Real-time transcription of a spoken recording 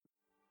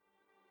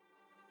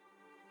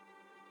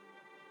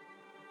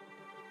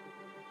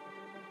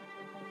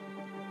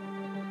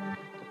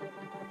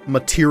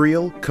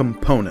Material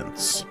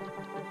Components.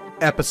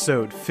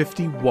 Episode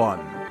 51,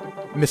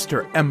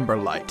 Mr.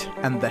 Emberlight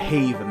and the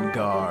Haven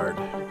Guard.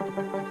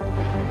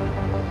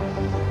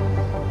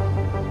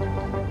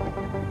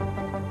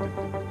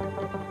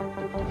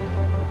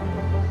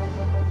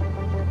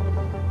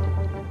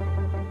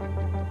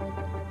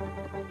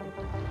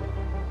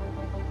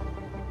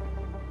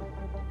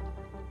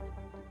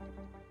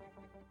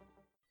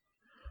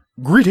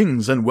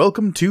 Greetings and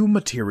welcome to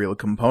Material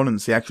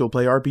Components, the actual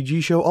play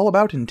RPG show all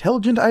about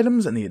intelligent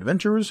items and the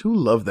adventurers who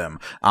love them.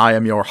 I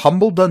am your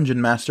humble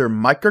dungeon master,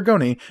 Mike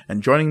Gargoni,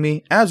 and joining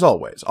me, as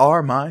always,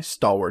 are my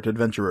stalwart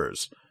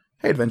adventurers.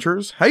 Hey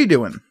adventurers, how you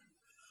doing?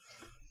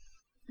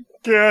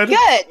 Good.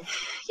 Good.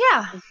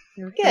 Yeah.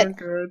 Good.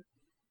 Good.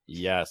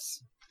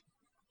 Yes.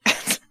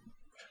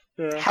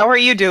 Yeah. How are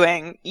you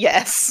doing?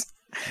 Yes.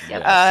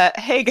 Yes.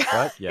 Hey guys.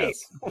 What?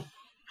 Yes.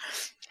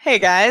 Hey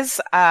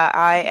guys.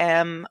 I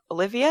am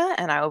Olivia,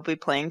 and I will be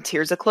playing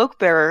Tears a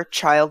Cloakbearer,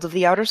 Child of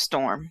the Outer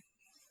Storm.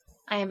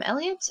 I am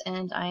Elliot,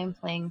 and I am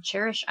playing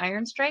Cherish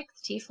Ironstrike,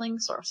 the Tiefling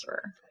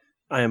Sorcerer.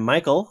 I am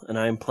Michael, and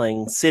I am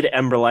playing Sid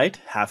Emberlight,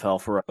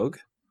 half-elf rogue.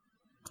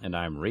 And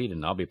I'm Reed,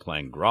 and I'll be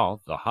playing Grawl,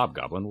 the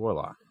Hobgoblin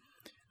Warlock.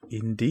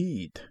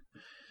 Indeed.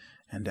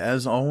 And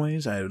as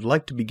always, I would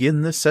like to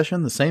begin this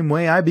session the same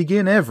way I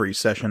begin every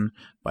session,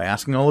 by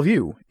asking all of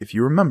you, if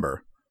you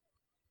remember,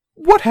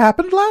 what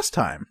happened last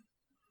time?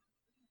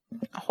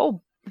 A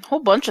whole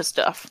bunch of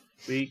stuff.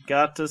 We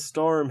got to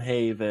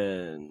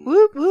Stormhaven.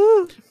 Whoop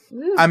whoop.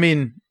 Woo. I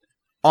mean,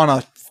 on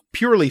a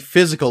purely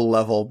physical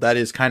level, that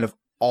is kind of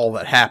all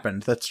that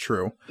happened. That's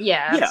true.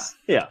 Yeah. Yeah, That's,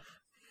 yeah. to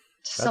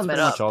That's sum it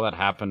pretty up. much all that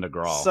happened to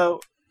Grawl.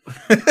 So,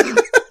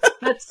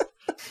 That's,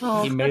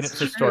 well, he made it that's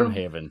to true.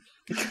 Stormhaven.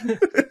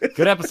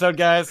 Good episode,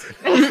 guys.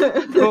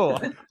 Cool.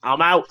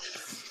 I'm out.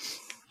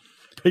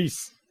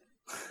 Peace.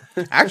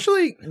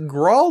 Actually,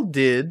 Grawl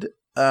did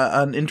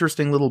an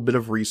interesting little bit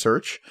of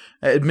research.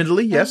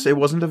 Admittedly, yes, it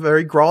wasn't a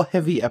very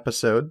Grawl-heavy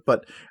episode,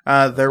 but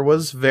there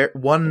was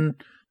one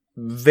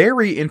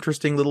very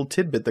interesting little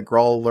tidbit that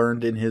Grawl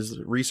learned in his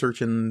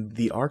research in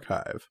the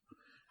archive.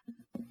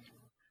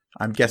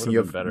 I'm guessing you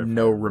Would've been have better if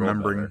no I rolled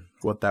remembering better.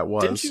 what that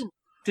was.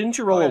 Didn't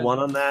you roll Oh, a yeah. 1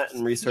 on that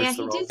and research Yeah, the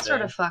he roll? did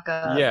sort of fuck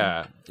up.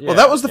 Yeah. Well,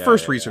 that was the yeah,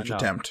 first yeah, research no.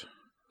 attempt.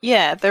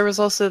 Yeah, there was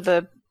also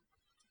the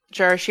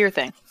Jarashir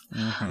thing.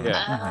 Mhm.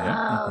 Yeah.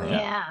 Oh,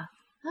 Yeah.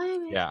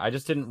 yeah. Yeah, I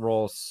just didn't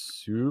roll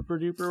super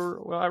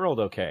duper. Well, I rolled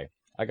okay.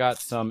 I got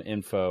some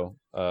info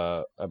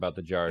about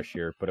the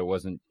Jarashir, but it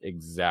wasn't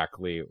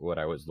exactly what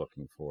I was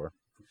looking for.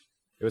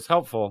 It was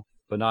helpful,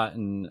 but not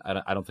in.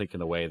 I don't think in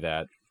the way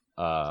that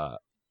I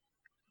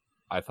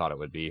thought it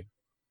would be.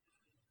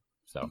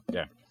 So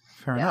yeah.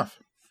 Fair Yeah. enough.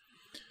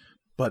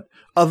 But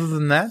other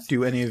than that,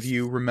 do any of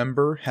you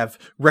have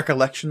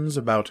recollections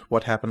about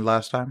what happened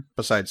last time?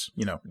 Besides,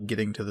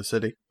 getting to the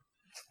city?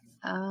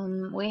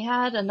 We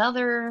had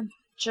another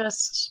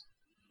just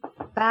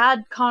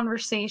bad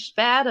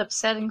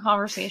upsetting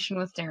conversation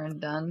with Darren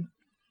Dunn.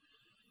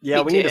 Yeah,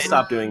 We we need to did.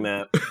 stop doing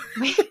that.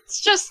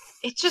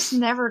 It just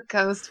never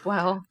goes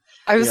well.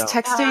 I was Yeah.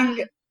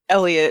 texting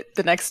Elliot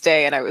the next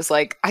day, and I was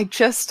like,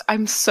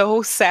 I'm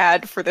so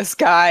sad for this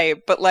guy,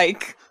 but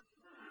like,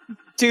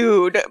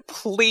 dude,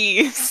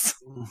 please.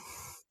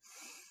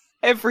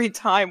 Every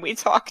time we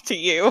talk to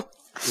you.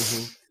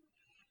 Mhm.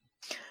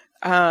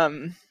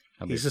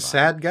 I'll be He's a fine.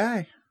 sad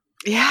guy.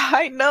 Yeah,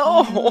 I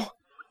know.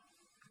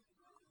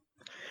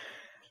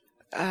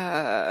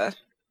 God,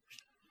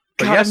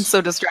 But I'm yes.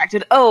 so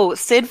distracted. Oh,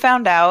 Sid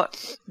found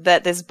out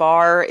that this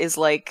bar is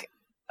like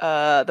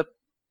the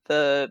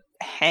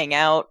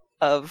hangout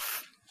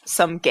of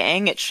some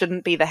gang it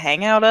shouldn't be the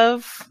hangout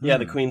of. Yeah,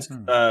 the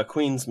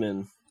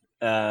Queensmen.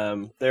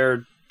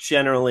 They're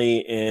generally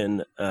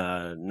in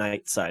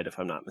Nightside, if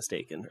I'm not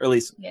mistaken. Or at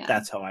least Yeah.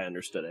 that's how I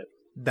understood it.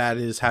 That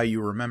is how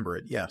you remember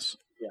it, yes.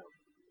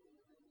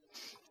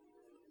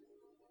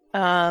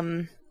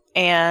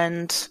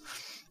 And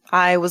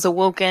I was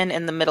awoken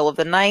in the middle of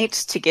the night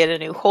to get a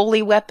new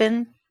holy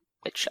weapon,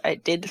 which I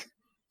did,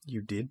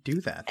 You did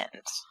do that.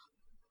 and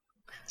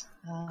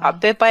got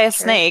bit by a Church.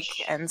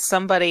 snake, and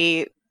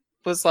somebody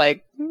was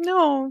like,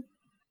 no,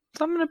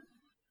 I'm gonna...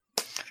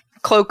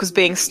 Cloak was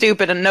being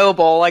stupid and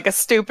noble, like a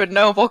stupid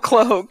noble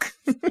cloak.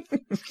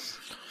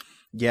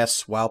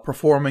 Yes, while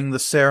performing the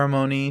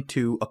ceremony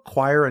to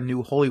acquire a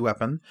new holy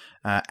weapon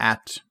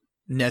at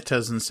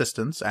Netta's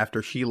insistence,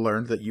 after she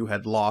learned that you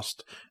had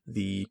lost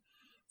the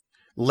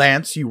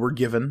lance you were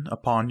given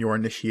upon your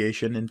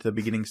initiation into the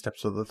beginning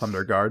steps of the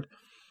Thunder Guard.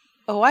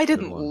 Oh, I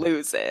didn't one.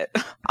 lose it.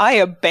 I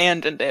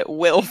abandoned it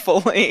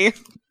willfully.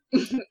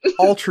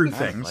 All true Nice,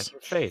 things. like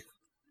your faith.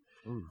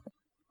 Ooh,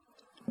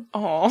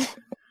 Oh,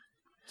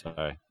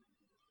 sorry.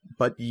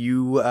 But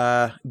you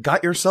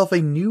got yourself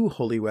a new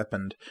holy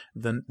weapon,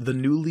 the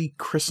newly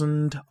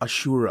christened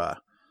Ashura.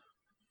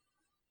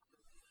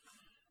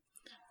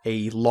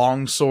 A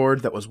long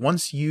sword that was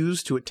once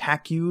used to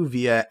attack you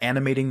via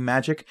animating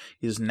magic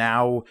is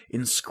now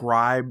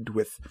inscribed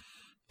with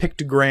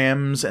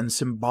pictograms and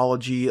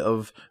symbology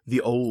of the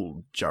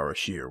old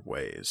Jarashir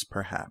ways,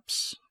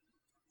 perhaps.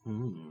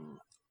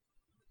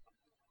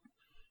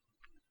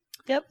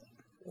 Yep.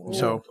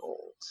 So,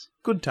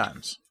 good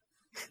times.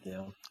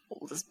 Yeah.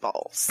 Old as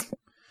balls.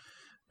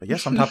 But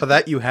yes, on top of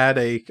that, you had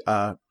a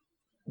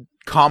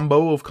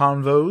combo of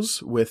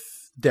convos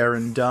with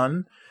Darren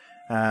Dunn,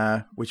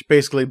 which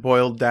basically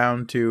boiled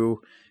down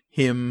to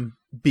him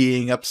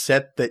being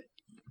upset that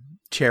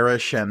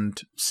Cherish and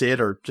Sid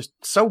are just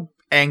so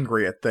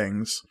angry at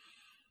things.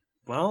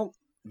 Well,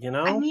 you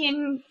know. I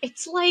mean,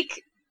 it's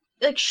like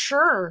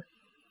sure,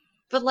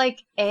 but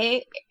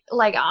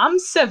I'm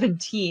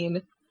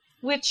 17,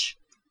 which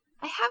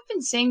I have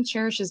been saying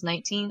Cherish is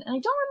 19, and I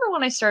don't remember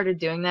when I started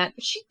doing that,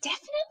 but she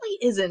definitely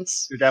isn't.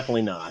 You're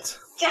definitely not.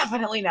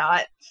 Definitely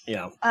not.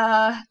 Yeah.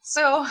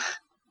 So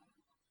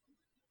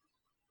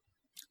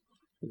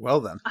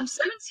Well then. I'm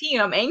 17.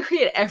 I'm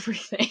angry at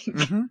everything.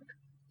 Mm-hmm.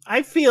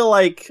 I feel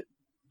like,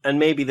 and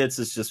maybe this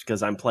is just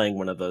because I'm playing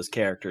one of those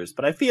characters,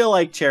 but I feel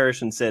like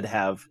Cherish and Sid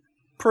have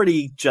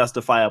pretty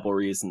justifiable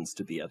reasons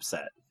to be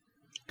upset,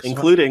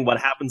 including what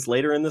happens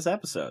later in this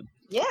episode.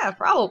 Yeah,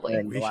 probably.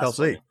 And We the shall last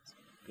one. see.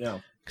 Yeah.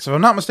 Because if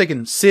I'm not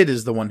mistaken, Sid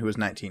is the one who is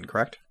 19,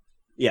 correct?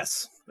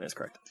 Yes, that's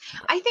correct.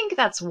 I think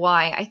that's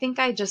why. I think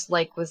I just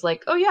was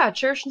like, oh yeah,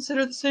 Cherish and Sid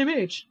are the same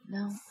age.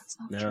 No, that's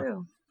not No.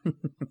 true.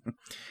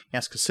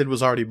 Yes, because Sid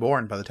was already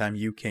born by the time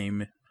you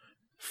came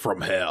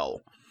from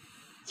hell.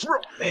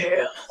 From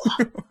hell.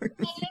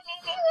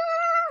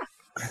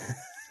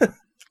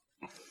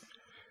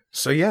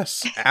 So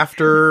yes,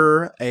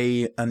 after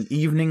an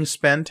evening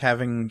spent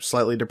having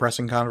slightly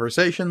depressing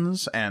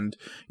conversations and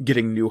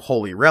getting new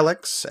holy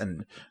relics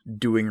and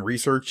doing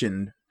research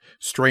in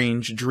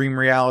strange dream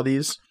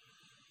realities,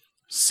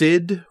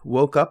 Sid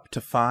woke up to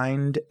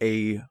find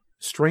a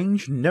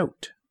strange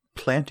note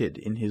planted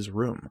in his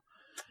room.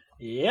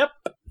 Yep,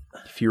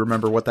 If you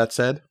remember what that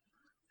said,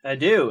 I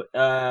do.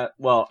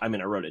 Well, I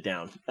mean, I wrote it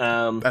down.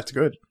 that's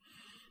good.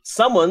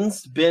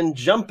 Someone's been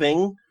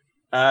jumping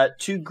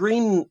to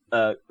green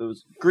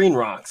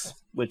rocks,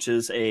 which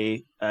is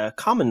a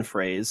common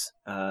phrase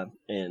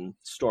in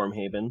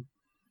Stormhaven.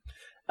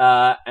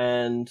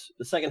 And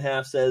the second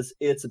half says,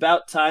 it's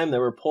about time they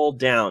were pulled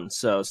down.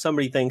 So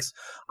somebody thinks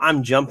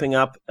I'm jumping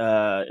up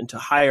into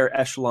higher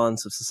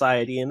echelons of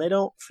society, and they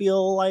don't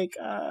feel like,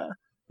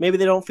 maybe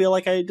they don't feel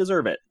like I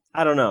deserve it.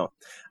 I don't know.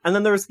 And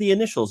then there's the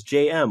initials,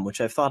 JM, which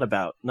I've thought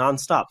about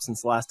nonstop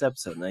since the last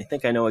episode, and I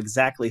think I know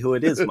exactly who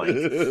it is, Mike.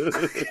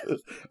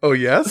 Oh,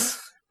 yes?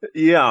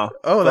 Yeah.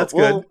 Oh, that's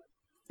good.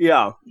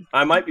 Yeah,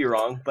 I might be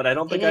wrong, but I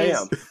don't think I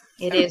am.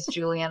 It is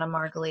Juliana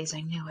Margulies.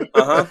 I knew it.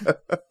 Uh-huh.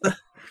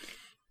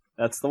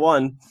 That's the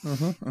one.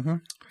 Mm-hmm, mm-hmm.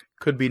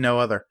 Could be no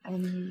other.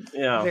 I'm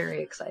Yeah.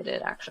 very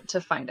excited, actually, to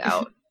find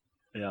out.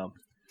 Yeah.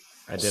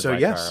 I did So,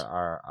 like yes.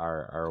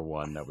 our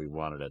one that we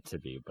wanted it to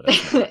be, but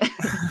it's not.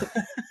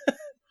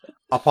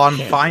 Upon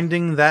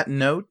finding that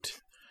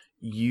note,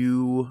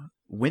 you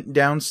went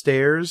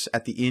downstairs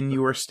at the inn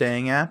you were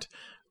staying at,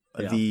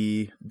 Yeah.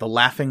 the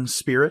Laughing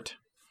Spirit,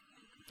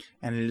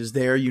 and it is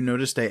there you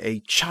noticed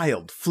a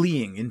child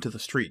fleeing into the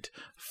street.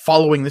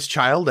 Following this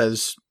child,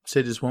 as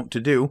Sid is wont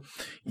to do,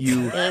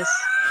 you Yes.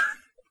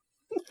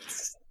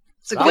 It's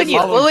a Stop When good you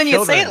following when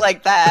you say children. it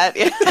like that,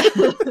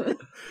 yeah.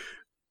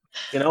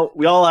 You know,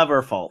 we all have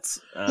our faults.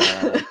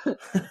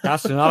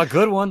 That's not a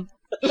good one.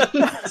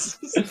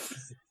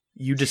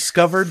 you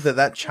discovered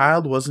that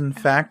child was in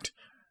fact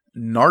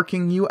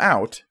narking you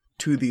out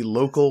to the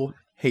local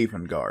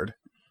Haven Guard.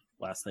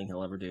 Last thing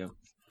he'll ever do.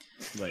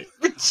 Wait.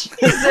 Jesus.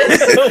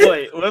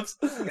 Wait, whoops.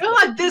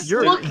 God, this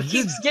You're- look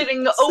keeps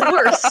getting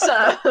worse.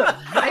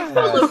 I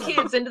follow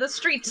kids into the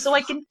streets so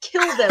I can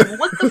kill them.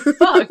 What the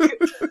fuck?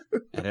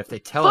 And if they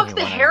tell Fuck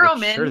the anyone,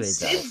 Harrowman. sure they die.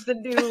 Sid's the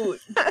new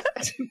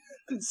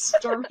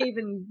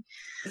Stormhaven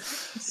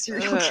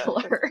serial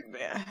killer.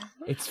 Yeah.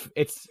 It's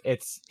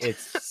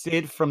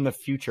Sid from the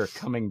future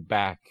coming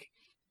back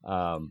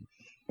to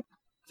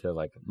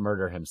like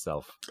murder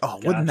himself. Oh,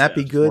 wouldn't that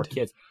be Gotcha. More good?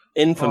 kids.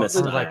 Infamous.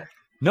 Or like,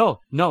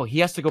 no, he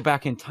has to go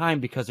back in time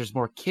because there's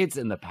more kids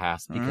in the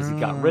past because he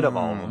got rid of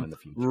all of them in the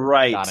future.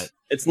 Right. Got it.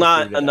 It's We'll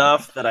not figure that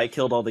enough that I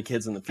killed all the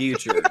kids in the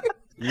future.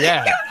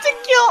 Yeah. To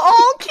kill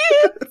all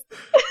kids.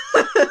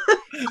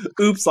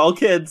 Oops, all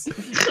kids.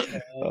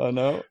 Oh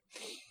no.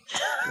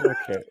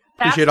 Okay.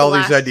 Appreciate all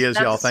these ideas,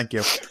 y'all. Thank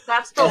you.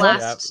 That's the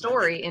last Yep.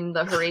 story in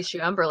the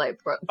Horatio Umberlight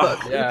book.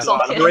 Yeah. Oops, all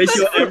God, kids.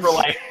 Horatio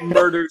Emberlight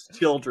murders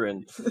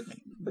children.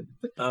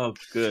 Oh,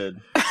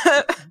 good.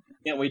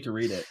 Can't wait to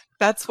read it.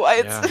 That's why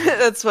it's Yeah.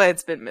 that's why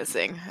it's been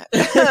missing.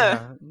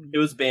 Yeah. It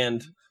was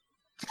banned.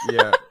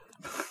 Yeah.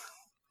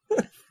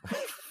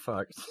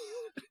 Fuck.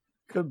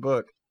 Good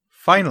book.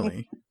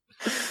 Finally,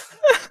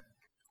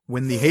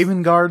 when the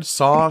Haven Guard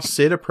saw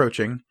Sid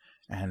approaching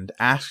and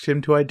asked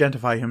him to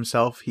identify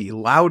himself, he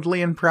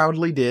loudly and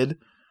proudly did.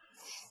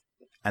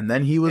 And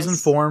then he was Yes.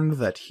 informed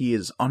that he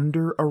is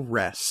under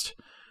arrest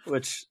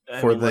Which,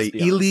 for let's the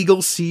be honest,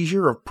 illegal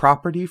seizure of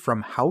property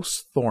from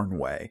House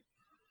Thornway.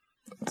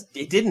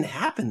 It didn't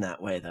happen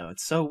that way, though.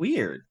 It's so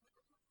weird.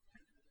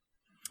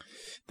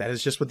 That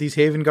is just what these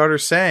Haven Guard are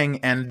saying,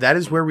 and that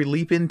is where we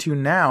leap into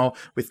now,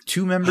 with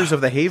two members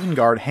of the Haven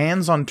Guard,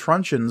 hands on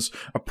truncheons,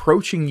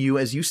 approaching you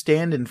as you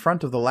stand in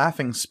front of the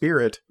Laughing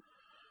Spirit.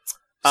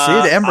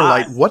 Sid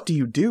Emberlight, what do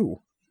you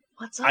do?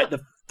 What's up?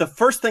 The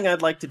first thing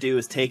I'd like to do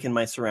is take in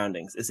my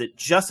surroundings. Is it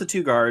just the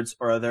 2 guards,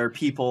 or are there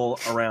people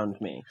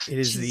around me? It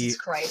is Jesus the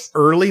Christ.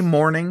 early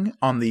morning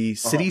on the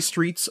city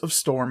streets of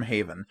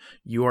Stormhaven.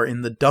 You are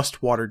in the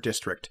Dustwater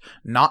district,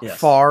 not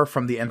far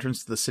from the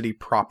entrance to the city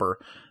proper.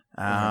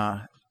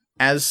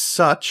 As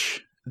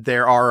such,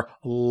 there are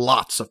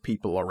lots of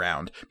people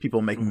around.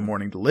 People making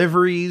morning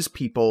deliveries,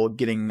 people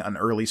getting an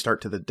early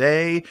start to the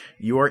day.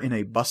 You are in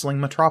a bustling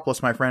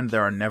metropolis, my friend.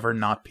 There are never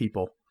not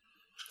people.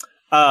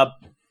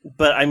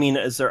 But I mean,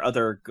 is there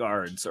other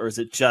guards, or is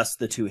it just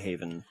the 2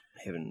 Haven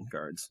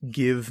guards?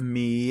 Give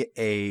me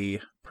a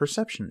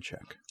perception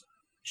check.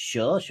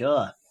 Sure.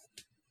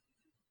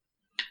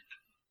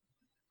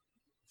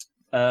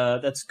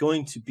 That's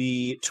going to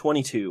be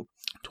 22.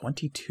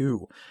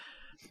 22.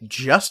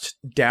 Just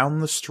down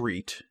the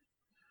street,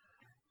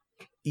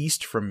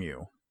 east from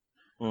you,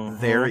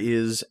 there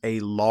is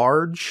a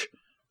large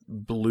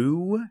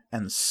blue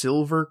and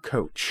silver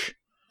coach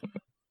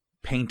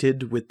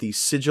painted with the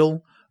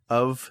sigil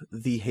of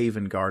the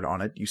Haven Guard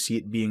on it. You see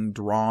it being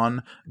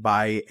drawn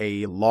by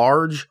a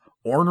large,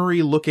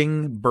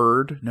 ornery-looking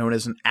bird known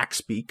as an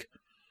axebeak.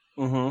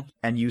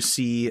 And you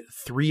see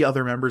 3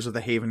 other members of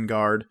the Haven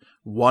Guard,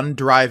 1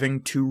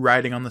 driving, 2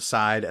 riding on the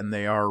side, and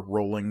they are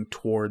rolling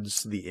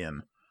towards the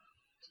inn.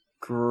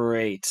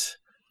 Great.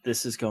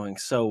 This is going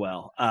so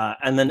well.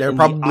 And then they're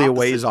probably a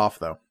ways off,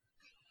 though.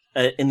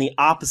 In the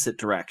opposite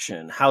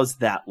direction, how's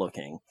that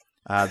looking?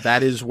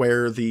 That is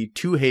where the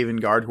 2 Haven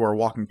Guard who are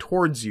walking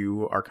towards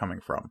you are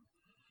coming from.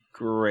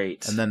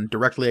 Great. And then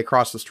directly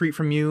across the street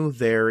from you,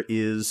 there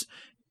is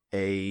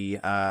a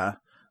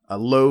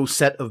low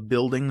set of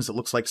buildings. It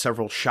looks like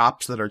several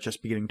shops that are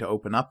just beginning to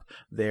open up.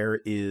 There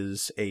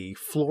is a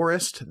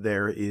florist.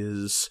 There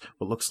is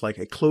what looks like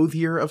a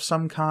clothier of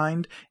some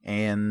kind,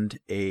 and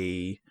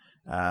a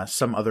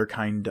some other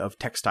kind of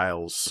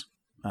textiles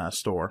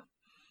store.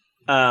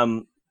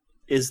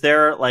 Is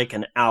there like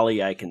an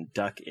alley I can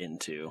duck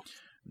into?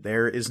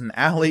 There is an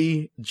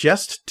alley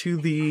just to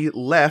the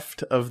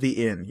left of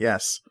the inn,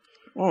 yes.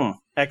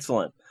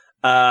 Excellent.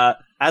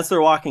 As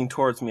they're walking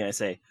towards me, I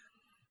say,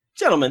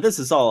 "Gentlemen, this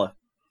is all a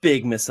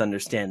big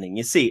misunderstanding,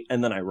 you see,"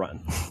 and then I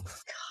run.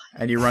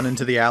 And you run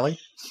into the alley?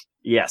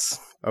 Yes.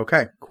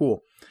 Okay,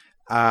 cool.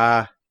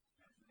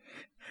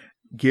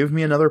 Give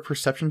me another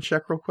perception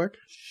check real quick.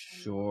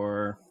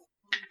 Sure.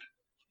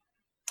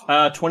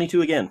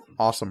 22 again.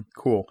 Awesome.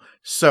 Cool.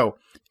 So,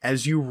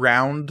 as you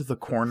round the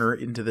corner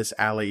into this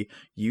alley,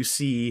 you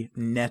see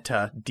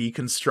Netta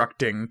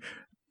deconstructing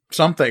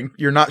something.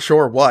 You're not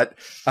sure what.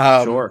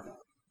 Sure.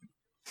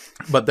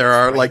 But there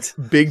are like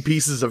big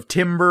pieces of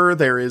timber.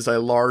 There is a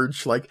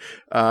large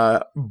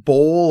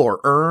bowl or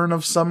urn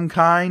of some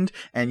kind,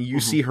 and you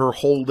see her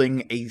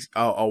holding a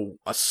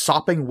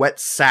sopping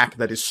wet sack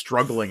that is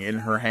struggling in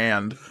her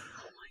hand.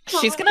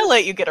 She's gonna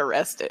let you get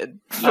arrested,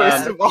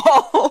 first of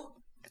all.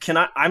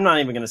 I'm not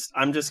even gonna.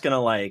 I'm just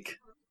gonna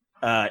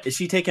is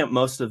she taking up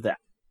most of that?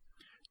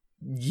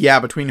 Yeah,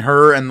 between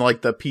her and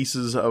like the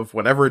pieces of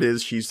whatever it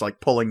is she's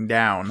like pulling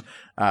down,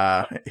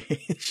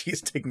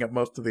 she's taking up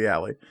most of the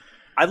alley.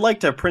 I'd like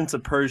to Prince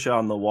of Persia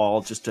on the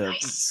wall just to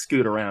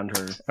scoot around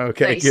her.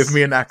 Okay, Nice. Give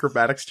me an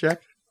acrobatics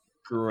check.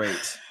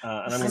 Great.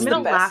 And I'm gonna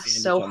laugh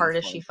so hard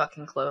as she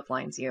fucking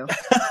clotheslines you.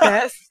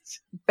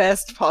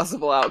 Best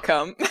possible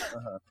outcome.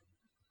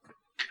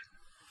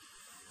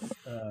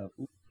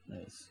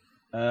 Nice.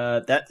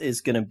 That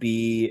is going to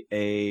be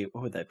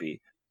what would that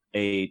be?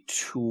 A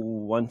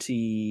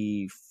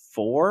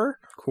 24?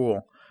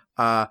 Cool.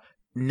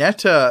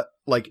 Netta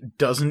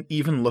doesn't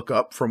even look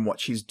up from what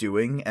she's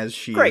doing as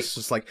she is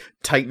just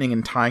tightening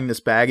and tying this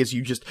bag as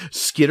you just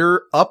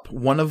skitter up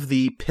one of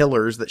the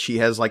pillars that she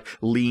has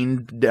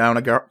leaned down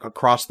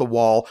across the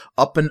wall,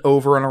 up and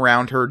over and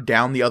around her,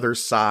 down the other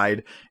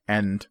side,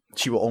 and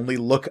she will only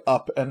look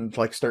up and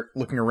start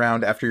looking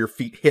around after your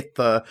feet hit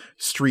the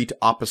street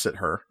opposite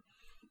her.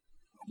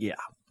 Yeah.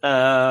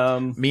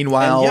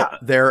 Meanwhile,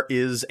 there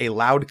is a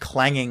loud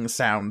clanging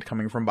sound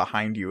coming from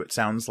behind you. It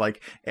sounds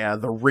like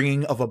the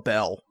ringing of a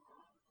bell.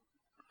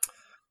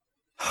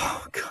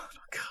 Oh god.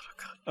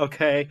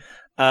 Okay.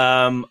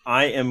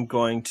 I am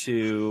going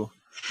to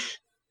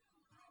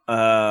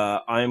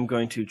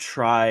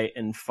try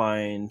and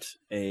find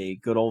a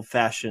good old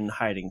fashioned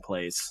hiding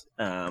place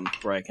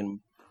where I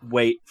can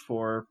wait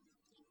for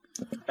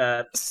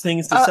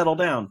things to settle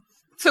down.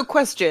 So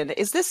question,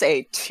 is this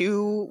a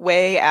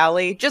 2-way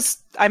alley?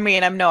 I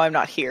know I'm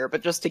not here,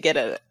 but just to get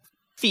a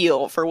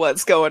feel for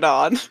what's going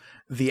on.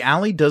 The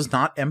alley does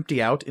not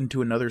empty out into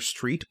another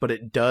street, but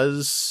it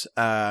does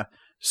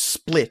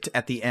split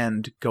at the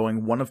end,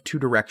 going one of 2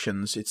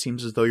 directions. It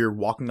seems as though you're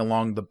walking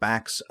along the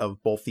backs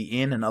of both the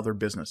inn and other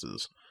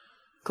businesses.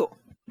 Cool.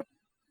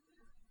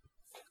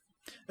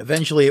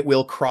 Eventually it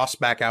will cross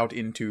back out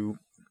into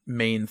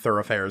main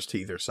thoroughfares to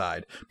either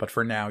side, but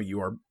for now you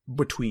are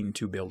between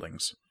 2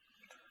 buildings.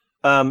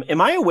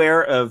 Am I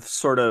aware of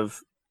sort of...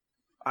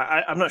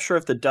 I'm not sure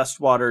if the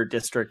Dustwater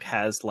district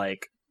has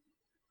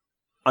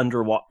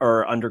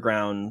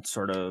underground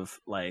sort of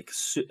like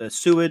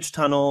sewage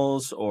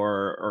tunnels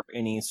or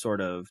any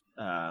sort of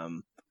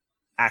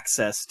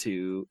access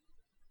to.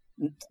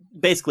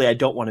 Basically, I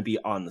don't want to be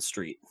on the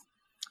street.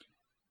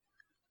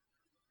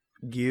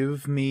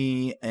 Give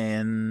me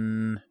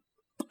an...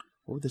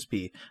 What would this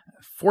be?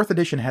 4th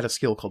edition had a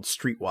skill called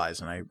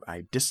Streetwise, and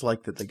I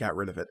disliked that they got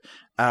rid of it.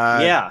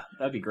 Yeah,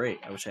 that'd be great.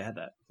 I wish I had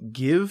that.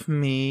 Give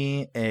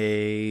me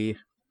an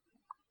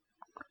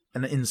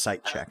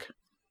insight check.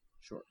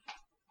 Sure.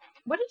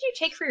 What did you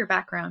take for your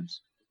background?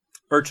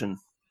 Urchin.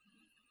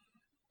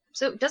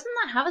 So doesn't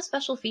that have a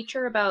special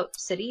feature about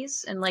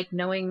cities and like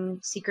knowing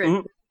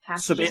secret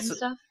passages and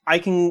stuff? I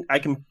think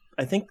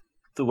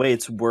the way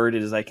it's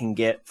worded is I can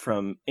get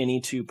from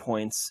any 2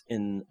 points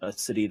in a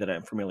city that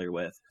I'm familiar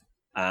with,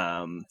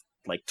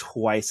 like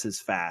twice as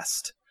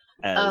fast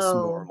as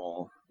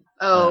normal.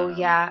 Oh,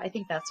 yeah, I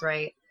think that's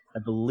right. I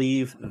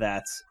believe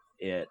that's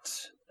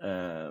it.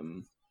 I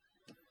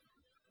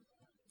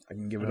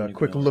can give it a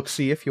quick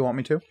look-see if you want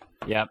me to.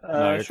 Yep,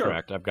 no, you're sure.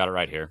 correct. I've got it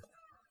right here.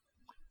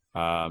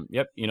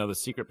 Yep, the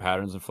secret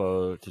patterns and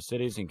flow to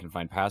cities and can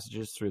find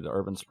passages through the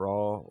urban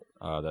sprawl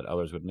that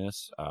others would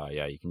miss.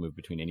 Yeah, you can move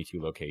between any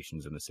 2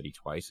 locations in the city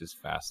twice as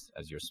fast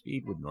as your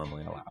speed would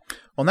normally allow.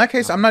 Well, in that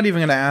case, I'm not even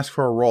going to ask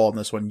for a roll on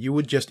this one. You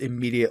would just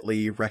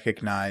immediately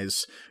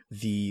recognize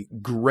the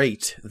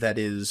grate that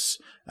is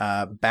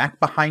back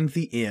behind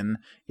the inn.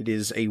 It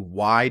is a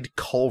wide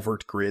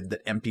culvert grid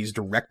that empties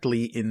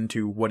directly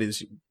into what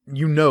is,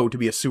 to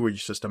be a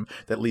sewage system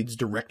that leads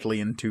directly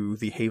into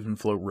the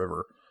Havenflow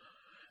River.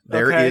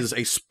 There is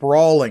a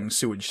sprawling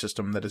sewage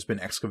system that has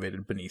been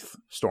excavated beneath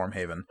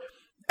Stormhaven.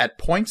 At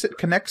points, it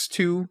connects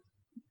to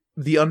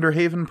the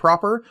Underhaven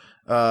proper,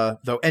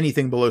 though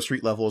anything below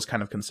street level is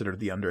kind of considered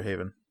the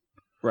Underhaven.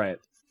 Right.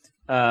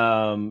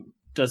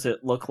 Does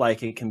it look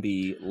like it can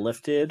be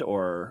lifted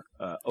or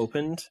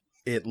opened?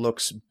 It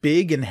looks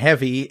big and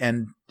heavy,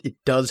 and it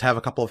does have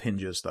a couple of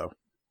hinges, though.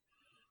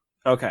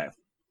 Okay.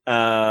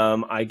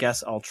 I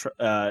guess I'll try.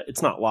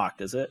 It's not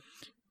locked, is it?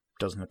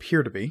 Doesn't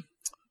appear to be.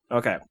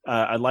 Okay.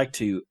 I'd like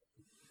to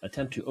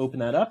attempt to open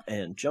that up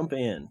and jump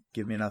in.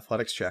 Give me an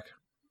athletics check.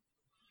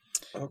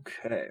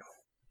 Okay.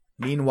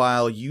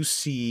 Meanwhile, you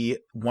see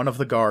one of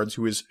the guards,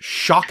 who is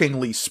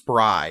shockingly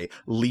spry,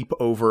 leap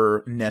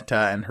over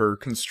Netta and her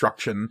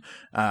construction.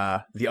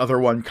 The other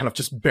one kind of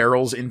just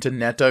barrels into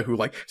Netta, who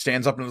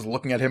stands up and is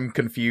looking at him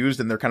confused,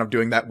 and they're kind of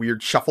doing that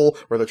weird shuffle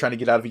where they're trying to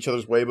get out of each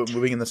other's way but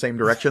moving in the same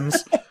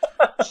directions.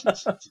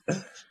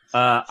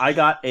 I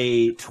got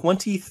a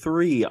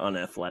 23 on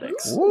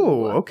athletics.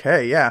 Ooh,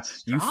 okay, yeah.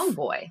 Strong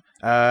boy.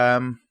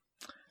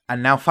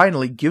 And now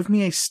finally, give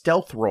me a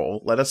stealth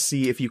roll. Let us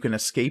see if you can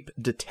escape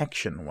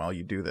detection while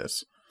you do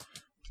this.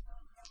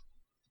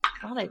 I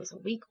thought I was a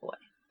weak boy,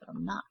 but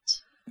I'm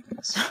not.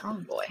 A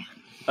strong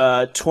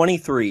boy.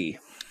 23.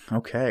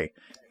 Okay.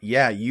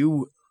 Yeah,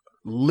 you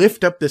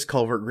lift up this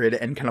culvert grid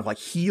and kind of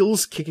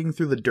heels kicking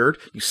through the dirt.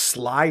 You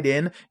slide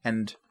in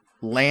and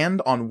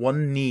land on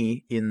one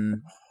knee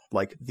in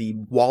the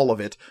wall of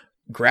it,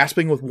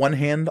 grasping with one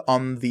hand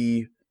on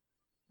the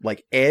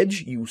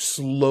edge. You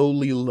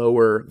slowly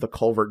lower the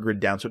culvert grid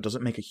down so it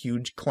doesn't make a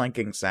huge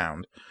clanking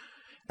sound,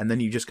 and then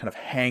you just kind of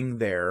hang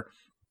there,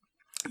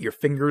 your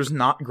fingers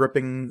not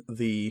gripping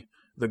the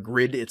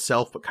grid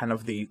itself but kind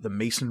of the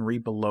masonry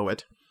below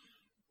it.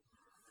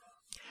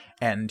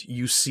 And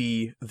you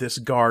see this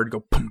guard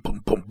go boom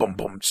boom boom boom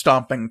boom,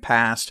 stomping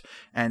past,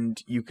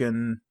 and you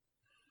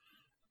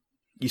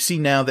see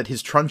now that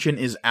his truncheon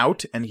is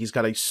out, and he's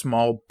got a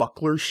small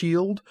buckler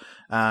shield,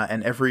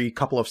 and every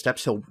couple of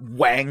steps he'll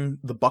wang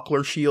the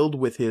buckler shield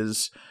with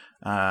his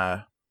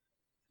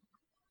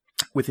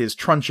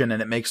truncheon,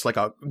 and it makes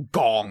a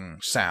gong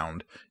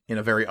sound in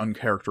a very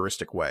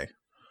uncharacteristic way.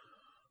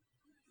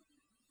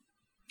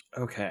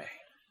 Okay.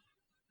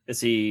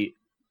 Is he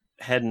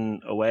heading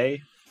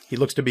away? He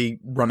looks to be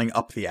running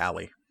up the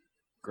alley.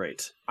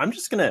 Great. I'm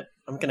gonna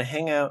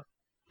hang out.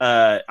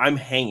 I'm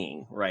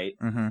hanging, right?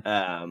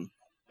 Mm-hmm.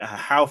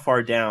 How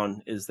far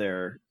down is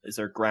there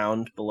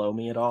ground below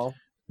me at all?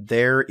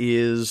 There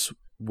is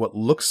what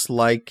looks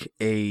like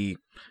a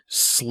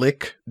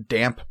slick,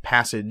 damp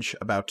passage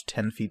about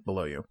 10 feet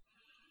below you.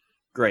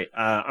 Great.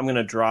 I'm going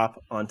to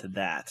drop onto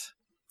that.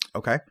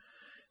 Okay.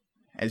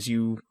 As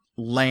you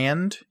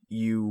land,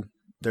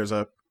 there's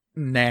a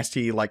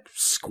nasty,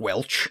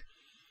 squelch.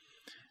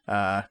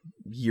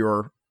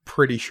 You're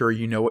pretty sure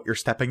you know what you're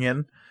stepping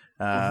in.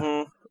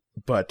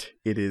 But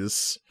it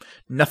is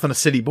nothing a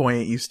city boy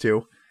ain't used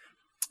to.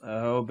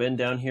 Oh, been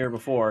down here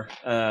before.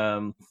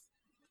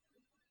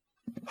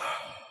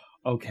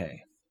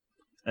 Okay.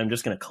 I'm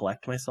just going to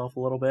collect myself a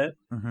little bit.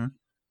 Mm-hmm.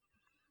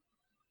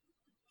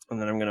 And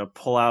then I'm going to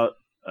pull out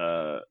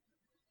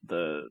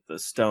the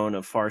stone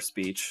of far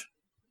speech.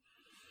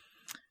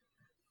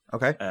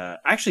 Okay.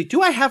 Actually,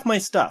 do I have my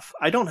stuff?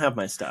 I don't have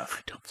my stuff.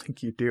 I don't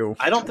think you do.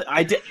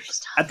 I did.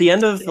 At the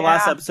end of the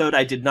last episode,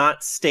 I did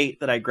not state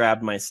that I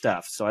grabbed my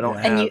stuff, so I don't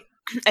have...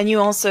 And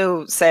you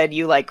also said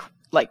you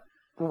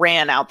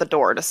ran out the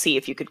door to see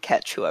if you could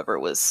catch whoever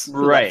was...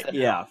 Right,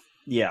 yeah.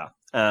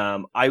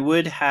 I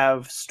would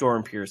have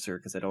Stormpiercer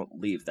because I don't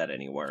leave that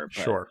anywhere.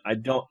 But Sure. I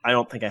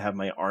don't think I have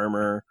my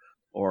armor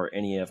or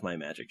any of my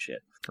magic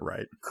shit.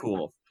 Right.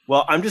 Cool.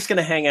 Well, I'm just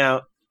gonna hang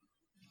out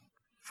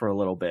for a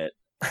little bit.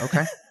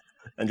 Okay.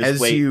 And just As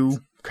wait. you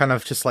kind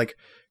of just like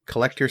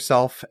collect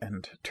yourself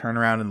and turn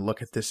around and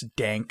look at this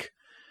dank,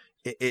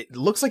 it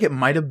looks like it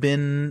might have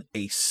been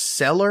a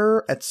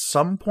cellar at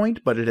some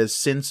point, but it has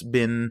since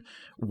been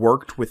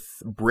worked with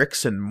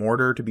bricks and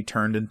mortar to be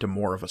turned into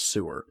more of a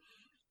sewer.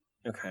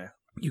 Okay.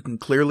 You can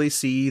clearly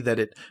see that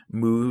it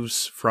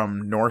moves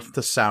from north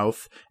to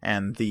south,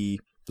 and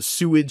the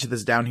sewage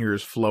that's down here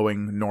is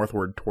flowing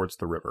northward towards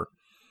the river.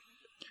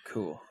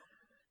 Cool.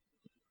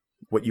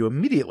 What you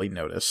immediately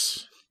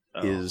notice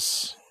Oh.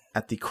 is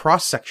at the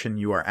cross section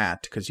you are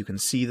at, because you can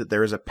see that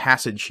there is a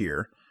passage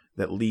here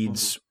that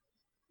leads,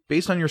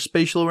 based on your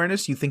spatial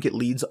awareness, you think it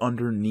leads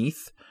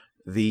underneath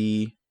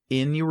the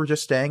inn you were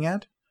just staying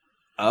at.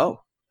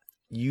 Oh.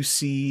 You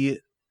see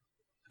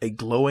a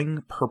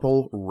glowing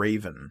purple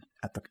raven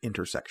at the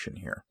intersection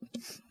here.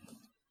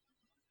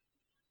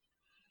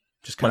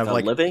 Just kind Like of a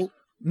like living?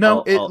 no,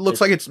 Oh, it oh, looks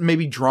it's- like it's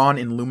maybe drawn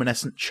in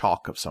luminescent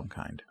chalk of some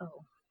kind.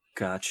 Oh.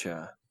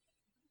 Gotcha.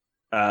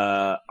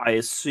 I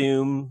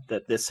assume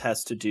that this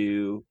has to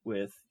do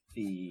with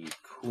the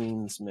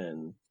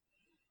Queensmen,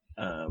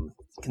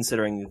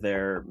 considering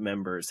their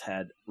members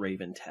had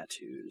raven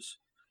tattoos.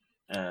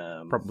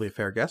 Probably a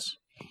fair guess.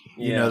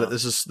 yeah. You know that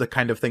this is the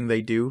kind of thing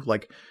they do.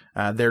 Like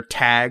their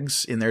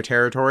tags in their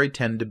territory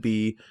tend to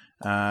be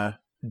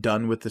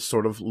done with this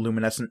sort of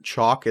luminescent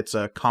chalk. It's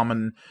a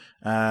common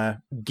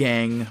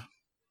gang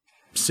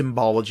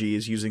symbology,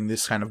 is using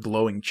this kind of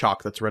glowing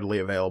chalk that's readily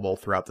available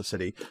throughout the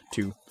city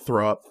to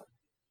throw up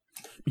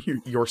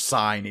your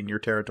sign in your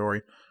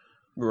territory.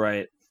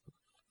 Right.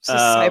 So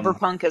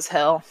cyberpunk as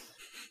hell.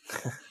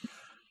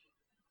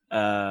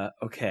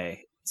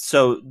 Okay.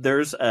 So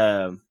there's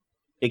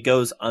it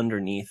goes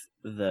underneath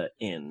the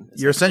inn.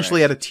 Is You're that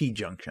essentially correct? at a T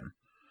junction.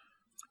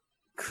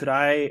 Could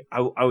I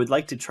would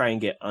like to try and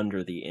get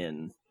under the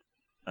inn.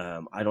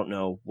 I don't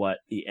know what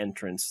the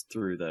entrance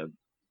through the.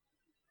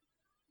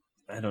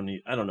 I don't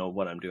know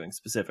what I'm doing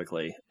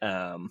specifically.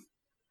 Do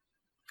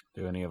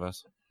any of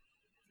us?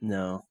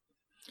 No.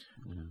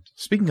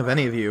 Speaking of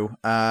any of you,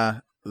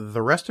 the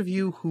rest of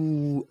you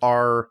who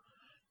are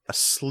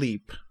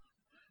asleep,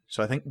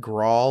 so I think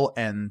Grawl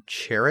and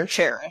Cherish,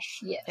 Yes.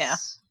 Yeah.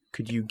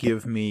 could you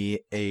give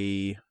me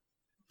a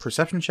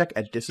perception check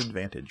at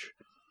disadvantage?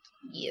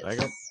 Yes. I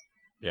go-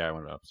 Yeah, I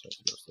went upstairs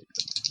to go sleep.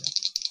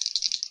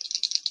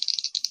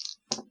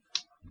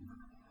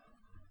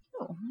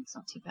 Oh, that's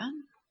not too bad.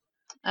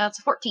 It's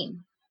a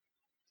 14.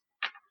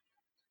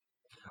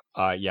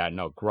 Yeah,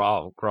 no,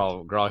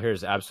 Grawl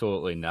hears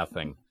absolutely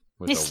nothing.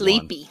 With He's a one.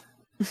 sleepy.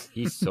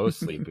 He's so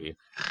sleepy.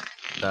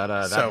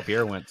 That So-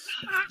 beer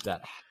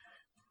that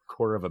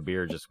quarter of a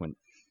beer just went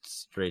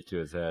straight to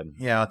his head.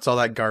 Yeah, it's all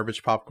that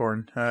garbage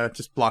popcorn. It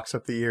just blocks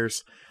up the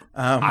ears.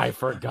 I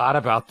forgot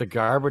about the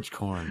garbage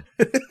corn.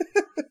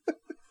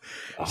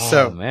 Oh,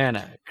 So-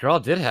 man, Girl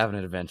did have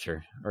an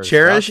adventure. Or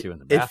Cherish, about to in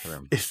the it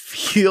bathroom.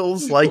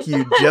 feels like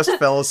you just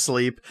fell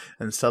asleep,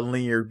 and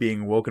suddenly you're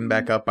being woken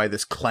back up by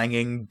this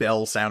clanging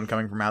bell sound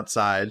coming from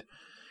outside.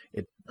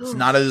 It's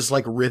not as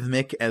like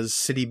rhythmic as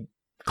city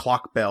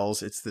clock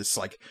bells. It's this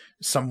like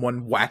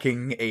someone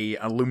whacking a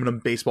aluminum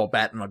baseball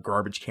bat in a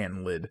garbage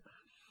can lid.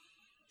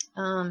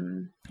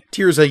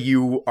 Tirza,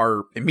 you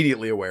are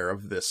immediately aware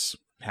of this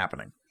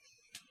happening.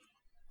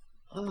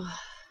 Oh,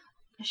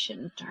 I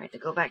shouldn't try to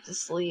go back to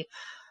sleep.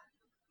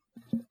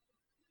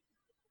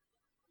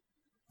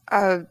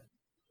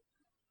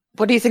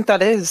 What do you think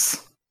that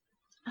is?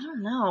 I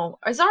don't know.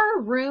 Is our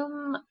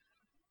room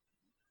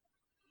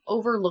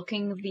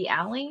overlooking the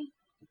alley?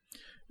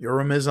 Your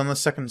room is on the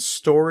second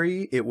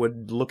story. It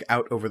would look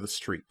out over the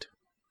street.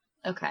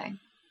 Okay.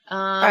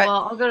 Alright.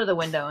 Well, I'll go to the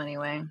window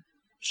anyway.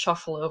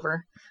 Shuffle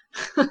over.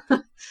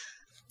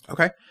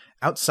 Okay.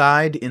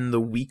 Outside in the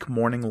weak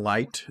morning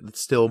light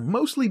that's still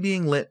mostly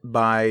being lit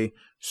by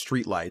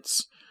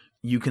streetlights,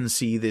 you can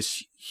see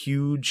this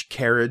huge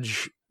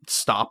carriage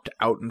stopped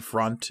out in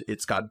front.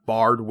 It's got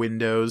barred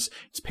windows.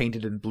 It's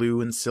painted in blue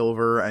and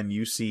silver, and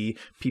you see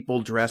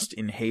people dressed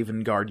in Haven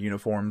Guard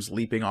uniforms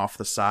leaping off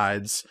the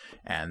sides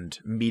and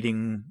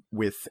meeting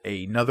with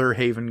another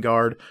Haven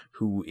Guard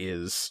who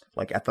is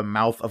like at the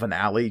mouth of an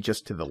alley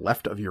just to the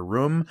left of your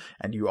room.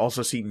 And you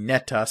also see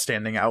Netta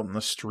standing out in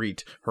the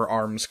street, her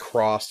arms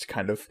crossed,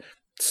 kind of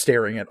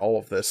staring at all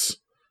of this.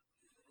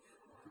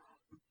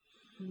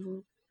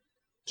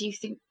 Do you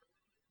think...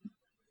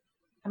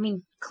 I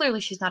mean, clearly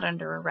she's not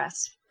under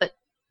arrest, but...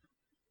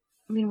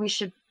 I mean, we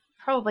should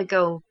probably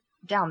go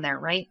down there,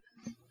 right?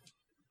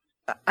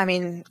 I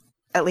mean,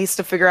 at least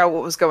to figure out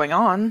what was going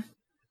on.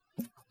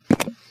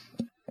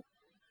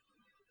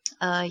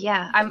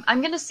 Yeah.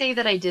 I'm gonna say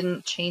that I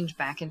didn't change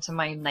back into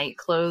my night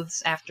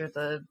clothes after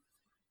the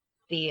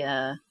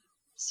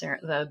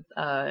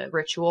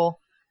ritual.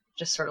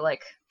 Just sort of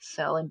like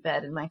fell in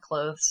bed in my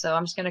clothes. So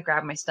I'm just gonna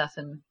grab my stuff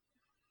and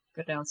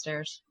go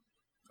downstairs.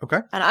 Okay.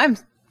 And I'm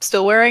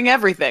still wearing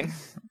everything.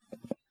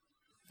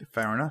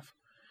 Fair enough.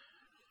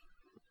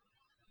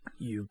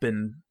 You've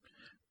been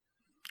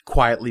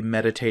quietly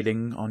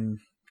meditating on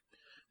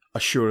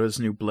Ashura's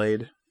new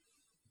blade.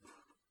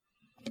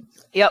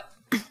 Yep.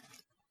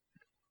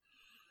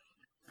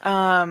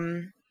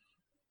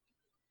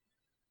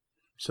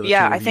 So the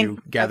Yeah, two I of think-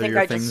 you gather I think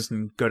your I things just-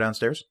 and go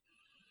downstairs?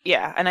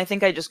 Yeah, and I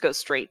think I just go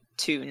straight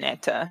to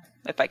Netta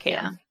if I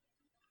can.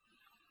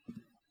 Yeah.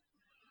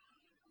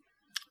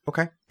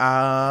 Okay.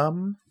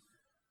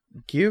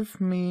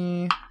 Give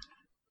me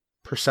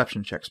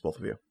perception checks, both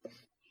of you.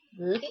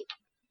 Okay.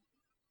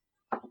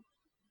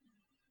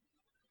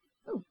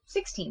 Oh,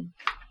 16.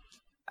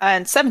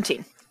 And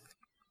 17.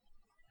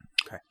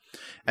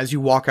 As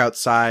you walk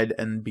outside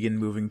and begin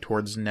moving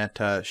towards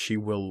Netta, she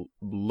will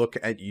look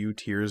at you,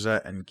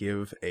 Tirza, and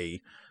give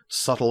a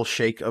subtle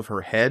shake of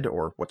her head,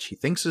 or what she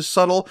thinks is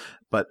subtle,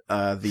 but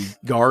the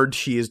guard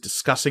she is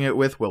discussing it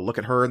with will look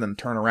at her and then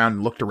turn around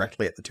and look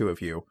directly at the two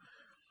of you.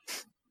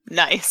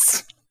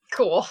 Nice.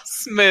 Cool.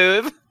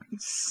 Smooth.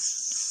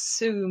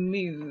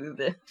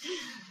 Smooth.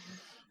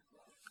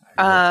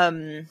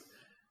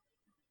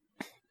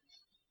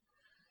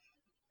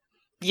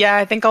 Yeah,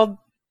 I think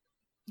I'll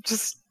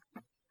just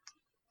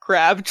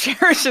grab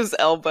Cherish's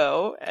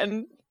elbow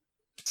and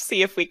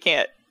see if we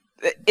can't.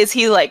 Does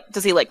he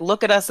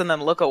look at us and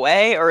then look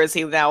away, or is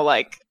he now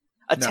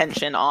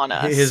attention on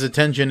us? His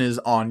attention is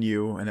on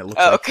you, and it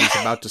looks Oh, like okay.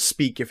 he's about to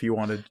speak if you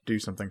wanted to do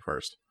something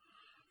first.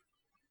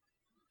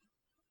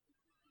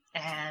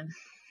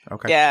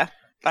 Okay. Yeah,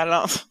 I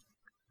don't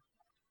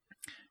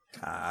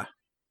know.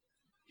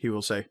 He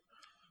will say,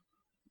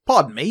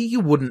 "Pardon me, you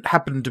wouldn't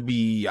happen to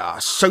be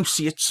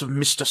associates of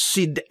Mr.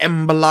 Sid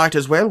Emberlight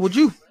as well, would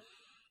you?"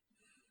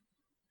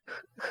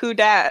 Who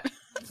dat?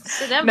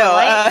 Sid No,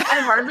 I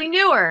hardly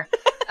knew her.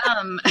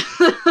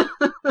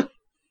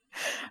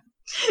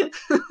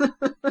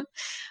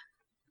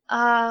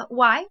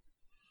 Why?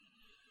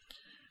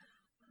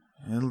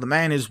 Well, the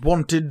man is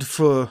wanted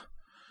for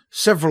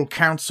several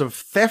counts of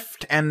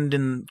theft and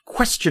in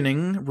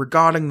questioning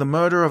regarding the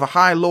murder of a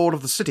high lord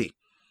of the city.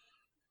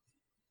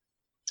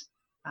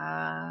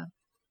 Well.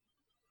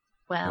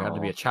 You had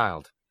to be a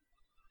child.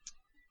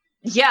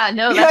 Yeah,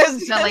 no, that Yes,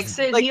 doesn't sound like yes,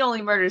 Sid. like- He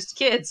only murders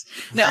kids.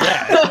 No.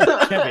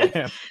 Yeah, can't be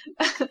him.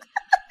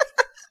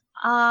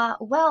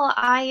 Well,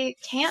 I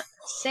can't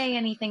say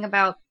anything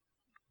about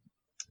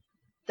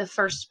the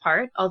first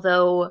part,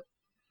 although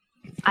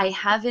I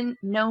haven't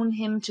known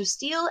him to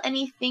steal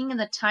anything in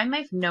the time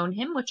I've known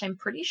him, which I'm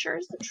pretty sure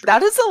is the truth.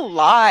 That is a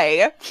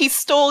lie. He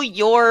stole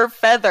your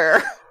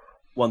feather.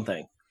 One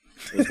thing.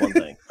 It was one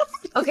thing.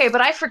 Okay,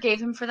 but I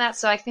forgave him for that,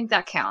 so I think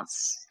that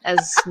counts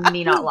as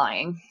me not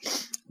lying.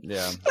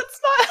 Yeah.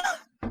 That's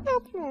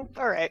not.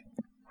 All right.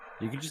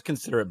 You could just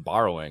consider it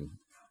borrowing.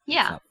 It's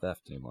Yeah, not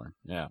theft anymore.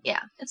 Yeah.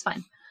 yeah, it's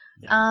fine.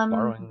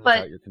 Borrowing but-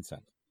 without your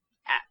consent.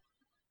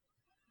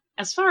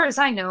 As far as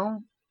I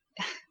know,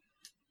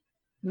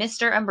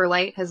 Mr.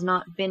 Emberlight has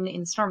not been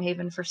in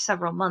Stormhaven for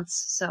several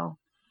months, so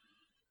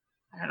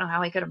I don't know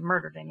how he could have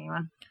murdered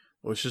anyone.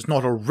 Well, this is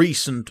not a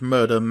recent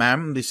murder,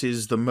 ma'am. This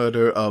is the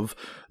murder of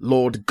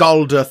Lord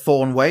Galder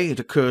Thornway. It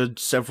occurred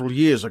several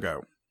years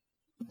ago.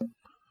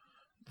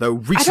 Though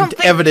recent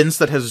think- evidence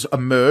that has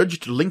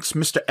emerged links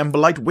Mr.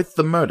 Emberlight with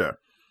the murder.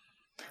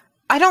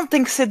 I don't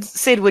think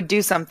Sid would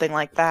do something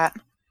like that.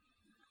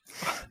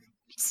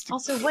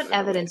 Also, what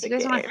evidence? You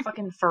guys aren't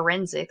fucking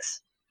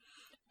forensics.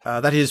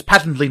 That is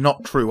patently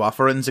not true. Our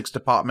forensics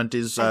department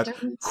is I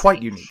don't quite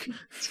see- unique.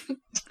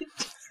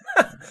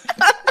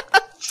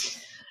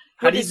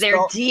 How What do you is there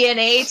spell-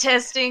 DNA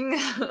testing?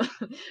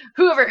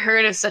 Who ever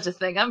heard of such a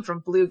thing? I'm from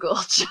Blue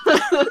Gulch.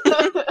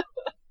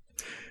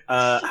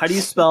 How do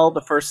you spell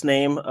the first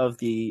name of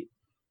the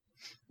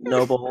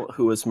noble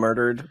who was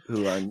murdered?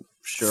 Who I'm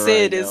sure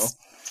Sid I know.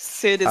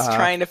 is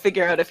trying to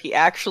figure out if he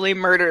actually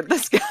murdered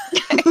this guy.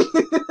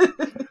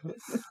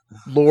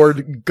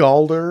 Lord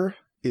Galder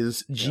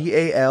is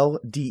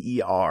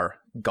Galder.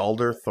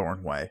 Galder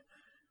Thornway.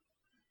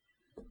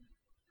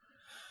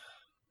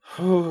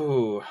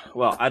 Ooh,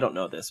 well, I don't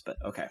know this, but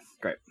okay,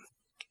 great.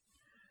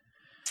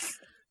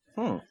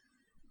 Well,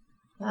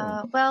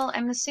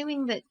 I'm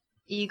assuming that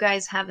you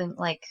guys haven't,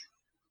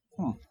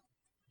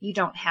 you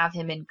don't have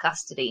him in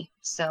custody,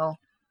 so...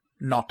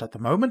 Not at the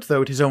moment,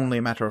 though it is only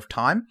a matter of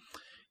time.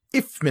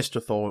 If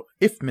Mr.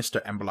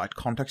 Emberlight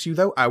contacts you,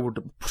 though, I would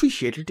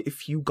appreciate it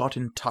if you got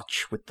in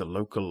touch with the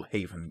local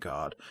Haven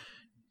Guard.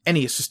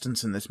 Any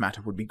assistance in this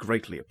matter would be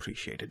greatly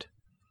appreciated.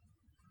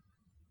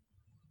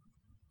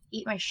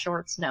 Eat my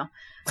shorts, no.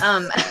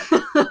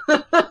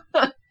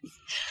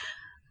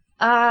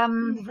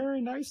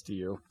 Very nice to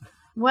you.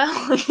 Well,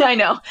 I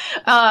know.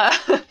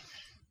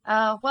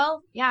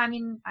 Well, yeah, I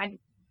mean, I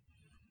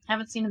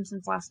haven't seen him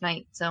since last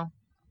night, so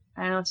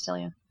I don't know what to tell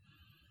you.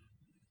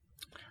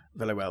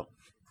 Very well.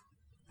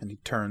 And he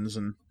turns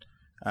and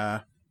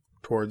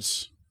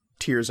towards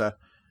Tirza.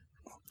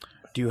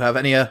 Do you have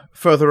any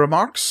further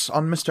remarks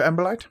on Mr.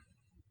 Emberlight?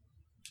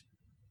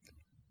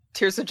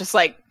 Tirza just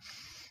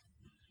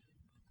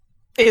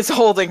is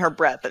holding her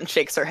breath and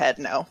shakes her head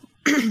no.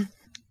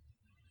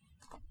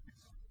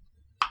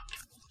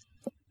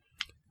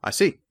 I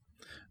see.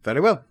 Very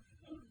well.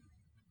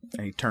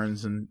 And he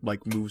turns and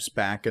moves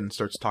back and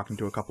starts talking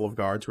to a couple of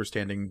guards who are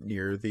standing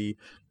near the,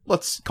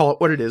 let's call it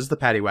what it is, the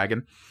paddy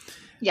wagon.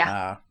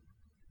 Yeah.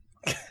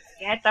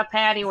 Get the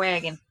paddy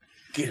wagon.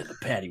 Get in the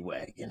paddy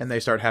wagon. And they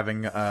start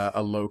having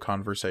a low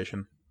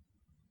conversation.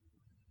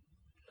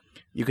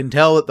 You can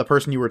tell that the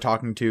person you were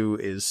talking to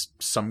is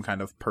some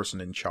kind of person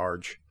in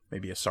charge.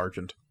 Maybe a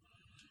sergeant.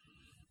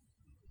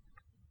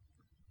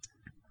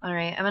 All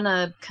right, I'm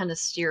gonna kind of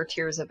steer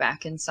Tirza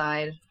back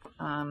inside.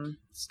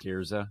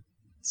 Steerza.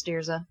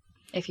 Steerza,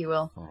 if you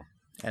will.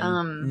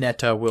 And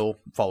Netta will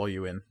follow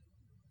you in.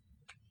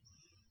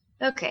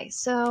 Okay,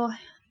 so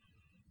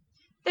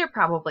they're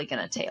probably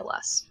gonna tail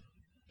us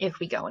if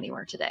we go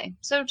anywhere today.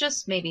 So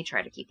just maybe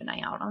try to keep an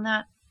eye out on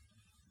that.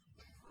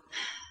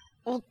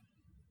 Well,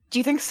 do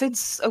you think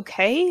Sid's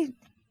okay?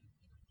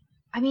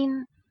 I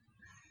mean,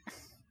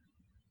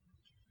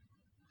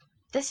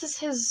 this is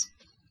his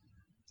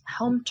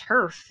home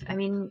turf. I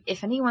mean,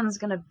 if anyone's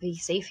gonna be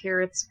safe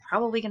here, it's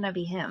probably gonna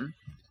be him.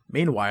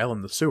 Meanwhile,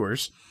 in the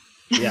sewers,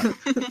 Yeah.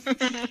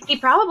 He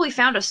probably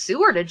found a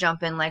sewer to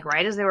jump in,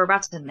 right as they were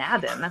about to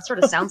nab him. That sort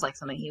of sounds like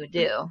something he would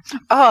do.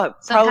 Oh,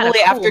 Some kind of probably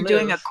cool after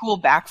doing a move.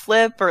 cool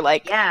backflip or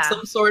Yeah.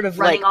 some sort of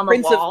Running on the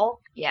Prince wall.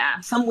 Yeah.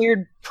 of some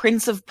weird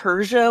Prince of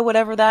Persia,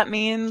 whatever that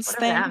means.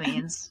 Whatever thing. that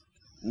means.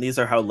 These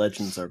are how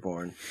legends are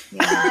born.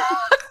 Yeah.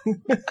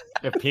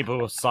 If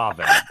people saw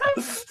that.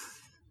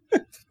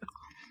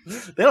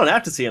 They don't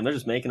have to see them; they're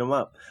just making them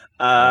up.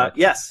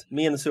 Yes,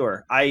 me in the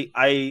sewer.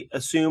 I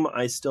assume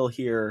I still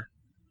hear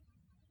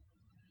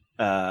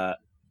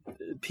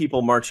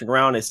people marching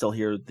around. I still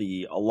hear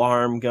the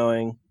alarm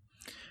going.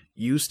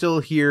 you still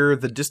hear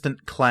the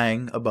distant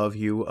clang above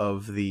you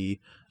of the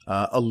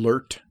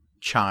alert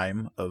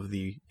chime of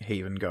the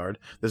Haven Guard.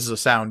 This is a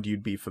sound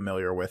you'd be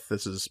familiar with.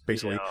 This is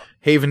basically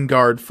Haven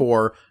Guard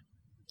for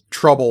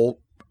trouble.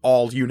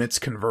 All units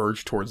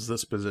converge towards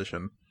this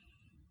position.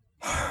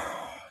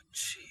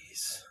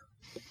 Jeez.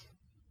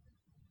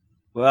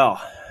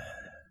 Well,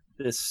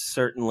 this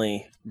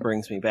certainly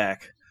brings me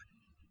back.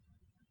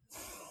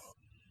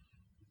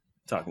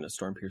 Talking to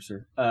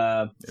Stormpiercer.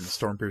 And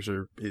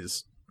Stormpiercer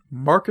is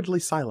markedly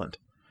silent.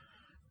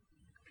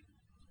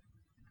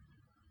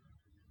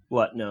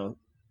 What? No.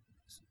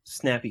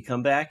 Snappy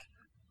comeback?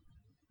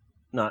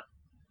 Not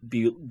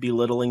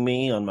belittling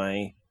me on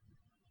my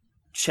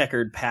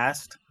checkered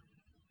past?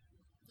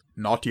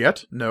 Not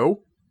yet,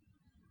 no.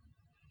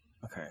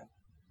 Okay.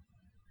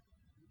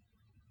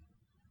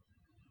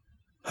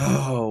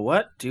 Oh,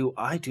 what do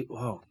I do?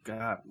 Oh,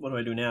 God. What do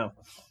I do now?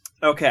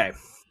 Okay.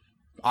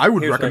 I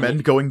would Here's what I recommend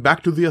need. going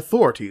back to the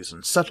authorities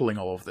and settling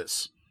all of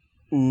this.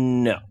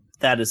 No.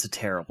 That is a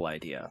terrible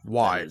idea.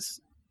 Why? That is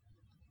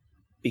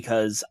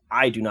because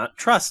I do not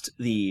trust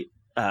the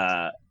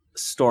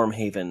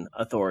Stormhaven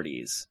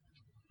authorities.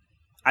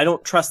 I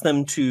don't trust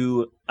them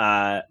to...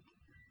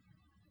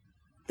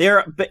 They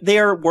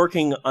are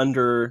working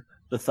under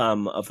the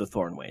thumb of the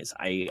Thornways.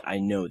 I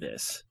know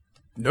this.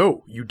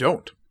 No, you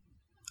don't.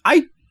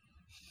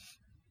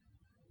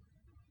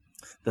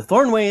 The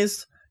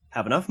Thornways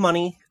have enough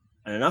money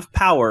and enough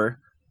power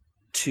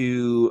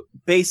to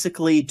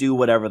basically do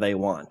whatever they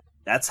want.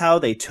 That's how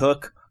they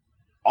took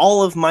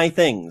all of my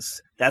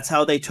things. That's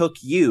how they took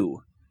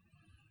you.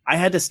 I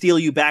had to steal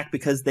you back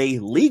because they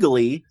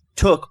legally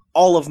took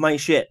all of my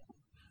shit.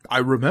 I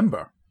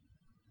remember.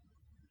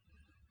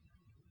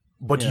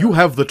 But Yeah. you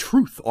have the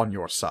truth on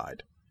your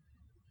side.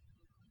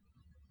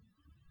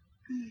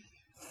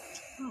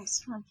 Oh,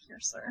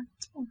 Stormpiercer.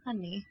 Oh,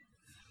 honey.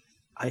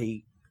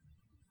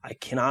 I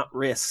cannot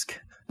risk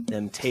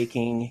them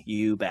taking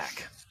you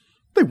back.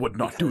 They would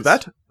not do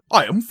Because- that.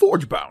 I am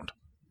forge-bound.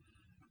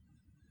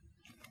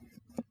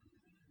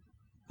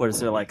 What is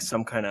there, like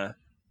some kind of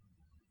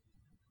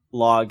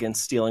law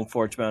against stealing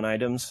forge-bound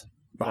items?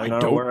 I I'm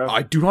not aware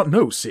of? do not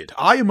know, Sid.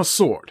 I am a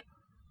sword.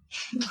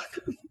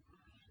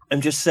 I'm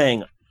just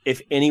saying,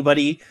 if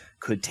anybody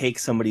could take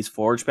somebody's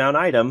forge-bound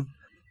item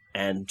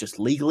and just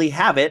legally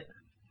have it,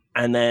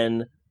 and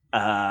then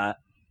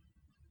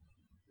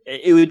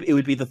it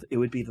would be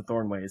the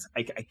Thornways.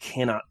 I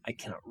cannot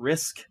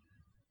risk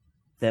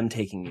them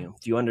taking you.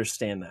 Do you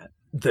understand that?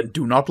 Then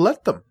do not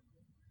let them.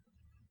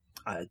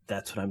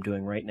 That's what I'm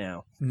doing right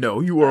now. No,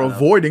 you are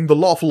avoiding the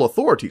lawful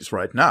authorities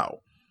right now.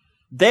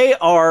 They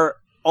are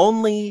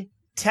only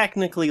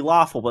technically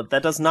lawful, but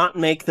that does not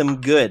make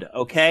them good.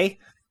 Okay.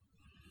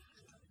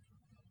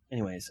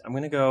 Anyways, I'm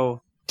gonna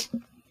go.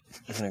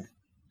 I'm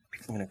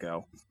gonna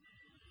go.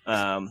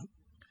 I'm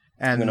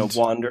And gonna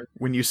wander.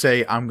 when you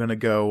say, I'm gonna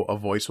go, a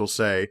voice will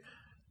say,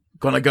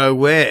 gonna go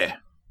where?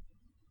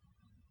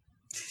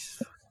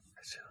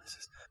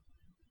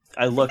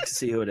 I look to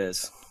see who it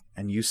is.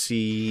 And you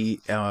see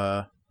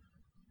a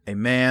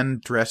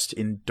man dressed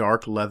in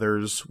dark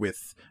leathers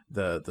with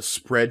the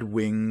spread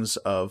wings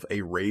of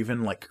a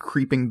raven, like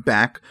creeping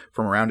back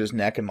from around his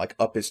neck and like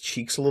up his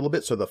cheeks a little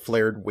bit, so the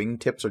flared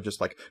wingtips are just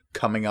like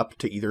coming up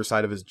to either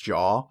side of his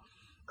jaw.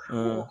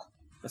 Cool.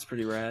 That's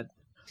pretty rad.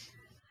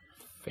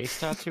 Face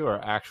tattoo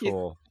or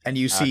actual? And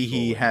you see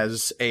he Actual-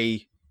 has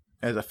a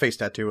as a face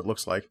tattoo. It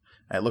looks like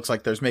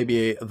there's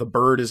maybe the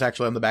bird is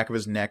actually on the back of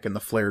his neck, and the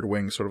flared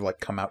wings sort of like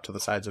come out to the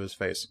sides of his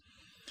face.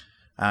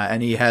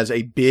 And he has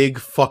a big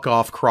fuck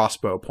off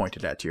crossbow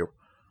pointed at you.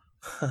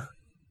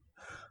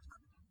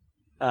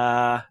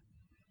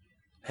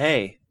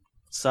 Hey,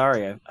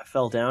 sorry, I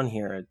fell down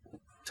here.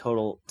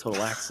 Total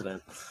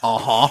accident.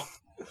 Uh-huh.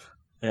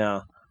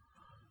 Yeah.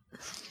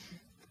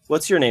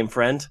 What's your name,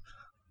 friend?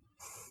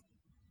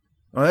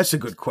 Well, that's a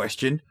good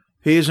question.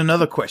 Here's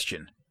another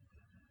question.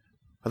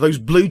 Are those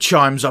blue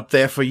chimes up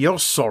there for your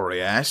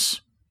sorry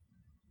ass?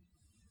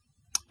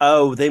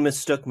 Oh, they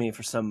mistook me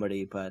for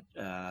somebody, but,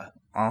 Uh-huh.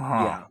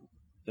 yeah,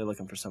 they're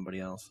looking for somebody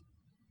else.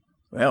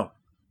 Well,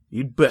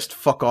 you'd best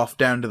fuck off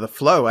down to the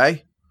flow, eh?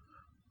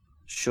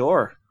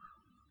 Sure.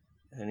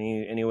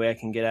 Any way I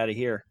can get out of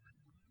here?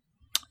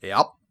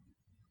 Yep.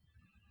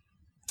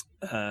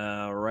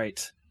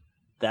 Right.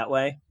 That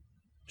way?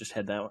 Just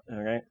head that way,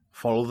 all right?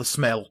 Follow the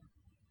smell.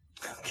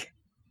 Okay.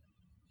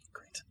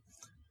 Great.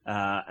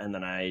 And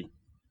then I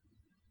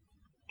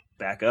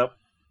back up.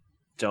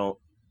 Don't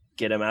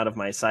get him out of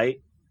my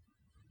sight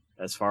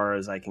as far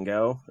as I can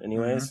go,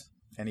 anyways.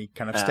 And he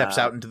kind of steps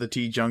out into the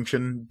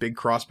T-junction, big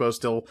crossbow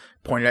still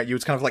pointed at you.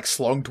 It's kind of like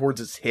slung towards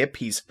his hip.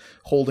 He's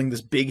holding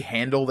this big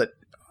handle that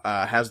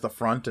has the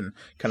front and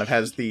kind of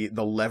has the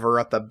lever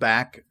at the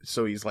back.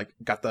 So he's like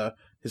got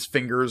his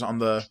fingers on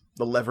the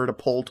lever to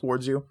pull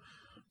towards you.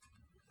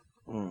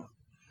 Mm.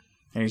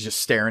 And he's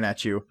just staring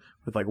at you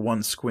with like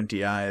one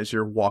squinty eye as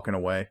you're walking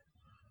away.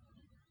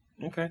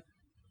 Okay.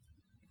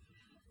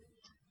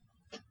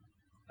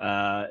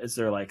 Is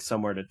there like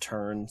somewhere to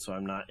turn so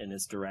I'm not in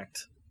his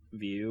direct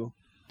view?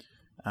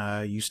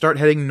 You start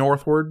heading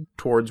northward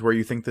towards where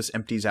you think this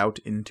empties out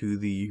into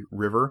the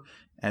river.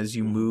 As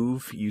you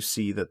move, you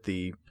see that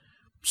the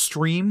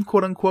stream,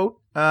 quote unquote,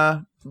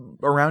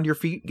 around your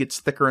feet gets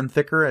thicker and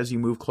thicker as you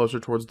move closer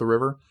towards the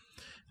river.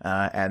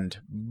 And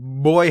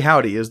boy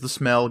howdy, is the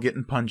smell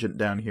getting pungent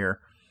down here.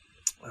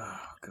 Oh,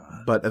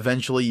 God. But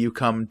eventually you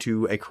come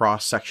to a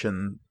cross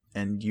section,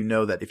 and you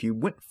know that if you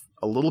went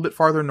a little bit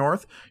farther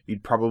north,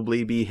 you'd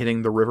probably be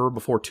hitting the river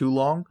before too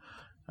long.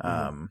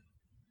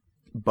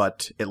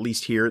 But at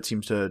least here it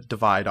seems to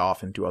divide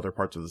off into other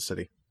parts of the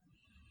city.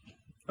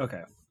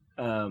 Okay.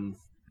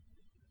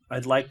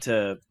 I'd like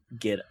to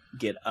get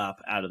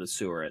up out of the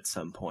sewer at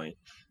some point.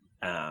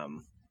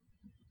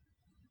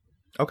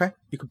 Okay.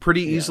 You could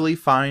pretty easily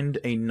find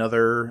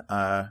another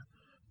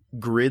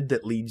grid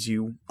that leads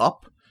you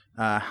up.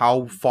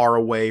 How far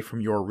away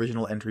from your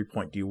original entry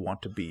point do you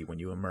want to be when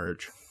you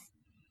emerge?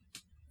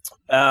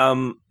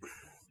 How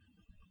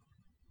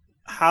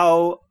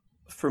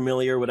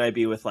familiar would I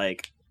be with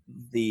like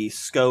the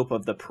scope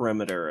of the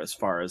perimeter as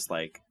far as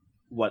like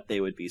what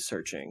they would be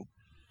searching?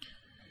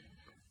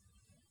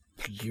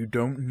 You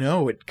don't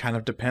know. It kind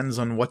of depends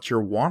on what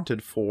you're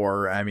wanted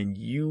for. I mean,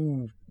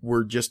 you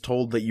were just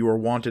told that you were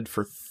wanted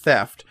for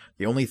theft.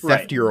 The only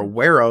theft Right. you're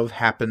aware of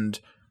happened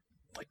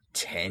like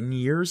 10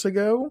 years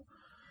ago.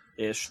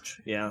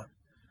 Ish, yeah.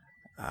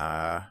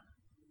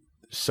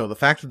 So the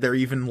fact that they're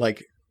even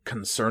like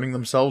concerning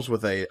themselves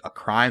with a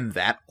crime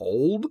that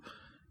old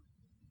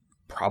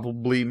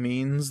probably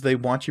means they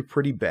want you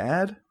pretty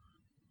bad.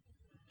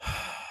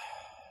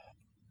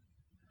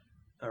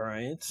 All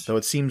right. So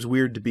it seems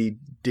weird to be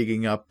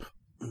digging up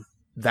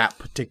that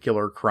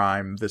particular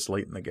crime this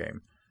late in the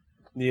game.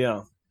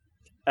 Yeah.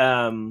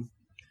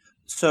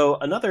 So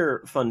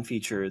another fun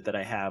feature that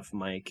I have,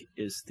 Mike,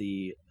 is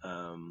the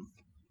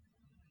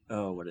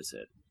what is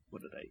it?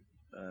 What did I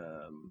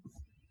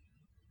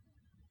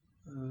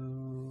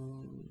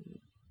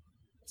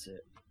what's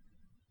it?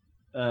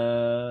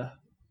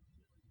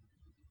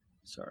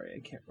 Sorry, I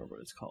can't remember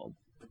what it's called.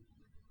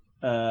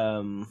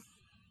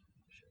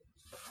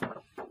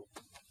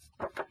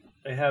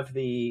 I have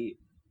the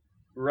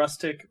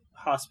rustic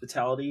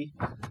hospitality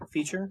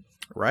feature.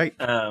 Right.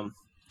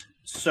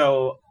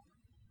 So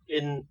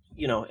in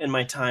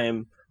my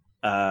time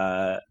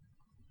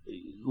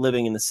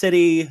living in the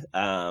city,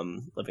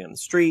 living on the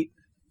street,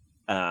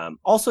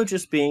 also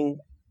just being,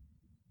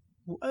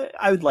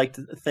 I would like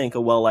to think,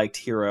 a well-liked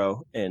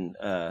hero in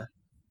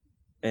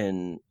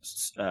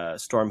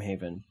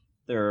Stormhaven.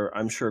 There are,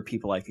 I'm sure,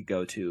 people I could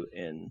go to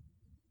in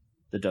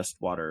the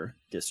Dustwater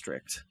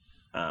district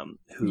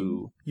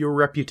who... Your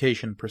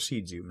reputation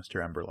precedes you,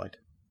 Mr. Emberlight.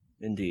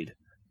 Indeed.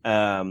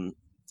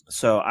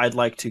 So I'd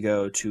like to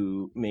go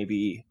to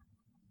maybe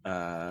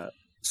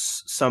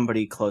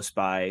somebody close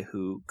by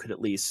who could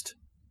at least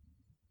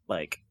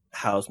like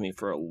house me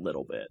for a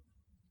little bit.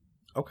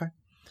 Okay.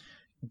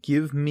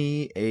 Give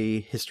me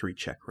a history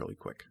check really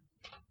quick.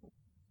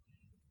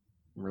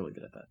 I'm really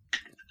good at that.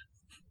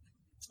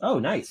 Oh,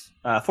 nice.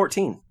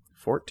 14.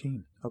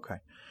 14. Okay.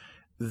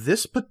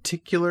 This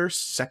particular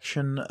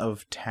section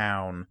of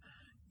town,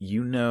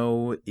 you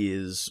know,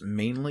 is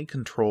mainly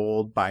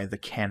controlled by the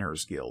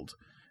Canners Guild.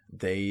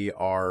 They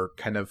are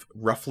kind of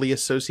roughly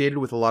associated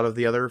with a lot of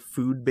the other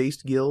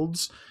food-based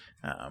guilds.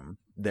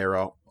 They're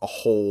a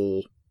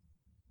whole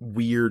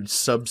weird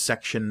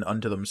subsection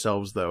unto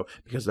themselves, though,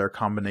 because they're a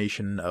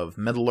combination of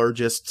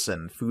metallurgists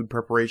and food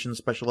preparation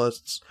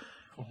specialists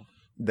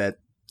that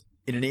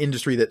in an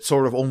industry that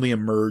sort of only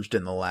emerged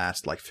in the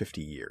last,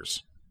 50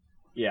 years.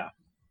 Yeah.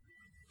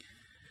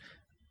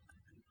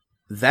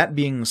 That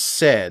being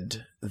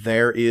said,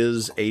 there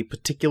is a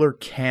particular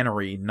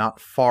cannery not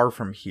far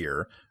from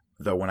here,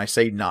 though when I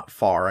say not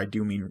far, I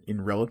do mean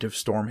in relative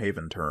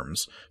Stormhaven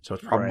terms, so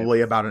it's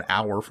probably about an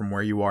hour from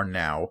where you are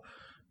now,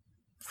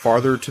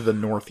 farther to the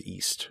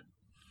northeast.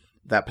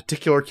 That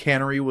particular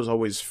cannery was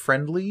always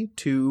friendly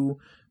to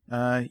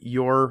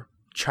your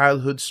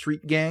childhood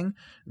street gang,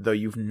 though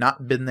you've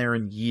not been there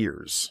in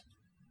years.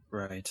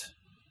 Right.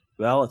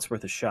 Well, it's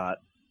worth a shot.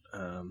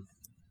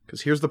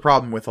 Because here's the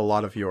problem with a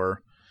lot of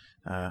your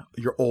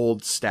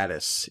old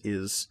status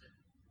is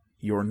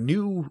your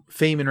new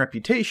fame and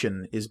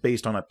reputation is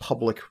based on a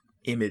public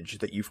image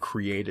that you've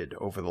created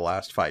over the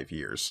last 5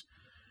 years.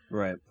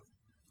 Right.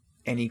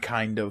 Any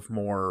kind of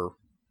more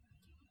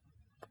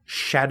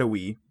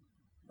shadowy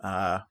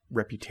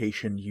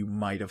reputation you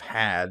might have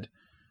had,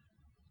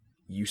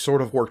 you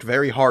sort of worked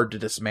very hard to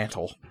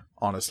dismantle,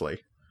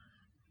 honestly.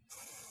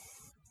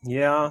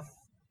 Yeah.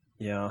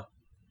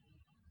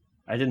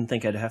 I didn't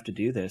think I'd have to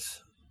do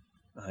this.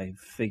 I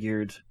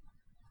figured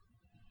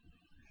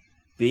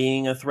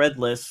being a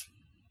threadless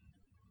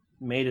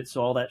made it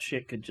so all that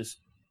shit could just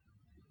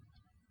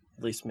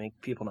at least make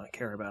people not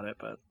care about it,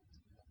 but...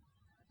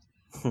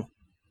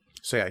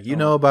 So yeah, you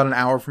know about an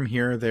hour from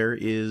here there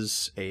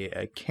is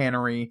a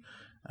cannery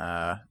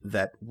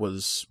that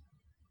was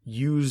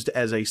used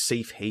as a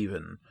safe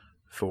haven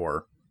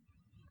for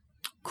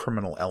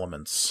criminal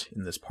elements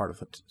in this part of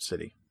the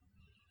city.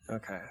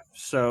 Okay,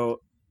 so...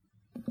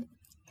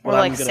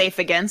 We're safe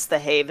against the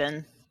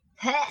haven.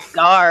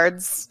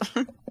 Guards.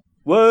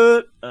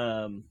 What?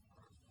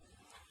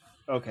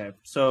 Okay,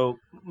 so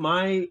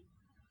my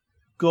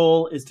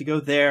goal is to go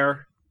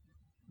there,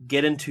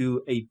 get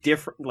into a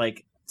different,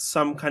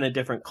 some kind of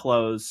different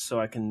clothes so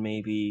I can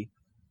maybe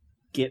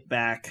get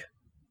back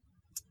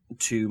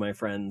to my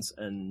friends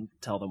and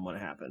tell them what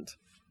happened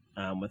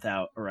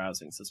without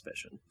arousing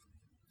suspicion.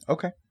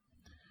 Okay.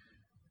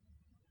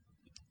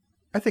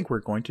 I think we're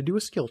going to do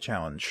a skill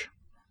challenge.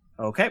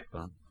 Okay.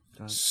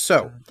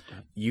 So,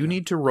 you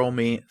need to roll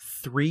me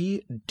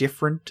 3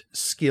 different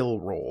skill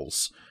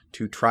rolls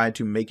to try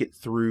to make it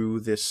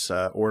through this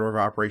order of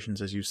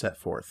operations as you set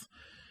forth.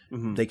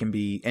 Mm-hmm. They can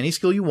be any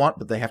skill you want,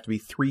 but they have to be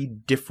 3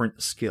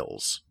 different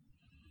skills.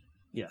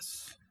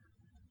 Yes.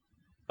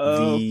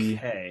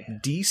 Okay.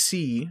 The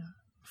DC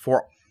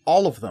for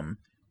all of them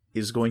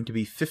is going to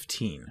be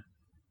 15.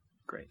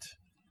 Great.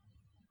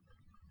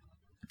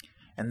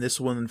 And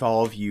this will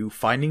involve you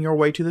finding your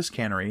way to this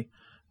cannery,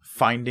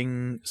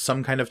 finding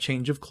some kind of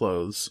change of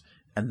clothes,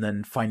 and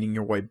then finding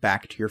your way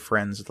back to your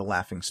friends at the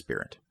Laughing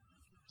Spirit.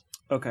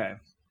 Okay.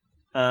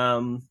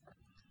 I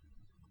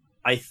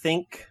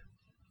think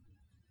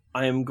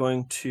I am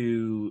going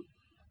to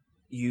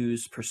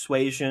use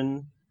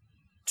persuasion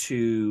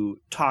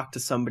to talk to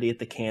somebody at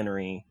the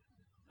cannery,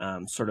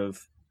 sort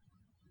of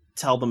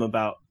tell them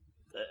about,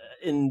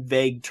 in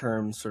vague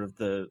terms, sort of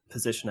the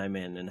position I'm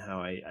in and how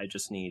I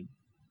just need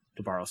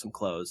to borrow some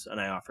clothes, and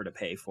I offer to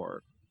pay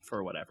for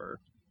whatever.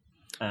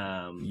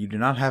 You do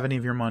not have any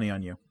of your money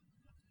on you.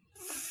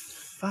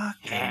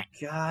 Fucking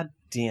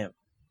goddamn.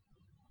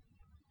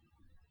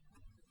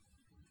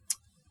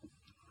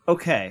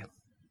 Okay.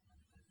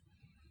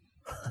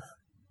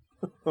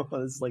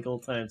 This is like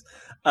old times.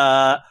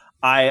 I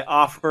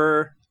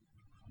offer.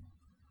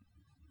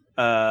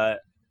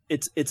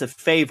 It's a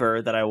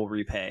favor that I will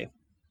repay.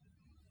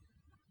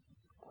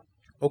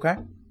 Okay.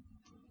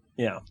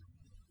 Yeah.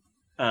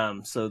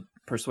 So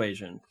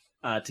persuasion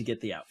to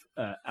get the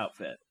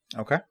outfit.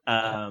 Okay.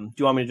 Do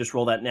you want me to just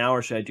roll that now,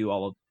 or should I do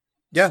all of?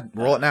 Yeah,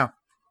 roll it now.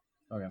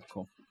 Okay,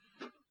 cool.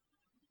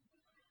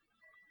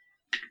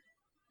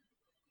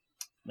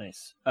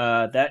 Nice.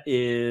 That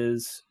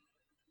is,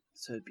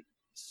 so it'd be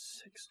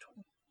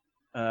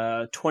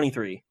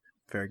 23.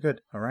 Very good.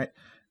 All right.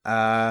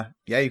 Yeah,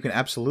 you can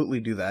absolutely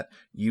do that.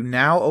 You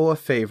now owe a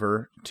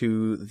favor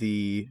to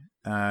the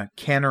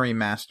cannery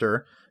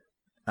master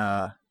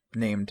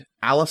named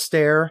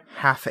Alistair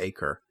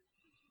Halfacre.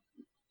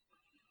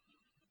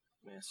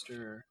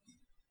 Master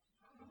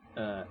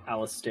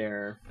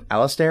Alistair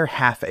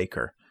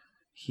Halfacre.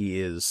 He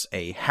is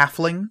a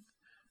halfling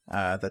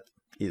that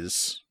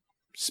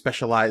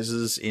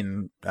specializes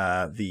in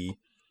the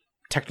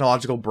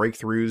technological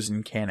breakthroughs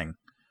in canning.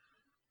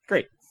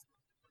 Great.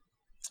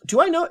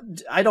 Do I know?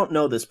 I don't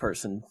know this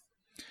person.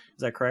 Is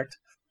that correct?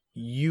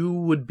 You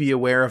would be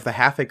aware of the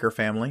Halfacre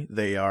family.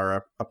 They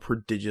are a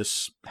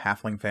prodigious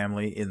halfling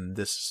family in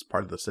this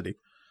part of the city.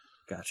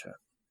 Gotcha.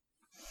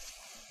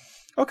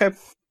 Okay.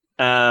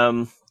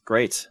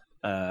 Great.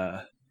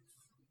 I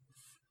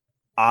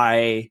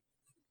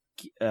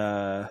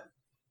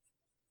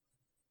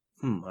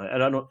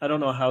don't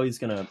know how he's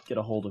gonna get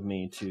a hold of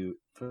me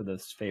for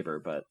this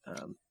favor, but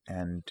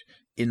and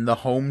in the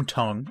home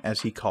tongue,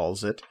 as he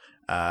calls it,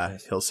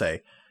 he'll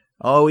say,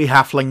 "Oh, we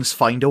halflings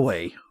find a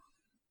way."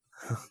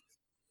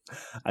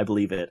 I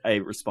believe it. I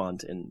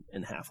respond in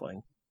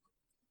halfling.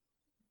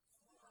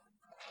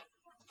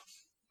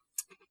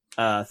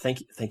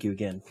 Thank you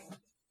again.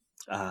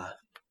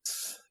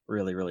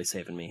 Really, really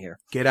saving me here.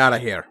 Get out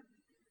of here.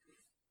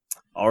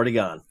 Already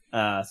gone.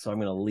 So I'm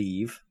gonna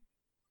leave.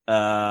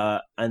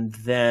 And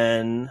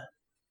then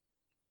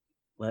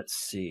let's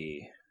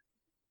see.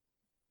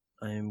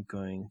 I'm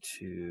going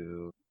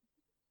to.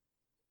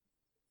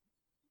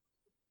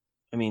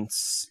 I mean,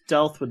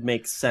 stealth would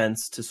make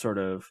sense to sort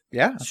of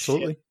Yeah,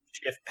 absolutely.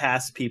 shift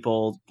past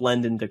people,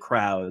 blend into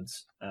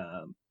crowds.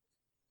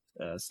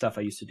 Stuff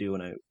I used to do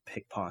when I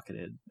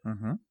pickpocketed.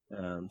 Mm-hmm. So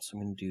I'm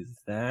going to do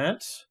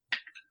that.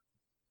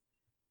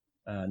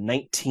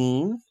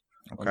 19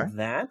 Okay. on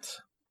that.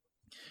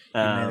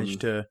 You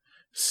managed to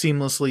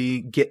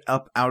seamlessly get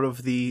up out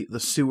of the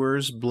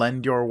sewers,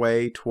 blend your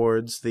way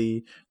towards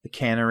the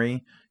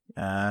cannery.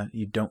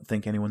 You don't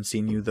think anyone's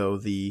seen you, though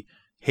the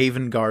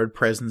Haven Guard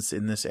presence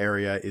in this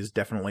area is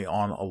definitely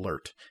on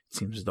alert. It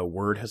seems as though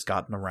word has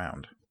gotten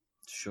around.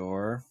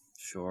 Sure.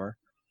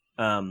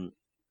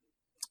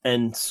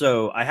 And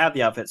so I have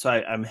the outfit, so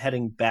I'm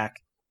heading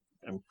back.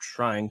 I'm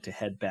trying to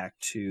head back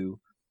to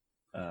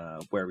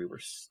where we were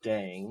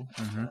staying.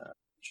 Mm-hmm.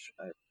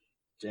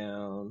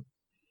 Down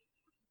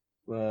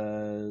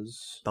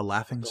was The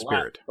Laughing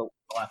Spirit. The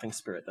Laughing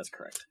Spirit. That's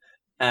correct.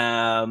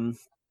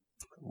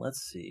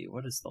 Let's see.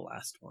 What is the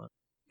last one?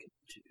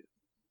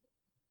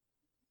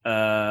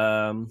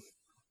 I'm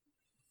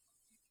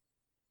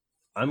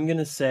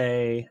gonna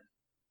say.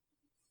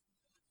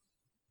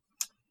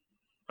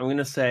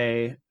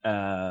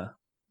 I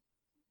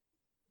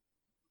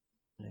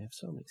have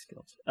so many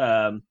skills.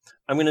 I'm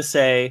gonna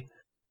say.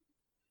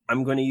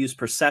 I'm going to use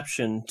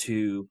perception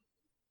to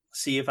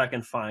see if I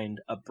can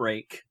find a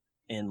break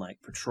in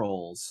like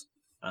patrols,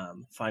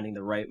 finding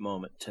the right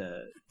moment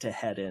to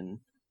head in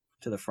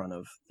to the front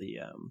of the.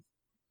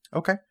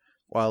 Okay.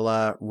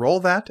 Well,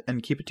 roll that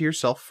and keep it to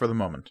yourself for the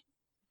moment.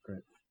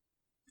 Great.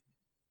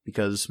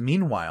 Because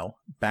meanwhile,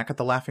 back at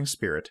the Laughing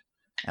Spirit,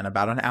 and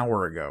about an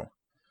hour ago,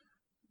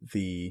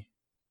 the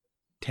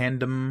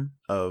tandem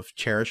of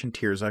Cherish and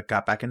Tirza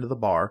got back into the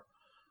bar.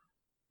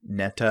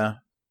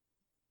 Netta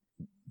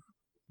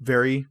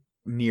very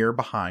near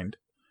behind.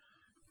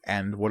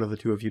 And what are the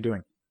two of you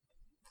doing?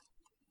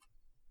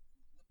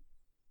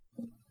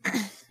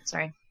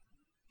 Sorry.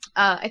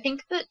 I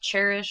think that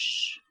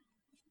Cherish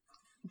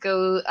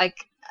goes back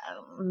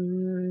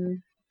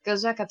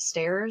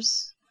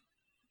upstairs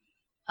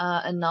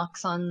and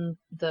knocks on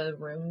the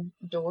room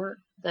door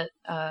the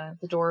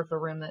door of the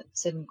room that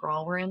Sid and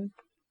Grawl were in.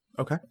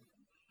 Okay.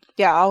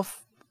 Yeah,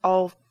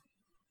 I'll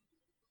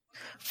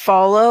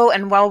follow,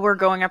 and while we're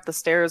going up the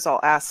stairs,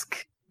 I'll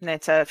ask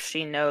Netta if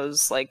she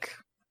knows like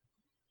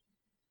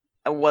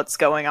what's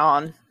going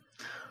on.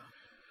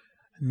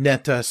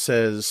 Netta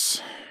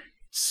says,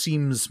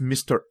 "Seems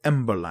Mr.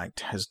 Emberlight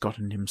has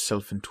gotten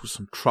himself into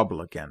some trouble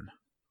again."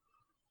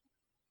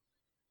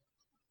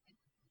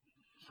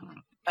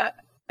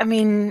 I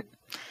mean,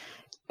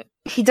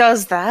 he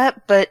does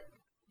that, but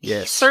he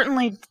Yes.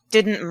 certainly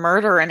didn't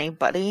murder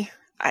anybody.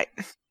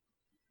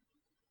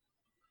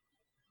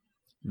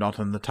 Not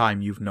in the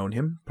time you've known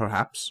him,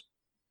 perhaps.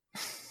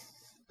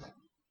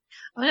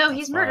 Oh no,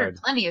 he's That's murdered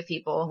fine. plenty of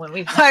people when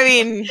we've. I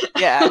mean,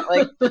 yeah,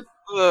 like,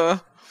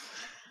 ugh.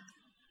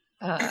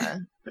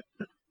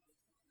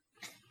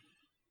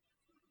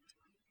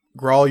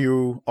 Grawl,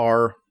 you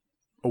are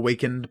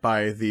awakened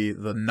by the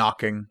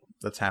knocking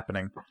that's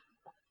happening.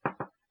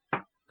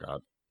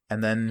 God.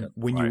 And then Yep,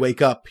 when you right.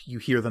 wake up, you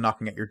hear the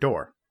knocking at your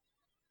door.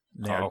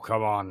 There, Oh,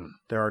 come on.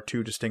 there are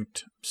two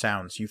distinct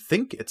sounds. You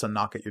think it's a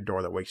knock at your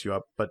door that wakes you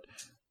up, but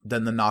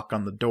then the knock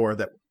on the door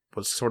that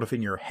was sort of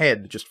in your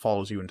head just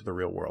follows you into the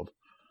real world.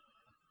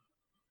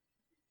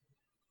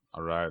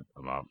 All right,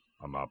 I'm up.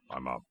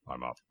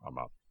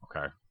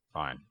 Okay,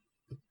 fine.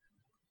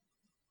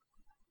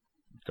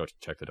 Go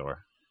check the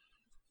door.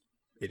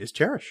 It is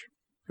Cherish,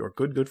 your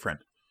good friend.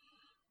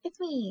 It's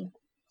me.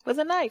 With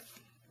a knife.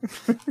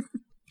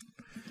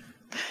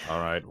 All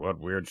right, what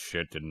weird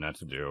shit did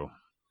Netta do?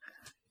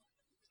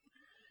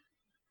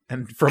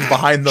 And from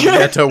behind them,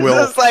 Netta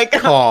will Just like-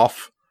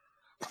 cough.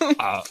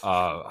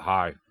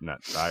 Hi, Net.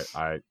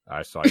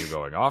 I saw you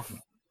going off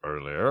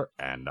earlier,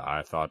 and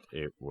I thought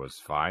it was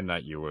fine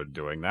that you were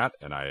doing that,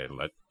 and I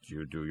let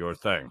you do your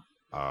thing.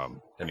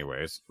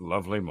 Anyways,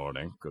 lovely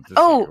morning. Good to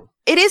see you.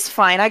 It is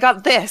fine. I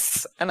got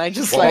this. And I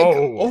just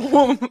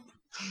Whoa.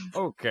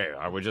 Okay,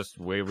 I was just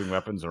waving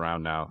weapons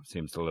around now.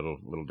 Seems a little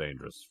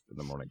dangerous in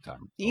the morning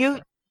time.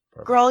 You-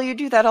 Okay, perfect. Grawl, you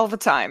do that all the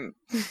time.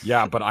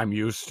 Yeah, but I'm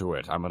used to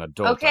it. I'm an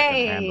adult. I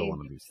Okay. can handle one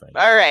of these things.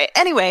 All right.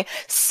 Anyway,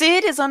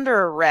 Sid is under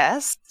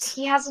arrest.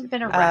 He hasn't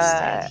been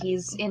arrested.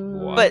 He's in.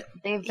 What?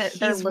 But they're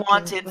He's looking-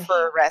 wanted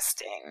for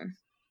arresting.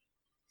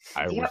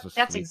 I was Yep, asleep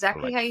that's for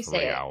exactly like how you say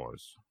 3 it.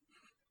 hours.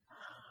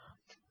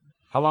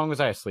 How long was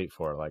I asleep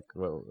for? Like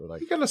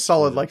You got a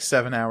solid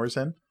 7 hours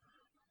in.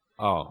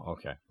 Oh,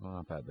 okay. Well,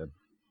 not bad then.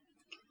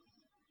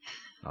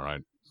 All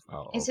right.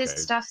 Oh, Is okay.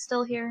 his stuff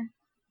still here?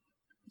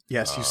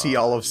 Yes, you see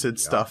all of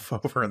Sid's yeah. stuff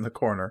over in the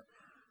corner.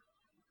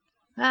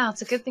 Wow,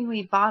 it's a good thing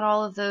we bought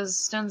all of those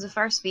Stones of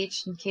Far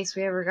Speech in case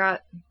we ever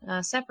got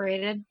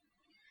separated.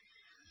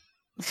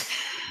 You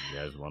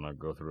guys want to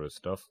go through his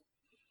stuff?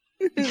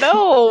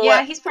 No.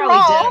 Yeah, he's probably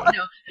Grawl. dead.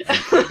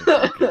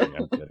 I'm kidding,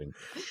 I'm kidding.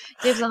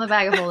 Dibs on the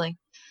bag of holding.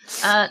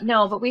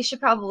 No, but we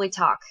should probably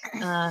talk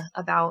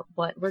about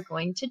what we're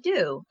going to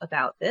do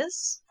about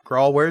this.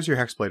 Grawl, where's your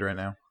hexblade right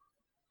now?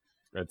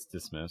 It's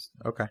dismissed.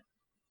 Okay.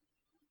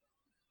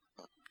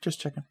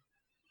 Just checking.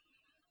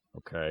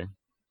 Okay.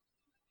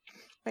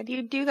 Why do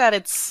you do that?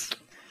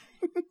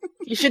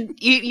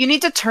 You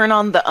need to turn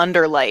on the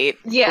underlight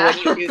Yeah.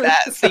 when you do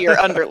that, so you're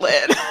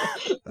underlit.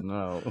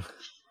 No.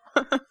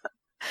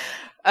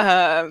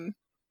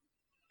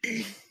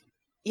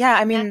 Yeah,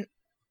 I mean,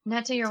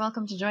 Netta, you're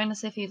welcome to join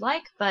us if you'd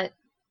like, but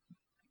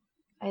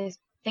I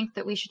think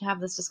that we should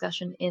have this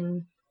discussion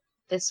in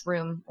this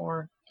room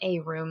or a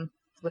room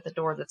with a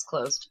door that's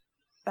closed.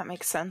 that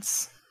makes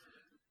sense.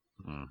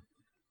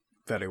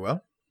 Very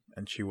well.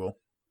 And she will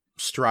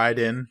stride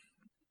in,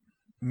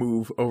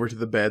 move over to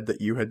the bed that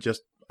you had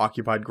just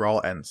occupied,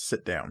 Grawl, and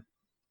sit down.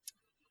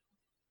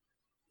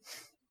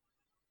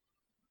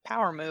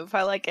 Power move.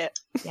 I like it.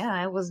 Yeah,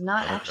 I was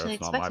not Oh, actually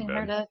that's not my expecting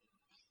her bed. to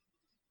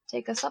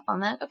take us up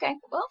on that. Okay,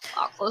 well,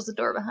 I'll close the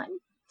door behind.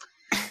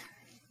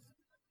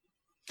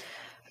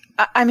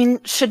 I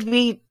mean, should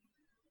we...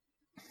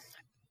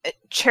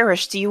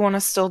 Cherish, do you want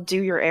to still do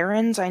your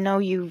errands? I know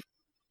you...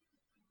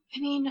 I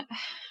mean,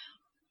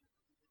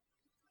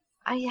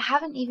 I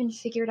haven't even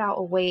figured out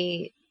a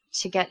way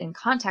to get in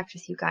contact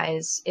with you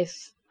guys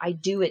if I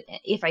did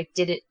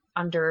it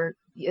under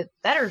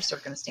better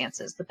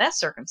circumstances, the best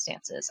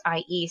circumstances,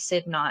 i.e.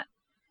 Sid not,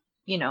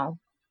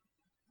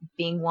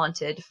 being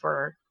wanted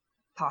for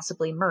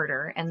possibly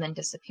murder and then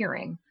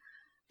disappearing.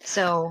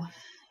 So,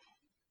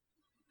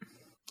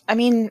 I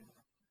mean...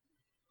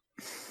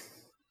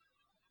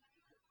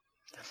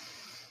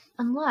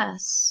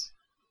 unless...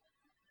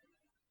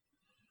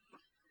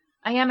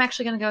 I am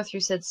actually going to go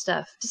through Sid's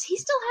stuff. Does he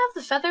still have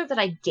the feather that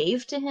I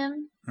gave to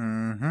him?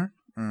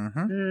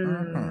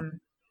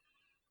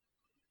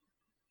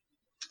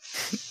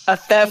 A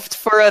theft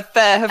for a A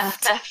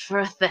theft. theft for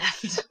a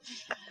theft.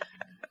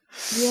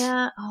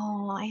 Yeah.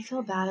 Oh, I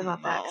feel bad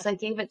about that because I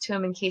gave it to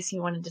him in case he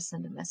wanted to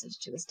send a message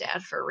to his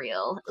dad for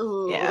real.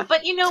 Ooh. Yeah.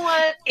 But you know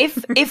what?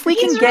 If we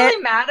He's can get...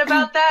 really mad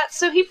about that,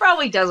 so he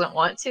probably doesn't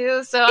want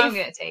to. So I'm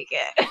gonna take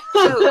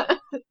it.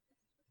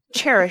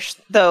 Cherish,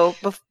 though,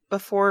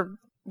 before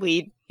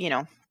we,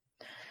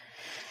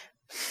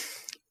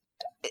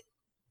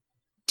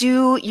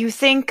 do you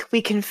think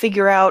we can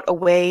figure out a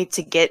way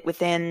to get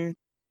within...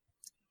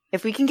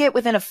 If we can get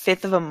within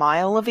 1/5 of a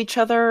mile of each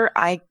other,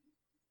 I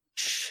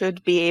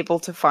should be able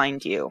to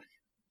find you,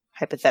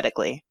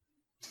 hypothetically.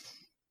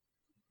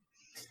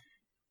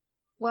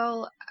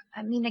 Well,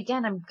 I mean,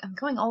 again, I'm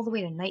going all the way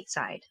to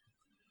Nightside.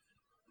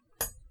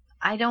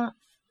 I don't.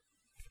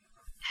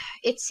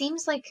 It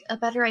seems like a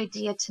better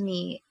idea to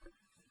me,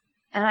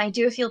 and I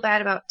do feel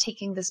bad about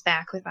taking this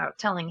back without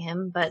telling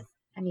him. But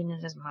I mean,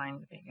 it is mine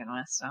to begin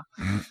with, so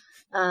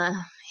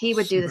he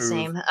would do the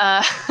Smooth.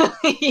 same.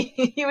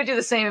 He would do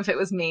the same if it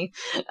was me.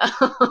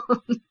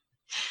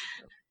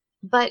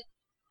 But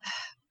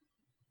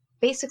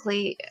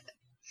basically,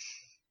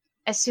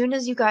 as soon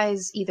as you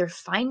guys either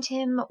find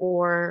him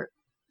or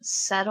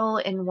settle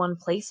in one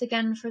place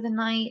again for the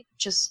night,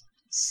 just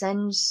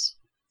send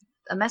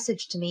a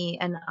message to me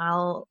and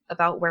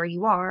about where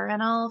you are,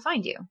 and I'll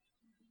find you.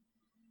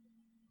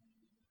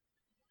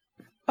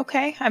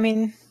 Okay, I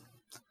mean,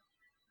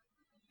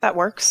 that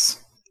works.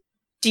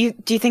 Do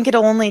you think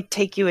it'll only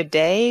take you a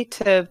day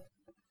to...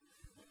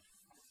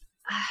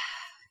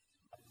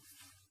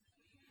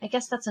 I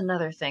guess that's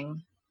another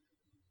thing.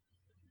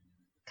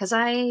 Because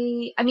I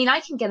mean, I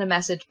can get a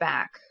message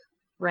back,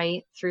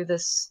 right? Through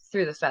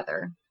the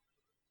feather.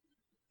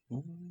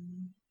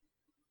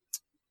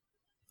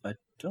 I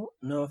don't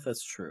know if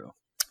that's true.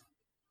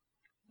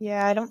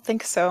 Yeah, I don't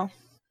think so.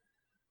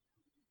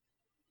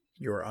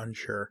 You're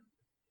unsure.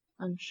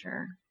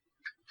 Unsure.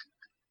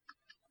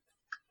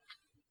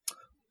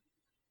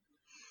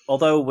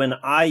 Although when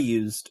I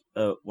used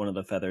one of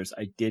the feathers,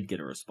 I did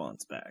get a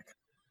response back.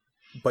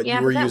 But Yeah,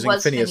 you were but that using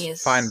was Phineas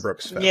Phineas.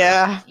 Feinbrook's feather.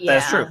 Yeah. Yeah. That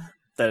is true.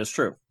 That is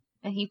true.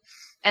 And he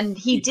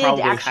He did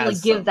probably actually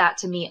has give some. that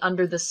to me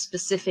under the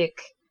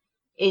specific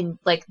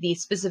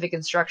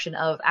instruction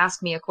of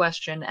ask me a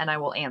question and I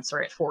will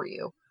answer it for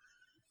you.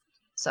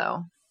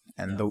 So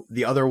And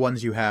the other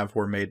ones you have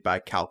were made by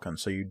Calcon,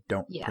 so you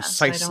don't Yeah,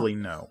 so I precisely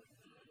know.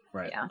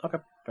 Right. Yeah. Okay.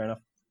 Fair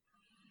enough.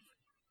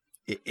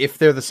 If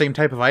they're the same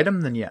type of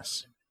item, then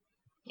yes.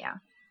 yeah.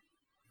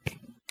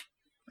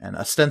 And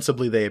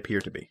ostensibly they appear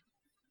to be.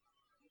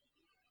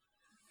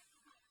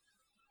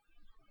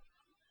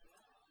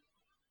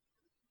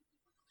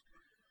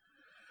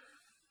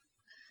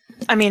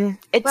 I mean,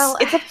 it's Well-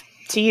 up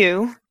to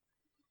you.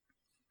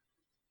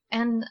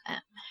 And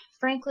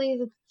frankly,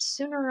 the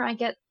sooner I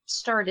get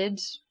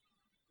started,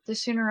 the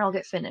sooner I'll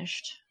get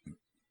finished.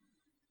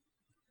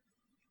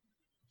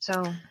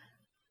 So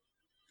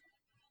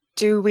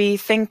Do we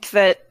think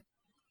that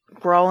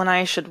Grawl and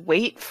I should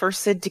wait for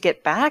Sid to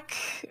get back?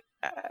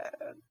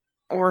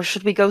 Or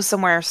should we go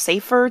somewhere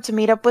safer to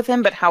meet up with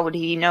him? But how would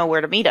he know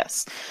where to meet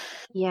us?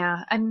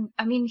 Yeah,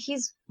 I mean,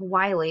 he's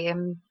wily.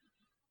 I'm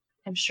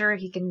sure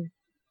he can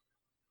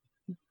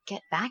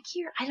get back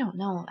here. I don't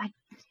know.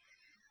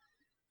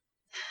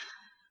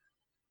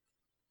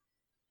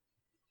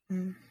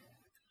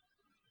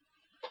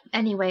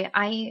 Anyway,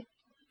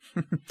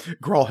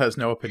 Grawl has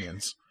no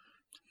opinions.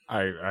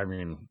 I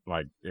mean,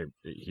 like,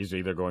 he's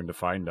either going to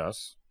find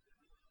us,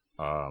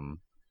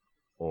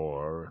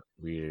 or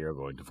we are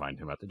going to find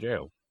him at the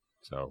jail.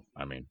 So,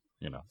 I mean,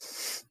 you know.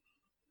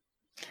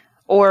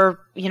 Or,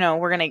 you know,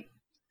 we're gonna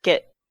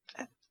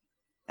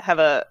have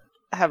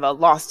a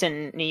Lost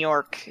in New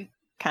York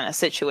kind of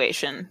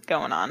situation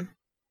going on.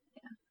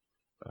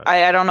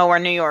 I don't know where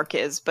New York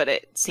is, but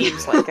it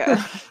seems like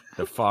a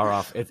the far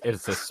off.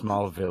 It's a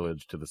small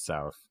village to the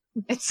south.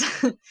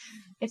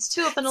 it's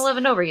 2 up and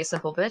 11 over, you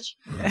simple bitch.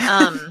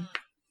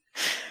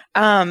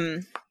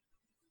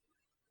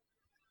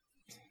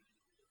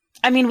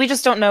 I mean, we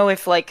just don't know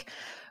if, like,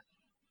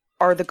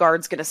 are the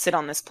guards going to sit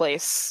on this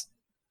place?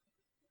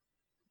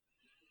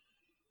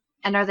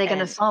 And are they going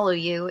to And- follow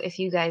you if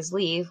you guys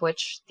leave?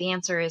 Which the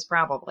answer is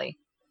probably.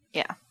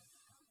 Yeah.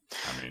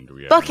 I mean, do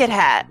we have Bucket anything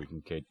hat. We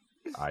can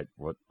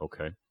what?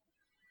 Okay.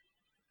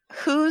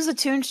 Who's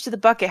attuned to the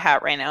bucket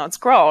hat right now? It's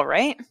Grawl,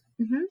 right?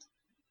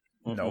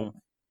 Mm-hmm. No.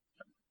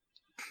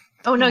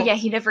 Oh no, yeah,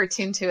 he never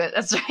attuned to it.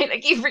 That's right. I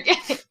keep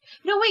forgetting.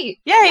 No, wait.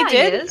 Yeah, he He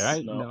did. is.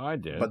 No, I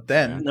did. But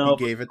then No,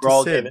 he gave it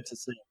Grawl to Sid. gave it to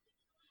Sid.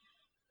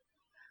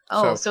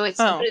 Oh, So-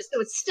 so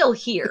it's still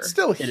here. It's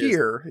still It is.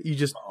 here.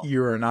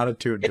 You are not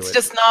attuned to It's it.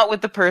 just not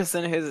with the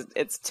person who's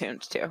it's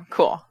tuned to.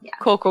 Cool. Yeah.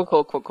 Cool.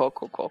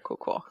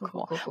 Cool.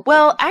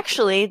 Well,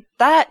 actually,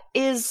 that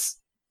is.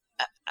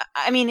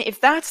 I mean,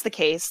 if that's the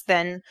case,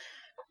 then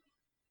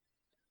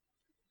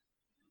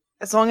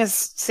as long as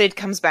Sid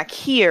comes back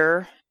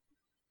here,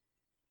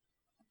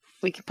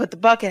 we can put the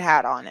bucket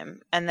hat on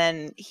him, and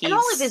then he's and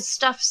all of his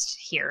stuff's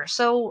here.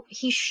 So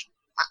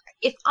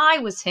if I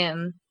was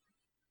him,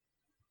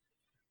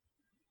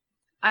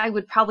 I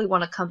would probably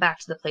want to come back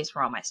to the place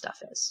where all my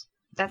stuff is.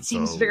 That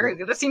seems So-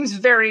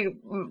 very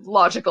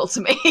logical to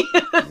me.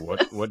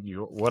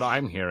 what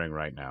I'm hearing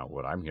right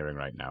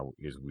now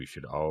is we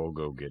should all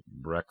go get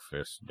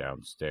breakfast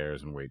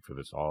downstairs and wait for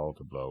this all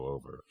to blow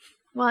over.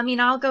 Well, I mean,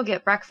 I'll go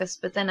get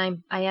breakfast, but then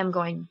I am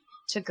going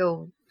to go I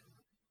mean,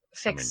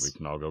 fix. we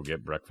can all go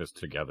get breakfast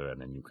together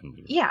and then you can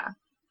leave. Yeah,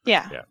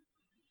 yeah.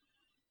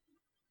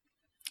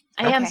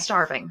 I am Okay.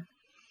 starving.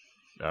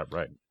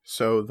 Right.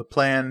 So the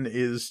plan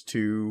is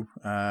to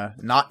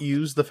not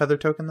use the feather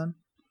token then?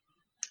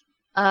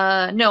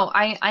 No,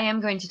 I am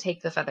going to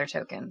take the feather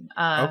token.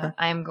 Okay.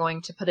 I am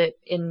going to put it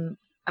in.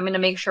 I'm going to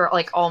make sure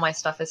like all my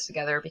stuff is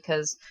together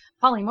because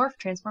polymorph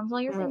transforms all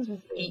your things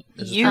with me.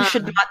 Is it You Um,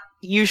 should not.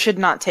 You should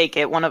not take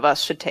it. One of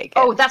us should take it.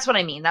 Oh, that's what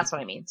I mean.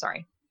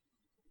 Sorry.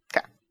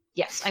 Okay.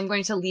 Yes, I'm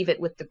going to leave it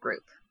with the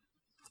group.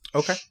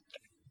 Okay.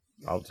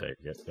 I'll take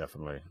it,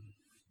 definitely.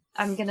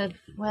 I'm gonna.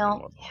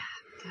 Well, yeah,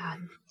 God.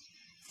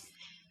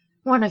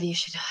 One of you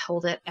should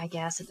hold it. I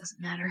guess it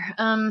doesn't matter.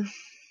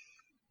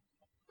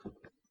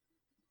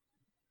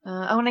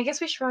 Oh, and I guess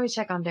we should probably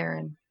check on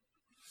Darren.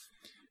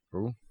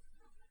 Who?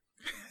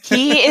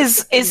 He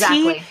is.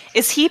 Exactly.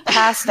 Is he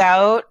passed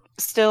out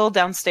still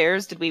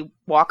downstairs? Did we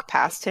walk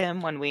past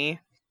him when we?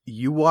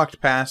 You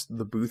walked past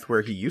the booth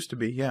where he used to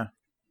be, yeah.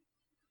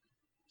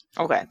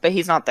 Okay, but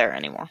he's not there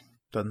anymore.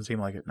 Doesn't seem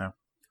like it, no.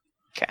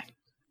 Okay,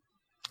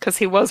 because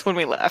he was when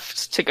we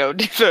left to go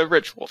do the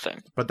ritual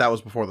thing. But that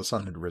was before the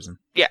sun had risen.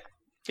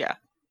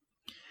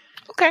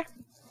 Okay.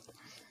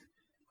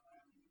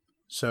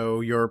 So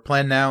your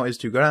plan now is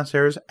to go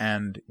downstairs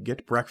and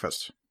get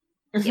breakfast.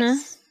 Mhm.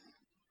 Yes.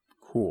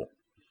 Cool.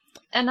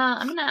 And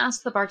I'm gonna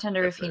ask the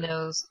bartender if he Okay.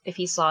 knows if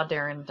he saw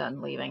Darren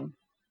Dunn leaving.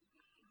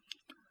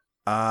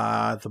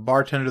 The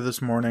bartender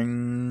this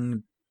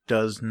morning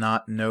does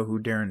not know who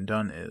Darren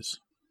Dunn is.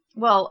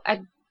 Well,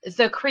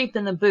 the creep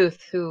in the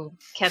booth who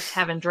kept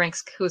having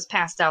drinks, who was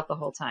passed out the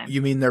whole time.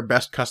 You mean their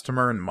best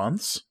customer in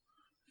months?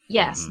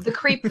 Yes, Mhm. the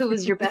creep who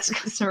was your best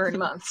customer in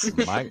months.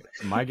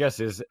 My guess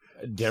is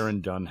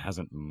Darren Dunn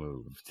hasn't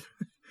moved.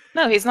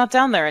 No, he's not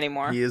down there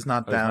anymore. He is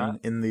not Oh, he's down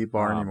not? in the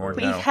bar Ah, anymore,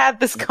 We no. had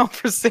this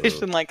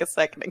conversation like a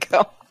second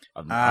ago.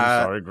 I'm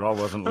Uh, sorry, Grawl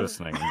wasn't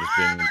listening. I'm just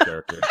being in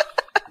character.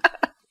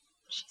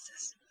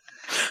 Jesus.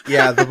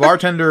 Yeah, the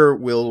bartender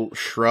will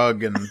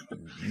shrug and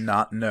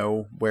not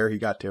know where he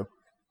got to.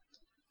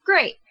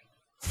 Great.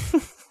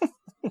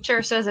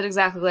 Cher says it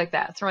exactly like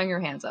that, throwing her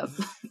hands up,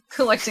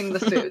 collecting the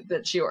food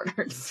that she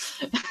ordered.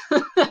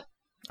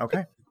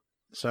 Okay.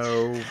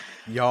 So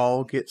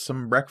y'all get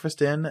some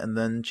breakfast in, and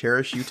then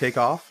Cherish, you take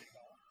off.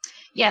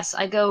 Yes,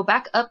 I go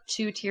back up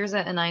to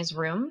Tirza and I's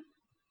room.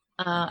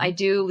 I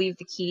do leave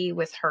the key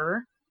with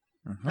her.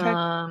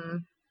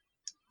 Mhm.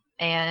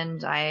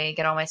 And I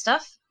get all my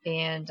stuff,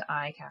 and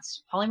I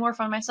cast polymorph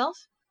on myself.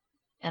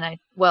 And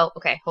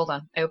okay, hold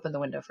on. I open the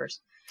window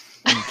first.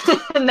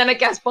 And then I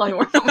cast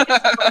polymorph on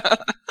myself.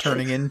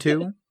 Turning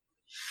into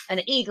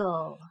An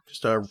eagle.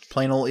 Just a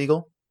plain old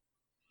eagle?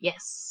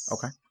 Yes.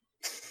 Okay.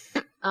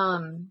 Hold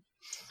on,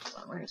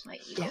 where's my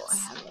eagle? Yes. I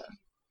have a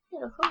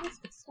little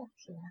holistic stuff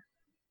here.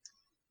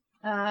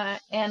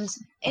 And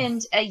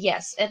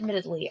yes,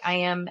 admittedly, I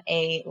am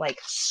a like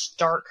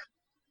stark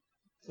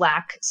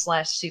black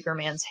 /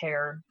 Superman's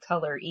hair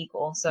color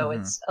eagle, so Mhm.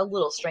 it's a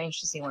little strange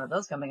to see one of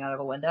those coming out of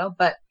a window.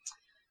 But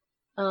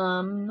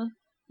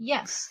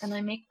yes, and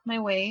I make my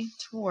way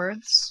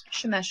towards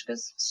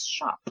Shemeshka's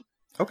shop.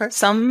 Okay.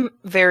 Some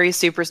very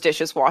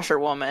superstitious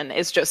washerwoman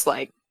is just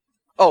like,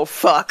 oh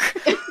fuck,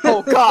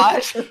 oh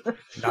gosh.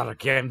 Not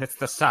again. It's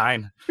the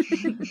sign.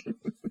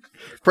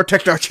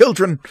 Protect our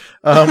children.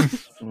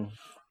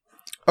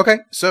 Okay,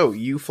 so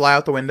you fly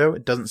out the window.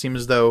 It doesn't seem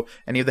as though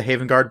any of the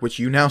Haven Guard, which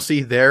you now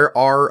see, there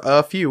are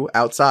a few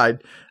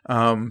outside,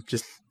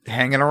 just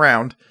hanging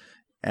around.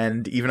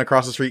 And even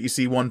across the street, you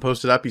see one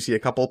posted up. You see a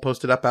couple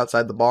posted up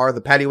outside the bar.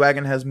 The paddy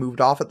wagon has moved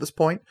off at this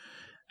point,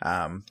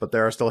 but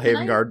there are still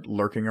Haven Guard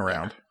lurking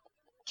around.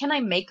 Can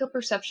I make a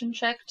perception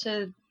check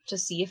to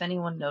see if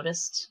anyone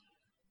noticed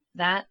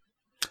that?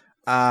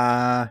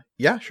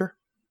 Yeah, sure.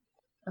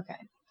 Okay,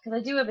 because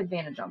I do have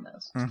advantage on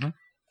those. Mm-hmm.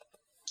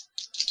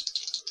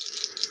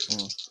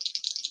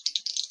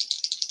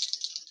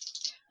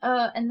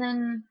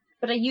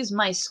 But I use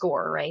my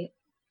score, right?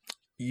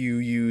 You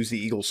use the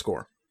Eagle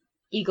score.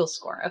 Eagle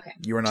score. Okay.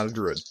 You are not a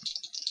druid.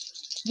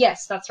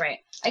 Yes, that's right.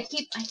 I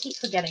keep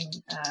forgetting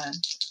how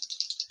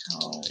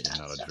You're that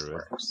not a stuff druid.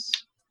 works.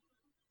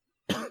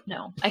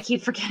 No, I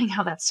keep forgetting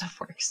how that stuff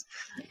works.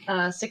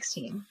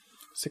 16.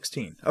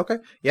 16. Okay.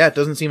 Yeah, it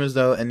doesn't seem as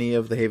though any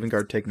of the Haven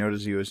Guard take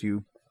notice of you as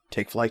you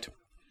take flight.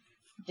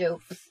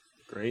 Dope.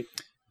 Great.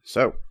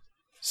 So,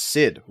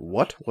 Sid,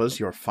 what was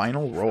your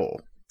final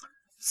roll?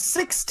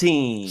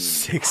 16.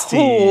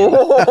 16.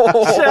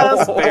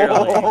 Just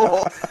barely.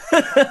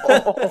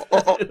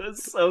 It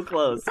was so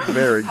close.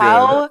 Very good.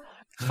 How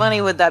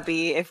funny would that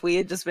be if we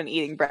had just been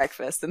eating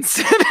breakfast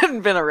instead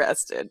and been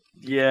arrested?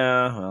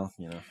 Yeah, well,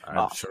 you know.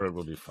 I'm sure it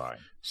will be fine.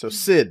 So,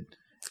 Sid,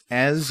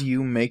 as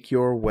you make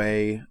your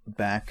way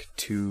back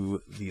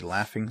to the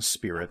Laughing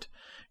Spirit,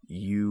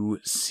 you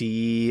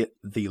see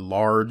the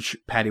large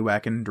paddy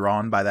wagon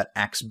drawn by that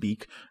axe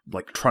beak,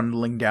 like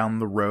trundling down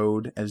the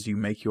road as you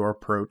make your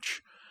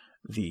approach.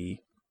 The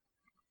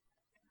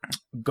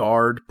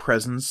guard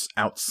presence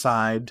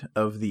outside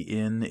of the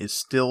inn is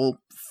still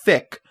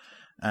thick,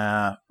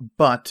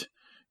 but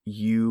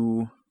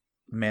you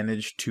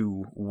manage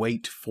to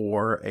wait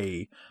for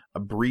a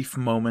brief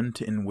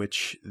moment in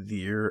which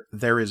there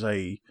is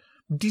a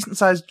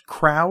decent-sized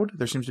crowd.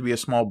 There seems to be a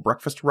small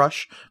breakfast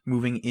rush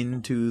moving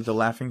into the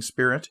Laughing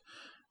Spirit.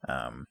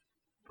 And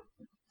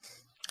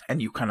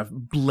you kind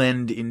of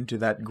blend into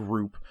that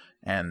group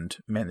and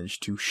manage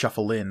to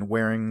shuffle in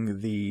wearing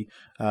the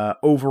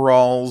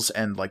overalls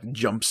and like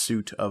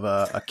jumpsuit of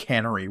a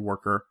cannery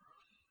worker.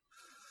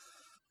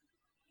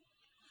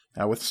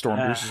 With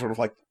Stormbreeze sort of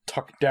like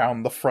tucked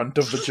down the front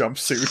of the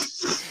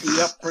jumpsuit.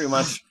 Yep, pretty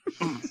much.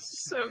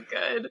 So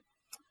good.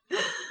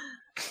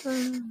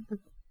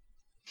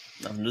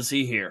 Nothing to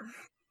see here.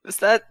 Is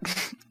that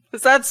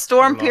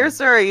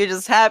Stormpiercer, or are you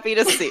just happy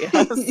to see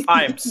us?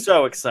 I am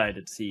so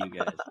excited to see you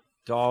guys.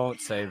 Don't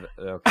say that.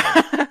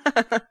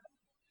 Okay.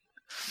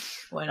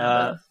 Why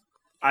not?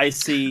 I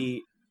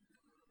see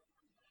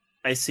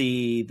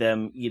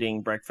them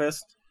eating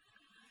breakfast.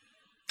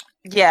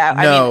 Yeah,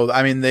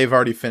 I mean they've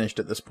already finished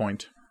at this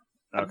point.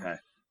 Okay.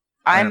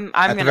 I'm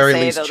at the gonna very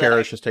say least, though that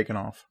Cherish I has taken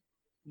off.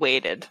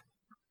 waited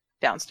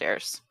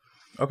downstairs.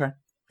 Okay,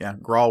 yeah,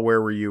 Grawl, where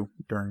were you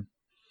during?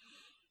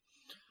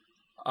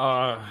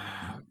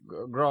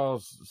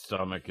 Grawl's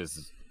stomach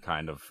is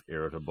kind of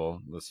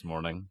irritable this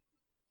morning,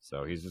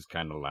 so he's just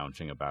kind of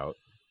lounging about.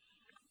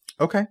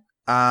 Okay.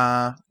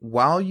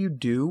 While you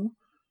do,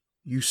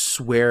 you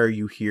swear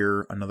you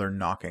hear another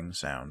knocking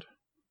sound.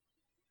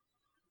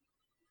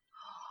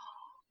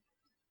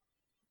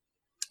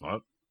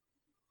 What?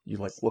 You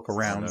like look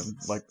around,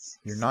 like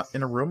you're not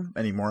in a room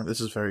anymore.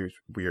 This is very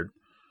weird.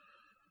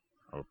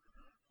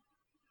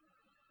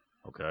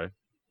 Okay.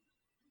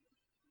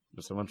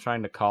 Was someone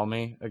trying to call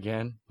me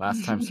again?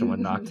 Last time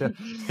someone knocked it.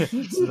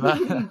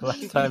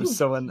 Last time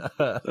someone.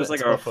 There's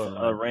like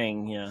a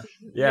ring, yeah.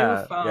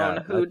 Yeah, New phone,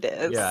 yeah. who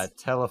dis? Yeah, a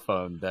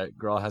telephone. That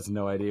girl has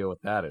no idea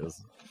what that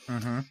is.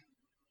 Mm-hmm.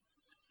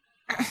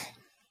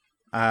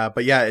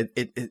 But yeah,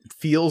 it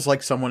feels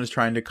like someone is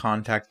trying to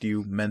contact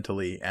you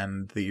mentally,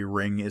 and the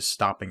ring is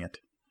stopping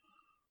it.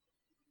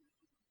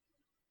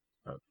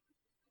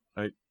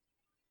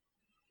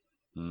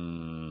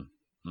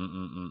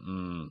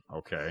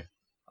 Okay.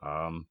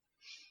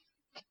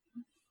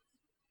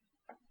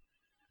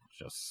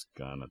 Just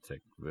gonna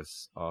take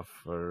this off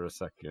for a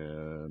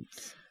second.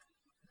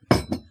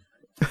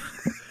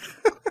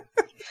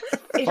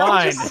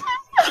 Fine.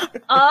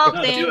 All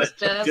No, things do it.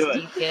 just Do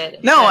it. keep getting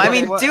No, I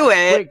better. mean, do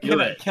it. Wait, Do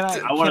it. Can I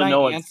I wanna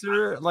know what's-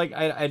 answer? Like,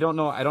 I don't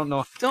know. I don't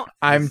know.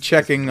 I'm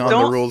checking on the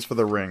Don't- rules for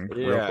the ring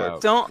real Yeah.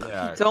 quick.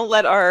 Don't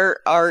let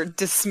our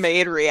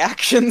dismayed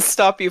reactions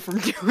stop you from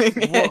doing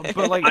Well, it.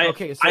 but like,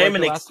 okay, so I am like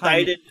an the last time-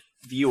 excited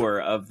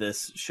viewer of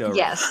this show.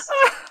 Yes.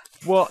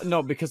 Well,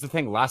 no, because the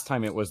thing last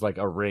time it was like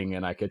a ring,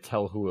 and I could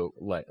tell who it,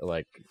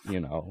 like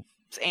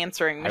It's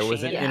answering it machine.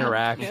 was an Yeah.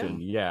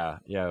 interaction. Yeah,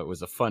 it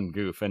was a fun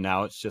goof, and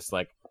now it's just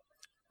like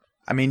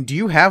I mean, do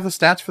you have the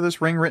stats for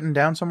this ring written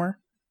down somewhere?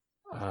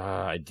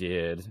 I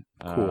did.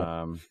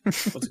 Cool.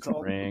 What's it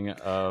called? Ring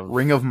of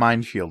Ring of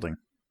Mind Shielding.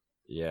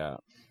 Yeah.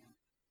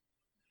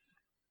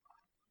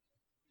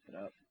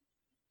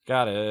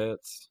 Got it.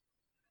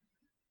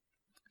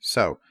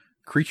 So,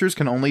 creatures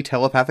can only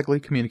telepathically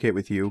communicate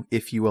with you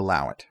if you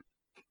allow it.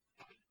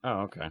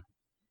 Oh, okay.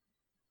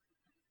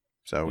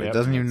 So it Yep,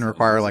 doesn't even it's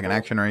require like an invisible.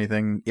 action or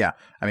anything. Yeah.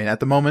 I mean, at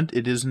the moment,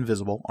 it is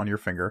invisible on your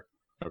finger.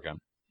 Okay.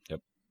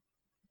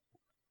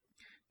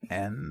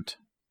 And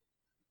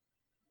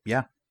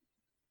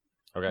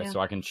Okay, Yeah. so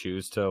I can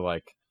choose to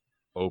like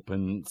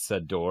open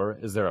said door.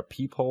 Is there a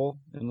peephole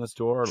in this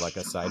door or like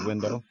a side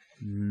window?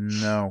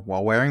 no.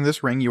 While wearing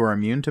this ring, you are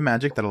immune to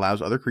magic that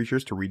allows other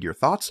creatures to read your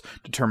thoughts,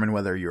 determine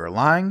whether you are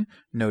lying,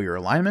 know your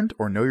alignment,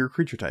 or know your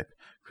creature type.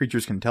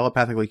 Creatures can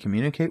telepathically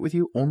communicate with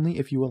you only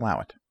if you allow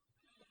it.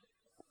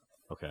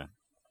 Okay.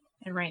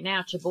 And right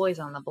now, Chaboy's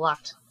on the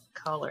blocked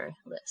caller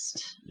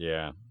list.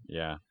 Yeah.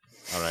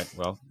 All right.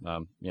 Well,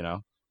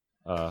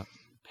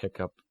 pick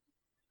up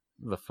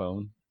the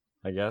phone,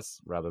 I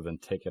guess, rather than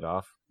take it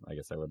off. I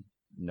guess I would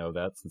know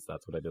that since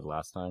that's what I did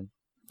last time.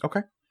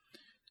 Okay.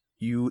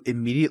 You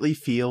immediately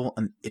feel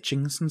an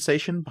itching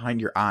sensation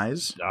behind your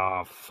eyes,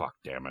 Oh, fuck,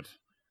 damn it.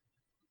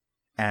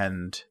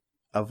 and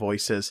a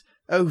voice says,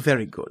 "Oh,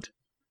 very good."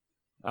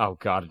 Oh,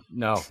 God.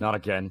 No, not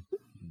again.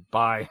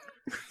 Bye.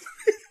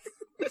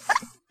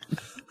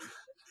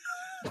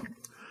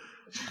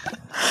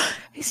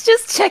 He's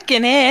just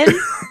checking in.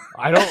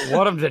 I don't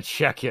want him to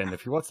check in.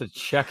 If he wants to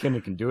check in,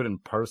 he can do it in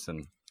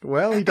person.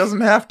 Well, he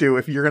doesn't have to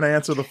if you're going to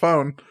answer the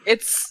phone.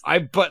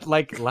 But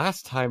like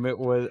last time it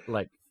was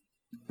like,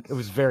 it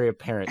was very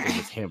apparent it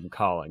was him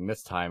calling.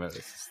 This time it was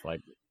just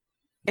like,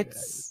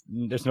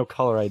 there's no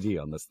caller ID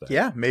on this thing.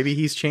 Yeah, maybe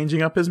he's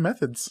changing up his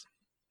methods.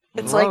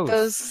 It's like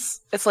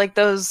Gross.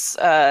 those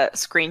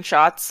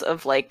screenshots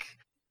of like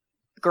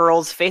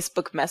girls'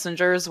 Facebook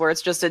messengers where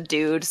it's just a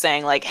dude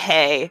saying like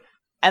 "hey,"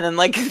 and then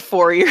like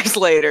 4 years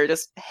later,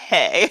 just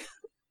 "hey."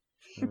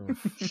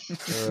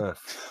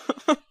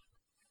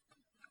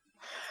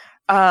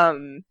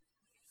 Ugh.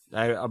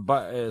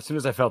 But as soon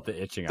as I felt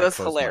the itching, That's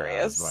I closed my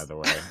hilarious. eyes, by the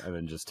way, and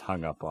then just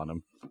hung up on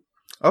him.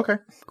 Okay,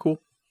 cool.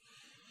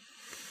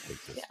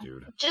 Take this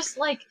dude. Just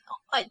like,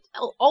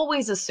 I'll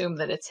always assume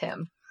that it's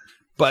him.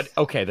 But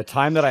okay, the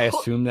time that I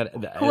assume that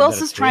Who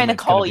else is trying to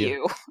call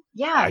you?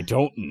 Yeah. I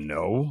don't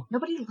know.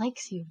 Nobody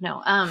likes you.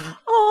 No.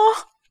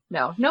 Oh,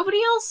 No.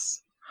 Nobody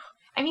else.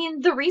 I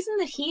mean, the reason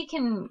that he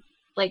can,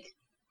 like,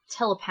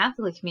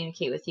 telepathically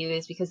communicate with you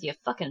is because you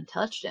fucking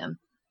touched him.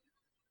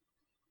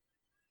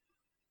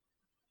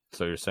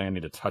 So you're saying I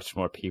need to touch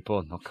more people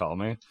and they'll call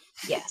me?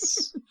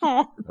 Yes.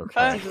 oh. Okay.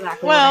 That's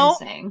exactly Well-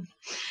 what I'm saying.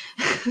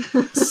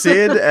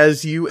 Sid,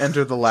 as you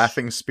enter the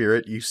laughing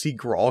spirit, you see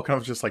Grawl kind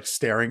of just like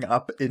staring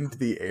up into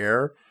the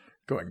air,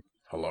 going,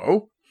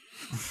 "Hello?"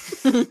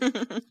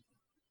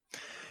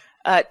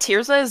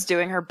 Tirza is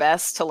doing her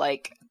best to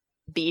like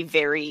be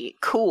very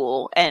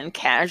cool and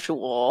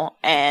casual,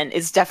 and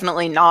is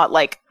definitely not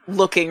like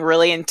looking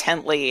really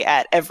intently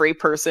at every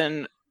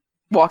person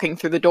walking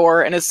through the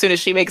door. And as soon as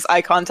she makes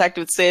eye contact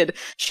with Sid,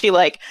 she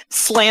like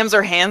slams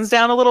her hands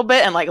down a little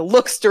bit and like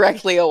looks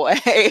directly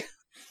away.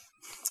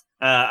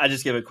 I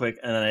just give it quick,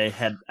 and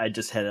then I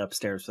just head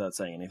upstairs without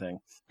saying anything.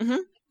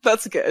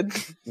 That's good.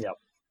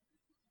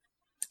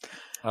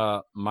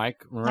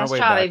 Mike, remember Nice way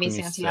job, back Amy when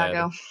you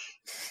Santiago.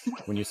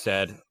 when you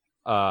said,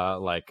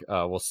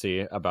 we'll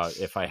see about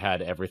if I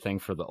had everything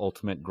for the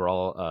ultimate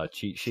Grawl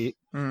cheat sheet.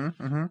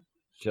 Mm-hmm.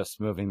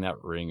 Just moving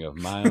that ring of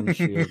mind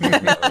shield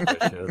over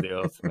to the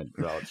ultimate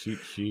Grawl cheat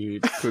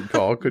sheet. Good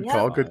call, good Yeah.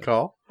 call, good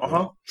call.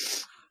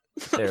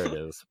 There it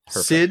is.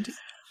 Perfect. Sid,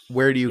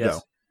 where do you Yes.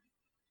 go?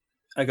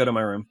 I go to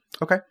my room.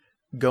 Okay.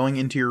 Going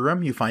into your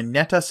room, you find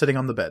Netta sitting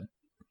on the bed.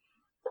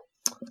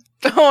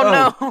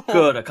 Oh, no.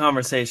 Good, a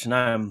conversation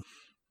I'm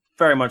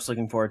very much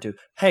looking forward to.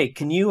 Hey,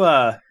 can you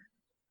I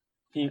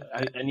need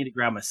to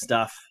grab my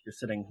stuff. You're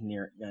sitting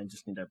near. I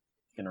just need to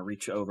gonna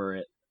reach over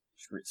it.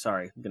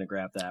 Sorry, I'm gonna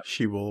grab that.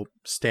 She will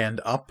stand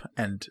up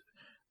and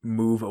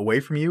move away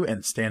from you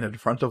and stand in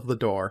front of the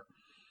door.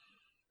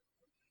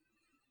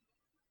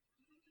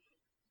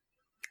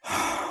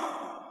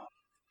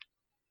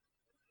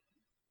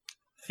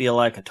 Feel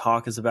like a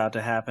talk is about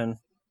to happen.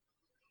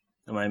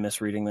 Am I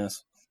misreading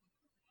this?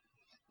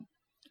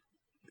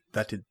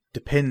 That it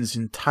depends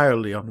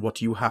entirely on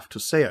what you have to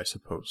say, I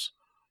suppose.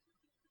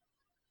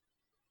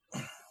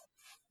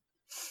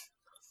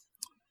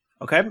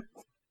 Okay.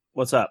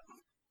 What's up?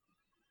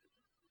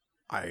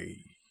 I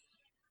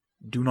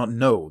do not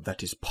know.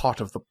 That is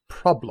part of the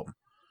problem.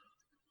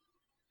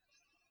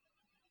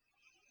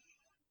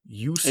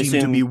 You seem to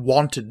assume- be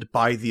wanted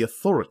by the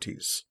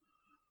authorities.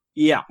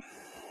 Yeah.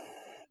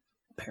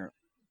 Apparently.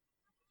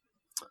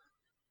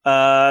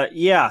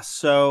 Yeah,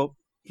 so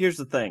here's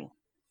the thing.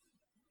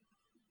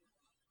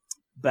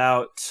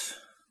 about,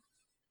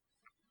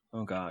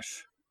 oh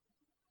gosh,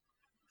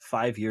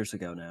 5 years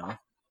ago now, a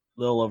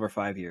little over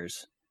 5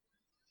 years,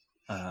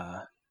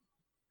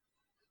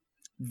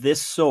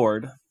 this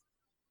sword,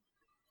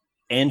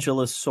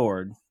 Angela's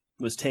sword,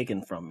 was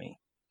taken from me.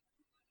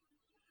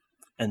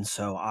 And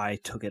so I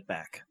took it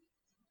back.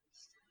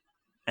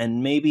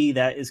 And maybe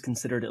that is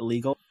considered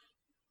illegal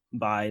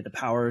by the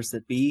powers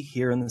that be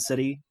here in the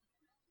city.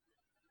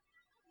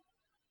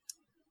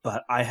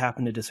 But I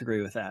happen to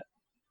disagree with that.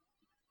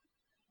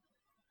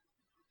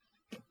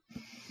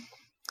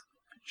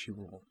 She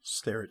will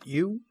stare at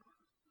you,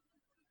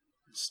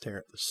 stare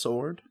at the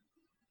sword,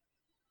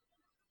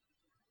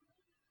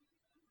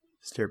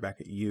 stare back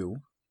at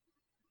you,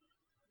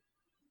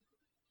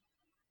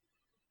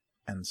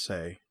 and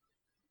say,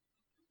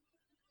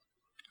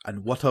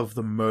 "And what of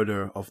the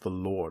murder of the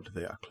Lord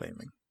they are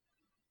claiming?"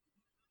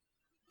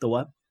 The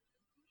what?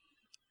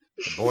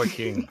 The Boy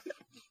King.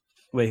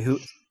 Wait,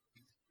 who?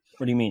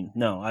 What do you mean?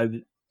 No,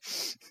 I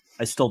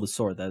stole the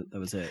sword. That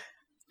was it.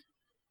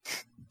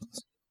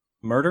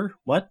 Murder?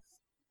 What?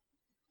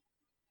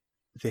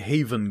 The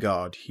Haven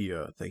Guard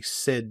here, they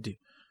said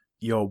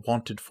you're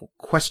wanted for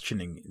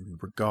questioning in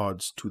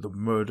regards to the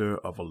murder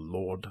of a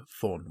Lord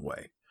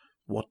Thornway.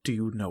 What do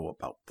you know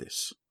about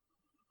this?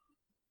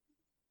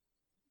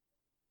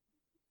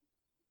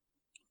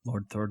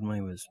 Lord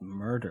Thornway was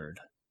murdered.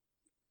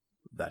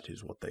 That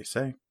is what they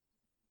say.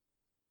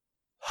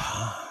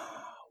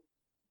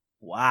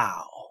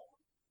 Wow.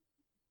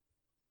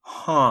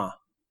 Huh.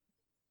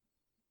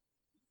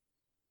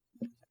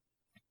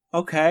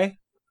 Okay.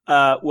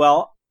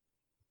 Well,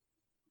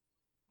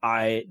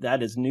 that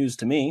is news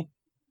to me.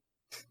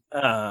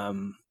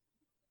 Can't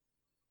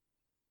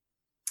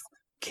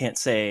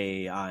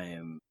say I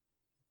am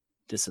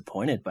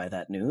disappointed by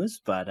that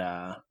news, but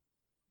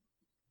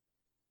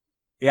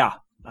yeah,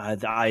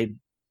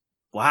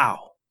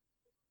 wow.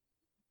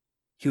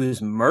 He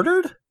was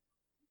murdered?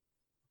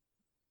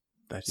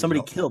 That is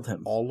Somebody killed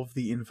him. All of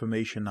the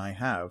information I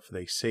have,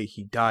 they say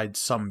he died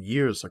some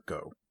years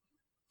ago.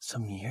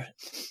 Some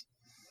years?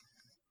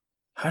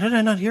 How did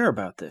I not hear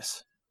about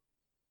this?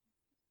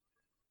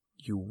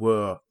 You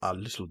were a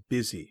little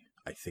busy,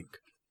 I think.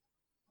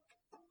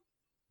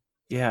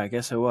 Yeah, I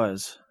guess I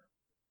was.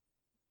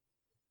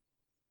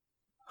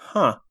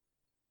 Huh.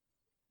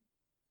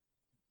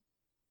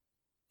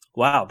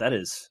 Wow, that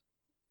is...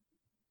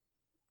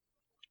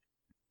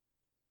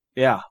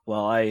 Yeah,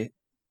 well, I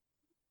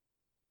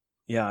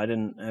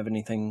didn't have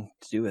anything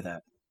to do with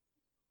that.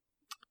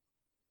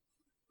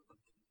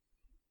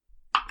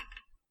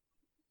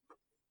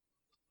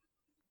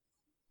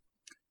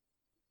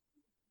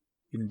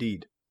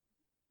 Indeed.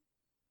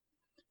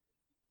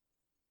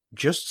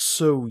 Just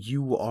so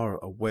you are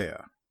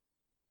aware,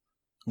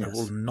 Yes. I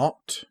will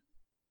not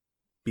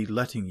be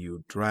letting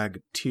you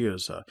drag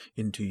Tirza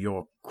into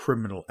your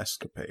criminal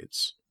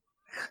escapades.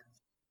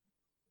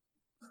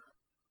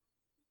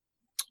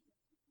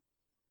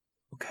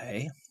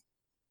 Okay.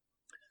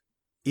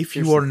 If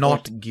Here's you are the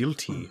not point.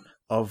 guilty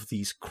of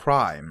these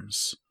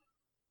crimes,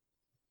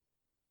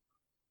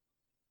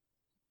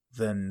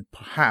 then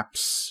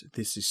perhaps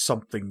this is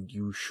something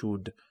you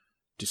should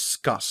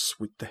discuss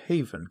with the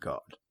Haven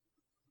Guard.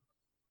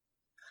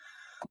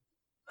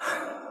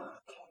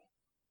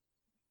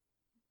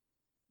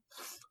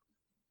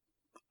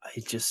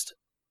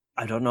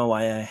 I don't know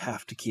why I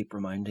have to keep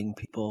reminding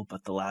people,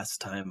 but the last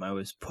time I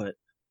was put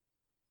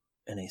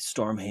in a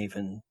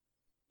Stormhaven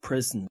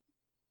prison,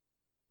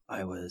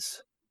 I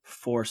was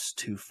forced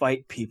to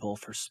fight people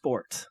for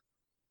sport.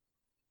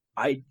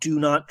 I do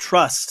not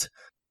trust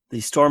the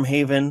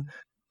Stormhaven.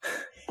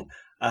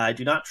 I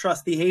do not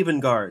trust the Haven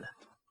Guard.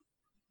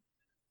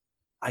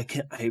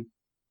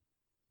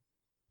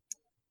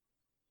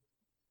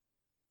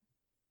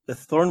 The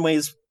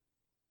Thornways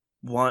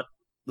want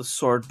the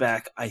sword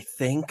back, I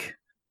think.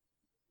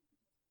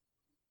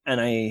 And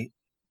I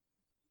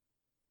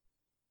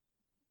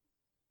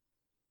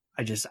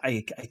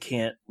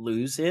can't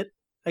lose it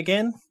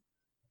again.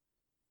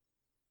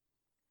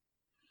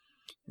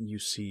 And you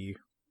see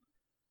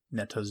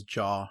Netta's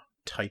jaw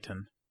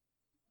tighten.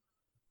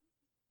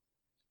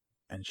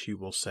 And she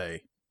will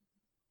say,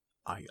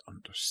 "I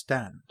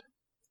understand.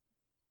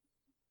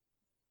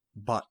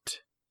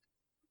 But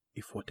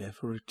if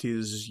whatever it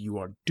is you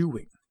are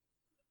doing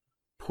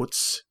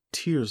puts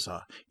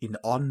Tirza in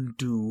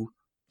undue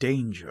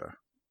danger,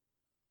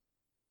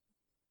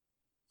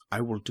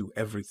 I will do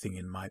everything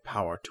in my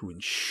power to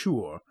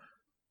ensure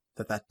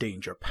that that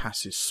danger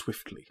passes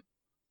swiftly.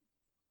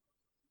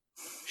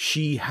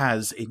 She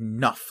has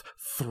enough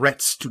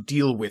threats to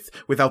deal with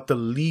without the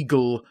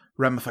legal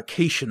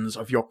ramifications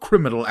of your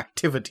criminal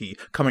activity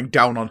coming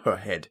down on her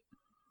head."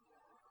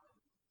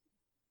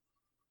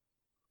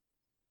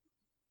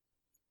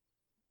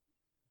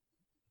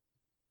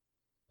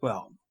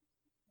 Well,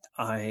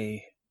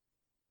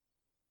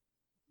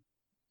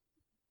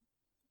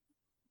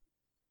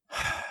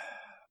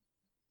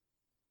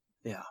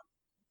 yeah.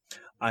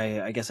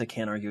 I guess I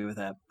can't argue with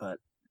that, but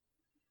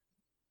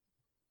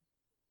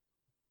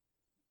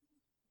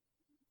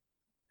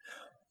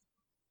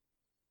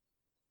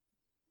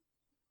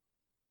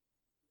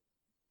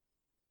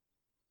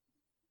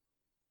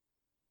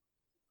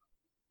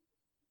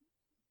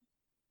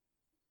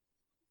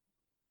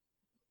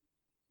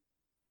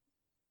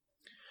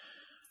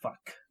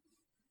Fuck.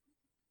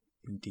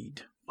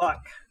 Indeed.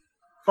 Fuck.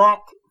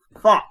 Fuck.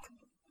 Fuck.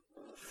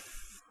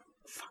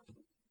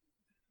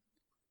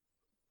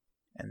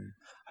 And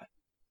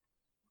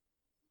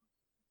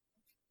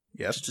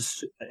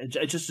yes,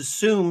 I just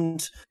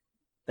assumed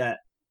that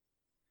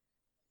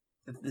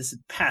this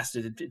had passed.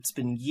 It's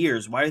been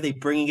years. Why are they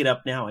bringing it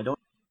up now? I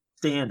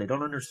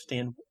don't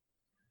understand.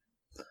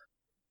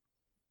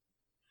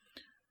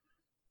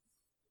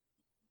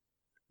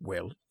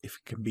 well, if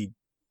it can be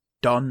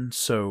done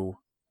so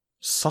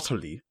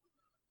subtly,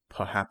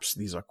 perhaps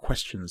these are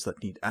questions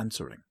that need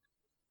answering.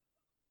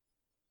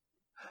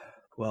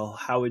 Well,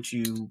 how would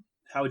you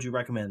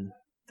recommend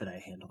that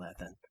I handle that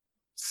then?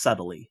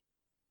 Subtly.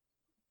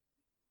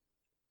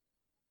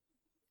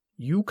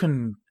 You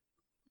can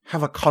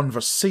have a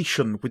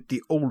conversation with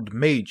the old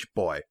mage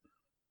boy.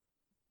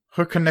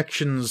 Her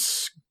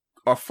connections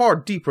are far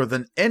deeper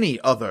than any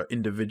other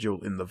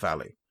individual in the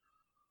valley.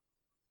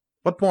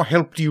 What more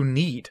help do you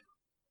need?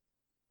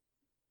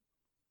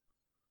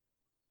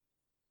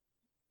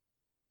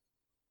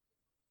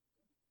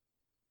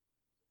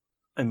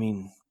 I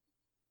mean,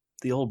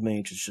 the old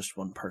mage is just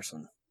one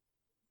person.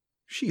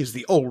 She is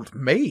the old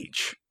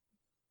mage.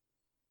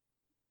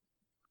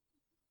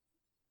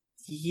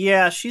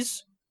 Yeah,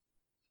 she's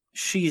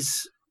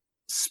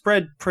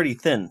spread pretty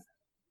thin.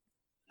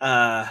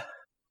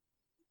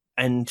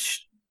 And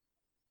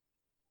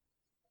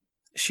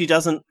she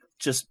doesn't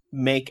just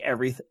make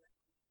everything.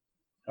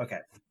 Okay.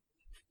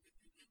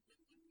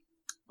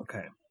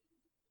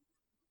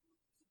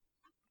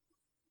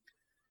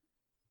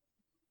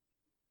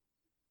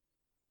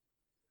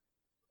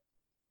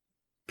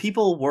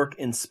 People work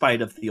in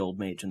spite of the old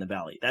mage in the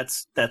valley.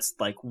 That's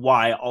like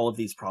why all of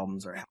these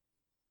problems are happening.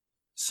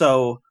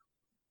 So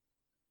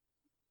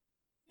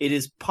it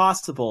is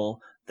possible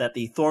that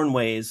the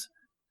Thornways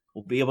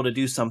will be able to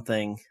do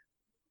something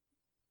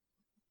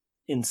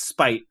in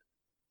spite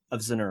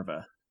of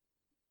Zenerva.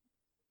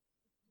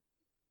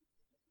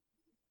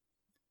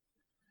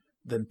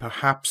 Then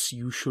perhaps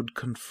you should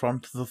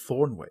confront the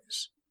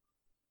Thornways.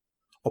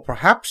 Or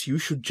perhaps you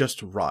should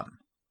just run.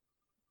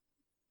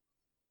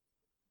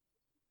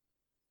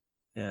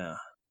 Yeah.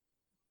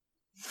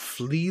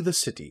 Flee the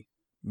city.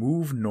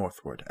 Move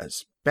northward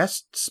as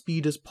best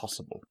speed as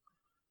possible.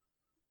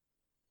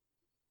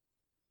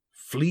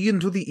 Flee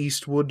into the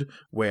eastwood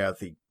where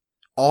the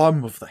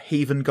arm of the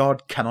Haven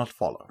Guard cannot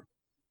follow.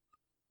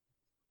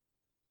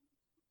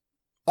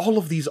 All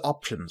of these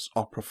options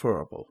are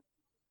preferable.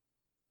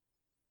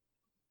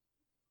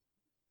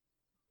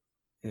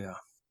 Yeah.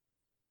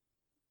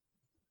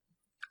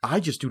 I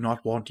just do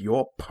not want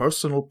your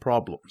personal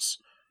problems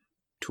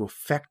to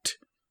affect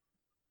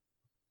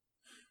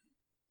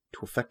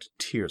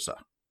Tirza.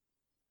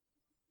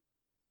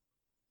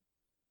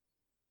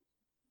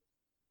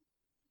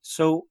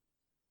 So,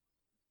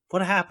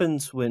 what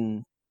happens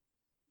when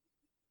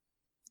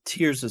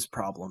Tirza's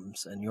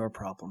problems and your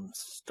problems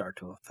start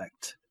to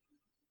affect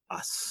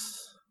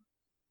us?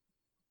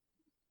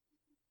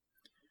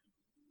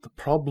 The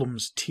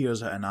problems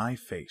Tirza and I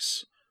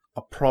face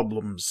are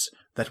problems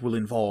that will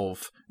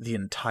involve the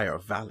entire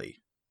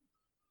valley.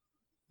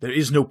 There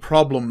is no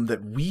problem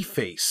that we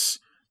face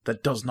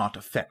that does not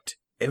affect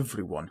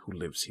everyone who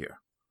lives here.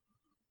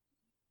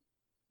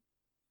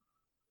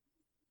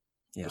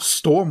 Yeah. The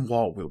storm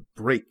wall will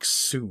break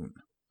soon.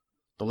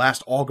 The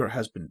last augur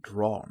has been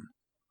drawn.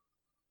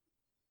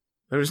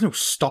 There is no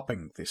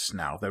stopping this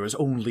now. There is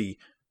only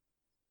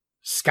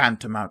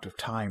scant amount of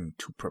time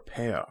to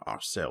prepare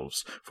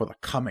ourselves for the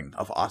coming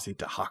of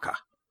Azidahaka.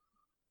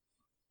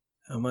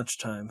 How much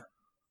time?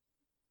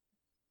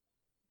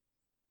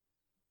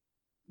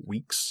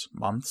 Weeks,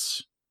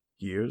 months,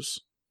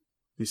 years.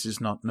 This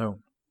is not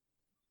known.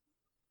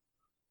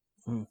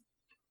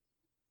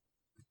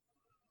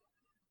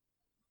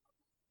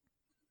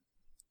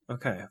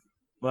 Okay.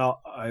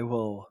 Well, I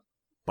will...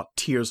 But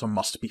Tirza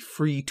must be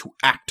free to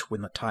act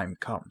when the time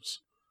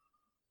comes.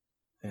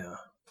 Yeah.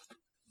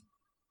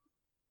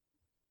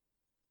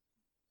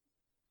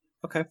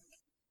 Okay.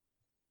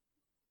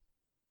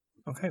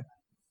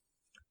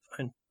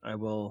 Fine. I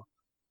will...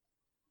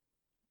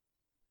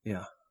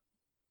 Yeah.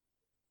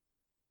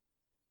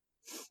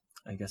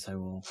 I guess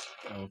I'll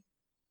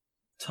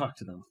talk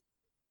to them.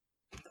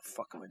 What the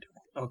fuck am I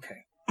doing?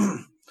 Okay.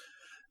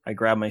 I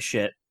grab my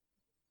shit.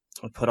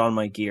 I put on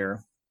my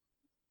gear.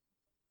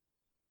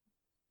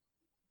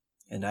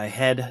 And I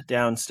head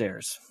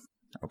downstairs.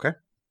 Okay.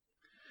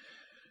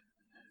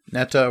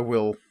 Netta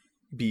will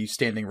be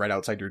standing right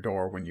outside your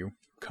door when you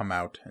come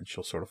out, and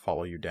she'll sort of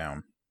follow you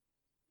down.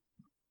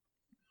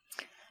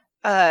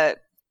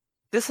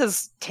 This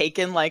has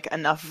taken like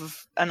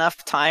enough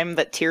time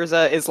that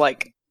Tirza is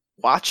like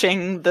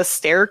watching the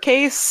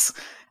staircase,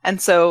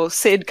 and so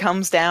Sid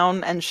comes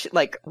down and she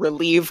like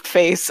relieved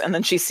face, and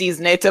then she sees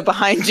Netta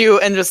behind you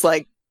and just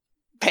like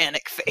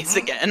panic face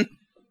again.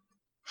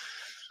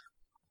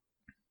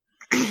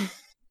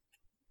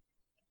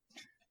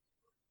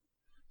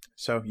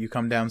 So you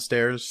come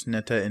downstairs,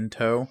 Netta in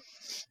tow.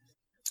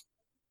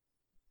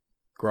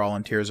 Grawl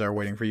and Tirza are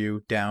waiting for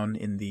you down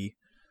in the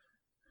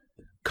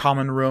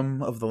common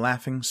room of the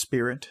Laughing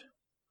Spirit.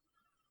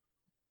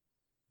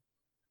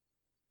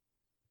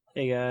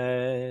 Hey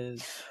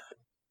guys.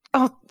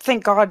 Oh,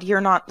 thank God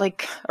you're not,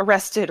 like,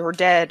 arrested or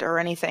dead or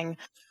anything.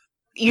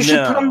 You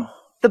should put on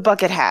the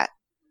bucket hat.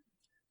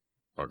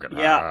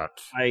 Yeah,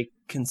 I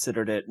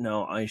considered it.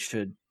 No, I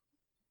should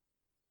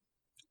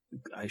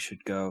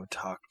go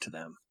talk to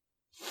them.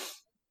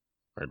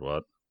 Wait,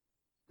 what?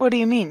 What do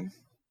you mean?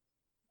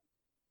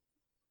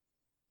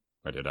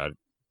 Wait, did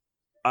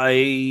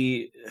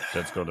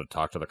Sid's go to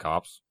talk to the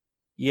cops?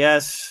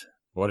 Yes.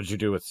 What did you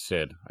do with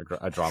Sid?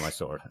 I draw my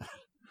sword.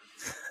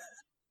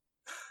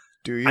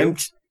 Do you?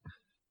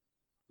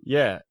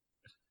 Yeah.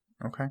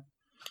 Okay.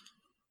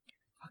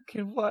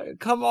 Okay, what?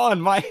 Come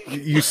on, Mike.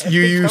 You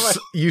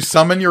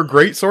summon your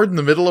greatsword in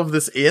the middle of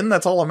this inn?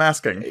 That's all I'm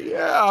asking.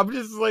 Yeah, I'm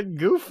just like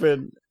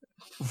goofing.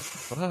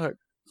 Fuck.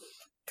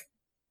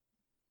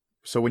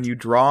 So when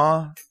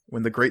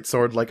the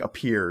greatsword like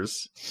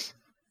appears,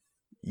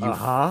 you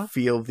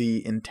feel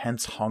the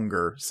intense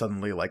hunger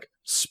suddenly like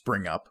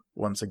spring up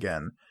once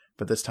again,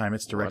 but this time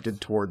it's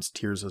directed towards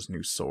Tirza's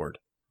new sword.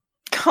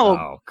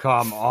 Oh,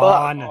 come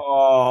on.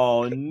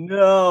 Oh,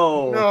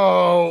 no.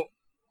 No.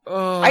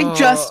 I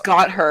just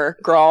got her,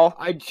 Grawl.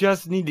 I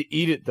just need to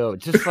eat it, though.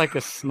 Just like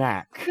a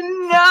snack.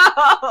 No!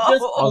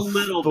 Just a I'll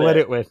little split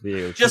bit. it with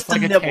you. Just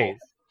like a a nibble.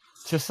 taste.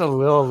 Just a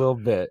little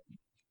bit.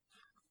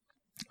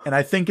 And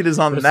I think it is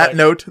on Just that like-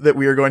 note that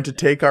we are going to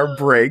take our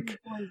break.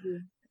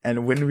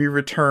 And when we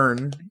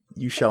return,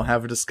 you shall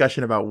have a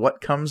discussion about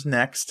what comes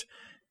next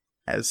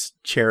as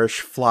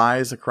Cherish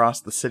flies across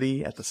the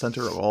city at the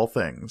center of all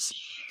things.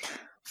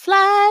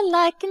 Fly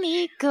like an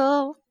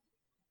eagle.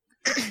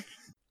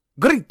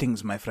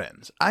 Greetings, my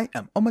friends. I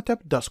am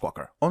Omatep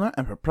Duskwalker, owner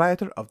and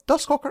proprietor of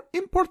Duskwalker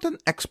Import and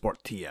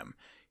Export TM,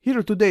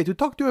 here today to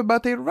talk to you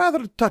about a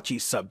rather touchy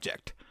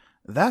subject,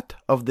 that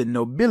of the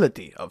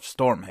nobility of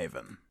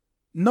Stormhaven.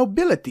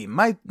 Nobility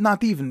might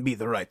not even be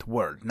the right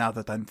word, now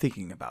that I'm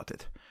thinking about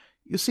it.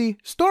 You see,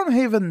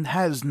 Stormhaven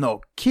has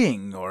no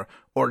king or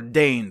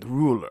ordained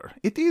ruler.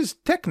 It is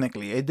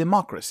technically a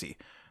democracy,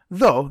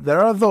 though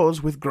there are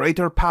those with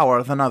greater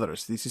power than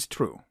others, this is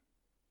true.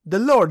 The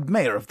Lord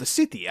Mayor of the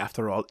city,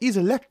 after all, is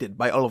elected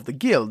by all of the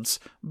guilds,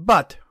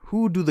 but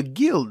who do the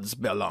guilds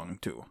belong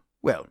to?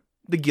 Well,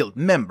 the guild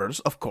members,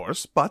 of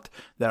course, but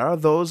there are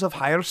those of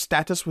higher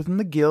status within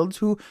the guilds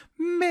who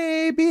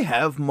maybe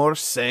have more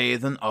say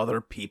than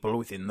other people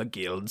within the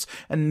guilds,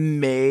 and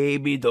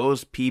maybe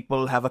those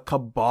people have a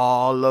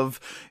cabal of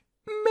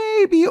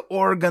maybe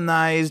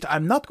organized,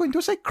 I'm not going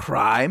to say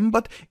crime,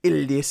 but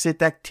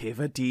illicit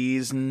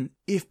activities, and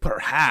if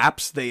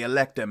perhaps they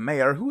elect a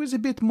mayor who is a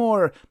bit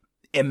more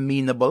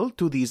amenable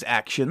to these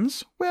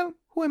actions, well,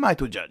 who am I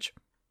to judge?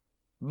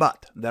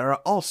 But there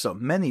are also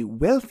many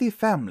wealthy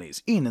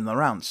families in and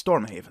around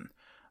Stormhaven,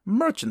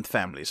 merchant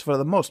families for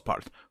the most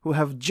part, who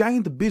have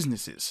giant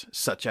businesses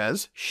such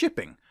as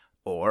shipping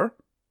or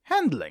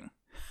handling.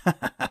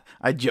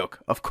 I joke,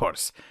 of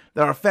course.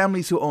 There are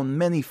families who own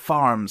many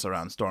farms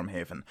around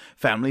Stormhaven,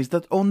 families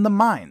that own the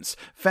mines,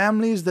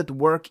 families that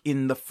work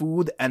in the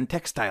food and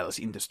textiles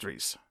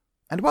industries.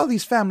 And while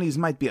these families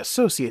might be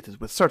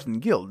associated with certain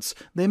guilds,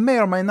 they may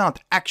or may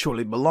not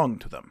actually belong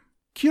to them.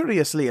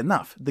 Curiously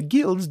enough, the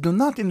guilds do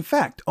not in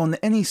fact own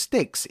any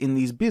stakes in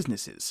these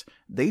businesses.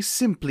 They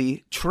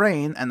simply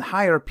train and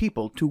hire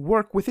people to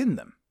work within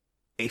them.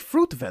 A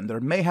fruit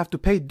vendor may have to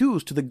pay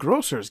dues to the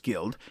Grocers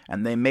Guild,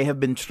 and they may have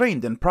been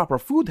trained in proper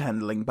food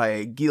handling by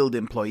a guild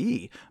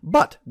employee,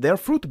 but their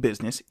fruit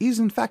business is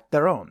in fact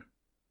their own.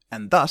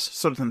 And thus,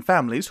 certain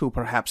families who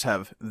perhaps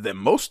have the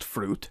most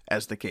fruit,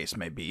 as the case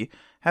may be,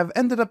 have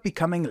ended up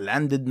becoming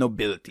landed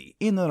nobility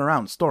in and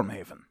around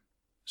Stormhaven.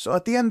 So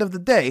at the end of the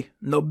day,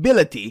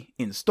 nobility,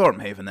 in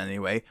Stormhaven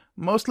anyway,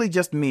 mostly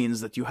just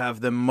means that you have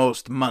the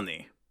most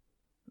money.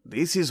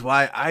 This is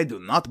why I do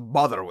not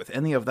bother with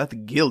any of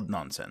that guild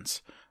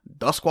nonsense.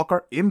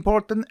 Duskwalker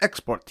Import and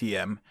Export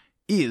TM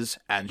is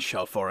and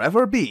shall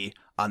forever be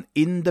an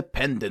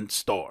independent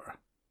store.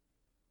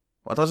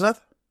 What was that?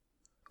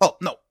 Oh,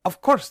 no,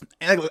 of course,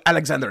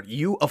 Alexander,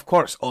 you, of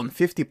course, own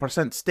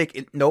 50% stake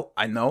in... No,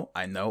 I know,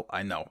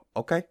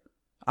 okay?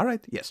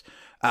 Alright, yes.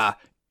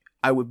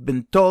 I've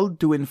been told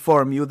to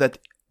inform you that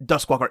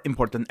Duskwalker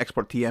Import and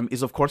Export TM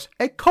is, of course,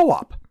 a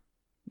co-op.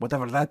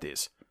 Whatever that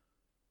is.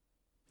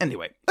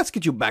 Anyway, let's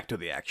get you back to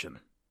the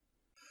action.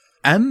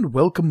 And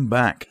welcome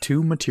back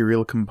to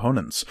Material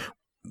Components.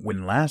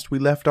 When last we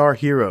left our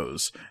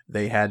heroes,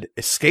 they had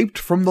escaped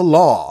from the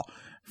law,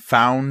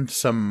 found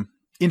some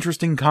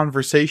interesting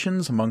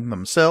conversations among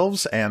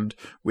themselves and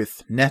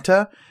with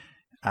Netta,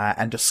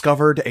 and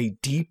discovered a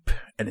deep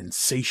and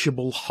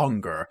insatiable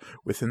hunger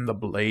within the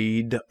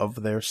blade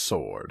of their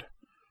sword.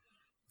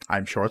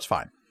 I'm sure it's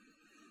fine.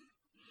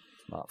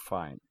 Not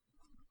fine.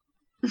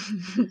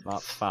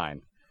 Not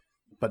fine.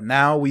 But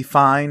now we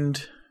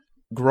find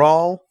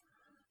Grawl,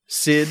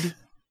 Sid,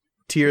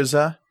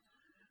 Tirza,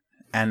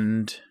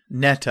 and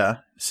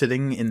Netta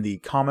sitting in the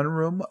common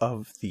room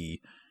of the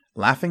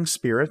Laughing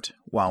Spirit,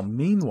 while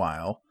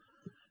meanwhile,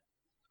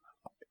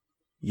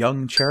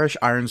 young Cherish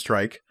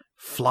Ironstrike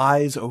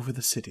flies over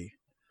the city.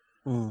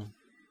 Mm.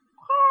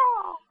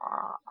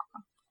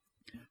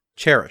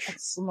 Cherish,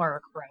 That's more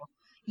of a crow.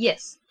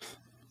 Yes.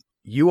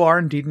 you are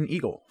indeed an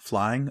eagle,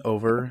 flying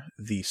over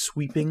the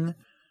sweeping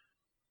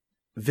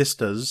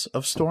vistas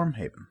of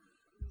Stormhaven.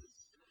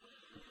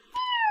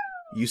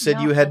 You said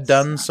No, you had that's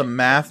done not some it.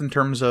 math in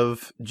terms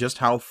of just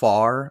how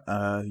far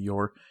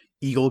your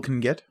eagle can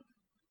get.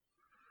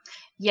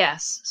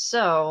 Yes.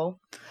 So,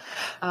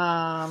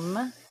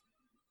 where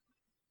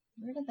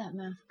did that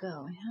math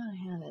go? I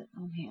had it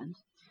on hand.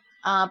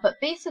 But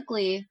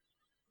basically,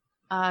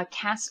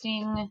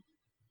 casting,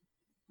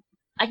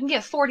 I can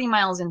get 40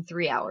 miles in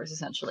 3 hours,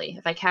 essentially,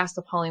 if I cast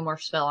a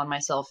polymorph spell on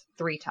myself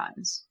 3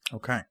 times.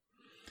 Okay.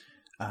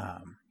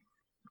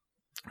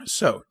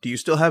 So, do you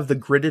still have the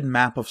gridded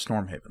map of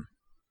Stormhaven?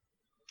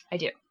 I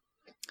do.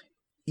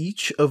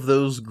 Each of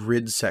those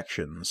grid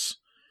sections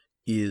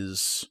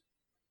is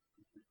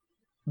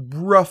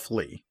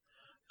roughly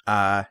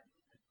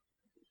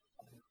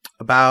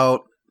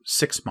about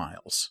 6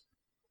 miles.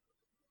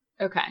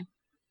 Okay.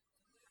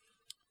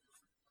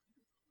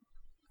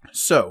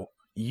 So,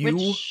 you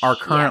Which, are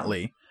yeah.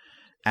 currently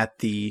at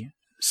the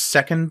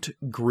second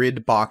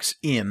grid box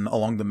in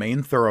along the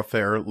main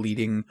thoroughfare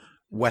leading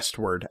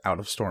westward out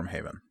of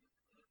Stormhaven.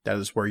 That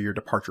is where your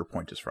departure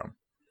point is from.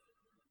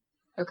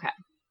 Okay.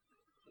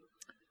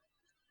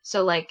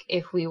 So, like,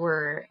 if we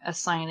were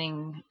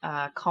assigning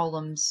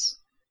columns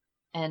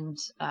and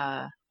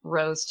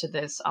rows to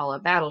this a la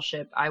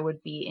Battleship, I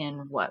would be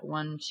in what?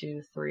 1,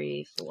 2,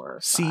 3, 4,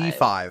 5.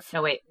 C5.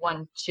 No, wait.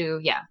 1, 2.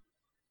 Yeah.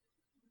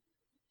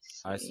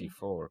 I see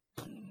 4.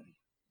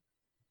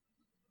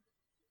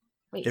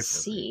 Wait, If-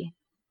 C.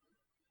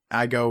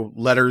 I go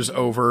letters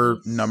over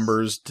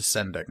numbers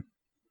descending.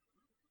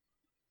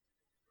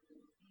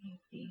 A,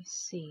 B,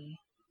 C.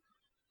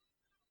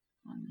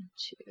 1,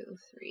 2,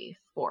 3,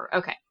 4.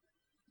 Okay.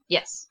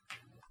 Yes.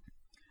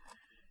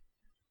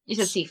 You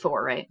said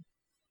C4, right?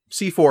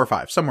 C4 or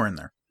 5, somewhere in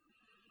there.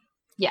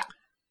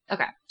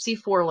 Okay.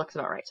 C4 looks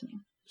about right to me.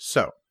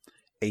 So,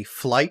 a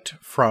flight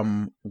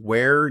from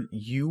where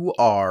you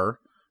are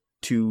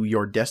to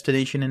your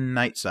destination in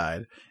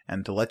Nightside,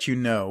 and to let you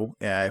know,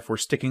 if we're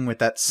sticking with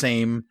that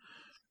same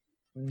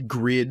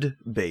grid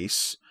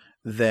base,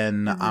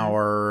 then Mhm.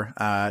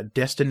 our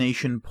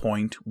destination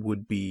point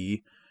would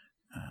be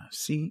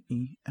C,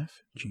 E,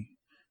 F, G,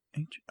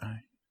 H,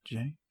 I,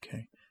 J,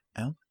 K,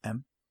 L,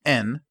 M,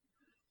 N,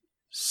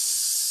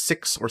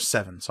 6 or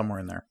 7, somewhere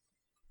in there.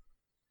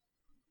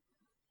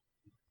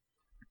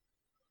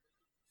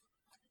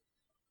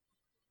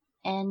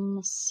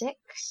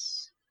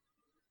 N6?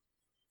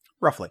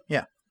 Roughly,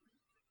 yeah.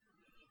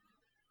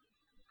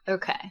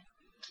 Okay.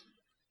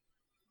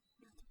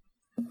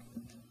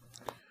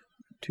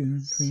 2,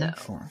 3, So-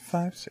 4,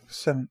 5, 6,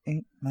 7,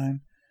 8,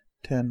 9,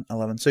 10,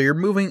 11. So you're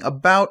moving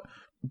about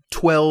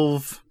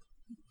 12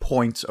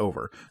 points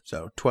over.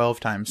 So 12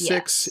 times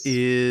 6 Yes.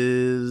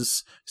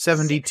 is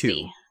 72.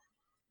 60.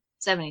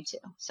 72.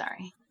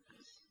 Sorry.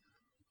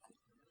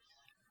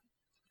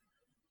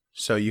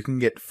 So you can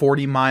get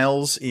 40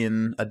 miles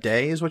in a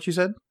day, is what you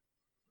said?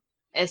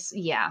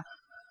 Yeah.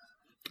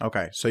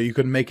 Okay, so you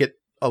could make it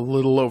a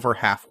little over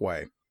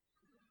halfway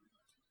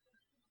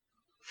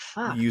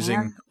Fuck, using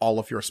man. all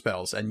of your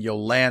spells, and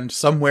you'll land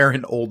somewhere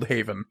in Old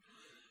Haven.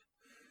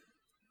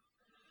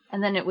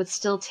 And then it would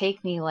still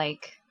take me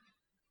like,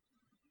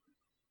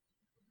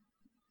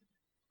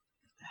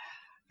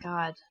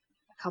 God,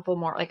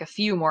 a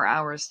few more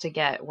hours to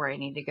get where I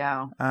need to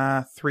go.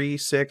 3,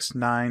 6,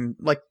 9,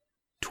 like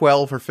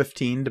 12 or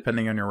 15,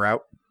 depending on your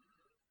route.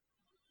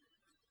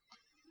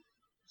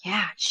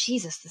 Yeah,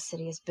 Jesus, the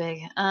city is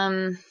big.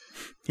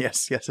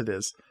 Yes, it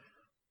is.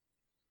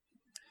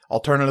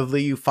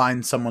 Alternatively, you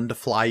find someone to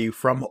fly you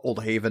from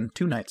Old Haven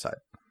to Nightside.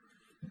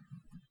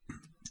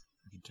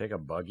 You take a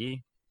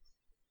buggy.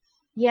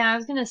 Yeah, I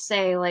was gonna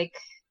say, like,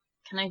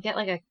 can I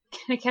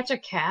catch a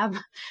cab?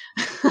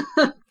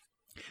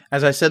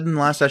 As I said in the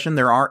last session,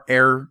 there are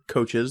air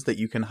coaches that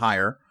you can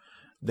hire.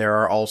 There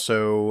are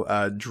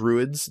also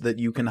druids that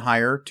you can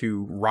hire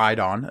to ride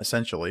on,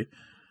 essentially.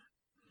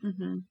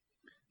 Mm-hmm.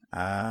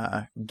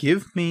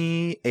 Give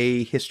me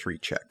a history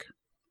check.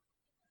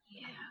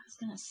 Yeah, I was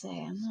gonna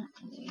say, I'm not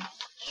really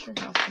sure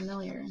how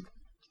familiar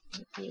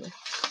with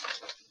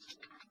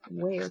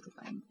where to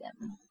find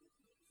them.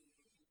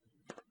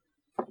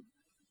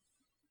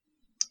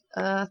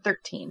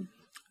 13.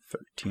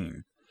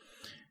 13.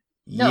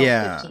 No,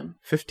 yeah, 15.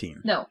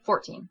 15. No,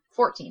 14.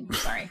 14,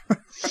 sorry.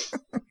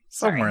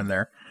 Somewhere in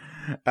there.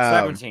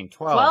 17,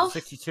 12, 12?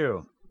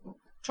 62.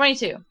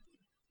 22.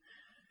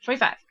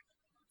 25.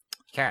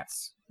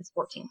 Cats. It's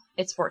 14.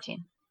 It's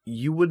 14.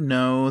 You would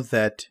know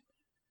that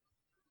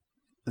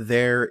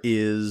there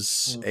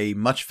is a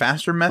much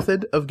faster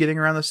method of getting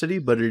around the city,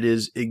 but it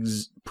is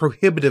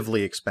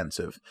prohibitively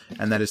expensive,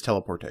 and that is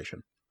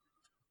teleportation.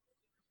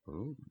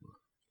 Ooh.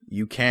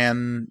 You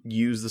can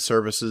use the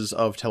services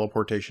of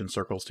teleportation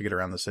circles to get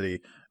around the city,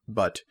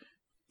 but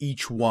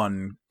each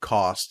one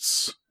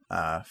costs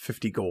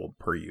 50 gold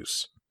per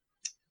use.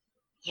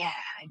 Yeah.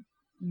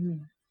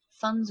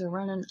 funds are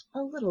running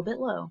a little bit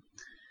low.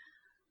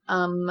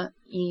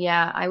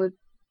 Yeah, I would.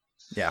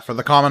 Yeah, for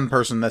the common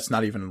person, that's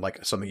not even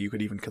like something you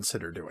could even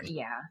consider doing.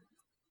 Yeah.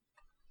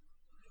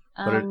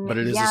 But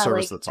it is a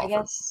service that's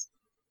offered.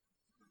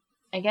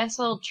 I guess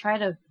I'll try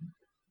to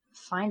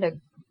find a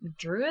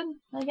druid,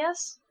 I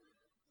guess.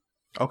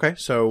 Okay,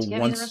 so To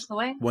get me the rest of the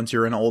way. once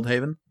you're in Old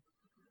Haven?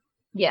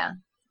 Yeah.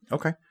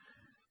 Okay.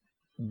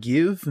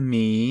 Give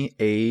me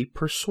a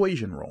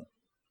persuasion roll.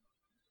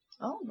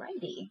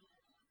 Alrighty.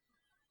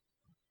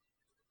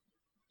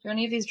 Do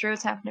any of these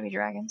druids happen to be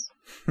dragons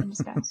in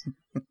disguise?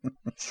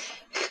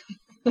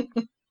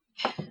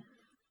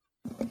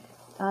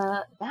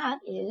 That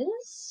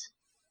is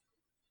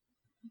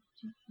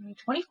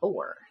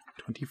 24.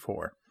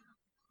 24.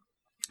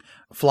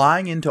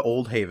 Flying into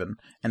Old Haven,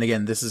 and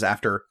again, this is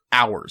after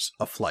hours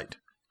of flight.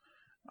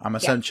 I'm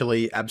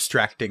essentially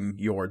abstracting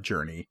your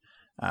journey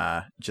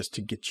just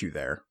to get you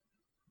there.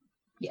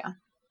 Yeah.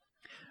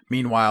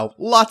 Meanwhile,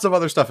 lots of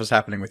other stuff is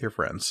happening with your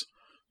friends.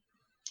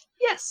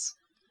 Yes.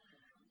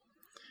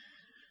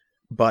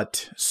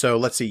 But, so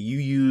let's see, you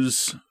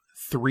use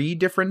 3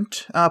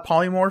 different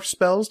polymorph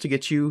spells to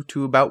get you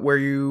to about where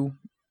you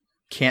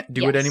can't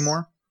do it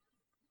anymore?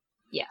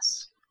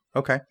 Yes.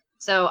 Okay.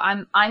 So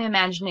I'm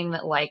imagining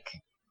that,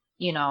 like,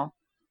 you know,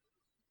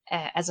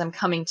 as I'm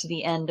coming to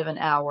the end of an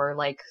hour,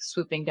 like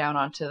swooping down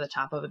onto the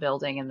top of a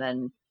building and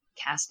then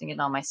casting it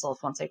on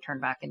myself once I turn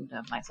back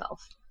into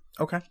myself.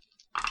 Okay.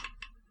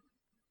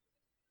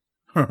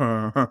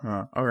 All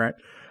right.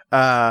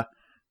 Love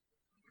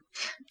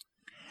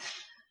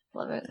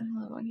it. I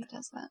love when he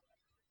does that.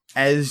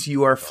 As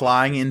you are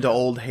flying into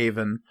Old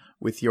Haven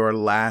with your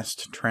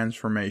last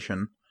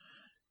transformation,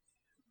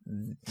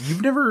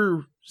 you've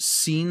never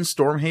seen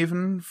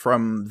Stormhaven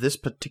from this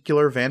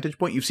particular vantage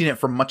point. You've seen it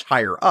from much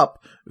higher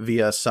up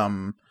via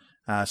some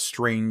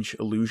strange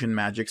illusion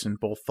magics in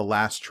both the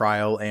Last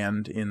Trial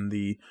and in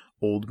the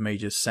Old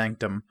Mage's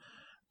Sanctum.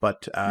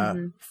 But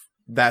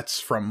that's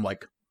from,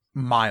 like,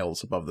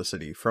 miles above the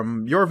city.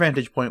 From your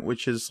vantage point,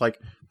 which is, like,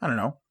 I don't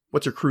know,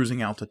 what's your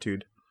cruising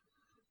altitude?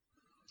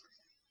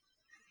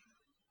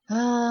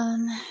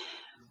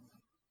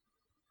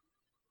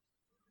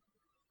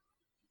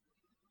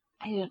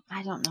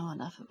 I don't know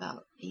enough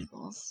about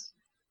eagles.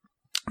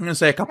 I'm gonna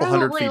say a couple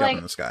Probably, hundred feet like, up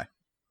in the sky.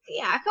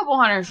 Yeah, a couple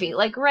hundred feet.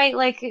 Like, right,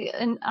 like,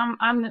 and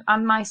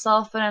I'm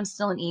myself, but I'm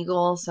still an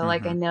eagle, so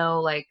like I know,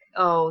 like,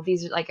 oh,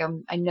 these are like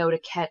I know to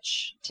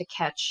catch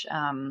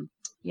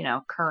you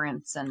know,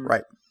 currents and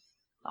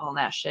all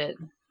that shit.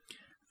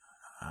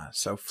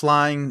 So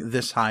flying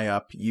this high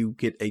up, you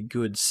get a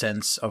good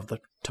sense of the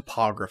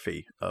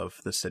topography of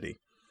the city.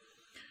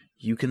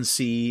 You can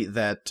see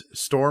that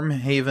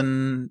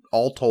Stormhaven,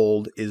 all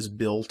told, is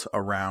built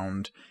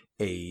around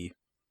a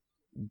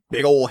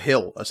big old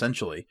hill,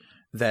 essentially,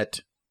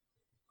 that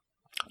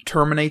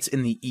terminates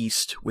in the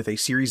east with a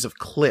series of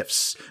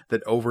cliffs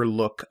that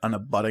overlook an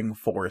abutting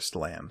forest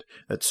land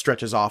that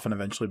stretches off and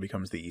eventually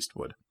becomes the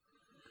Eastwood.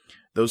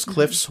 Those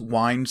cliffs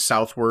wind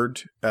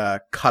southward,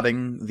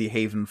 cutting the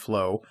Haven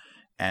flow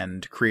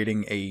and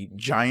creating a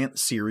giant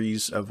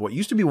series of what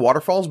used to be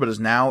waterfalls, but is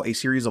now a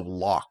series of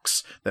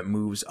locks that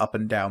moves up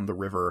and down the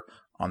river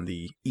on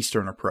the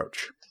eastern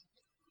approach.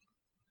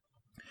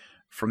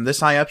 From this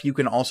high up, you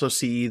can also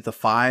see the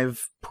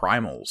 5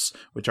 primals,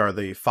 which are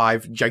the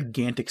 5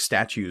 gigantic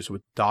statues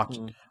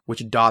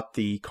which dot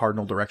the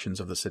cardinal directions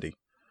of the city.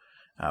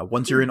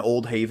 Once you're in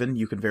Old Haven,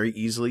 you can very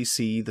easily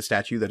see the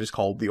statue that is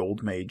called the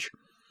Old Mage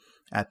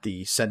at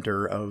the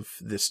center of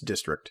this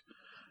district.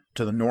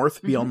 To the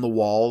north, beyond the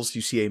walls,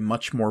 you see a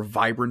much more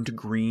vibrant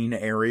green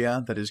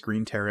area that is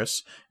Green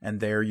Terrace, and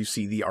there you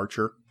see the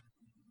Archer.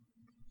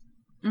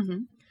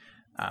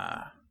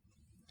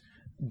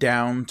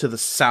 Down to the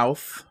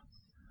south,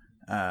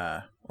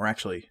 or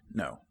actually,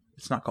 no,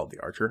 it's not called the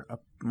Archer.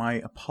 My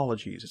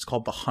apologies. It's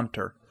called the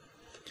Hunter.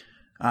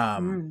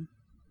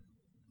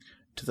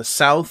 To the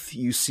south,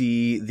 you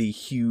see the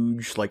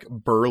huge, like,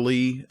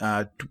 burly,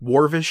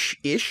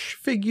 dwarvish-ish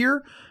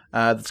figure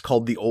that's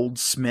called the Old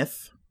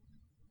Smith.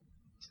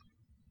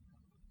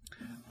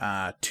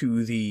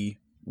 To the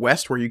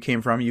west, where you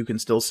came from, you can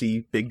still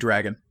see Big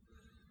Dragon.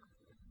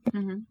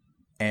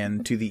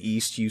 And to the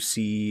east, you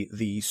see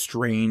the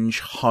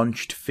strange,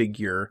 hunched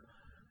figure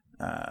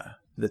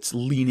that's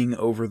leaning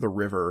over the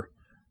river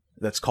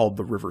that's called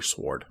the River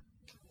Sword.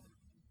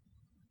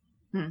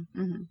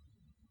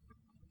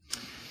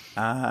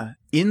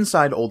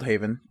 Inside Old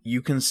Haven,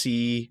 you can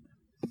see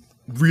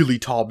really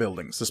tall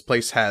buildings. This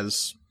place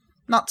has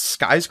not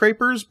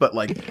skyscrapers, but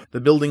like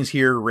the buildings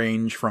here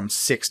range from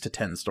 6 to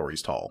 10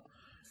 stories tall.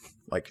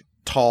 Like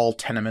tall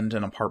tenement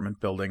and apartment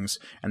buildings.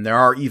 And there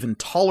are even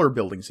taller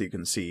buildings that you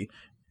can see,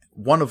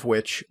 one of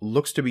which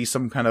looks to be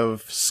some kind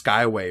of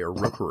skyway or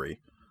rookery.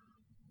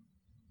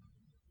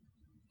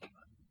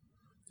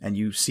 And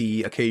you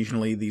see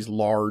occasionally these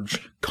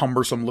large,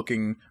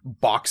 cumbersome-looking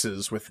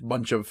boxes with a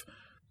bunch of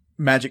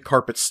magic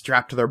carpets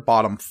strapped to their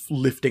bottom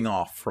lifting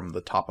off from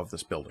the top of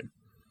this building.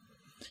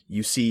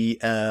 You see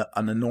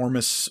an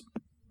enormous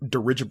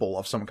dirigible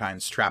of some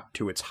kind strapped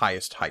to its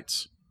highest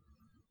heights.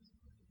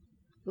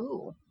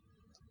 Ooh.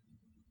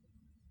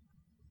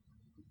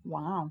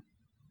 Wow.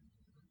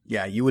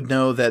 Yeah, you would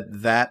know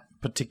that that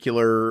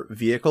particular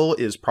vehicle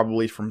is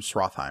probably from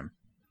Srothheim.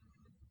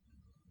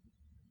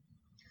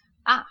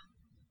 Ah.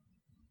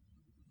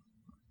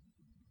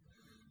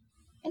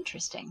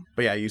 Interesting.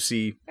 But yeah, you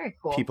see Very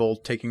cool. people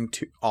taking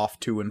off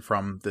to and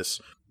from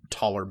this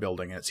taller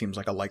building, and it seems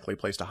like a likely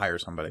place to hire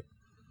somebody.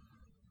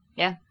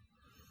 Yeah.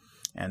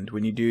 And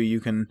when you do,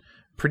 you can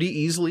pretty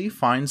easily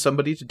find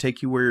somebody to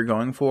take you where you're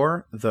going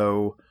for,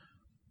 though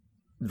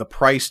the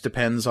price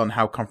depends on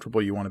how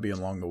comfortable you want to be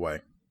along the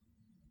way.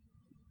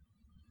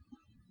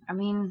 I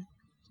mean,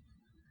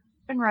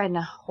 I've been riding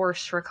a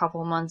horse for a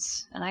couple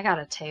months, and I got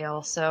a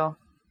tail, so,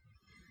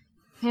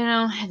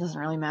 it doesn't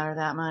really matter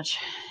that much.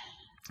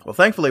 Well,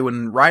 thankfully,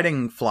 when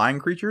riding flying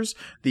creatures,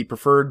 the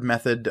preferred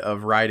method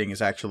of riding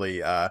is actually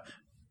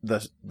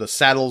the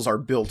saddles are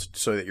built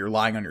so that you're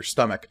lying on your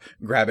stomach,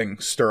 grabbing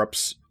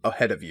stirrups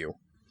ahead of you.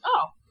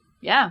 Oh,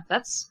 yeah,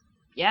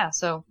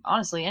 so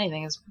honestly,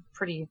 anything is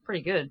pretty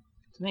good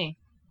to me.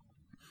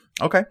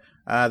 Okay.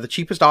 The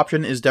cheapest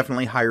option is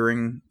definitely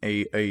hiring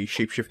a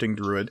shape-shifting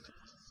druid.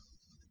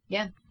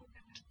 Yeah.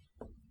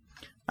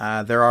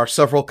 There are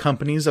several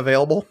companies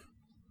available.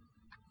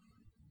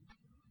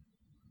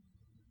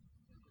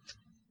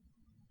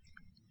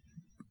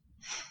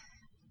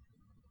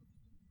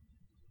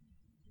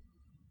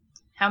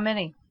 How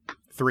many?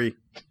 3.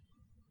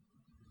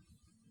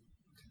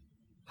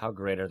 How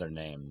great are their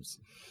names?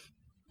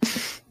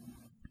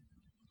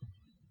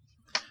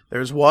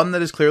 There's one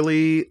that is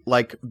clearly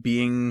like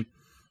being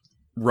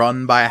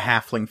run by a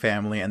halfling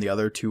family, and the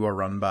other 2 are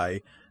run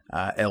by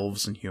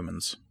elves and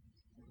humans.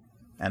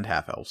 And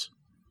half-elves.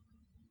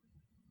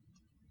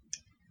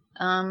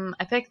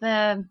 I picked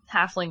the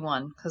halfling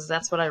one, because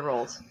that's what I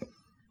rolled.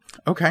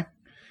 Okay.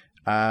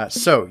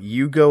 So,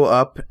 you go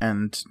up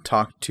and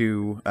talk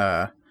to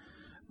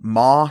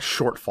Ma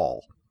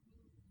Shortfall.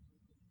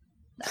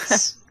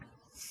 Nice.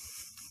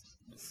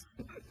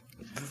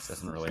 This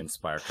doesn't really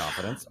inspire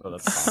confidence, but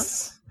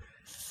that's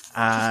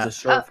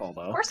Just a shortfall,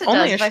 though. Of course it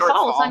Only does. a If I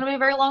fall, it's shortfall. not going to be a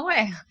very long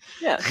way.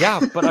 Yeah. fine.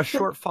 Yeah, but a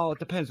short fall, it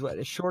depends.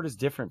 A short is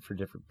different for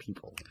different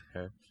people.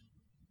 Okay.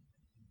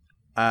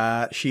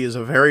 She is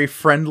a very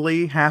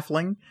friendly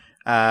halfling.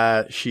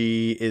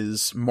 She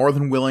is more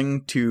than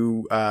willing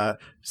to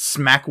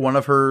smack one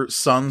of her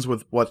sons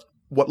with what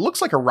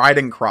looks like a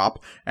riding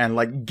crop and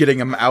like getting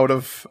him out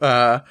of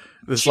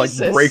this like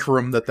Jesus. break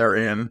room that they're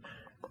in.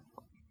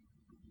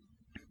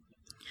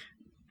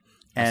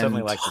 I And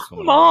certainly like this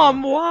one.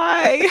 Mom,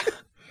 why?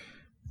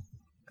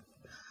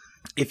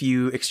 if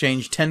you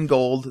exchange 10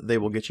 gold, they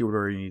will get you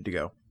where you need to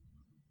go.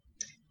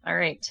 All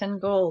right, 10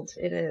 gold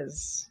it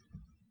is.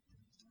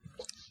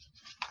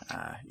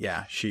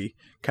 Yeah, she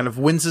kind of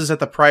winces at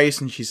the price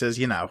and she says,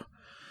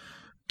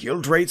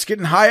 guild rate's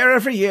getting higher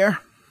every year.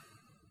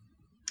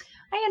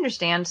 I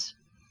understand.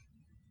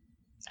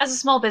 As a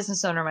small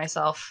business owner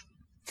myself.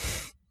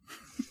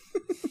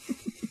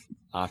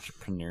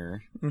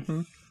 Entrepreneur.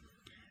 Mm-hmm.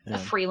 A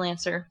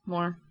freelancer,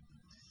 more.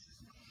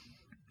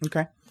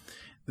 Okay.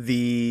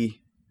 The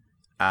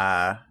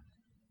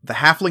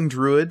halfling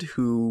druid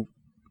who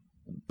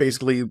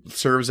basically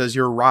serves as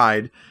your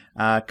ride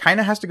kind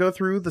of has to go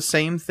through the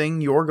same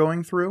thing you're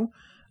going through,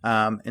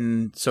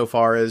 in so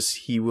far as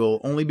he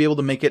will only be able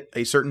to make it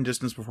a certain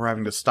distance before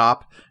having to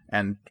stop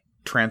and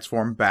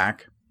transform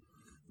back,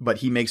 but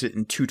he makes it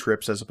in 2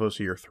 trips as opposed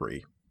to your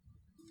 3.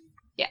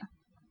 Yeah.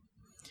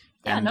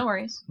 Yeah, And no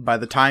worries. by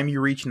the time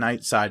you reach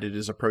Nightside, it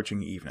is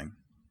approaching evening.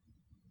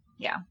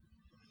 Yeah.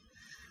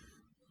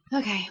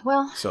 Okay,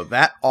 well, So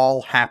that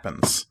all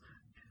happens.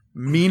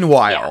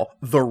 Meanwhile,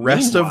 the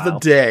rest of the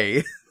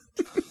day...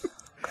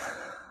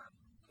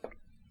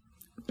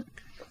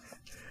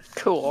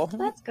 Cool.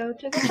 let's go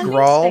to the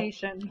Grawl. police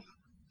station.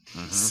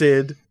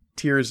 Sid,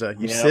 Tirza,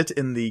 you Yep. sit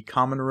in the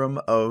common room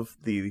of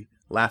the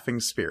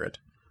Laughing Spirit.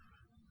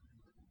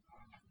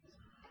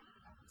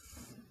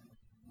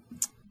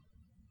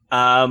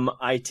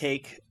 I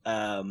take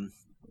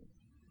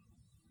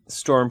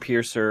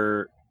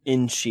Stormpiercer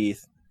in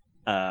sheath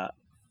out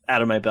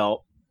of my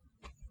belt,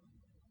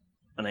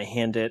 and I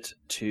hand it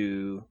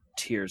to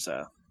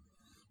Tirza.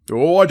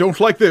 Oh, I don't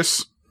like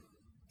this.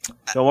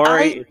 Don't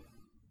worry.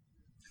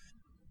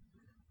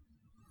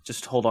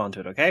 Just hold on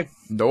to it, okay?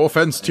 No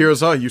offense,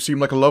 Tirza. You seem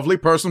like a lovely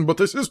person, but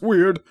this is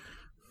weird.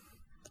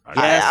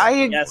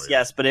 Yes,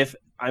 yes. But if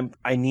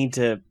I need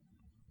to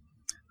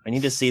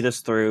see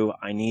this through.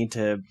 I need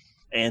to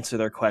answer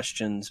their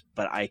questions,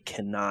 but I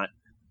cannot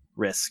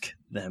risk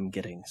them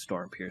getting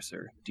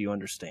Stormpiercer. Do you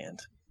understand?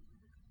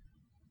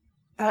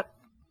 That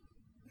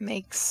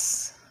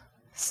makes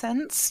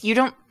sense. You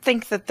don't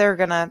think that they're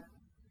gonna...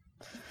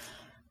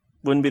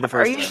 Wouldn't be the Are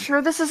first you time.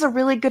 sure this is a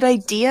really good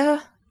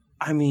idea?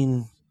 I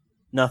mean,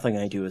 nothing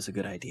I do is a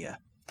good idea.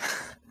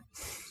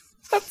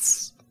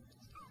 That's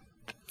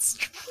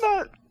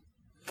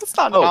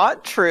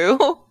not true.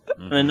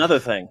 And another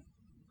thing,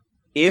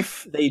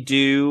 if they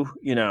do,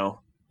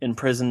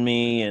 imprison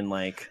me and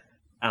I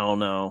don't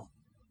know,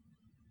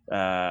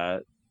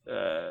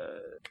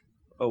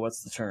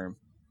 what's the term?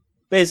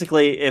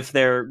 basically, if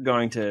they're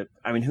going to,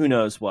 I mean, who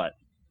knows what?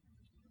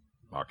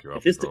 Lock you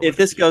up. If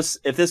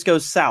this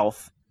goes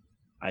south,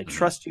 I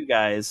trust you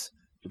guys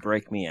to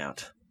break me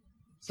out.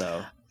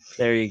 So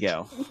there you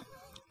go.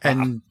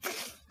 And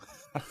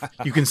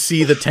you can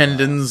see the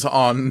tendons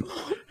on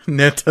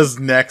Neta's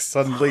neck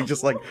suddenly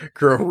just like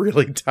grow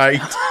really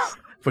tight.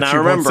 But Now she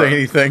remember, won't say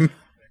anything.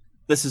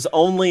 This is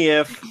only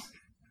if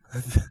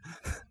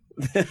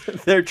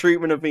their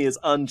treatment of me is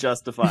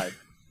unjustified.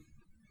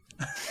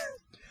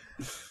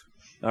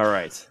 All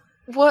right.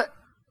 What?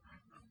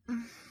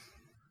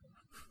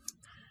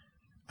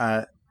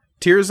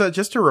 Tirza,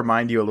 just to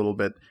remind you a little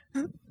bit,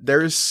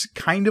 there's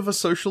kind of a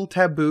social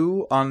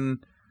taboo on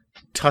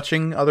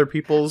touching other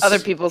people's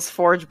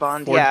Forge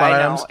Bond. Forge Yeah, Bond I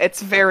know. items.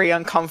 It's very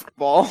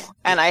uncomfortable,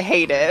 and I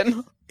hate it.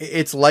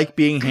 It's like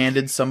being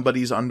handed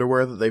somebody's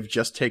underwear that they've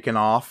just taken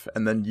off,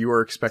 and then you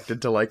are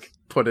expected to like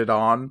put it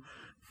on.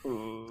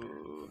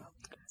 Ooh.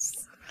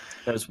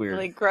 That was weird.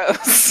 Really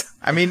gross.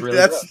 I mean, Really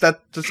that's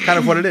kind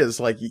of what it is.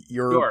 Like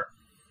you're, Sure.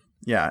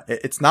 yeah.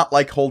 It's not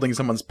like holding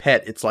someone's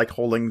pet. It's like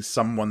holding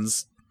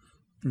someone's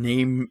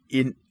name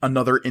in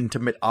another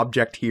intimate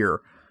object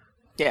here.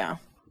 Yeah.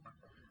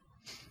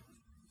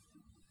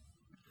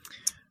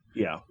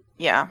 Yeah.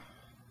 Yeah.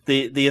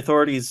 The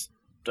authorities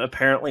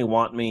apparently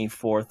want me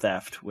for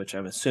theft, which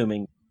I'm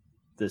assuming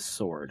this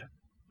sword.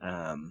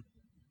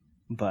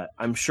 But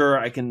I'm sure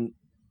I can.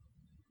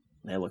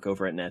 I look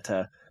over at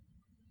Neta.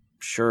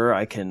 Sure,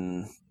 I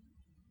can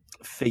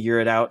figure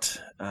it out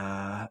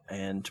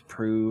and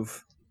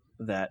prove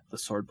that the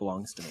sword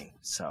belongs to me.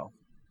 So,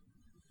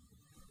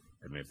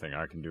 Anything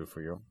I can do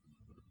for you?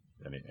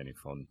 Any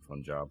fun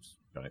jobs?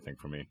 Got anything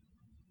for me?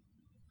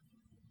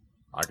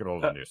 I could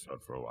hold on to your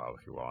sword for a while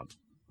if you want.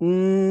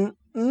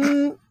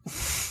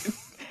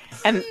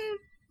 And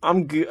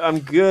I'm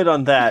good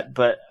on that,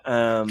 but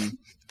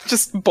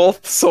just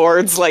both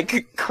swords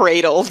like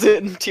cradled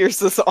in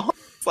Tirsa's arms.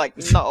 It's like,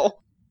 no.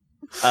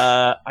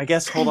 I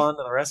guess hold on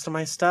to the rest of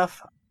my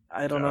stuff.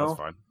 I don't know. That's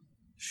fine.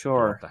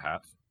 Sure. The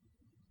hat.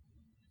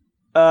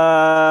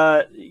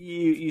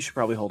 You should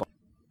probably hold on.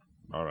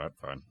 All right,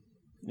 fine.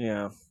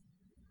 Yeah.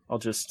 I'll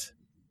just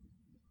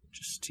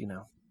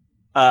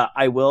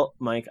I will,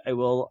 Mike,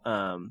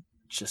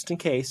 just in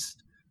case,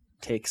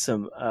 take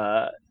some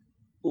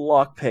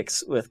lock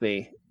picks with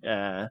me.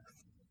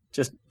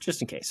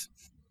 Just in case.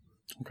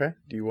 Okay.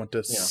 Do you want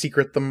to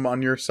secret them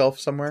on yourself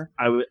somewhere?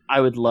 I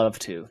would love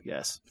to,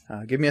 yes.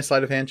 Give me a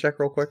sleight of hand check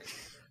real quick.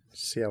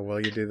 See how well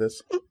you do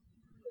this.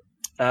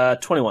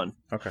 21.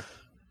 Okay.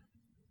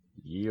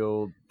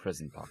 Yield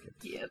prison pocket.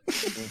 Yeah.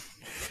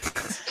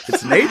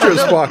 It's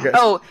nature's pocket.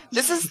 Oh,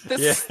 this is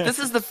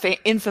the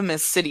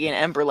infamous city in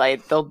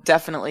Emberlight. They'll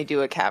definitely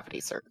do a cavity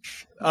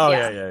search. Oh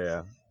Yeah.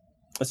 yeah.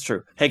 That's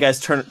true. Hey guys,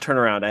 turn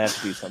around. I have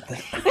to do something.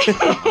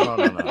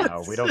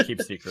 No. We don't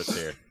keep secrets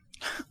here.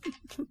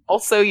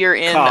 Also, you're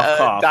in Cough, a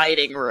cough.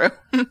 dining room.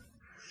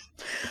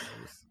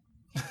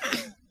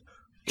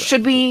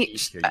 Should we?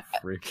 You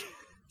freak.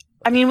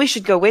 I mean, we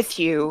should go with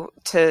you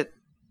to.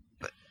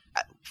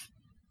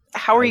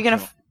 How are you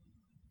gonna?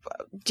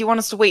 Do you want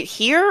us to wait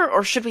here,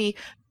 or should we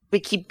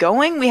keep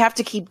going? We have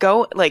to keep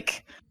going.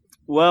 Like,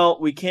 Well,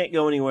 we can't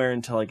go anywhere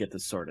until I get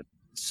this sorted.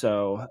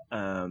 So,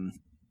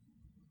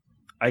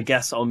 I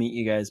guess I'll meet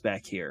you guys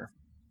back here.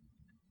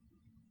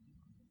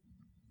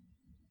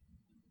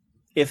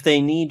 If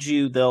they need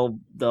you, they'll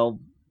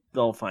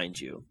find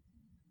you.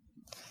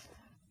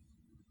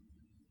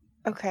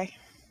 okay.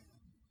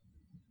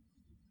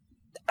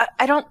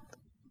 I don't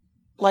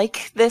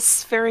like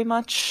this very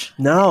much.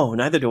 No,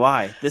 neither do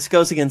I. This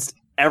goes against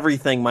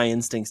everything my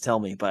instincts tell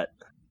me, but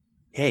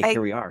hey,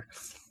 here we are.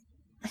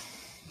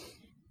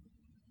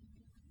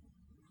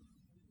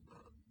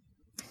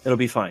 It'll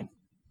be fine.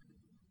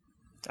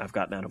 I've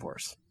gotten out of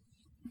horse.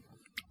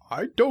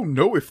 I don't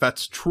know if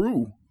that's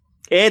true.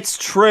 It's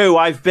true.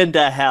 I've been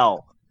to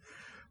hell.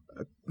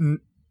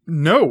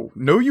 No,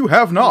 you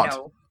have not.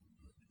 No.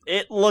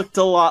 It looked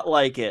a lot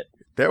like it.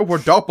 There were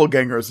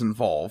doppelgangers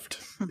involved.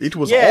 It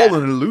was Yeah. all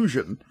an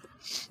illusion.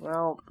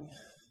 Well,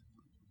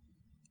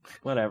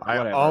 whatever.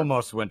 I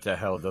almost went to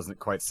hell. Doesn't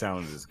quite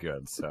sound as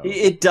good. So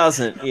It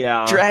doesn't.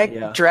 Yeah.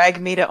 yeah.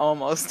 Drag me to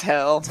almost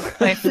hell.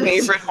 My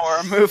favorite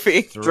horror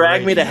movie.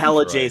 Drag me to Straight hell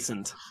into it.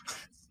 adjacent.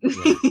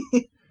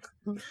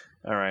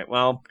 All right.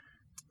 Well,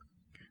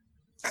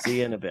 see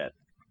you in a bit.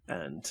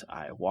 And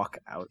I walk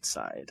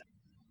outside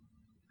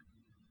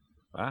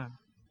Ah.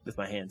 with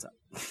my hands up.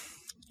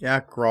 Yeah,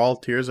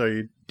 Grawl, Tears, are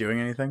you doing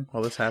anything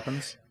while this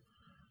happens?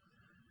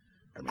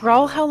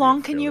 Grawl, how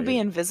long can you be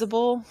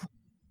invisible?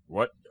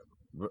 What?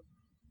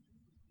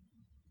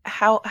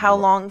 How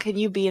long can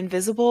you be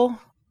invisible?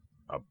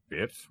 A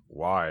bit?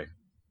 Why?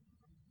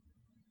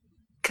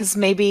 Because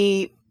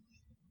maybe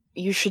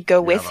you should go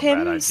You with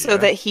have a bad him so idea.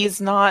 that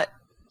he's not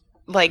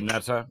like.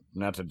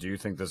 Netta, do you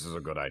think this is a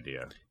good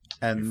idea? He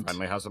And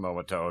finally has a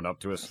moment to own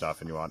up to his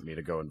stuff, and you want me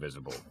to go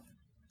invisible.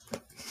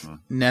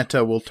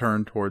 Netta will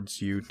turn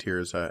towards you,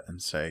 Tirza,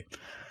 and say,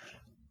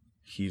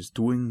 "He's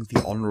doing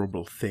the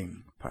honorable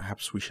thing.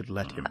 Perhaps we should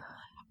let him."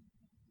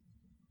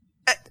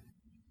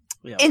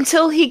 Yeah.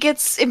 until he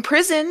gets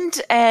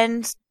imprisoned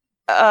and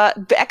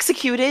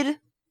executed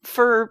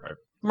for Right.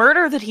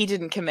 murder that he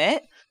didn't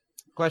commit.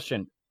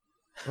 Question.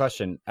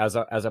 As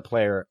a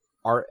player,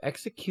 are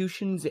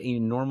executions a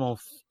normal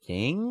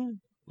thing?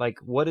 Like,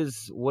 what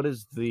is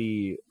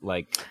the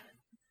like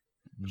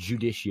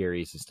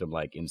judiciary system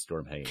like in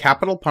Stormhaven?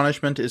 Capital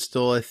punishment is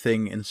still a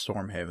thing in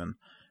Stormhaven.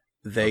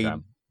 They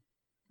Okay.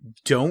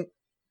 don't.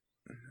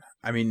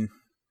 I mean,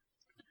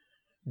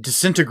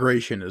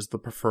 disintegration is the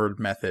preferred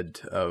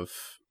method of.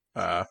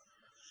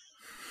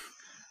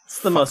 It's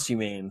the most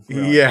humane.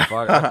 Really. Yeah,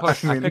 Fuck,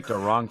 I picked the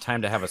wrong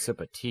time to have a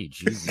sip of tea.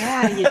 Jesus.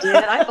 Yeah, you did.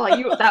 I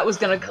thought that was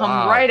gonna come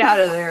Wow. right out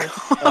of there.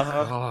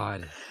 Uh-huh.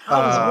 God,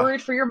 I was Uh,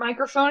 worried for your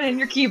microphone and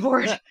your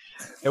keyboard.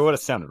 it would have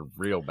sounded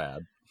real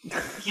bad.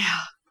 Yeah.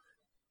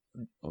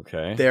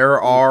 Okay.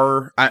 there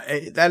are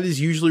that is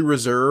usually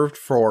reserved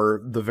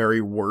for the very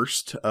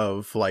worst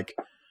of like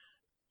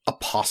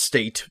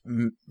apostate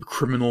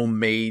criminal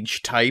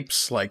mage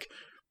types, like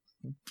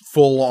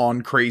full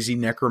on crazy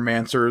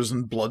necromancers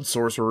and blood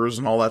sorcerers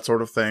and all that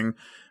sort of thing.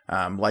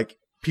 Like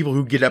people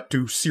who get up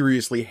to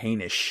seriously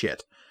heinous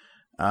shit.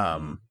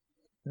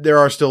 There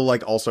are still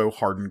like also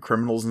hardened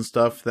criminals and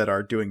stuff that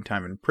are doing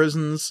time in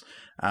prisons.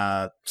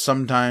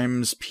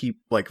 Sometimes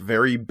like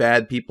very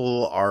bad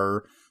people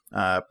are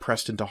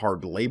pressed into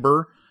hard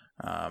labor.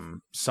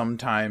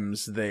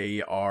 Sometimes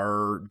they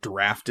are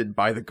drafted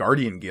by the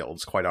Guardian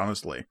Guilds, quite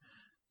honestly.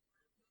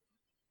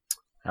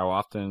 How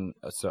often?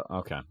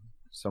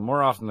 So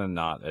more often than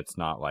not, it's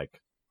not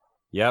like,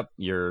 yep,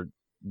 you're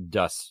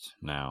dust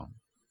now,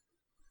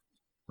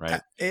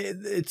 right?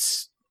 It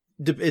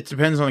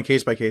depends on a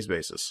case-by-case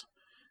basis.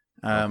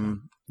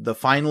 The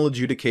final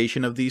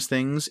adjudication of these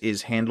things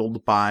is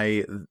handled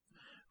by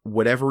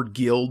whatever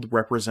guild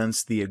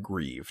represents the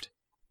aggrieved.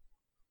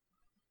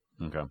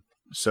 Okay.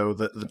 So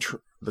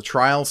the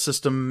trial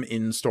system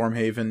in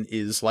Stormhaven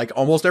is, like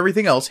almost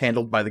everything else,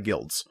 handled by the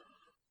guilds.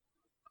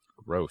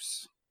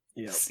 Gross.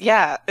 Yeah.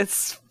 Yeah,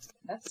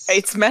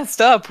 it's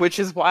messed up, which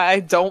is why I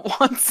don't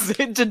want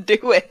Sid to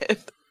do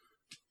it.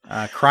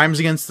 Crimes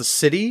against the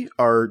city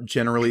are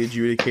generally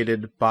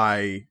adjudicated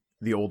by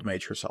the old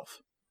mage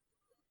herself.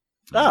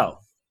 Oh.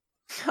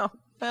 Oh,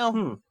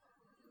 well,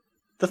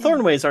 The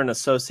Thornways aren't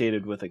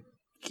associated with a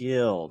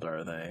guild,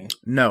 are they?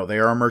 No, they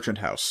are a merchant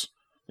house.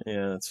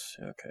 Yeah, that's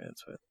okay.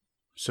 That's what.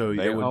 So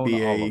They it would own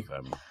be all of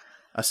them.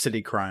 a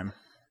city crime.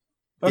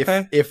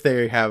 Okay. If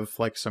they have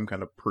like some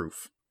kind of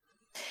proof.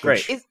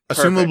 Great. Is-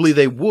 Assumably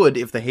they would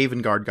if the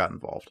Haven Guard got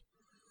involved.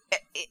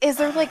 is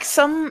there like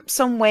some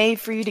way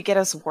for you to get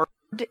us word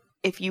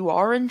if you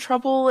are in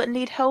trouble and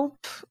need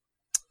help?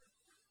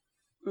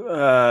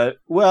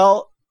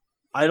 Well,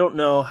 I don't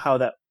know how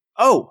that.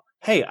 Oh,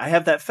 hey, I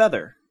have that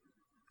feather,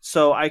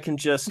 so I can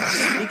just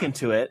sneak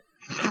into it,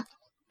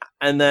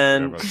 and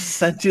then Yeah, but-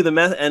 send you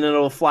the and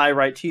it'll fly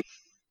right to you.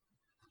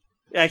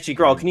 Actually,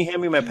 Grawl, can you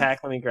hand me my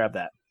pack? Let me grab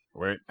that.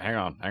 Wait, hang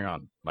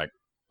on. Like,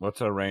 what's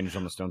the range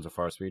on the Stones of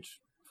Far Speech?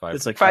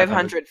 It's like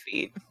 500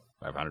 feet.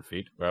 500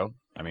 feet. Well,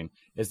 I mean,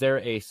 is there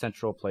a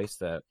central place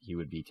that he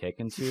would be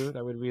taken to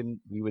that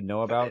we would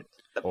know about,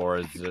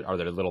 or are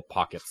there little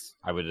pockets?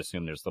 I would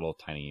assume there's little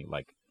tiny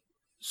like.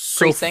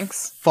 So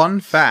Precincts. Fun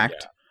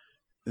fact,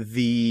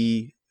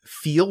 the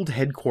field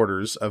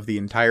headquarters of the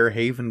entire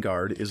Haven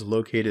Guard is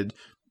located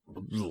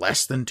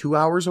less than 2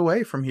 hours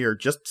away from here,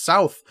 just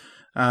south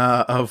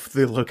of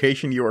the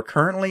location you are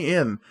currently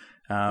in.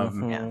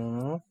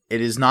 Mhm. It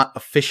is not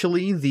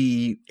officially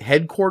the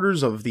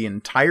headquarters of the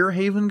entire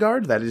Haven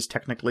Guard. That is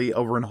technically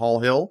over in Hall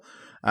Hill.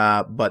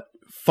 But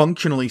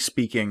functionally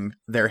speaking,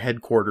 their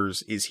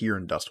headquarters is here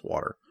in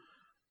Dustwater.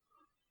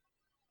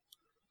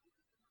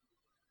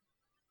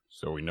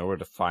 So we know where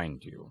to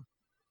find you.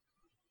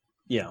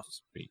 Yeah. So to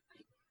speak.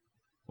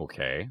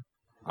 Okay.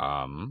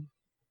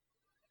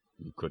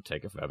 You could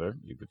take a feather.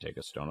 You could take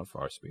a Stone of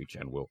Far Speech,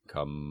 and we'll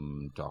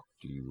come talk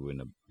to you in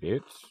a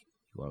bit.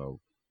 You want to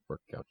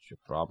work out your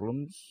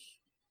problems?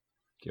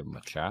 Give them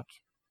a chat.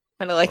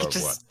 I'm gonna like Or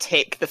just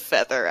take the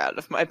feather out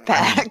of my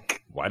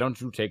pack. Why don't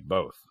you take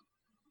both?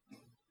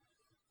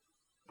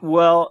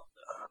 Well,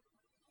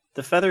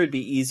 the feather would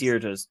be easier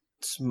to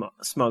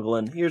smuggle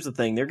in. Here's the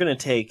thing: they're going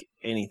to take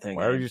anything.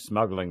 Why are you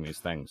smuggling these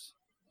things?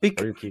 Why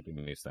are you keeping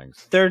these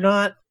things? They're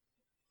not,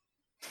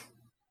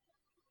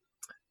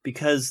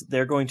 because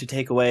they're going to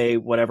take away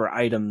whatever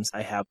items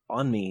I have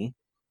on me.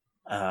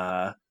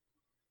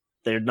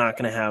 They're not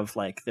going to have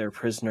like their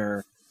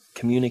prisoner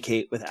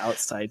communicate with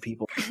outside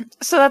people.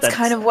 So that's That's-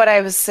 kind of what I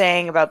was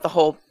saying about the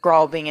whole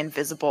Grawl being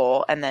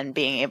invisible and then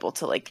being able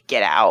to like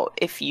get out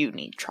if you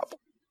need trouble.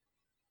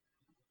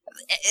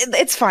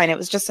 It's fine. It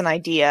was just an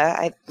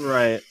idea.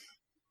 Right.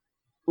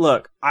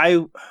 Look,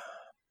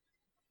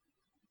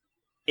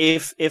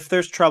 if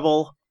there's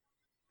trouble,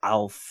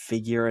 I'll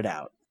figure it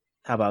out.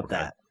 How about Okay.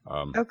 that?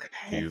 Do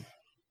Okay.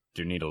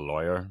 you need a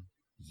lawyer?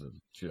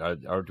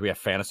 Or do we have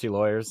fantasy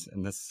lawyers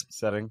in this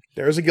setting?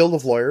 There is a guild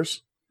of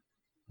lawyers.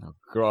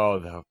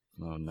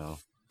 Oh no!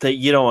 That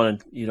you don't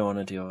want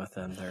to deal with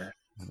them.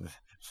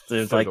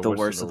 They're They're like the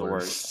worst of the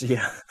worst.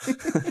 Yeah.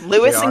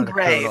 Lewis They are and the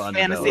Gray, criminal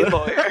fantasy underbelly.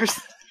 lawyers.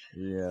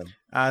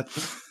 Yeah.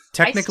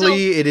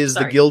 Technically, it is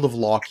the Sorry. Guild of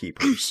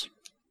Lawkeepers.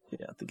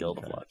 Yeah, the Guild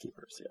of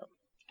Lawkeepers. Yeah.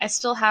 I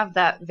still have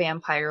that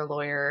vampire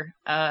lawyer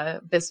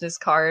business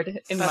card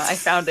I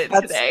found it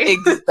That's today.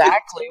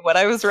 exactly what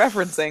I was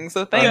referencing.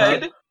 So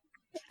thank you.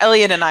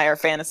 Elliot and I are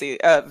fantasy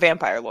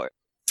vampire lawyers.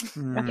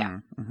 Yeah.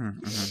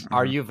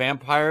 Are you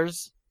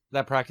vampires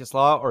that practice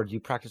law, or do you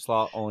practice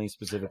law only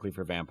specifically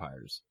for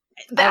vampires?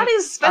 That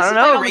is I don't specified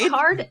know, on the Reed.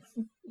 card,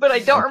 but I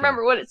don't Okay.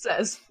 remember what it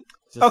says.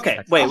 Just Okay,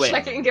 check- wait, I'll wait.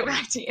 check it and get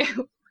back to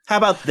you. How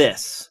about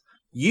this?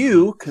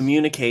 You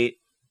communicate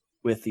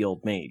with the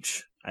old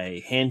mage.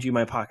 I hand you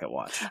my pocket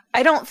watch.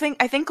 I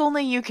think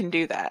only you can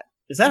do that.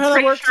 Is that how that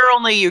Pretty works? sure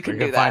only you We can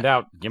can do find that.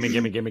 out. Gimme.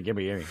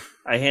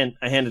 I hand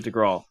it to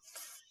Grawl.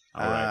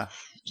 All right.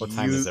 What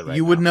time you is it right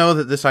you would now? know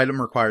that this item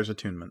requires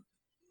attunement.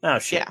 Oh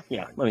shit.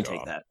 Yeah. Yeah, let me God.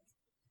 take that.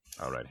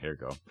 All right, here you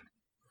go.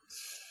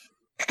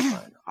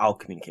 Fine. I'll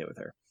communicate with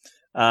her.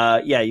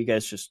 Yeah, you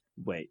guys just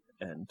wait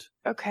and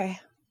Okay.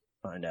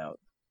 find out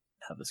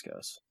how this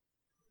goes.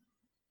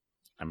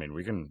 I mean,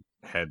 we can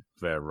head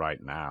there right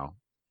now.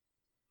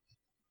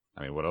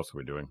 I mean, what else are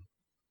we doing?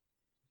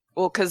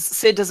 Well, because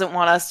Sid doesn't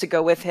want us to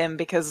go with him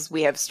because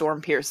we have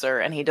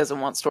Stormpiercer, and he doesn't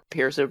want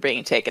Stormpiercer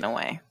being taken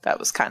away. That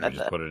was kind We of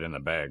just the. put it in the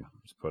bag.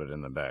 Just put it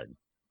in the bag.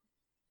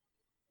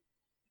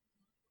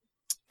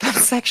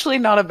 That's actually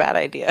not a bad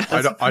idea.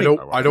 I don't pretty-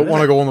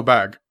 want to go in the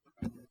bag.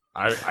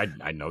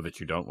 I know that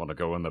you don't want to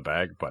go in the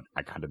bag, but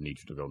I kind of need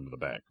you to go into the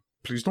bag.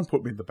 Please don't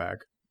put me in the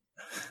bag.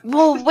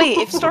 Well, wait.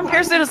 If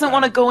Stormpiercer doesn't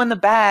want to go in the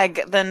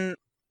bag, then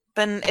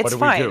it's what do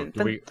fine. we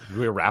do? Do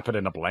we wrap it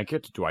in a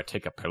blanket? Do I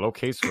take a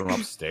pillowcase from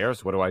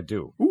upstairs? What do I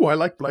do? Ooh, I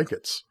like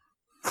blankets.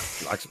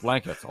 Like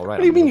blankets. All right. What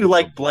do you I'm mean gonna you get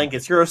like some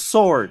blankets? You're a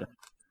sword.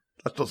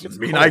 That doesn't It's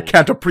mean cold. I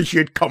can't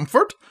appreciate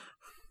comfort.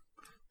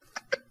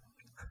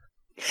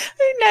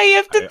 Now you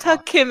have to I-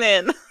 tuck him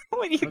in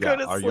when you Yeah, go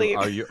to are sleep.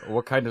 you?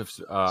 What kind of?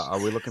 Are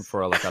we looking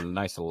for like a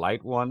nice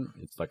light one?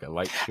 It's like a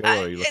light chill, or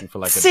are you looking for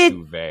like a Sid-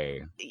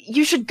 duvet?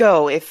 You should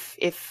go if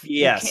you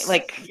Yes. can't-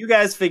 like You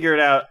guys figure it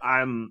out.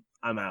 I'm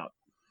out.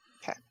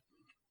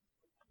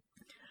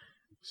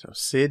 So,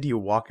 Sid, you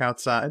walk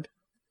outside.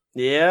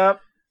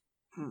 Yep.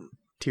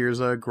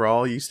 Tirza,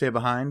 Grawl, you stay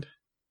behind.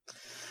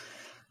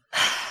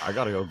 I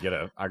gotta go get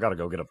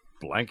a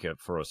blanket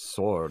for a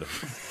sword.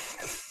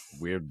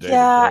 Weird day.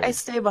 yeah, today. I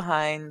stay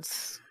behind.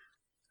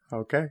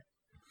 Okay.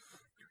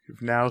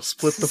 You've now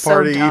split the So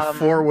party dumb.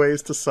 4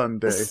 ways to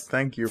Sunday. This-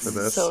 Thank you for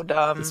this. So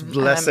dumb. This and I'm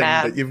blessing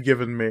mad. that you've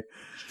given me.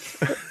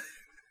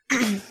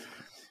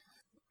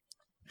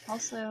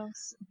 Also,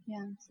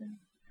 yeah. So.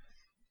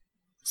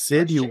 Sid,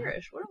 Where's you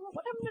Cherish? What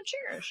happened to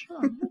Cherish?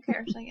 Oh, who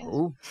cares? I guess.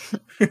 Ooh,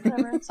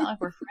 Whatever. It's not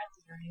like we're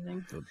friends or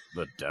anything.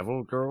 the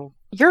devil girl.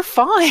 You're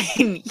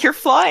fine. You're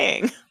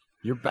flying.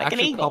 You're Like an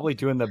actually eagle. probably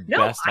doing the No,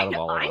 best I out of know,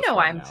 all of I us know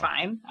right I'm now.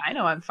 fine. I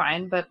know I'm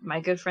fine, but my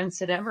good friend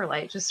Sid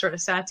Everlight just sort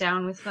of sat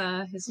down with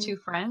his two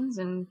friends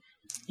and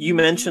You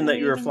mentioned that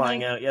you were Even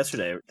flying like- out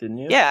yesterday, didn't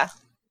you? Yeah.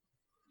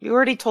 You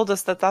already told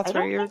us that that's I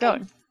where don't you were think I-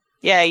 going.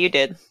 Yeah, you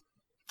did.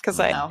 Because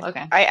oh,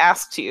 okay. I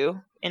asked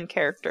you in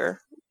character.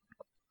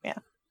 Yeah.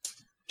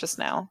 Just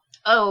now.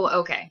 Oh,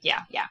 okay.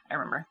 Yeah, I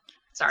remember.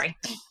 Sorry.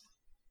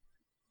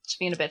 Just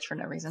being a bitch for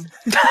no reason.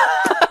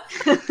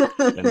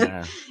 Been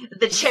there.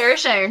 The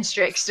Cherish Iron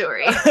Strike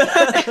story.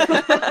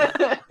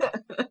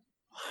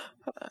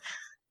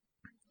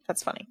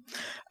 That's funny.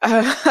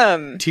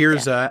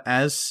 Tirza,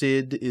 as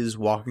Sid is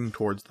walking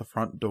towards the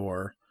front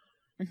door,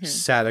 Mhm.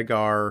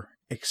 Sadagar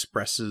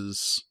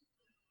expresses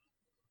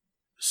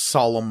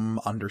solemn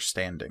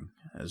understanding,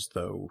 as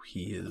though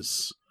he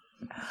is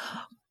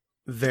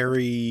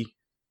very...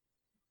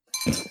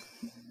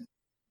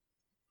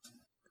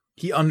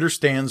 He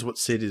understands what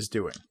Sid is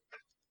doing.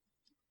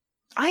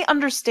 I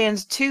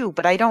understand too,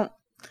 but I don't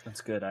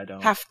That's good. I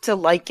don't. have to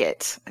like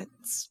it.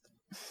 It's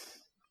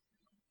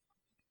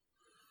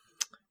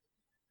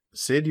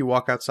Sid, you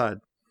walk outside.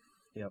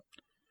 Yep.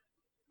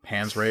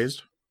 Hands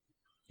raised.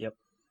 Yep.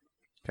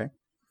 Okay.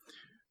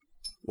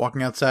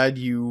 Walking outside,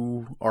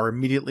 you are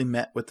immediately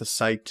met with the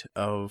sight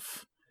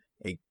of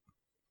a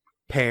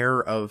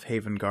pair of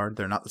Haven Guard.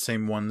 They're not the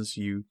same ones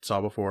you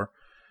saw before.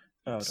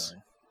 Oh,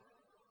 darn.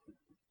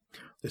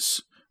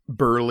 This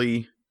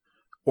burly,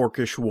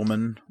 orcish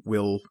woman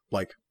will,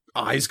 like,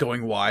 eyes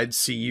going wide,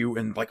 see you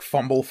and, like,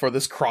 fumble for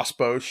this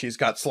crossbow she's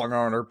got slung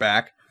on her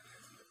back.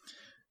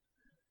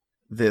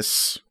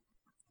 This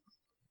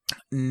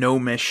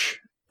gnomish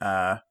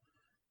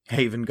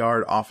Haven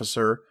Guard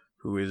officer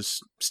who is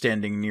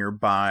standing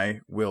nearby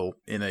will,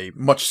 in a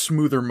much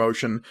smoother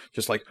motion,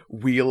 just like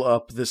wheel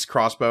up this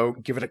crossbow,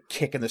 give it a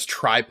kick, and this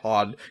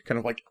tripod kind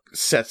of like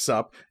sets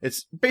up.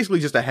 It's basically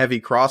just a heavy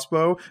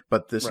crossbow,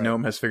 but this Right.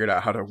 gnome has figured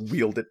out how to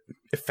wield it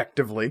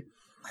effectively.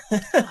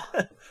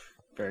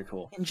 Very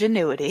cool.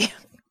 ingenuity.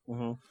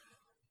 Hmm.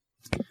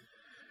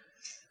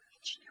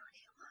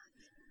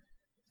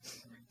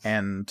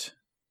 And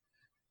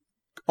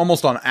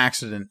almost on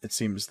accident, it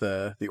seems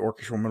the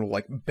orcish woman will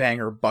like bang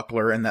her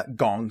buckler, and that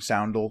gong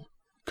sound will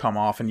come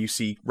off, and you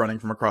see running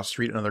from across the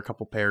street another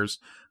couple pairs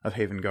of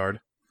Haven Guard.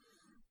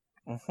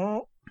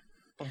 One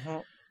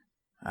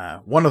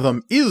of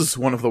them is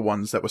one of the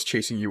ones that was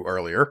chasing you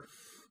earlier.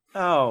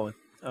 Oh,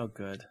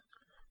 good.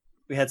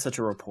 We had such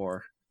a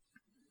rapport.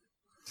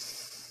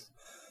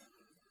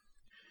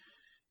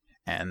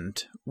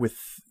 And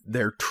with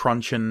their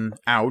truncheon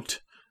out,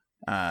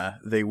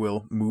 they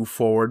will move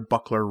forward,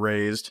 buckler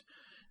raised,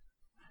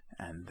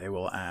 and they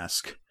will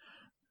ask,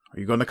 "Are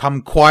you going to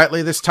come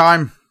quietly this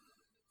time?"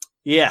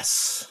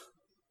 Yes.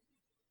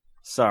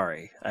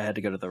 Sorry, I had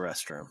to go to the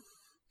restroom.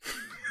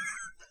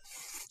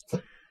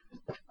 The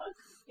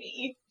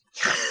He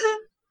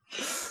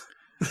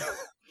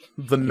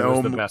was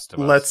gnome the best of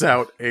us. lets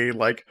out a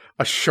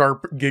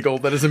sharp giggle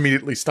that is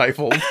immediately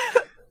stifled.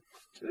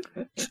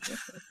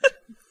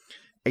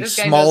 This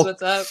guy knows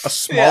what's up. A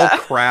small Yeah.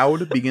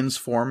 crowd begins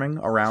forming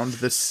around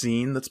this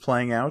scene that's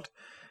playing out.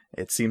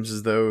 It seems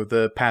as though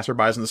the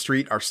passerbys in the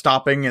street are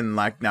stopping, and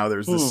now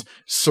there's this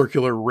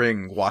circular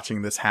ring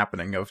watching this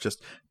happening of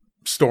just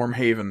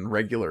Stormhaven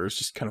regulars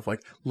just kind of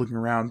looking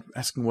around,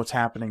 asking what's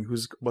happening,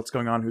 what's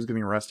going on, who's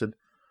getting arrested.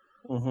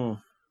 Mm-hmm.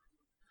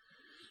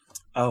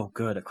 Oh,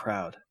 good, a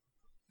crowd.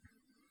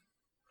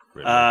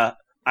 Really?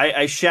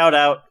 I shout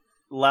out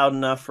loud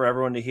enough for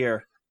everyone to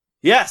hear.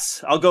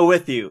 Yes, I'll go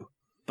with you,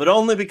 but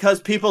only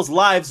because people's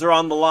lives are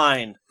on the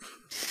line.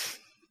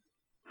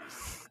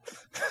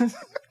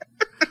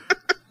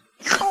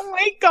 Oh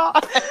my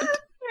god.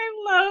 I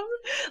love.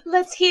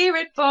 Let's hear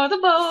it for the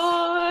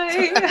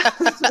boy.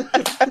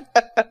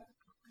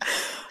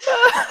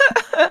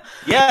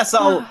 Yes,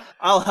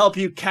 I'll help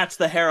you catch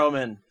the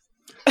heroin.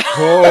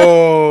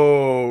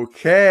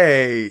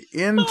 Okay,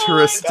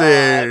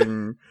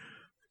 interesting.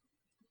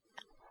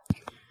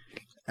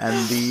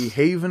 And the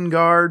Haven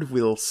Guard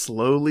will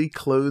slowly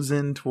close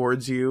in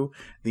towards you.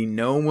 The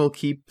gnome will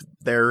keep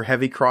their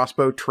heavy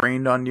crossbow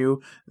trained on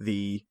you.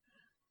 The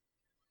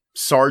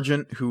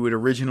sergeant, who had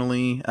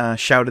originally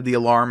shouted the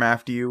alarm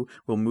after you,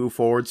 will move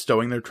forward,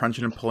 stowing their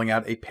truncheon and pulling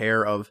out a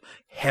pair of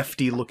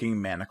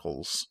hefty-looking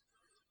manacles.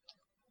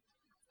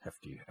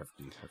 Hefty.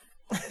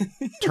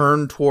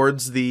 Turn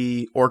towards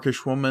the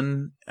orcish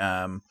woman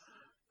and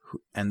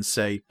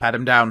say, "Pat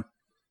him down."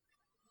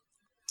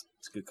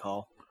 It's a good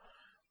call.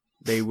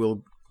 They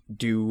will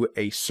do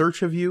a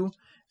search of you,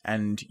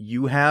 and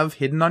you have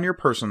hidden on your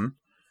person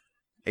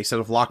a set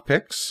of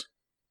lockpicks,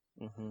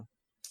 Mm-hmm.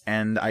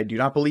 and I do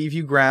not believe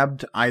you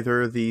grabbed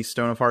either the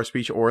Stone of Far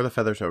Speech or the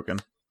Feather Token.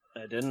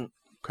 I didn't.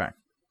 Okay.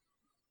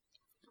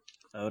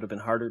 That would have been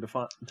harder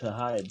to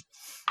hide.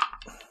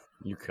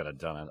 You could have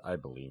done it, I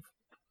believe.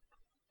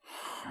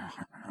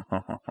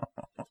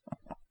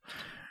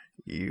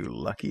 You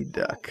lucky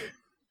duck.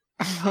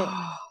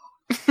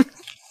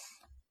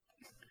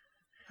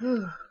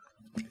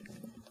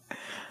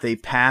 They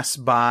pass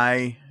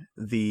by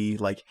the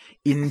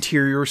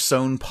interior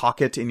sewn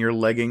pocket in your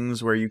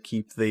leggings where you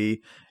keep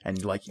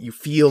and you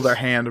feel their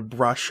hand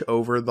brush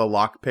over the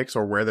lockpicks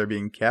or where they're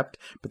being kept,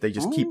 but they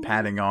just keep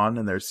patting on,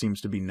 and there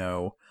seems to be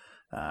no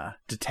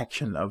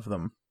detection of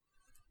them.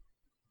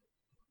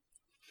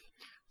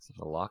 Is it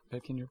a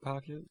lockpick in your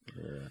pocket?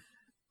 Or...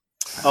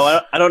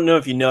 Oh, I don't know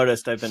if you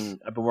noticed. I've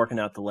been working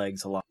out the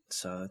legs a lot,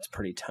 so it's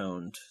pretty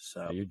toned.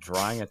 So Are you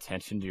drawing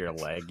attention to your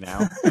leg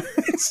now?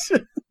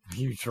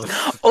 You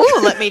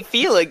Oh, let me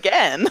feel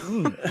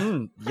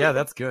again. Yeah,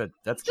 that's good.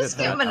 That's Just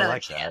good. give him I another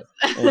like chance.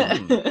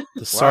 that.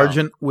 The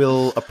sergeant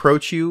will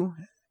approach you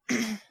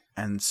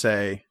and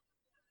say,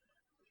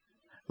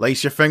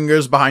 "Lace your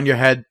fingers behind your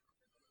head."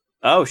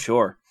 Oh,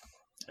 sure,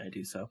 I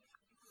do so.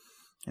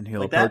 And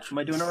he'll Like approach that? Am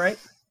I doing it right?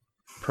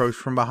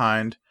 from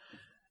behind,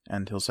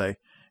 and he'll say,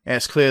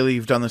 "Yes, clearly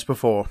you've done this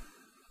before."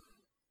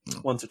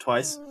 Once or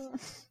twice.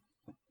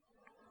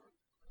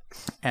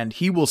 And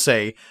he will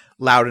say,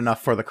 loud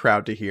enough for the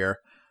crowd to hear,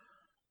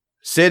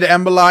 "Sid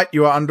Emberlight,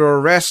 you are under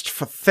arrest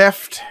for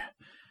theft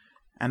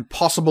and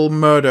possible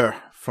murder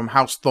from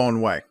House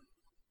Thornway."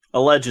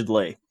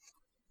 Allegedly.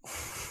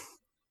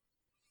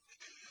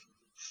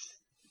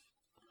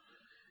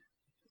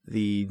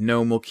 The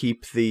gnome will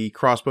keep the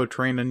crossbow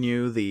trained on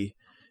you. The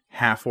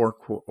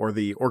half-orc or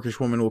the orcish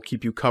woman will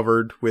keep you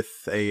covered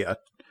with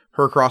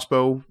her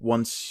crossbow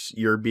once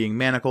you're being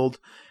manacled.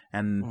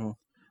 And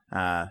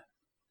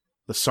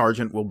the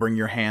sergeant will bring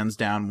your hands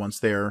down once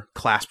they're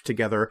clasped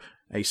together.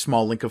 A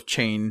small link of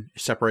chain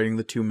separating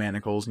the two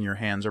manacles, and your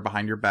hands are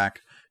behind your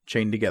back,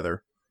 chained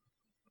together.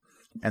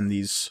 And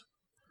these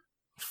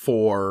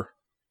 4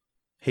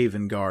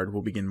 Haven Guard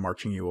will begin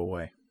marching you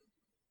away.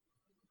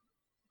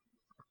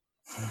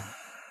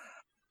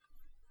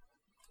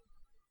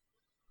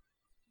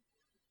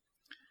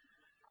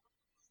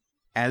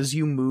 As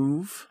you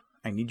move,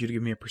 I need you to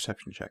give me a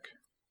perception check.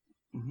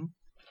 Mm-hmm.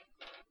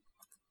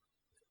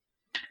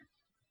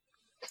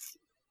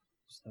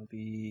 So that'll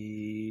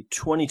be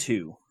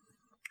 22.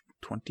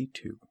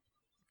 22.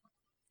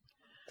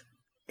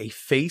 A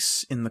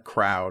face in the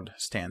crowd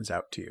stands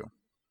out to you.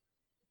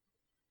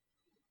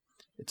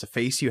 It's a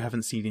face you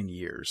haven't seen in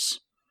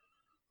years.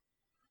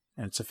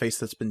 And it's a face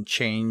that's been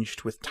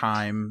changed with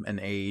time and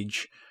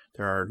age.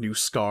 There are new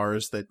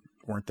scars that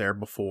weren't there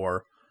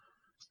before.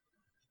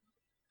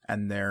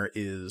 And there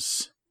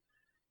is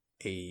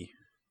a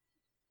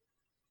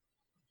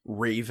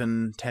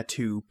raven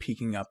tattoo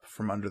peeking up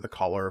from under the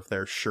collar of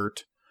their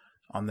shirt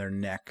on their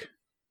neck.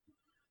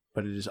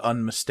 But it is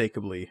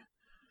unmistakably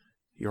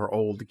your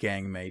old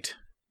gangmate,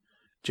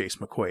 Jace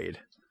McQuaid.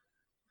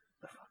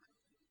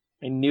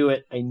 I knew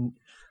it.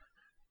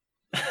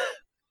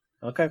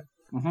 Okay.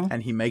 Mm-hmm.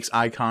 And he makes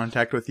eye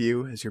contact with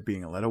you as you're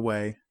being led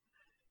away,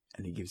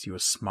 and he gives you a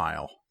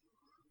smile.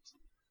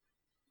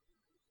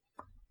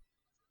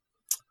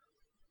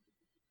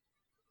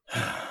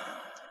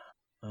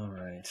 All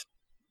right.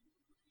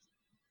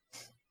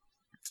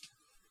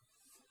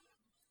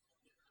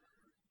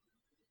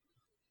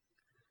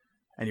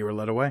 And you were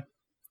led away.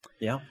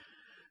 Yeah.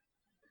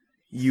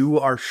 You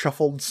are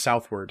shuffled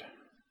southward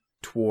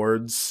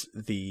towards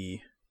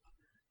the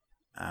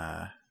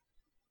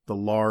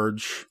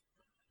large...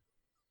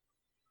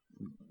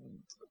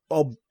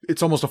 Oh,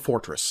 it's almost a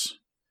fortress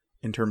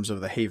in terms of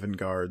the Haven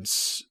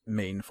Guard's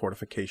main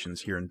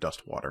fortifications here in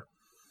Dustwater.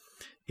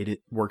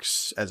 It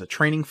works as a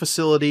training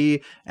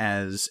facility,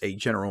 as a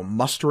general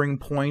mustering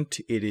point.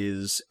 It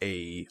is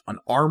an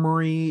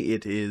armory.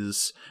 It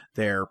is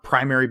their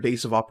primary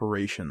base of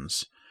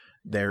operations.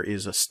 There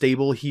is a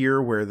stable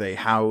here where they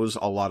house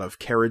a lot of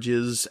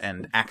carriages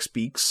and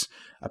axebeaks.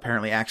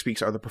 Apparently,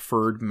 axebeaks are the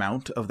preferred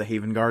mount of the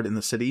Haven Guard in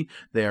the city.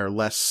 They are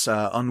less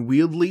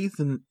unwieldy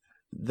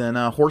than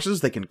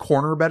horses. They can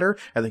corner better,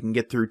 and they can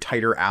get through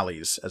tighter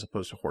alleys as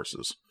opposed to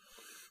horses.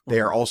 They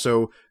are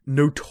also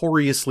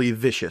notoriously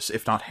vicious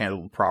if not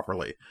handled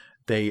properly.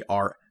 They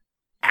are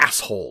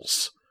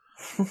assholes.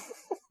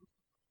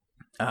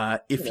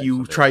 If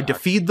you try to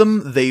feed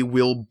them, they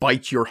will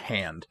bite your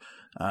hand.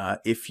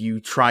 If you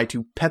try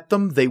to pet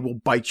them, they will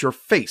bite your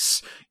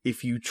face.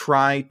 If you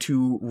try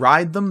to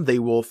ride them, they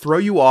will throw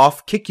you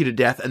off, kick you to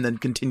death, and then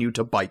continue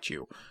to bite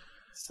you.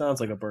 Sounds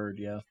like a bird,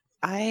 yeah.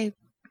 I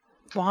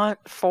want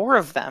 4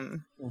 of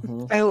them.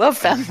 Mm-hmm. I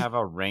love I them. have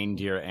a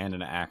reindeer and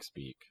an axe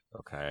beak.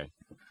 Okay,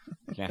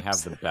 you can't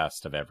have the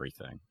best of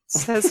everything.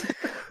 Says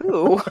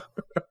who?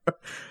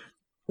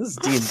 This is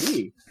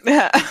D&D.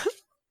 Yeah.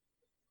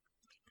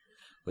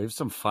 Leave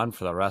some fun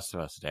for the rest of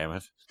us, damn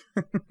it.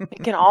 We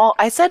can all.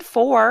 I said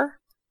 4.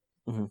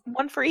 Mm-hmm.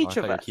 1 for Well, I each thought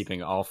of you were us.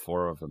 keeping all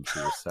 4 of them to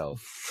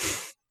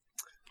yourself.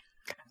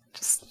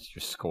 Just It's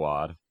your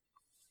squad.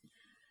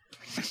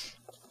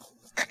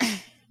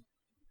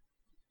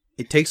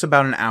 It takes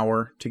about an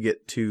hour to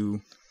get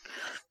to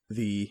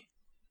the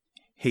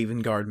Haven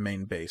Guard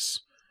main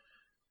base.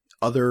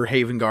 Other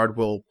Haven Guard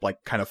will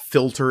kind of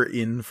filter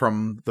in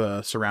from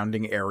the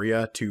surrounding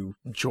area to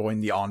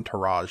join the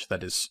entourage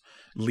that is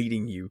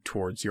leading you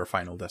towards your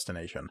final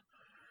destination.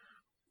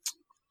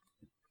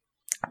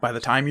 By the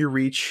time you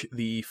reach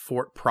the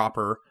fort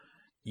proper,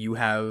 you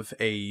have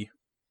a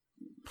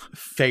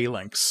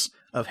phalanx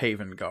of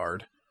Haven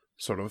Guard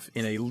sort of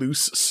in a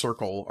loose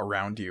circle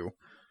around you,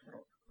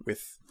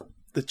 with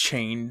the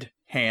chained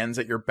hands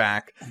at your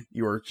back.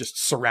 You are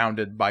just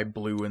surrounded by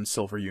blue and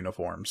silver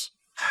uniforms.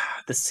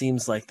 This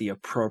seems like the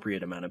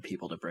appropriate amount of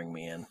people to bring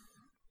me in.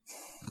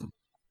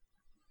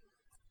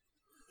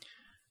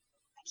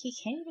 He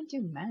can't even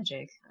do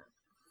magic.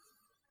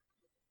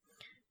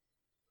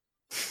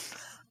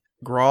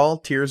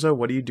 Grawl, Tirza,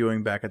 what are you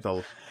doing back at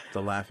the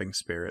Laughing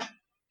Spirit?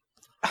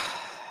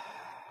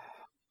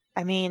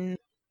 I mean,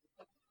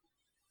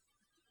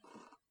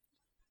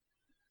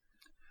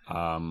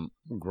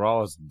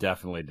 Grawl has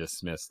definitely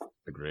dismissed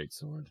the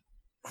greatsword.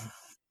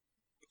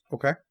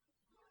 Okay.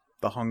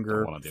 The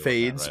hunger Don't wanna deal with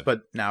fades, that, right?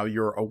 but now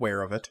you're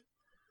aware of it.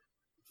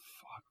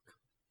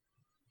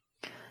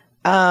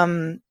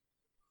 I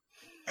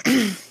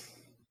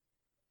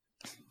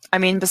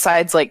mean,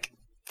 besides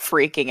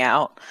freaking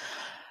out,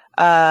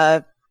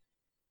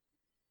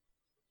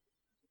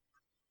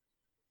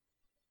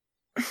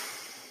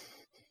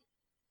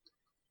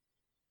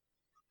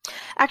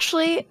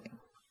 actually,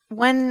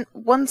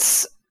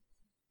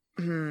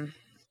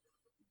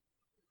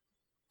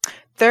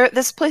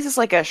 this place is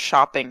like a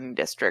shopping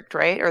district,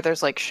 right? Or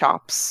there's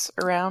shops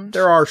around?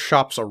 There are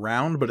shops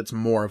around, but it's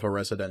more of a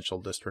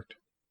residential district.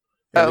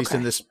 At least in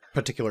Okay. this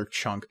particular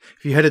chunk.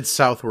 If you headed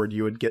southward,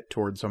 you would get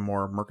towards a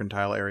more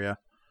mercantile area.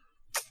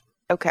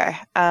 Okay.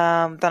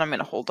 Then I'm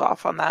gonna hold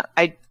off on that.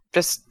 I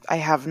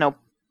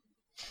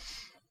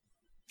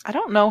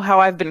don't know how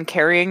I've been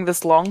carrying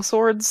this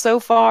longsword so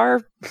far,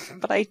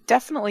 but I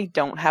definitely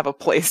don't have a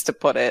place to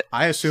put it.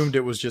 I assumed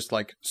it was just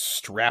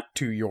strapped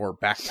to your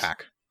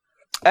backpack.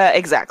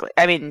 Exactly.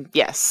 I mean,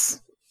 yes.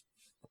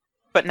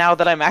 But now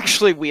that I'm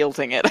actually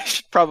wielding it, I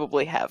should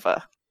probably have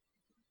a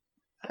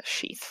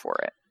sheath for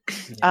it.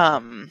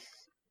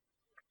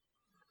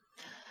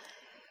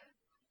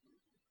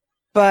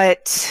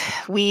 But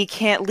we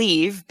can't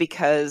leave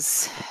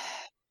because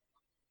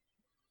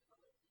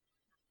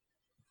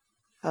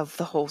of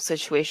the whole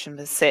situation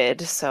with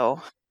Sid,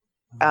 so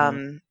I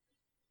don't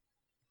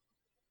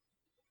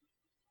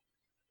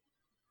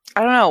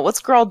know.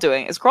 What's Grawl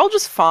doing? Is Grawl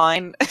just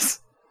fine?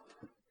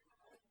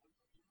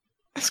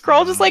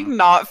 Skrull just like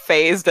not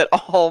phased at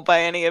all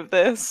by any of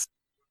this.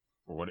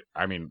 What?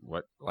 I mean,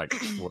 what? Like,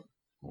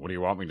 what do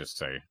you want me to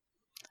say?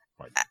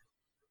 Like,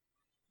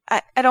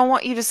 I don't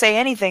want you to say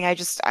anything.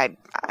 There's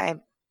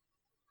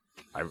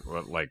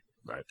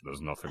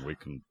nothing we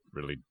can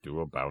really do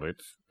about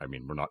it. I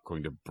mean, we're not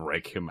going to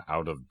break him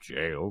out of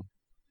jail.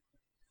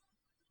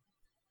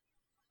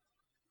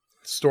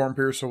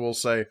 Stormpiercer will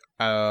say,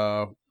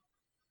 why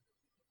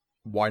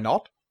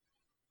not?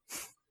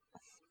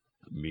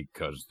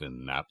 Because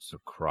then that's a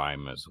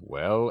crime as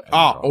well. And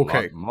Ah, there are a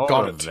okay, lot more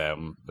got of it.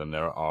 them than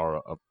there are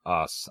of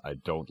us. I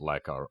don't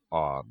like our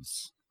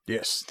odds.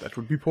 Yes, that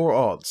would be poor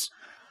odds.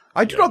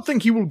 I do Yes. not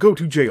think he will go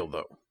to jail,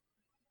 though.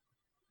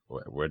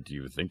 Where do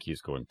you think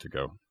he's going to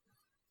go?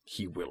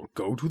 He will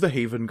go to the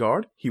Haven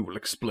Guard, he will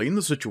explain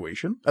the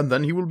situation, and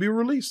then he will be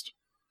released.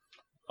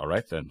 All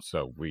right, then.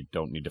 So we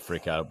don't need to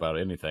freak out about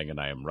anything, and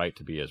I am right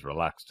to be as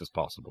relaxed as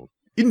possible.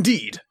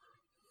 Indeed.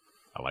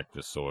 I like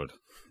this sword.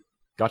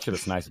 Got you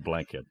this nice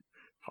blanket.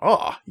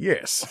 Ah,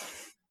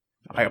 yes.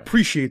 I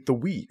appreciate the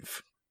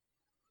weave.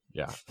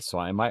 Yeah, so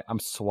I'm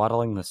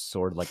swaddling this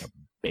sword like a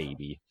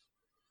baby.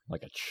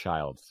 Like a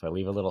child. So I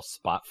leave a little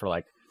spot for,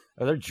 like,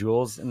 are there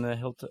jewels in the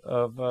hilt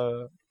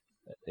of,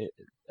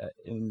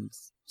 in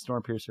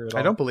Stormpiercer at all?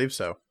 I don't believe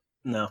so.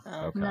 No.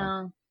 Okay.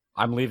 No.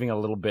 I'm leaving a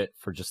little bit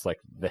for just, like,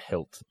 the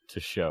hilt to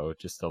show,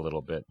 just a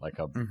little bit, like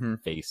a Mm-hmm.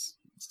 face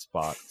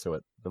spot, so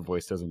the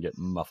voice doesn't get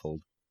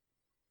muffled.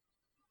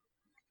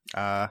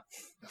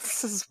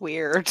 This is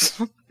weird.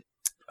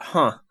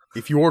 Huh.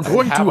 If you are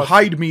going have to a-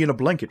 hide me in a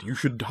blanket, you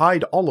should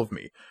hide all of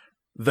me.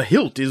 The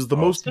hilt is the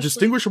most Especially-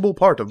 distinguishable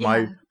part of my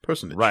yeah.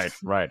 personage.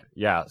 Right.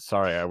 Yeah,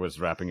 sorry, I was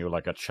wrapping you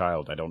like a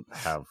child. I don't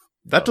have...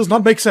 That does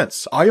not make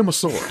sense. I am a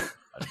sword.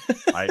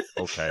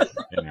 Okay.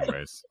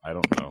 Anyways, I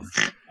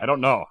don't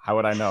know. How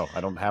would I know?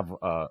 I don't have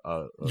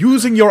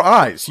Using your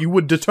eyes, you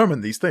would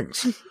determine these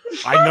things.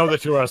 I know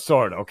that you're a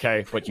sword,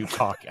 okay? But you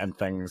talk and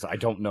things. I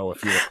don't know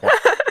if you're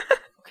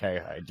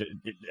okay.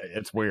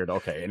 It's weird.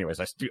 Okay. Anyways,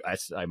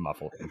 I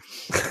muffle.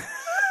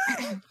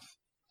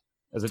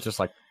 Is it just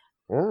like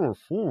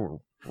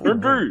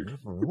Indeed.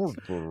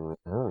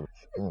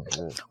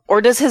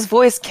 Or does his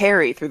voice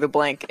carry through the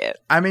blanket?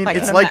 I mean, Like,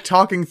 it's I'm like not-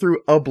 talking through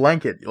a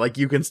blanket. Like,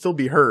 you can still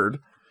be heard.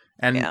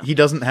 And Yeah. he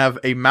doesn't have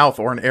a mouth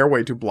or an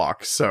airway to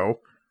block,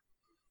 so...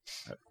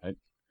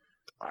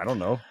 I don't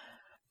know.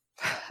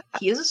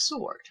 He is a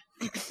sword.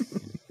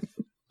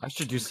 I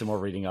should do some more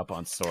reading up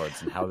on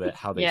swords and how they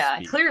Yeah,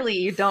 speak. clearly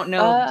you don't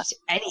know Uh,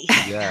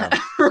 anything. Yeah.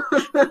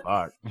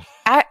 Fuck.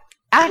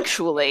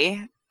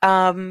 Actually,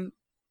 can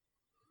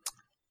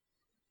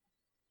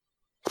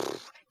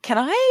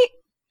I?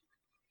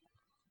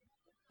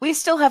 We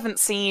still haven't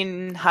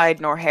seen hide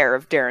nor hair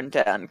of Darren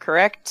Dunn,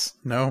 correct?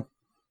 No.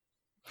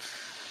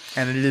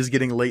 And it is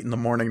getting late in the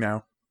morning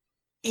now.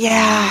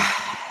 Yeah.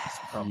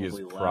 He is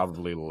left.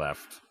 probably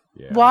left.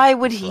 Yeah. Why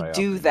would he Try out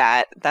do and-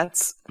 that?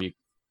 That's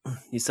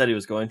He said he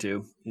was going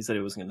to. He said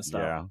he wasn't going to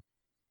stop.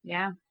 Yeah.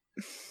 Yeah.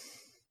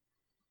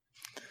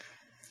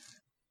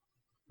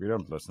 We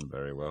don't listen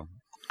very well.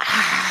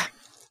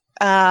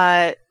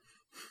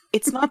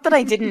 it's not that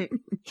I didn't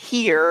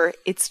hear.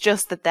 It's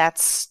just that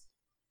that's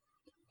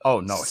Oh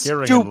no,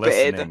 hearing and Stupid.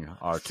 listening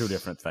are two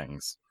different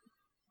things.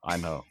 I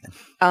know.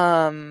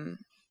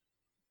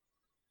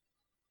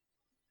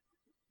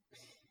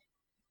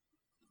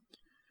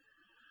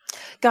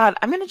 God,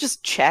 I'm gonna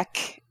just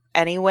check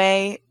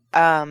anyway.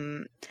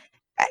 Can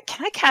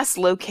I cast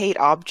locate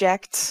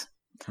object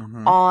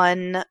Mhm.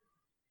 on?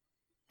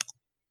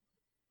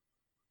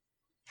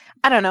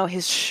 I don't know,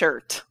 his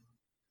shirt.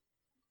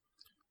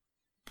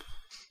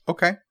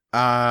 Okay.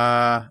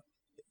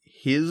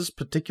 His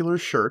particular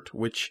shirt,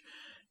 which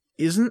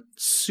isn't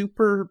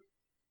super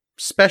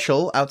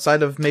special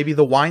outside of maybe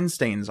the wine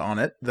stains on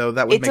it, though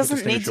that would It make doesn't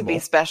it need to be distinguishable.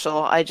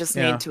 special. I just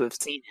Yeah. need to have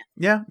seen it.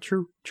 Yeah,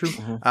 true.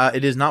 Mhm.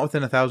 It is not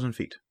within 1,000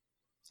 feet.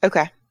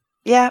 Okay.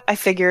 Yeah, I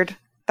figured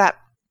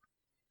that.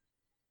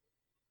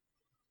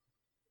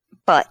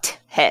 Butt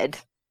head.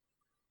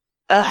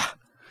 Ugh.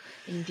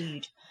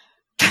 Indeed.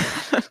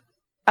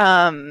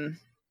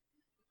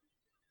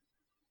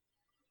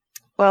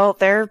 Well,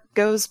 there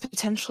goes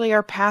potentially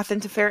our path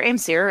into Fair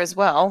Aimseer as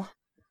well.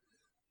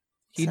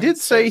 He did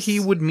Since say he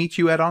there's- would meet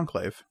you at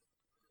Enclave.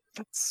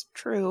 That's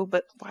true,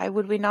 but why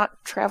would we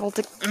not travel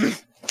to?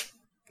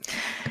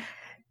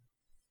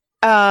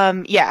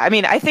 Yeah, I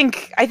mean, I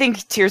think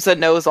Tirza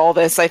knows all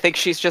this. I think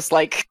she's just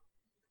like,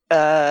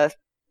 this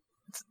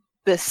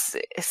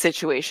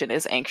situation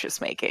is anxious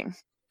making.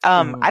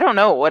 I don't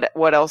know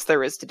what else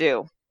there is to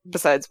do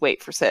besides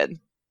wait for Sid.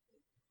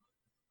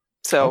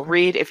 So, Okay.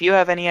 Reed, if you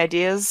have any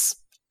ideas,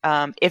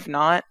 if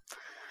not,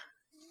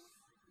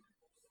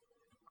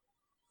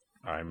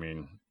 I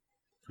mean,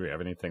 do we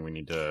have anything we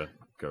need to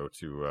go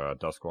to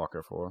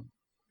Duskwalker for?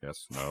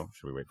 Yes, no.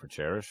 Should we wait for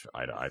Cherish?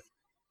 I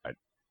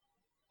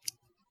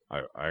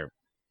I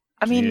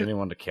do you need mean,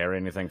 anyone to carry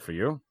anything for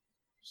you?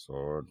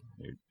 Sword.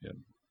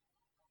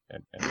 I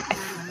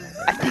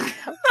think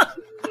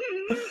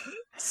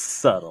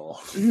subtle.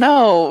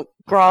 No,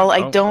 Grawl, I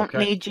No? don't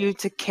Okay. need you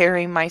to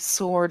carry my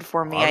sword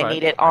for me. All I right.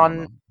 need it I don't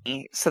on know.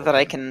 me so that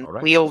I Okay, can all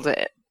right. wield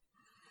it.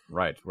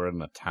 Right, we're in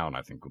the town.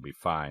 I think we'll be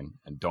fine.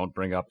 And don't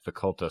bring up the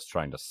cultists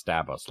trying to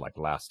stab us like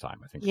last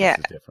time. I think Yeah,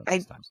 this is different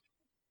this time.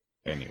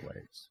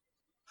 Anyways,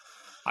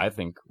 I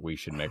think we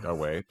should make our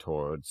way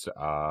towards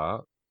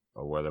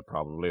where they're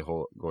probably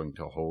going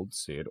to hold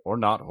Sid, or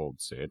not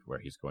hold Sid, where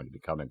he's going to be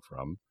coming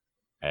from,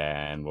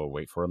 and we'll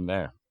wait for him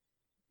there.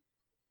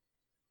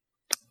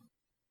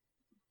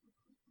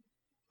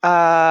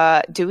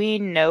 Do we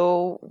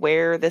know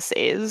where this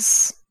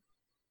is?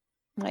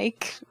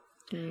 Like,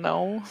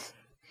 no.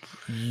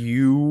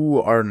 You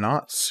are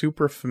not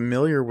super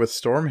familiar with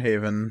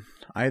Stormhaven,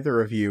 either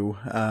of you.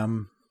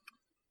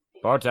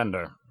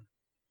 Bartender.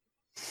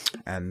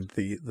 And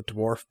the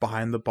dwarf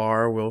behind the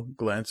bar will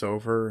glance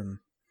over and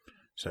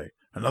say,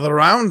 "Another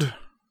round?"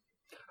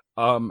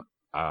 No.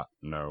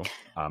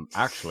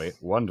 Actually,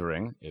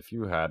 wondering if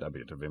you had a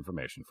bit of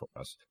information for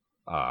us.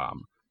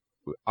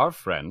 Our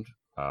friend,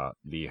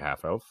 the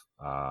half-elf,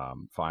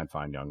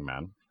 fine young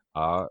man,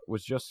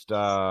 was just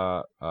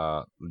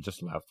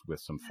left with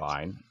some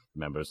fine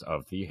members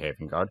of the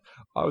Haven Guard.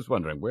 I was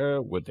wondering,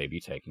 where would they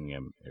be taking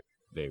him if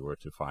they were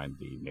to find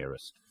the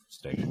nearest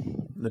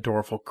station? The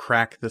dwarf will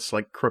crack this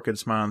like crooked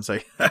smile and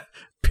say,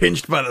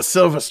 "Pinched by the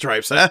silver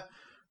stripes, huh?"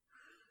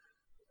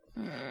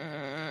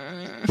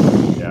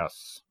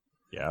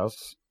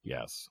 Yes.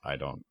 I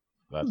don't.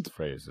 That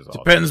phrase is odd.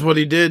 Depends what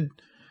he did.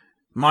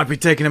 Might be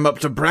taking him up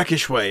to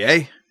Brackish Way,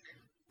 eh?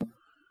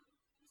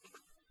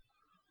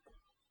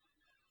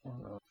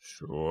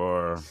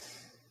 Sure.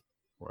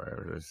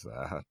 Where is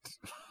that?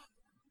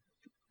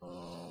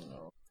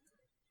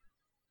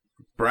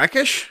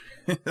 Brackish?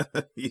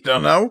 You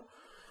don't know?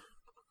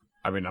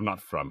 I mean, I'm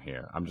not from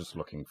here. I'm just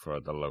looking for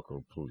the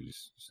local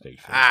police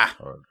station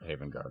or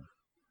Haven Guard.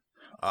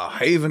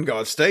 Haven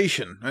Guard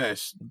Station.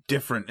 It's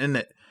different, isn't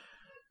it?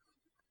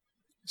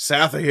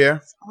 South of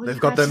here. They've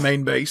got their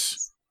main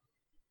base.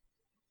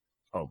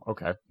 Oh,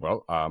 okay.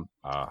 Well,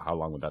 how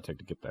long would that take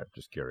to get there?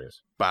 Just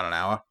curious. About an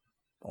hour.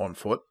 On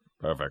foot.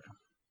 Perfect.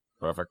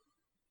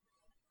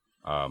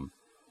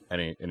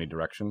 Any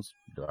directions?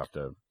 Do I have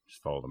to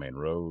just follow the main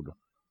road?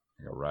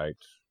 Go right?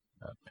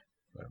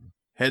 Whatever.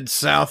 Head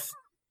south.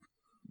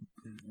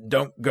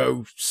 Don't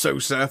go so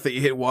south that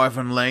you hit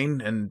Wyvern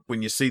Lane, and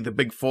when you see the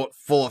big fort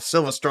full of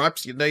silver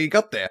stripes, you know you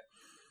got there.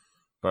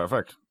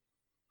 Perfect.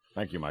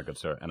 Thank you, my good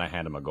sir. And I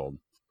hand him a gold.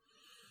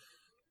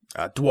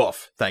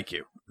 Dwarf, thank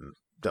you. And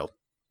they'll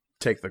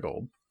take the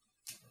gold.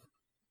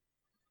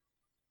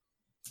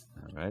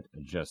 All right,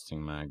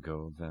 adjusting my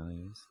gold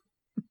values.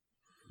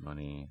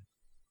 Money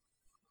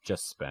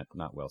just spent,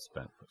 not well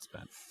spent, but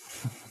spent.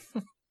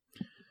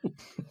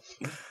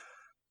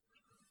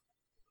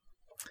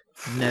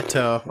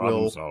 Netta Problem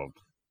will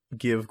solved.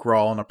 give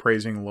Grawl an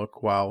appraising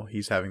look while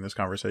he's having this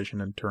conversation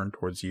and turn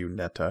towards you,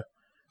 Netta,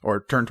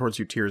 or turn towards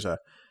you, Tirza,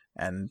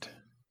 and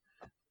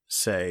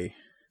say,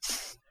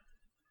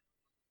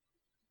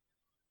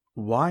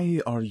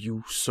 "Why are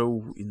you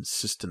so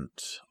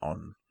insistent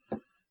on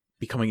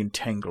becoming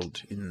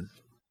entangled in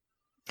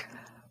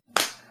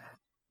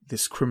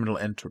this criminal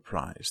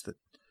enterprise that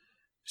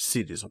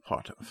Sid is a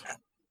part of?"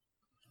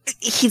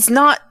 He's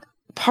not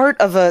part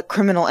of a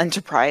criminal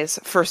enterprise,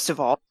 first of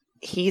all.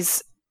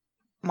 He's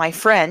my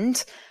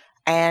friend,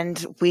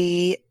 and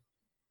we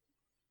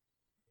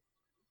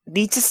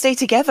need to stay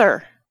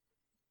together.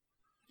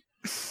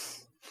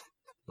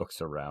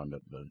 Looks around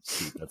at the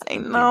seat that's I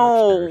empty where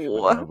know. Cherish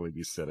would probably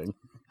be sitting.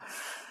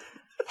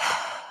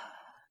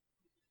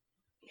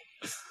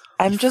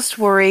 I'm just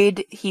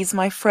worried. He's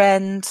my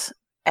friend,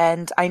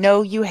 and I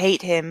know you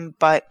hate him,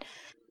 but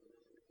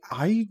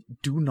I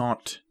do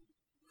not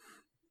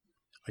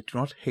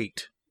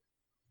hate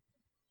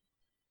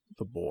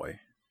the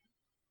boy.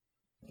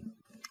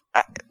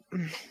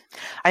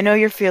 I know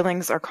your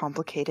feelings are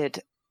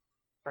complicated,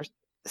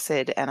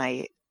 Sid, and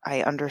I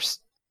understand,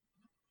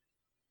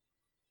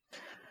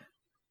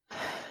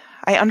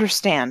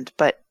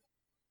 but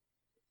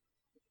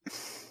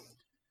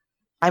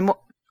I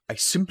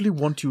simply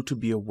want you to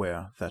be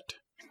aware that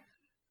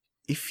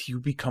if you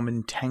become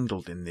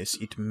entangled in this,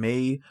 it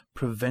may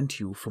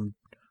prevent you from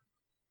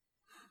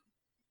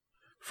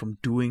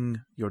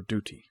doing your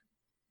duty,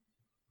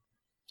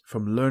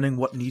 from learning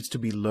what needs to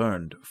be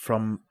learned,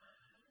 from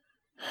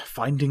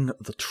finding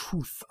the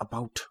truth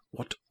about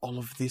what all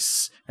of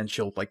this, and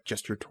she'll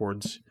gesture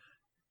towards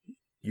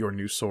your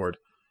new sword,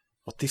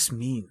 what this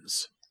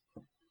means.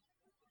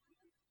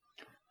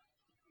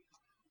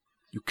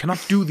 You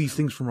cannot do these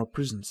things from a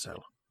prison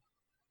cell.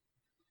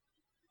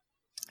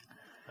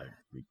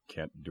 We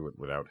can't do it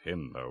without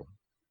him, though.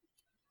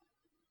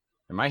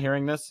 Am I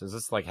hearing this? Is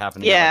this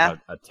happening Yeah.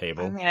 at a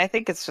table? I mean, I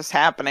think it's just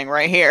happening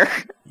right here.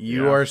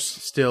 You are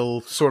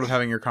still sort of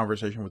having your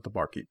conversation with the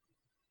barkeep.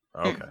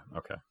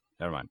 Okay.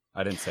 Never mind.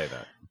 I didn't say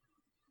that.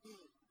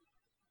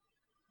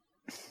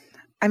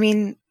 I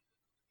mean,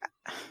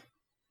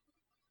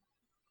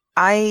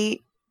 I'm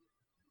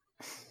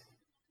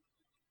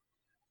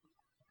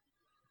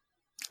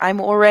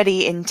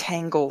already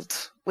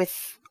entangled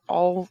with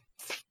all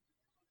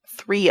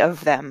three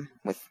of them.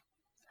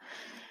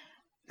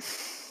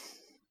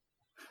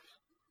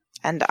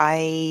 And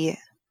I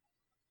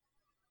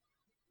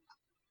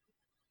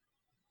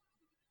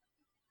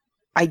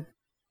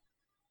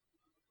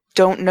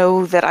don't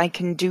know that I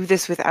can do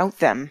this without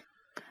them.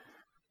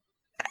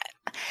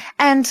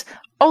 And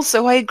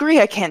also, I agree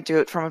I can't do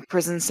it from a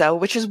prison cell,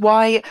 which is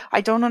why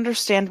I don't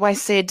understand why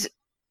Sid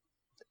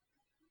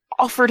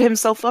offered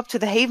himself up to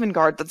the Haven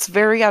Guard. That's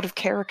very out of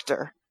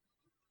character.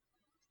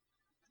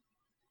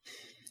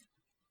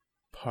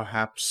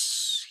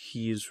 Perhaps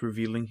he is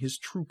revealing his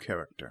true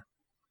character.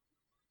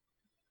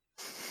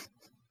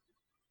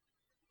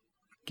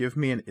 Give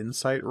me an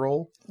insight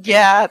roll.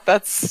 Yeah,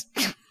 that's...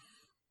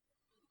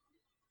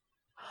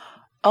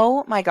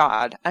 Oh my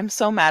god, I'm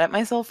so mad at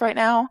myself right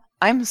now.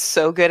 I'm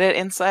so good at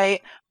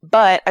insight,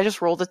 but I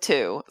just rolled a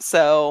 2,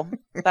 so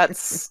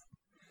that's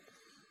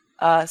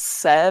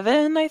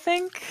 7, I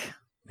think.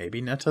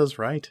 Maybe Netta's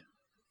right.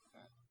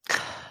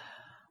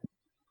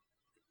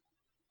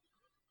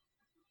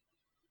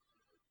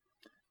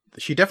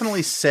 She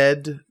definitely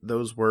said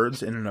those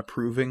words in an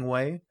approving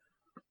way,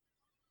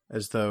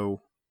 as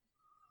though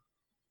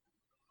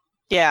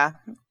Yeah.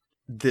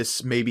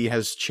 this maybe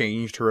has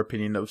changed her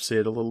opinion of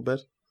Sid a little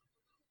bit.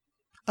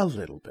 A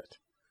little bit.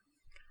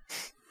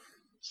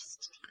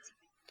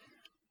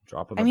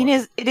 Drop I mean,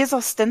 it is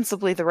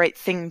ostensibly the right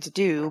thing to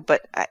do,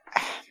 but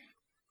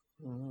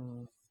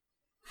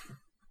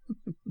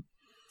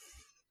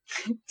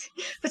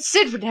But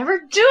Sid would never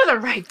do the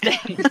right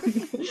thing.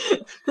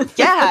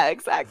 yeah,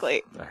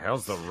 exactly. The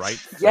hell's the right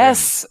thing?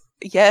 Yes,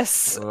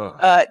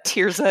 Ugh.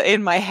 Tirza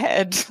in my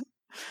head.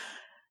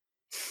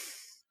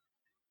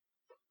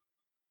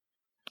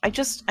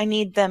 I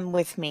need them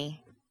with me.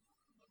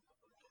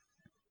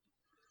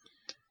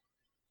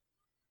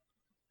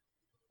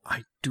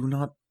 I do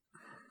not...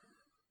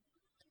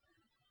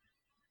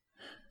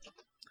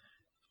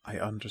 I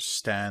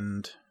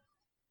understand.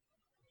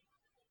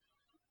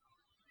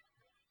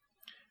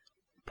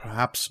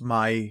 Perhaps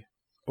my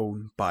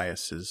own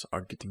biases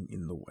are getting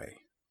in the way.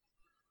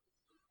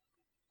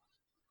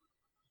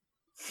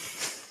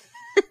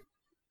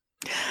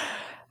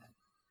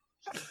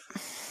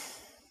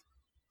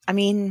 I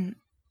mean,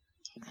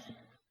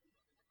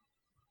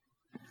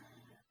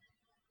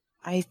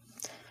 I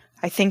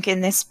think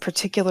in this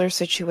particular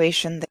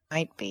situation they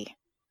might be.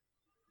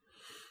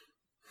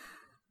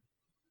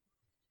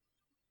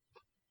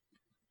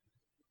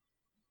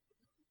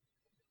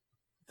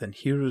 Then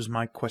here is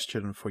my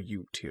question for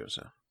you,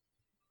 Tirza.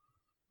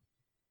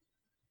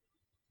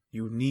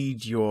 You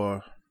need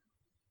your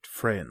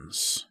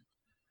friends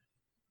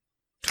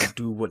to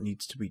do what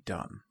needs to be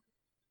done.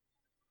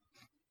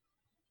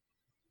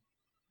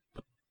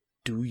 But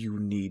do you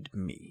need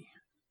me?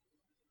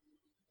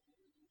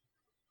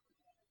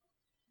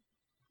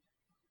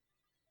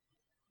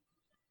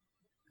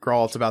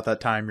 Grawl, it's about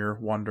that time you're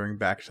wandering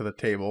back to the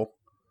table.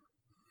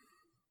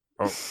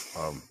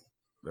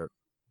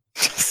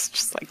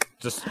 just like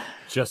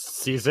Just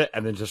sees it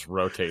and then just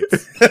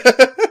rotates.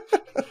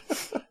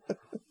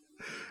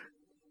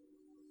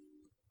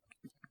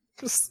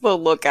 just the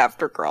look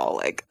after Grawl,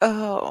 like,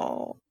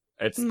 oh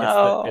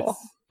no.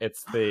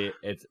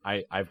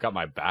 I've got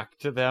my back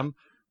to them,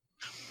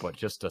 but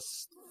just a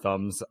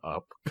thumbs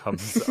up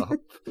comes up.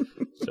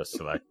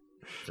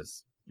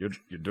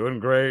 You're doing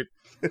great.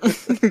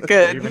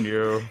 Good. Even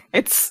you.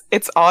 It's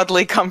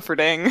oddly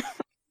comforting.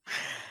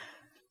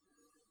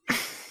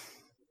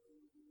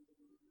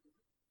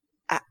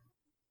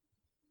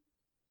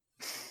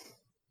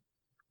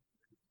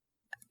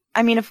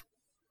 I mean, of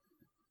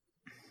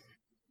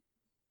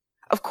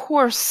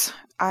course,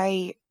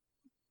 I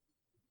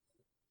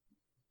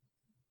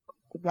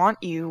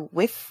want you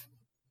with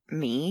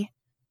me.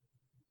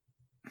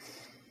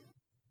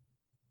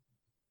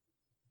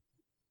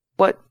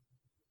 What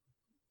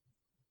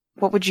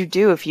would you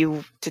do if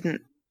you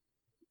didn't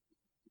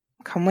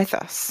come with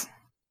us?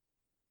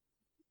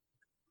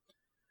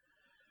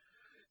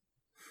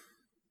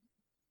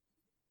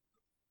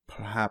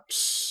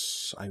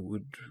 Perhaps I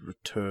would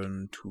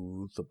return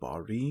to the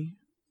Bari.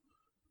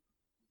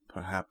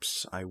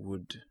 Perhaps I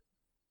would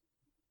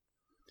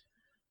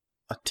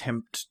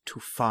attempt to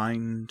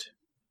find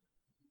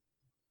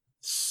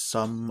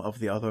some of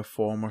the other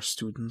former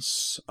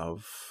students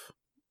of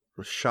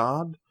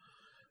Rashad,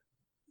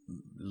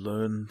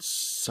 learn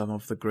some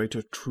of the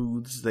greater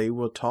truths they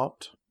were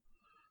taught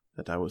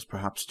that I was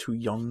perhaps too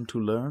young to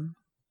learn.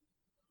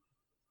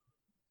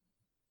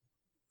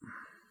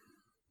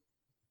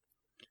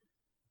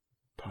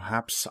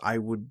 Perhaps I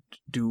would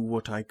do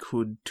what I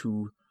could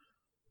to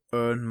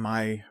earn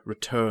my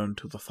return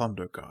to the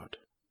Thunder Guard.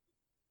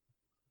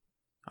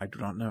 I do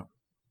not know.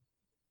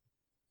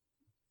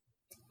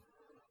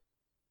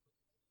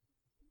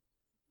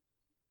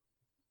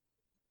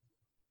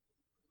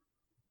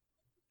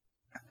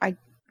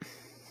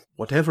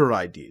 Whatever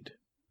I did,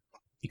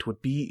 it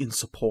would be in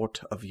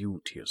support of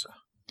you, Tirza.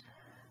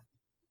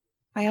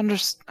 I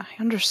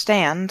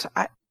understand.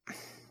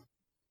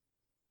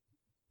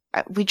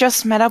 We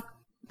just met up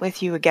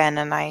with you again,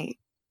 and I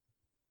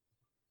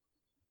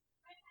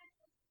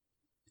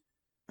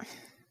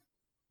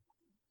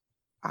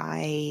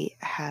I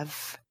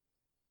have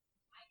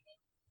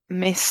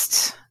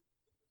missed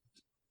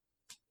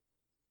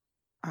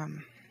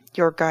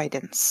your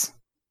guidance.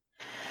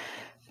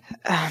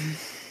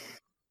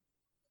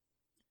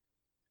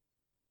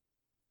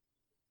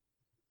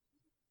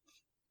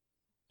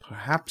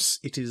 Perhaps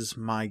it is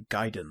my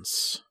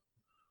guidance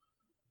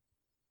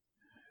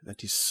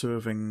that is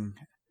serving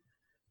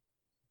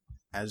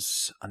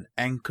as an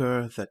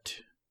anchor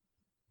that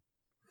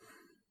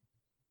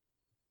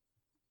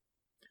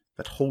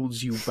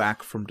holds you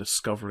back from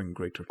discovering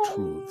greater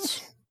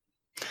truths.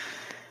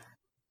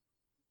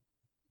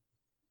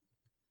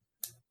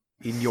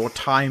 In your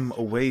time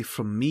away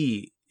from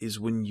me is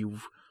when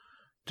you've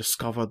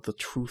discovered the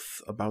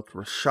truth about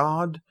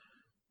Rashad,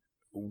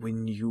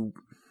 when you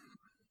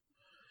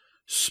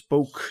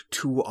spoke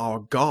to our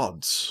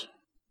gods.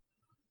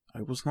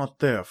 I was not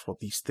there for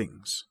these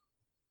things.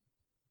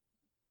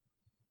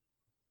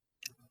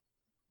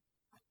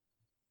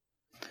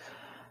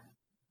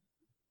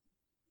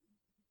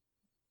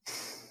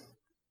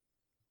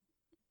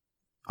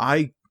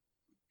 I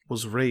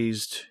was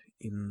raised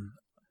in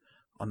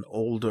an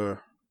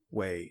older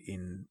way,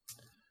 in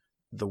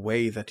the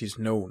way that is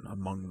known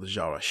among the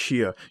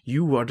Jarashir.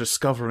 You are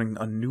discovering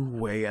a new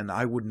way, and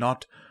I would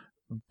not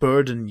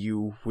burden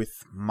you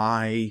with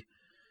my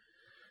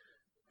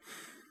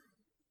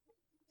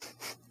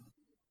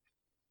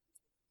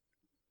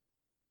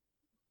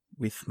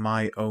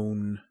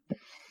own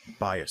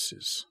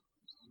biases.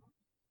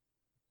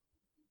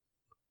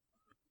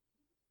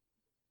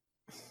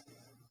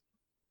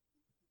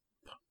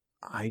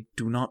 I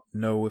do not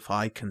know if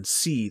I can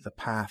see the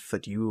path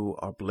that you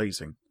are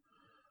blazing,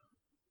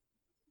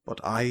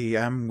 but I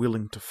am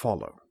willing to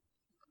follow.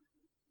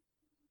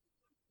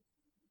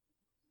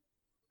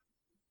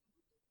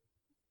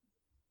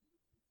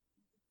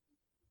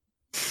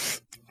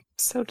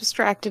 So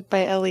distracted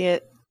by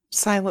Elliot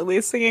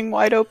silently singing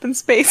Wide Open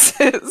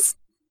Spaces.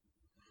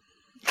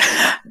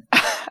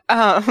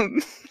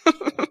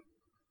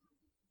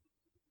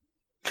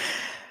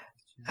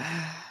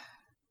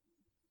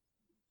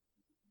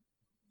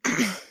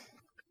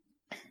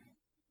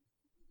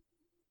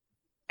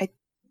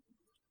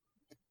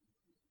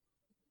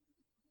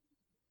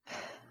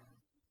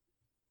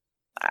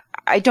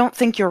 I don't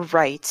think you're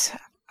right.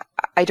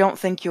 I don't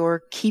think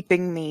you're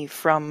keeping me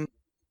from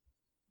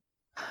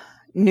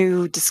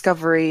new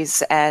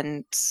discoveries,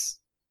 and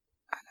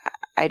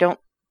I don't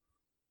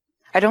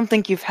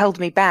think you've held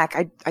me back.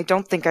 I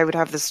don't think I would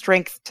have the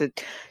strength to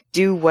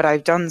do what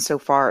I've done so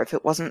far if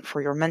it wasn't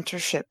for your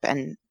mentorship,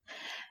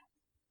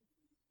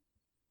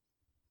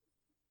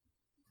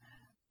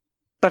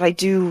 but I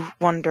do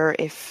wonder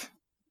if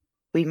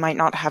we might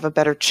not have a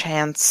better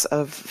chance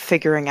of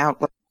figuring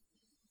out what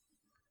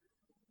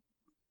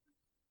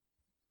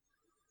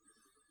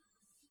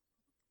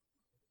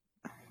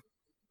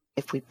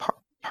if we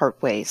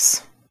part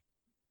ways.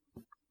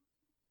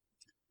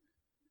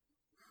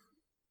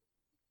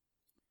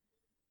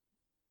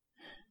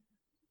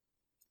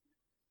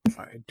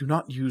 I do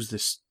not use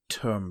this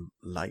term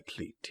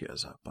lightly,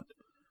 Tirza, but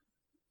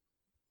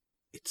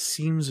it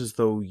seems as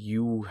though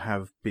you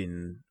have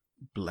been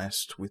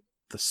blessed with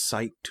the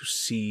sight to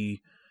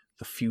see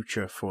the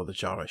future for the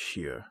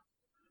Jarashir.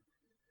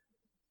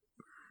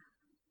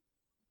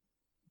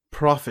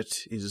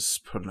 Prophet is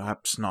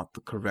perhaps not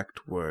the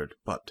correct word,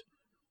 but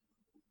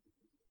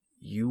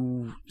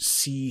you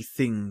see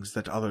things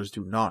that others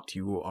do not.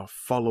 You are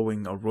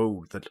following a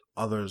road that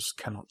others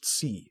cannot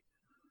see.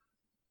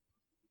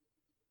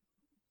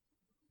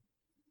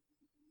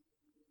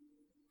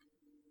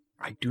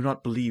 I do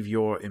not believe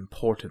your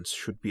importance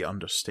should be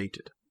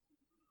understated.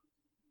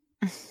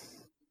 And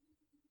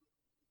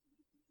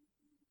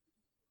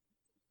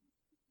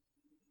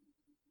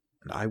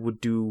I would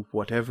do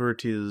whatever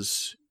it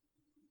is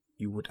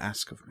you would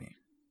ask of me.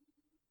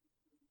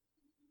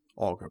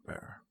 Augur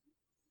Bearer.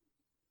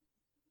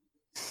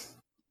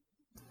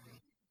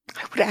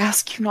 I would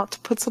ask you not to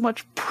put so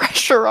much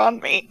pressure on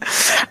me.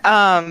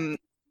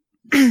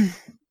 Do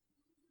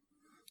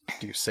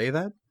you say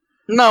that?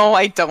 No,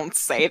 I don't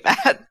say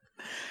that.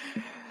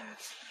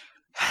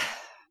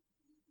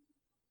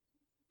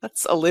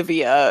 That's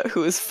Olivia,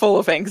 who is full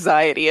of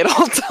anxiety at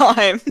all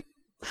times.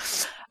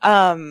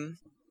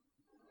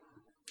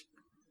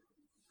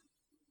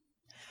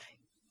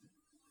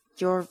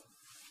 You're...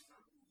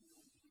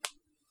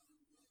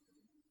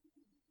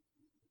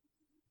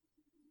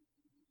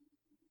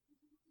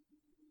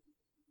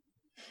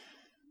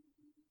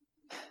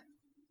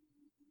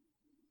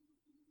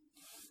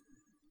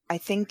 I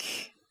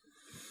think...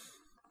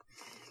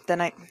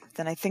 Then I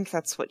think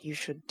that's what you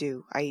should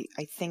do. I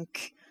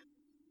think...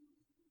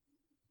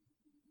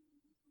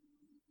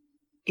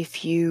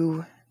 If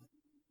you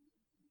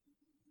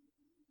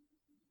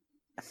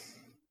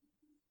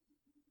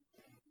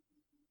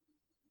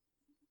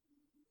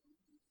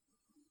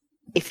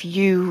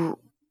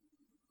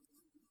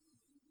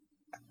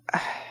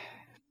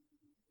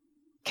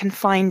can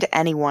find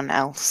anyone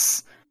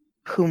else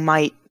who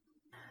might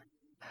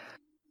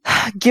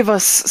give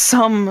us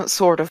some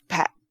sort of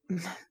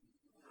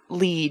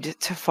lead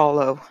to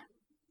follow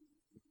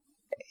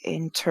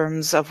in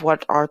terms of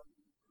what our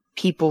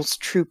people's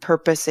true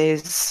purpose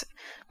is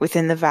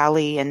within the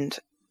valley and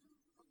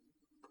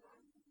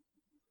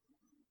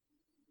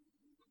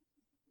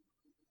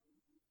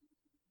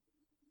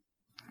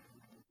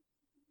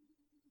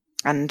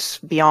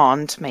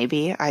beyond,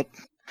 maybe. Then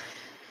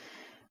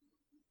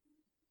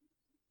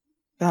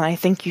I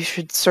think you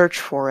should search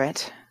for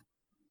it.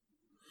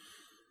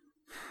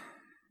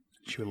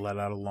 She would let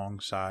out a long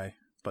sigh,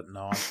 but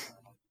nod.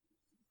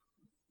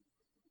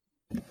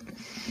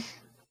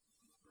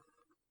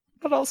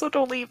 But also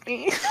don't leave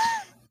me.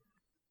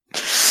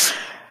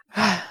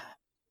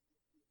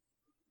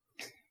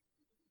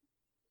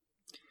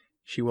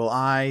 She will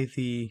eye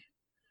the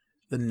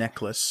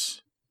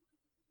necklace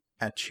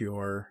at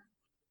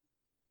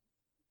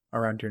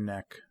around your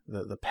neck,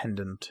 the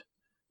pendant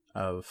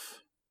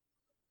of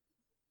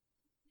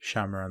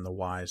Shamaran the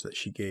Wise that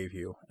she gave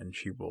you, and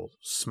she will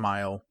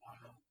smile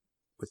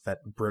with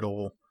that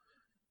brittle,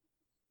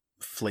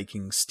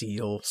 flaking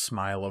steel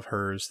smile of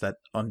hers, that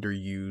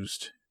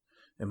underused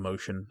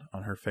emotion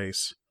on her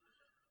face.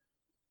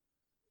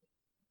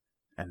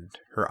 And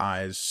her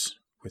eyes,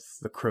 with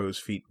the crow's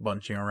feet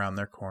bunching around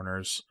their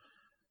corners,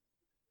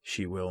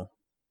 she will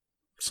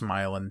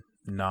smile and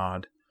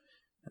nod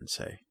and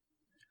say,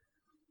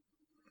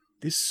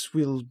 "This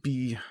will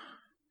be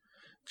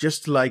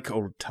just like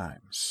old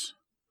times,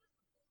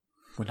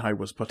 when I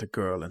was but a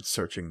girl and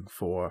searching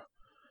for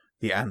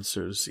the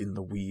answers in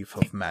the weave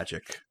of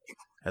magic,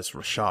 as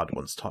Rashad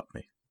once taught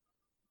me."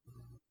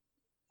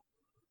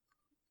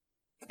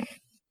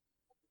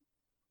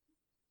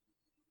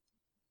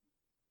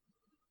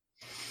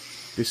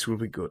 This will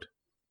be good.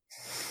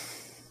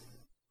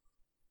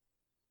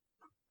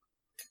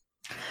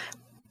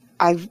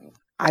 I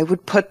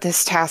would put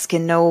this task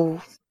in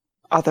no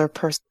other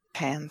person's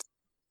hands.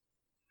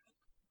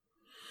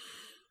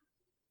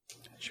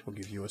 She will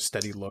give you a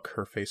steady look,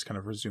 her face kind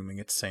of resuming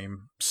its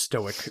same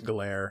stoic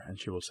glare, and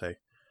she will say,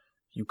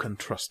 "You can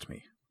trust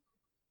me."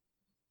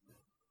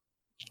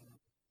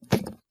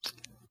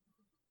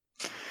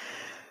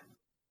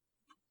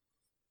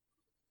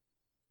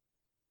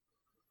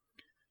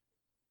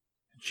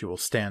 She will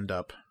stand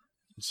up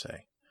and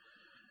say,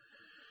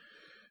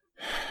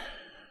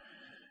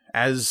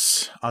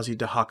 "As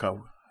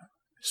Azidahaka,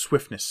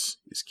 swiftness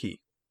is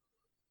key.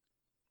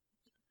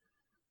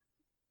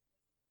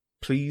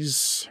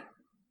 Please,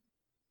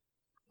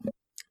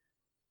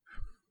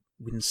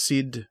 when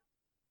Sid,"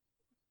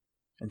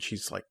 and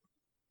she's like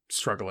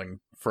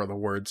struggling for the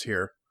words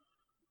here,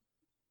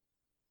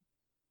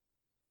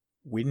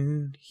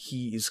 "when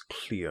he is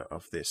clear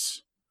of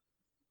this,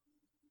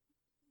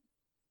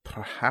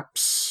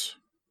 perhaps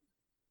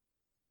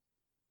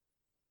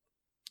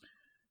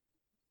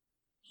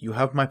you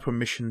have my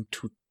permission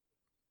to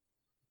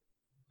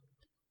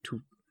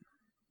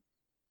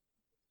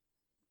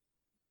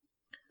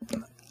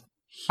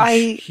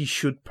he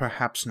should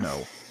perhaps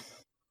know.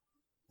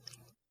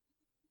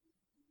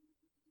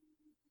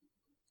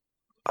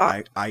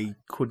 I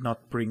could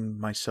not bring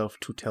myself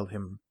to tell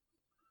him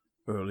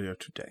earlier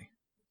today."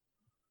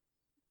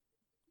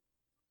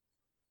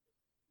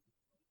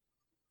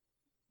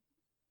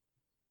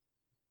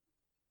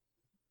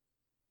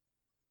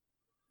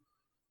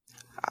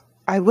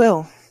 I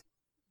will.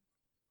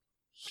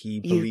 He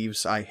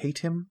believes I hate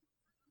him.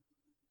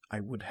 I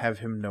would have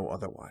him know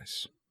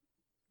otherwise.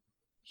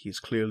 He is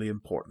clearly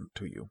important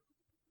to you.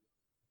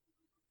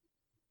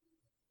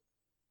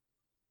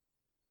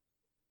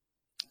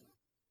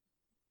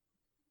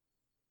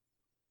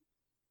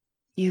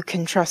 You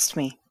can trust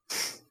me.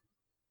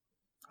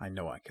 I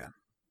know I can.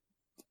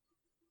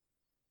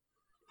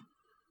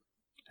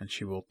 And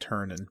she will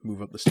turn and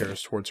move up the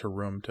stairs towards her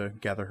room to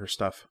gather her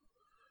stuff.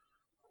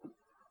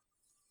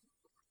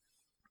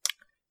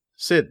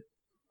 Sid.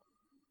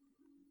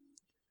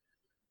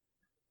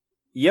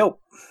 Yo.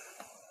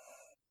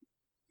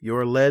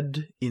 You're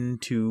led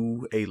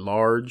into a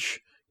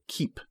large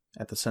keep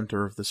at the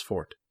center of this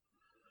fort.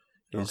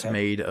 It is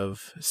made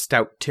of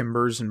stout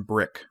timbers and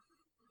brick.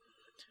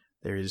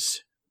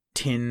 There's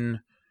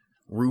tin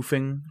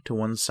roofing to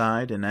one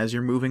side, and as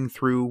you're moving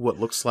through what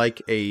looks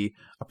like a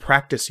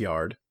practice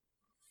yard,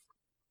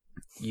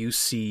 you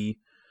see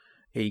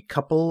a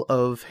couple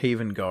of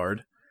Haven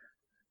Guard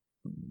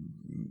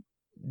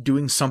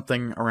doing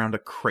something around a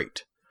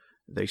crate.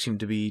 They seem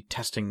to be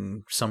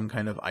testing some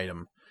kind of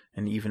item,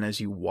 and even as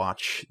you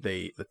watch,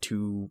 the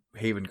two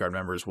Haven Guard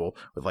members will,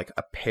 with like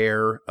a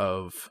pair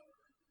of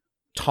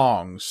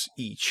tongs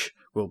each,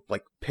 will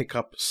like pick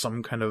up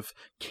some kind of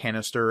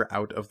canister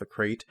out of the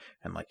crate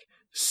and like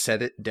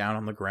set it down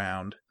on the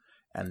ground,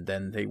 and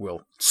then they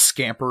will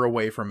scamper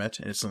away from it,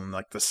 and it's in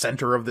like the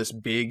center of this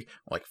big,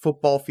 like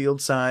football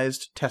field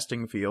sized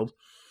testing field.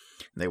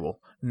 They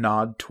will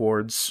nod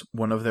towards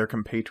one of their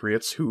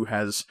compatriots who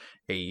has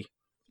a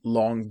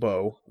long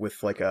bow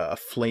with like a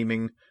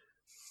flaming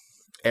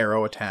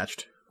arrow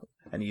attached,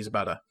 and he's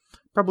about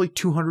probably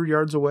 200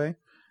 yards away,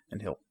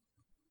 and he'll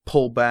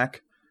pull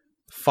back,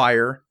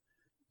 fire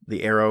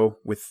the arrow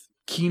with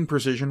keen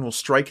precision will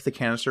strike the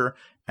canister,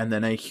 and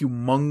then a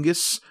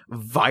humongous,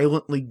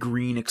 violently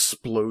green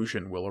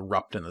explosion will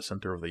erupt in the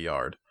center of the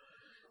yard.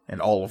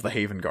 And all of the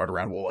Haven Guard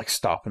around will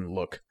stop and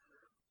look.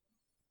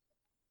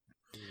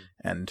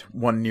 And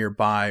one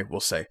nearby will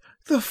say,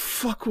 "The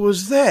fuck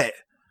was that?"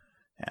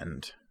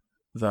 And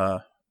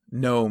the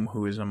gnome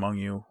who is among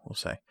you will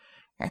say,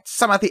 "It's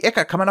some of the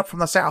Ica coming up from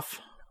the south."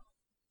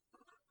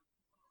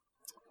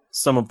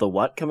 Some of the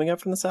what coming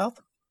up from the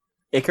south?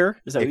 Ichor?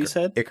 Is that what you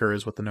said? Icar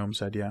is what the gnome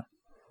said, yeah.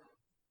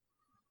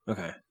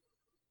 Okay.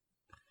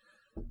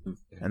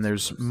 And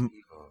there's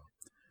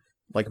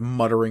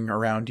muttering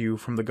around you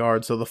from the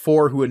guards. So the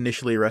 4 who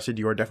initially arrested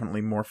you are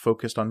definitely more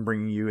focused on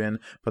bringing you in,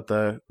 but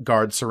the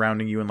guards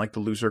surrounding you and the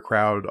looser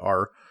crowd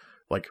are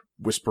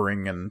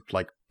whispering, and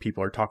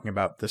people are talking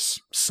about this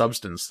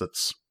substance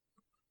that's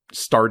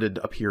started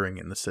appearing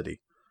in the city.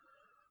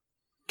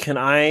 Can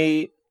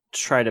I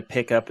try to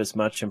pick up as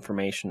much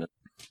information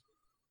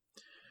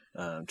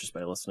just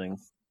by listening?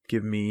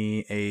 Give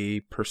me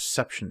a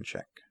perception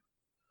check.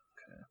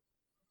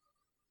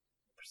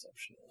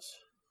 Perception is...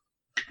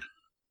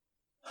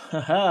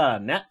 Haha,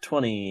 nat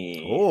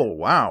 20. Oh,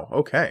 wow.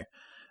 Okay.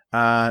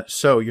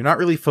 So you're not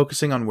really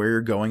focusing on where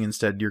you're going.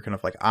 Instead, you're kind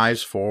of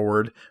eyes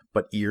forward,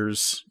 but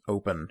ears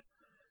open,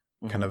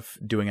 kind of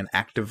doing an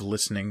active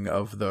listening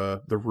of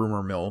the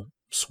rumor mill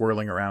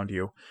swirling around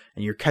you.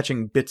 And you're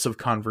catching bits of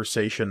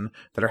conversation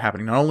that are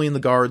happening, not only in the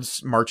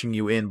guards marching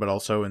you in, but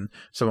also in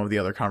some of the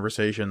other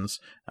conversations.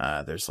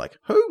 There's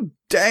 "oh,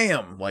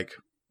 damn!"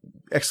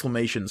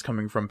 exclamations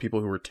coming from people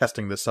who are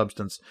testing this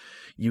substance.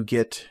 You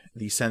get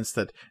the sense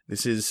that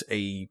this is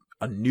a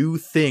new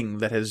thing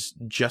that has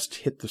just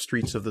hit the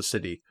streets of the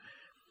city.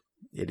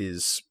 It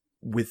is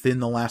within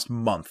the last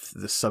month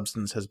this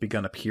substance has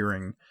begun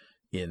appearing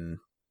in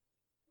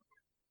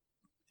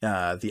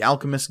the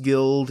Alchemist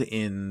Guild,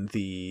 in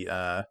the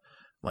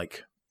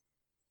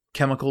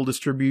chemical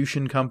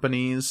distribution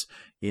companies,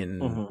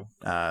 in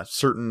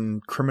certain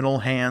criminal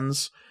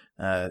hands.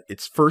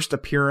 Its first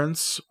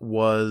appearance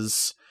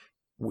was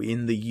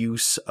in the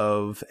use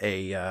of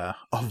a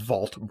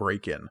vault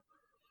break-in.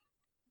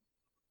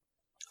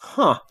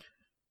 Huh.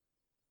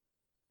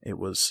 It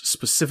was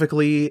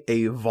specifically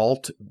a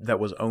vault that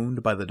was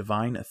owned by the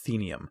Divine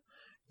Athenium,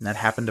 and that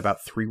happened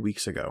about 3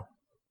 weeks ago.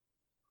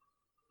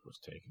 Was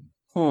taken.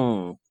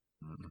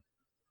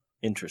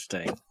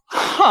 Interesting.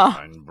 Huh.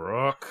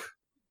 Feinbrook.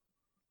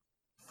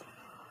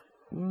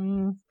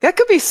 That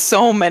could be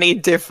so many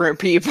different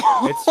people.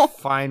 It's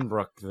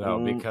Feinbrook,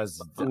 though, because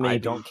I maybe.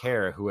 don't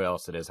care who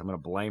else it is. I'm going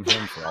to blame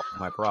him for all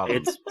my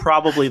problems. It's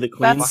probably the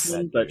That's-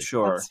 Queen's, but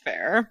sure. That's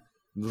fair.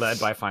 Led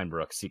by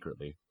Feinbrook,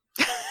 secretly.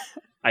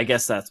 I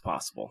guess that's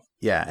possible.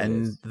 Yeah, It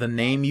and is. the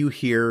name you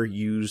hear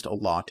used a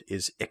lot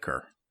is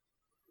Icar.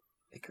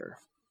 Ichor.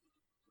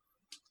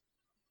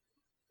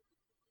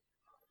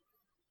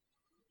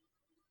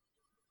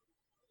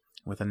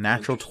 With a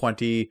natural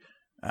 20,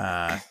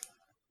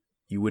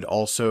 you would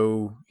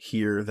also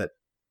hear that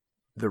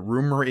the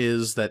rumor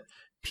is that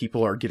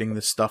people are getting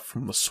this stuff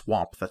from the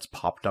swamp that's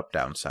popped up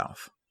down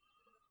south.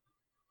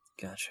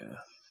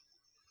 Gotcha.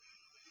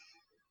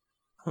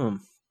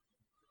 And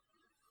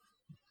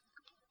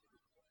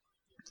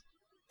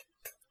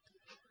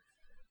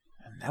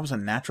that was a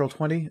natural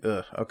 20?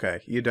 Ugh,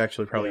 okay. You'd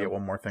actually probably Yeah. get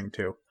one more thing,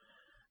 too.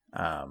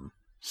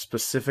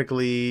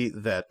 Specifically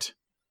that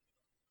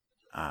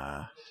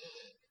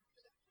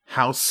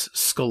House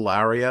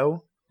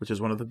Scalario, which is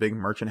one of the big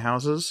merchant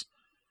houses,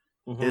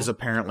 is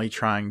apparently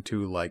trying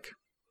to,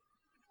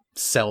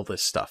 sell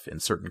this stuff in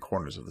certain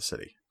corners of the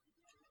city.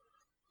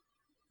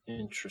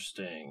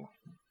 Interesting.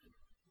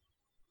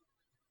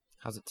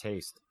 How's it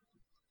taste?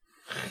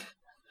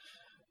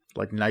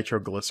 Like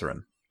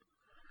nitroglycerin.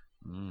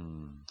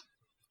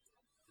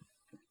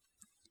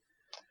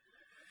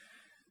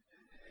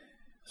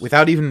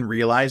 Without even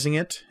realizing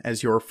it,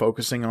 as you're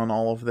focusing on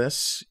all of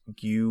this,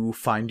 you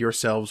find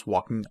yourselves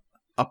walking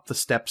up the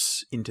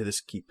steps into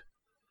this keep.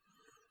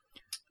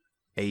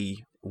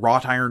 A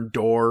wrought iron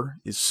door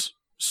is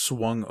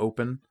swung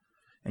open,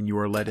 and you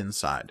are led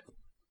inside.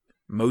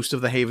 Most of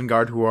the Haven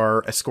Guard who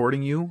are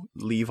escorting you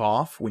leave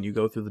off when you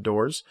go through the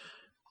doors.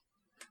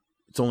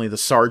 It's only the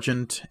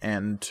sergeant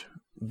and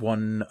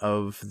one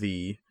of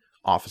the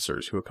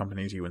officers who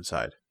accompanies you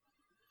inside.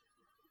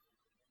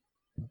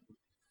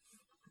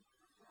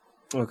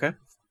 Okay.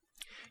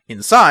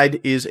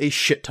 Inside is a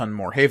shit ton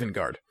more Haven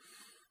Guard.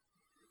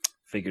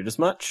 Figured as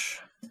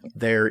much.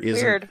 There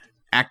is Weird. an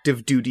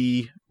active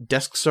duty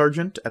desk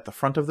sergeant at the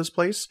front of this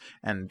place,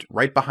 and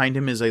right behind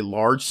him is a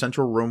large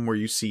central room where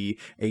you see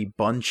a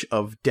bunch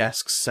of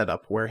desks set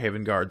up where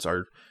Haven Guards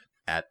are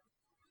at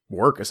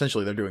work.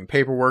 Essentially, they're doing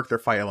paperwork, they're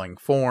filing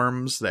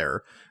forms,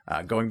 they're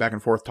going back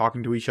and forth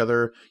talking to each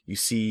other. You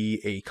see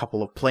a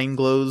couple of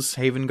plainclothes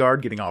Haven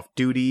Guard getting off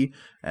duty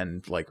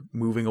and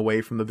moving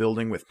away from the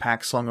building with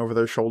packs slung over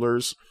their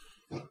shoulders.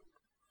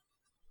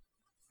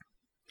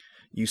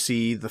 You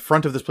see the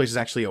front of this place is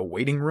actually a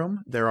waiting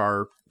room. There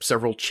are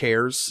several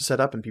chairs set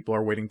up and people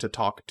are waiting to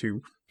talk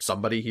to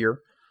somebody here.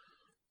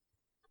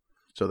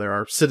 So there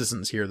are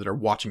citizens here that are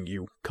watching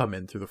you come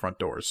in through the front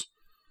doors.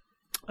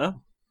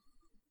 Oh.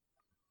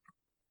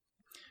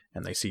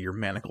 And they see your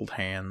manacled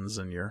hands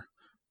and your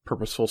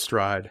purposeful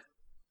stride.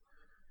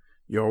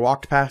 You're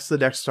walked past the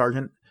desk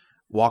sergeant,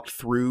 walked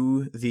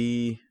through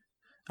the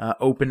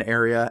open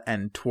area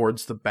and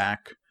towards the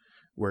back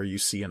where you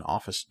see an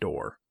office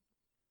door.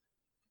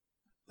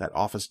 That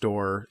office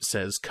door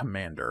says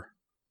Commander.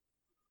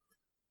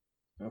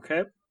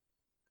 Okay.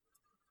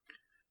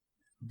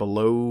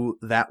 Below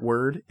that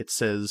word, it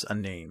says a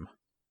name.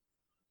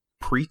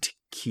 Preet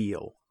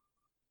Keel.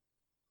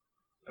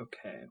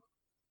 Okay.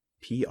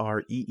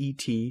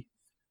 Preetkeel.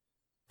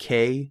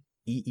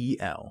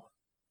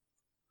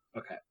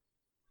 Okay.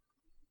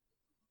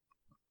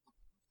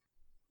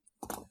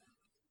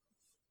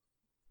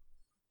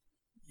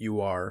 You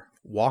are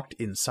walked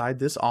inside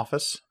this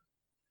office.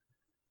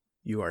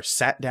 You are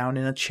sat down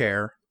in a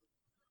chair.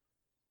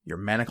 Your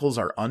manacles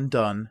are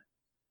undone.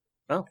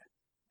 Oh.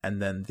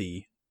 And then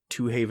the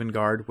 2 Haven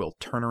Guard will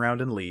turn around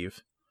and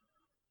leave.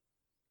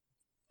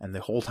 And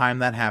the whole time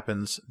that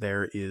happens,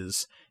 there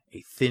is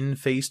a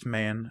thin-faced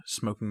man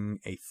smoking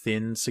a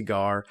thin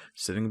cigar,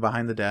 sitting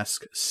behind the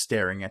desk,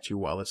 staring at you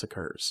while this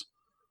occurs.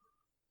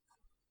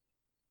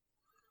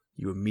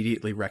 You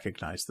immediately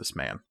recognize this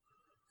man.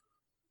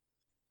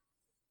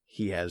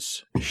 He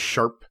has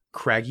sharp,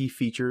 craggy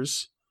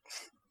features,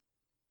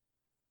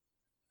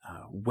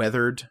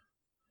 weathered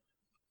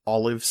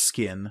olive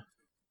skin,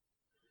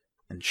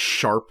 and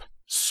sharp,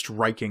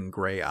 striking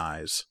gray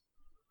eyes.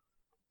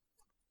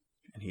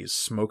 And he is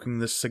smoking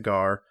this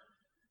cigar.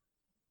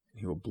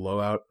 He will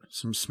blow out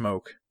some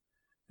smoke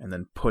and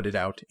then put it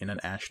out in an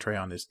ashtray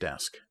on his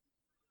desk.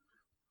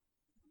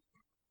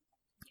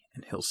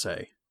 And he'll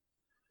say,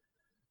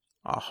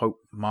 "I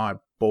hope my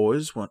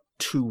boys weren't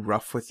too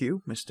rough with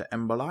you, Mr.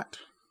 Emberlight."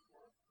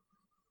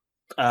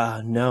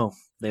 No,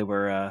 they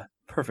were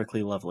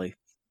perfectly lovely.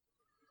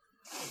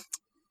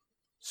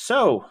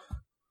 So,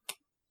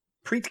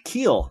 Preet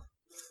Keel.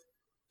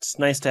 It's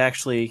nice to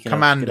actually get a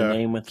Commander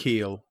name with.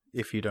 Keel,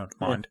 if you don't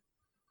mind.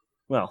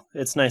 Well,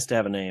 it's nice to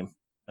have a name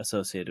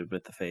associated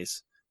with the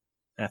face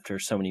after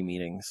so many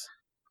meetings.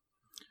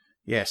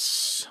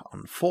 Yes,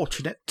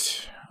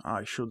 unfortunate,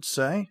 I should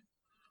say.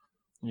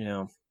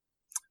 Yeah,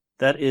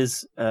 that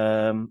is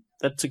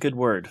that's a good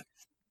word.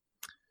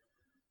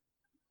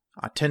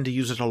 I tend to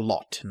use it a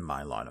lot in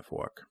my line of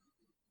work.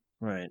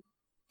 Right.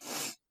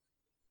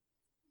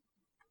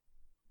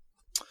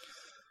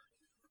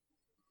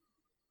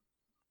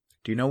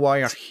 Do you know why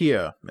you're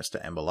here,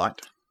 Mr.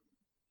 Emberlight?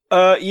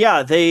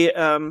 Yeah, they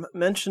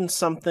mentioned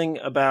something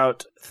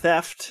about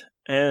theft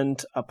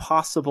and a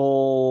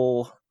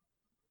possible.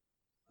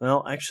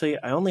 Well, actually,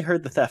 I only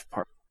heard the theft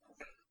part.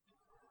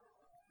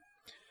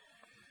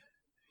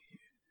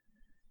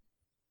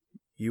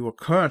 You are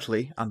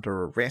currently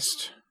under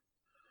arrest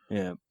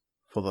Yeah.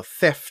 for the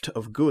theft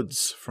of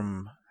goods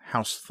from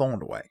House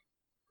Thornway.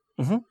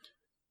 Mm-hmm.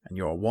 And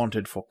you are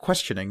wanted for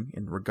questioning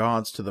in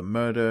regards to the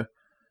murder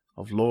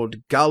of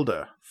Lord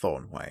Galder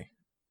Thornway.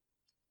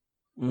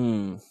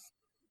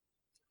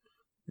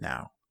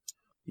 Now,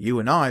 you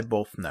and I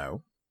both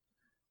know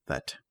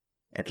that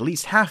at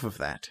least half of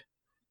that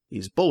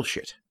is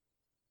bullshit.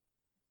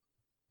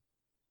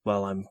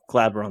 Well, I'm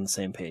glad we're on the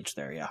same page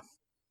there, yeah.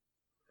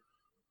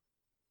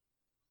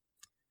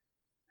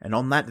 And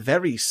on that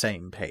very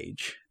same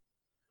page,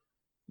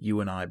 you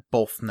and I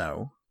both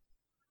know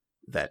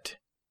that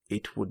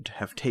it would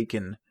have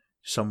taken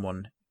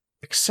someone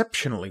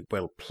exceptionally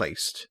well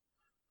placed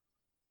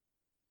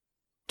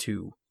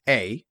to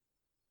A,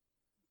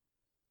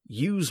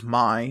 use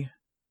my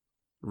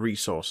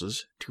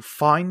resources to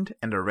find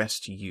and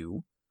arrest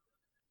you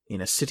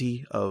in a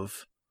city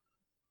of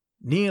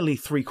nearly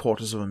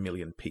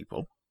 750,000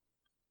 people,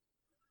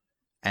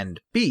 and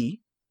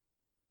B,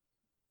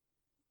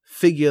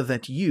 figure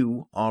that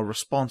you are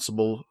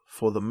responsible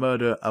for the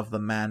murder of the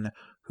man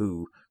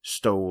who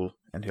stole,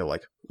 and he'll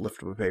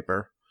lift up a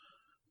paper,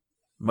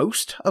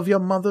 most of your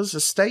mother's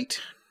estate.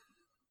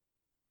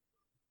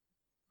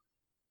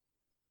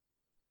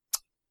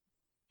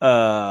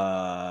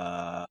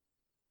 I'm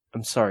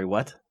sorry,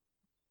 what?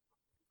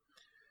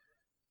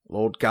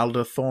 Lord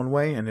Galder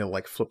Thornway, and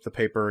he'll flip the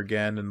paper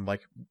again and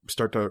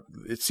start to.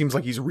 It seems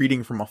like he's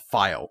reading from a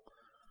file.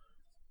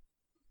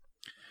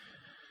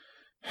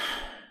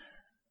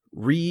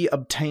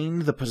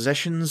 Re-obtained the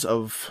possessions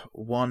of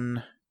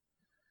one.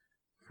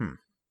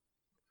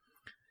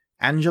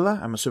 Angela,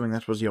 I'm assuming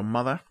that was your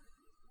mother.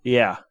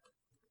 Yeah.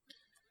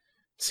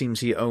 Seems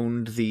he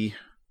owned the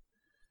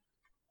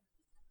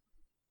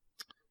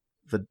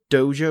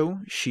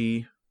dojo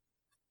she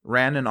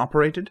ran and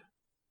operated.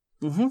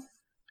 Mm-hmm.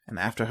 And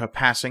after her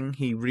passing,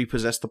 he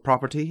repossessed the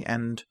property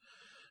and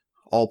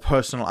all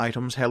personal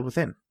items held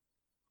within.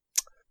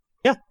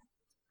 Yeah.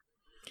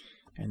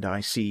 And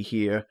I see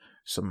here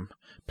some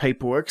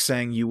paperwork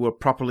saying you were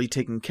properly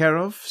taken care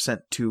of,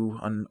 sent to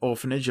an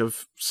orphanage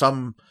of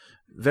some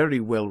very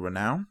well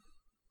renown.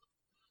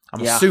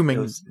 I'm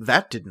assuming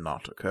that did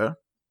not occur.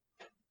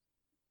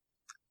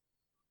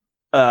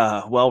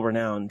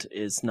 Well-renowned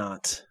is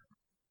not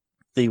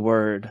the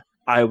word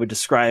I would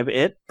describe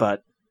it,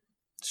 but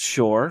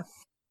sure.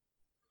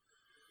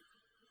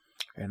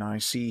 And I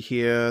see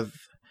here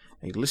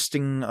a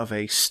listing of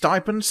a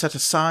stipend set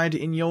aside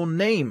in your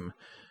name,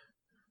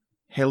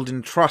 held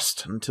in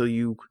trust until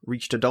you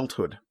reached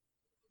adulthood.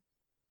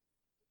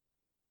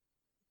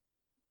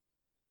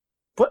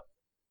 What?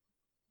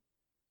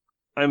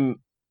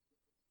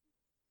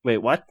 Wait,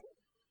 what?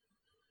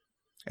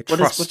 A What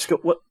trust. is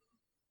what?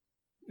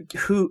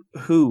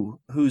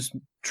 Whose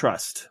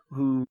trust?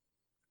 Who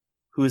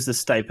is the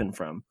stipend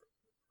from?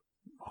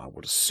 I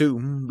would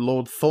assume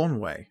Lord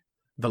Thornway.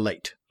 The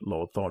late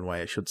Lord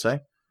Thornway, I should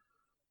say.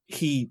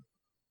 He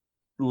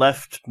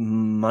left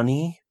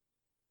money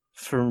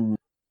for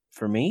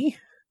me?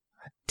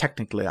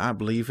 Technically, I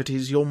believe it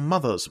is your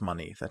mother's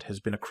money that has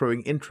been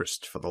accruing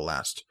interest for the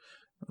last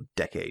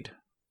decade.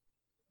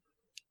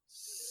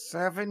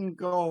 7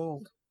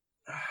 gold.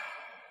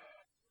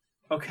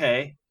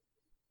 Okay.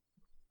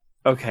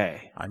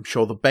 I'm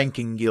sure the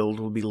banking guild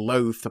will be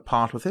loath to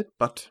part with it,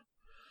 but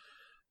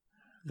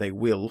they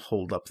will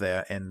hold up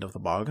their end of the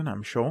bargain,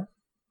 I'm sure.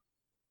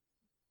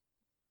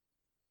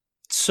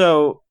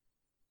 So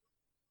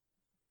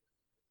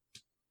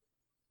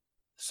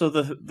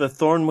the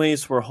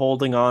Thornways were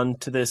holding on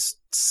to this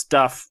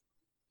stuff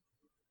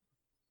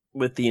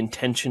with the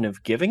intention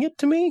of giving it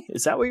to me?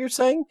 Is that what you're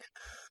saying?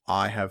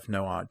 I have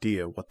no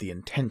idea what the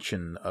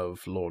intention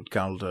of Lord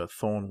Galder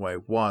Thornway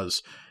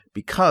was,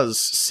 because,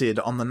 Sid,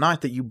 on the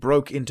night that you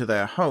broke into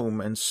their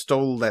home and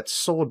stole that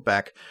sword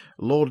back,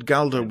 Lord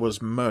Galder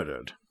was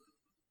murdered.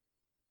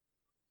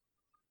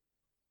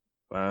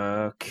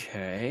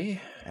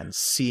 Okay. And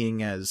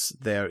seeing as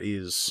there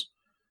is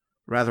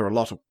rather a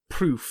lot of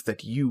proof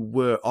that you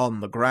were on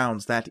the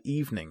grounds that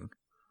evening.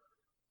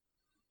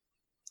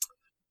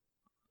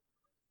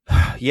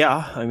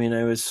 Yeah, I mean,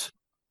 I was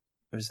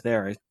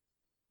there.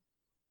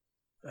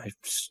 I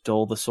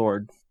stole the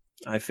sword.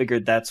 I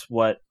figured that's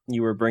what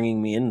you were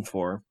bringing me in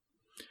for.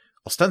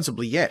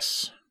 Ostensibly,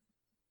 yes.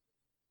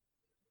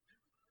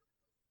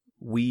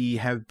 We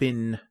have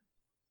been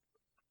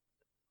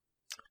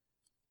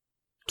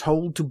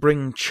told to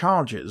bring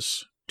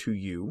charges to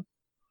you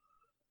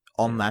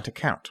on that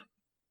account.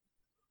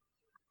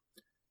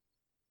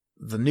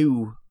 The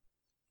new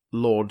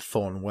Lord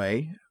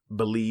Thornway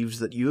believes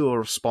that you are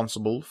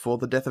responsible for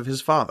the death of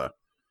his father.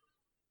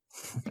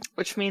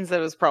 Which means that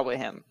it was probably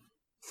him.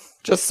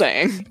 Just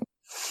saying.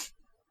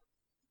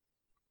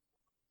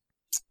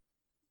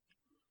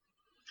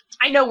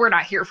 I know we're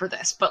not here for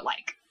this, but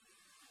like,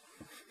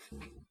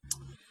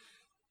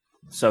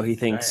 So he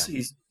thinks Yeah.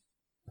 he's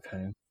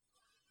okay.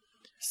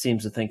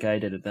 Seems to think I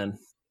did it then.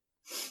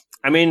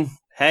 I mean,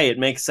 hey, it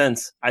makes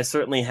sense. I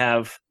certainly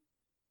have.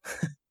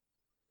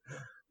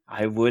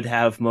 I would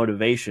have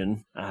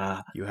motivation.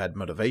 You had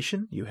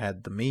motivation, you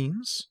had the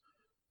means,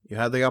 you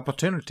had the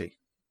opportunity.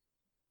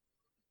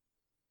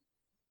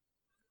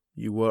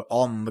 You were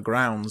on the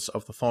grounds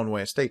of the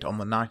Thornway estate on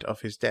the night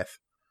of his death.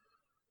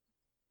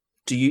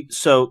 Do you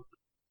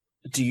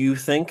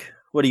think?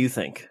 What do you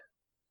think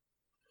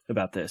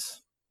about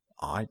this?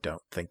 I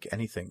don't think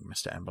anything,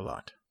 Mr.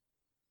 Amberlight.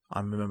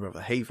 I'm a member of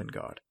the Haven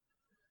Guard.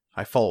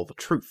 I follow the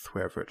truth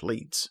wherever it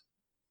leads.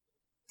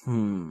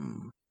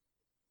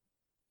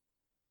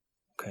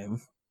 Okay.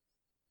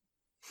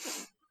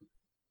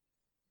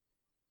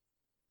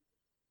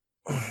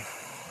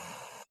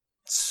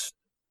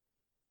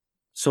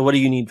 So what do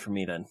you need from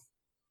me then?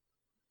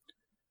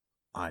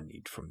 I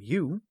need from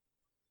you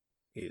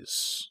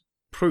is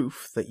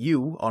proof that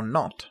you are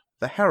not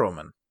the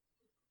Harrowman.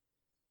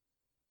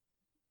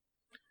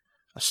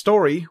 A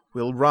story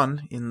will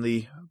run in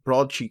the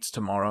broadsheets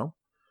tomorrow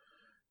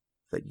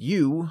that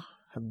you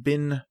have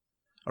been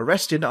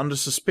arrested under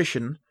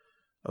suspicion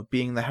of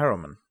being the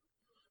Harrowman,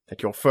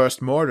 that your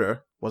first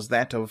murder was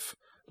that of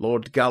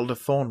Lord Galder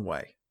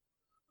Thornway,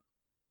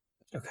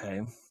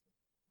 Okay.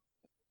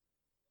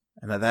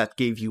 and that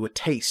gave you a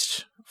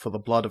taste for the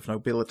blood of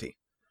nobility.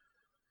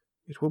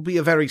 It will be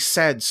a very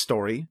sad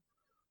story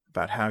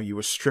about how you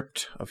were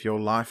stripped of your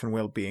life and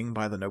well-being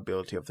by the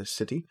nobility of this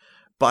city,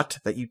 but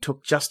that you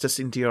took justice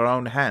into your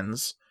own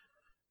hands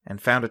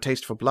and found a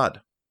taste for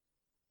blood.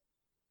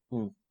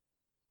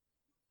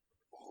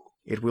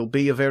 It will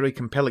be a very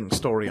compelling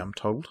story, I'm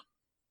told.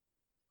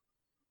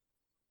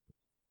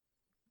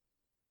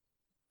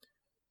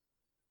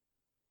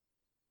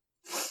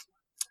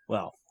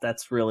 Well,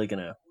 that's really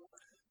gonna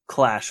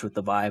clash with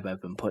the vibe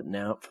I've been putting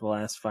out for the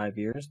last 5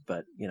 years,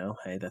 but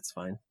hey, that's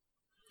fine.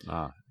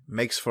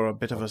 Makes for a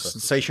bit of a Interesting.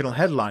 sensational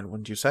headline,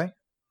 wouldn't you say?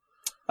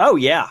 Oh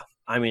yeah.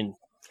 I mean,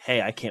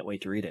 hey, I can't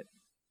wait to read it.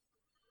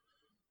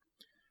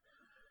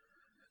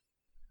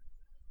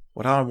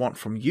 What I want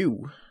from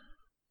you,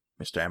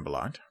 Mr.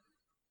 Amberlight,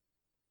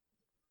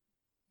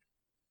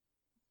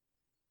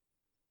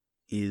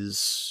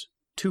 is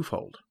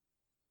twofold.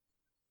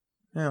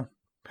 Well,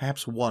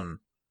 perhaps one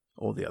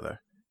or the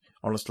other.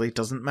 Honestly, it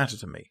doesn't matter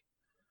to me.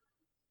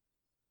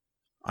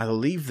 Either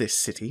leave this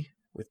city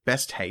with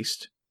best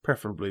haste,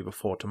 preferably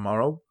before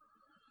tomorrow,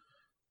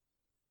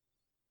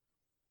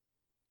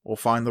 or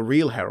find the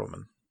real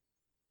Harrowman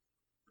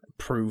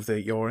prove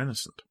that you're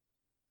innocent.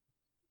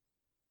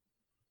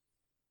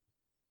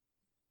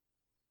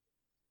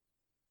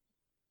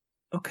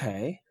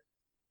 Okay.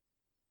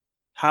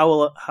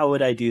 How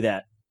would I do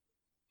that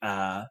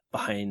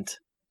behind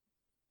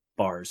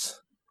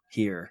bars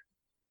here?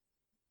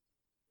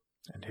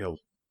 And he'll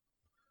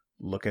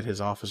look at his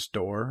office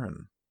door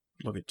and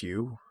look at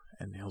you,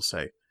 and he'll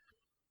say,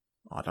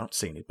 I don't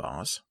see any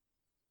bars.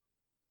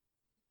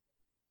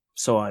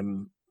 So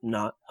I'm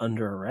not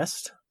under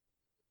arrest?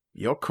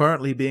 You're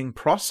currently being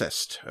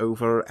processed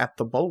over at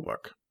the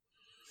Bulwark.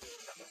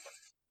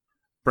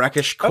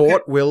 Brackish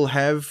Court will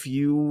have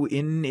you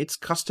in its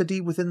custody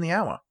within the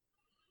hour.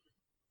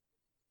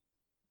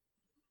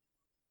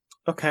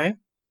 Okay.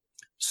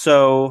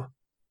 So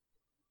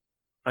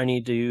I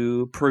need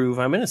to prove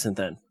I'm innocent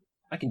then.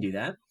 I can do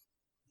that.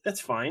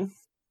 That's fine.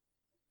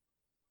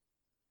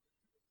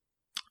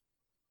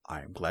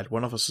 I am glad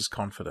one of us is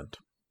confident.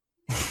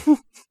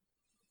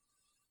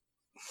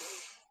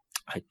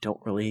 I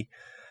don't really...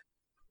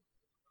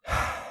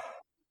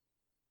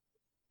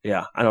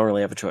 Yeah, I don't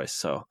really have a choice,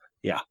 so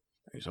yeah.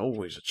 There's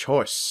always a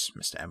choice,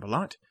 Mr.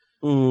 Amberlight.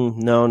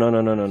 No.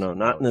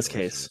 Not in this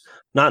case.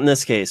 Not in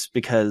this case,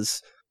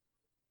 because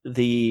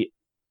the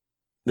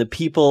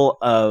people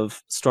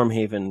of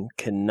Stormhaven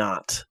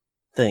cannot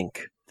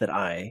think that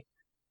I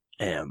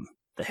am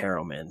the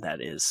Harrowman.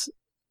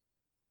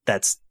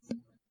 That's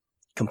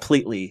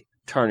completely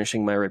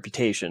tarnishing my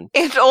reputation.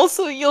 And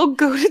also, you'll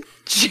go to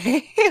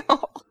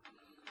jail.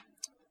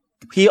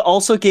 He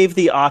also gave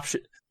the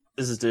option.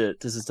 This is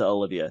to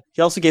Olivia.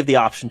 He also gave the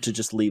option to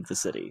just leave the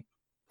city.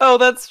 Oh,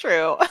 that's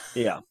true.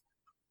 Yeah.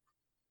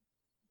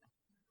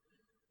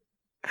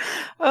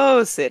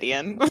 Oh,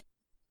 Sidian.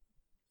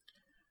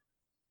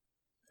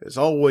 There's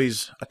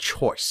always a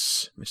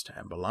choice, Mr.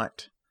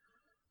 Amberlight.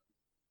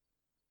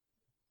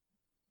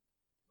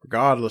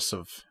 Regardless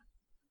of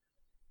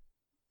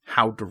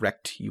how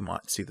direct you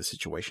might see the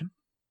situation.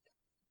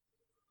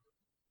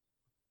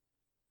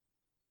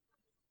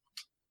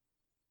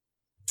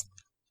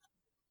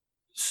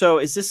 So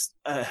is this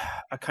a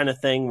kind of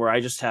thing where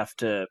I just have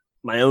to,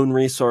 my own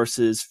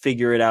resources,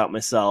 figure it out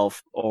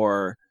myself,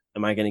 or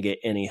am I going to get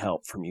any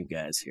help from you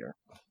guys here?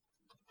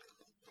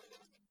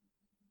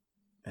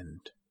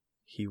 And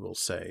he will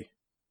say,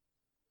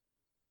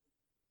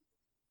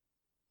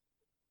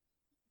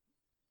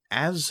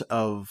 as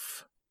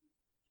of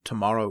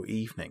tomorrow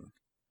evening,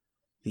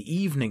 the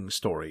evening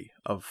story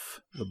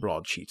of the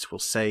broadsheets will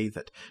say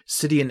that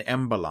Sidian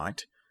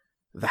Emberlight,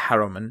 the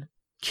Harrowman,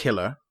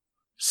 killer,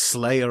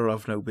 slayer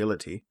of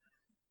nobility,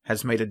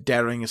 has made a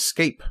daring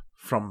escape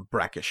from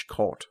Brackish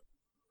Court.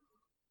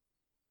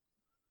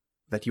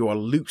 That you are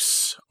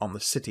loose on the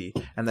city,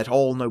 and that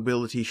all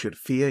nobility should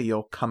fear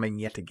your coming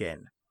yet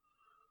again.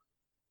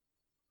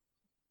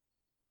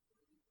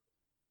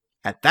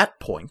 At that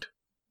point,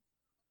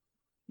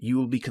 you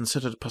will be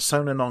considered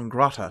persona non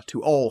grata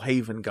to all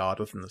Haven Guard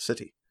within the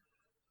city.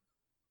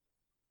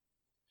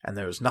 And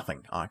there is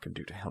nothing I can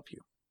do to help you.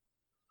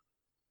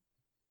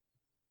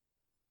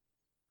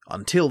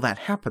 Until that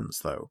happens,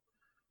 though,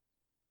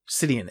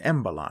 Sidian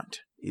Emberlight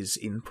is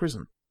in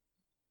prison.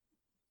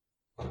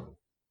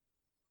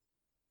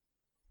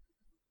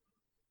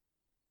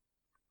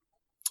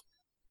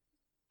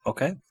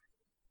 Okay.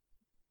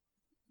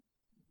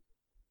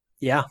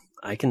 Yeah,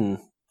 I can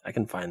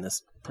find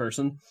this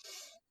person.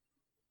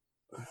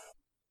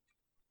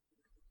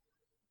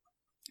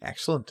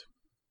 Excellent.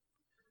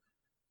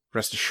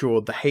 Rest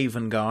assured, the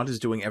Haven Guard is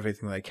doing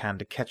everything they can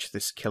to catch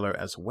this killer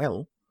as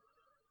well.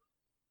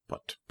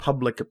 But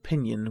public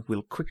opinion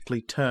will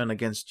quickly turn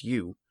against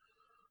you.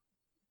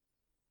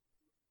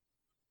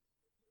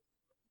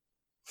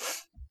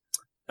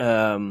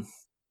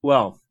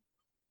 Well,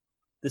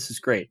 this is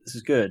great. This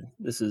is good.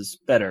 This is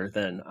better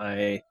than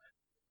I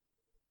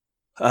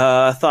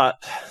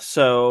thought.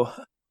 So,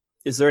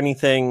 is there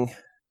anything...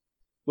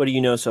 What do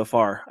you know so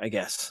far, I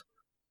guess?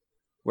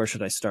 Where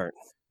should I start?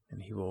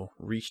 And he will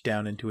reach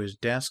down into his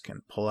desk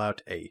and pull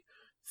out a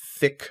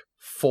thick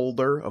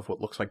folder of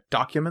what looks like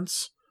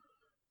documents.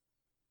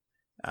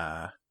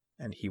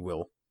 And he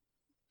will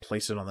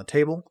place it on the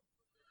table.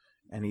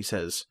 And he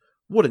says,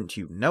 wouldn't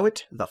you know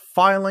it, the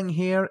filing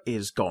here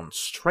is gone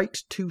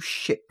straight to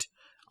shit.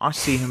 I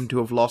see him to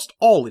have lost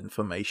all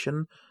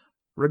information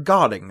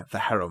regarding the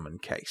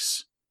Harrowman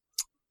case.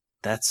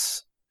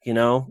 That's,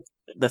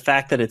 the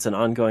fact that it's an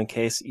ongoing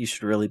case, you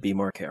should really be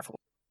more careful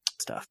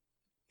with stuff.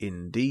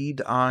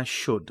 Indeed I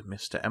should,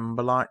 Mr.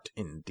 Emberlight.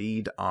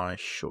 Indeed I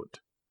should.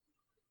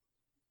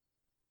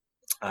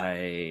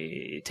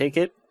 I take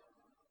it.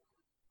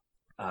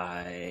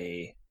 I'll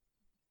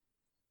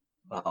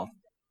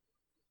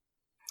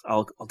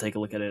take a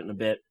look at it in a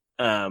bit.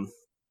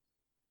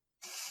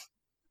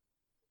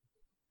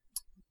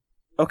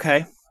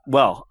 Okay.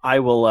 Well, I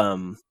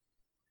will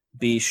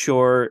be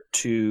sure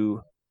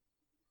to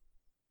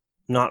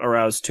not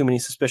arouse too many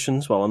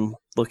suspicions while I'm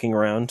looking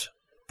around,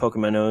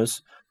 poking my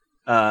nose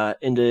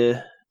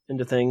into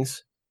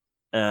things.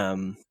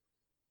 Do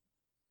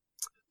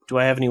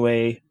I have any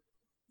way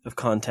of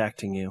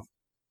contacting you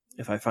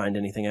if I find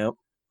anything out?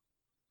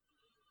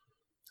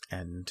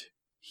 And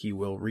he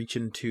will reach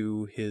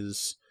into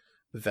his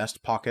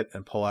vest pocket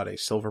and pull out a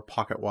silver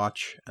pocket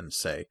watch and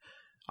say,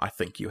 I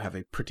think you have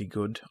a pretty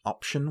good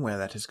option where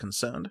that is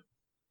concerned.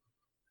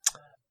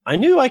 I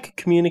knew I could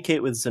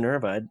communicate with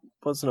Zenerva. I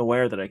wasn't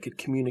aware that I could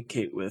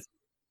communicate with...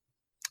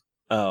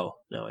 Oh,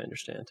 no, I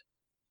understand.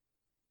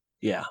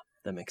 Yeah,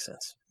 that makes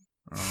sense.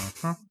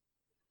 Uh-huh.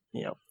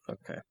 Yeah,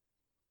 okay.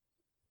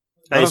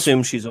 Let I us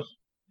assume she's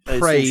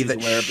Pray aware that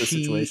of the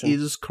she situation.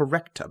 is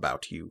correct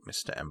about you,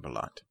 Mr.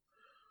 Emberlight.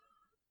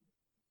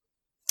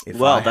 If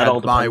Well, I that had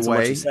all my depends on what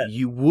way, you said.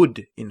 you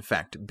would, in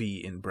fact,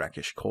 be in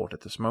Brackish Court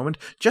at this moment,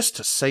 just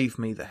to save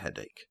me the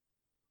headache.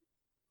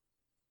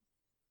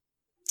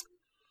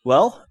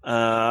 Well,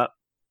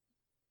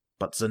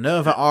 But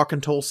Zenerva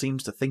Arkantor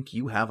seems to think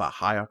you have a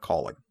higher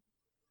calling.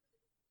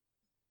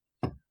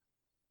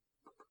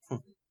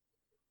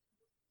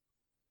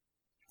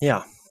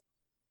 yeah.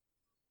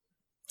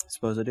 I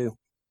suppose I do.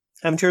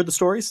 Haven't you heard the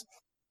stories?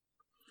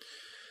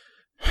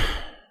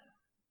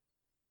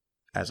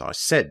 As I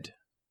said,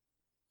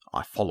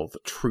 I follow the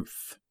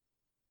truth,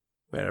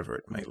 wherever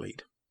it may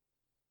lead.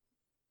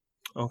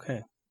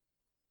 Okay.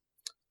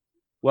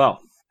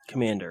 Well,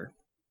 Commander,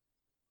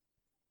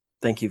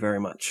 thank you very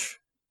much.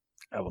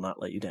 I will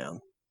not let you down.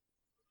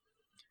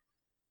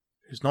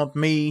 It's not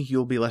me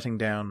you'll be letting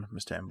down,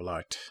 Mr.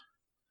 Emberlight.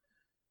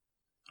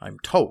 I'm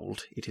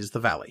told it is the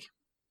Valley.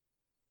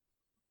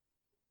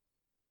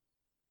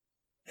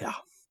 Yeah,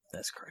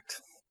 that's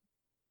correct.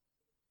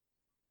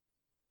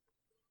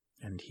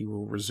 And he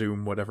will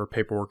resume whatever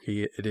paperwork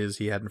it is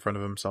he had in front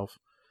of himself.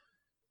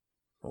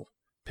 He'll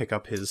pick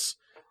up his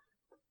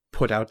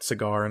put-out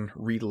cigar and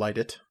relight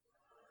it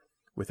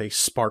with a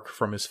spark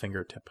from his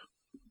fingertip.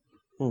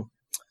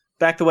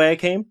 Back the way I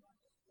came?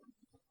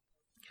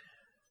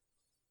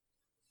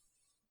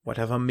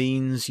 Whatever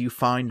means you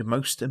find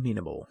most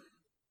amenable,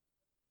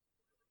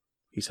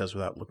 he says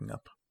without looking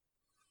up.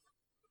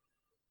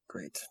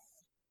 Great.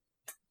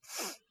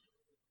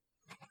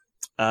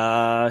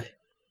 All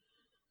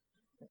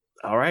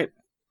right.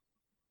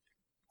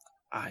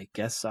 I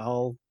guess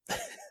I'll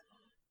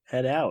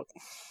head out.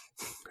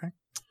 Okay.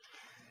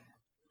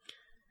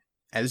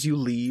 As you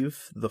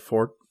leave the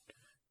fort,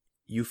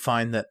 you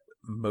find that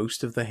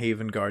most of the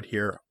Haven Guard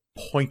here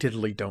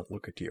pointedly don't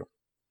look at you.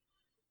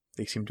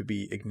 They seem to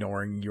be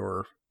ignoring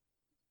your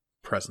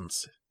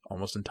presence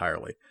almost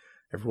entirely.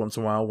 Every once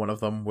in a while, one of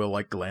them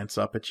will glance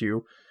up at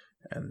you,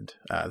 and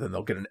then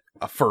they'll get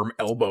a firm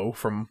elbow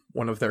from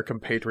one of their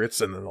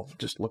compatriots, and then they'll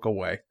just look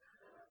away.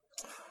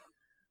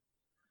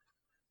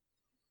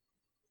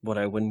 What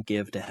I wouldn't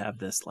give to have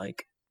this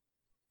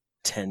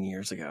 10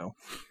 years ago.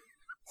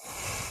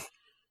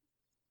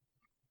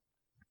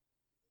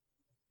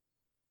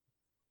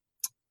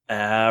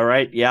 All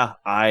right, yeah,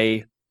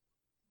 I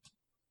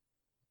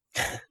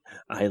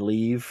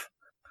leave,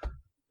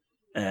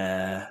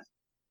 and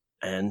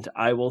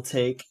I will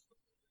take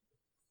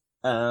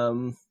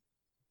the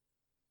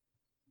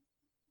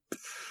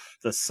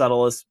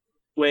subtlest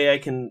way I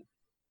can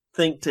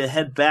think to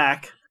head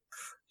back.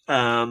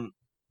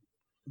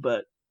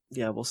 But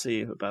yeah, we'll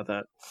see about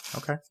that.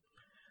 Okay.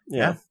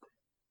 Yeah.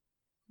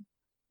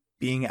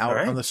 Being out All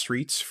right. on the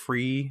streets,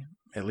 free,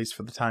 at least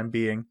for the time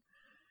being,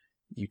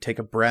 you take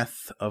a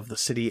breath of the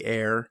city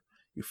air,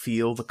 you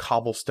feel the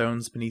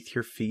cobblestones beneath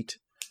your feet,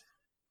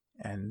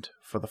 and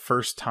for the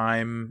first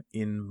time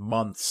in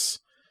months,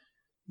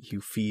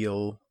 you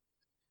feel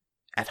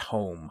at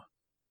home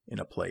in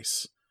a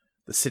place.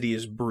 The city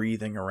is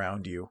breathing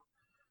around you.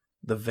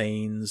 The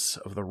veins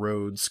of the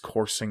roads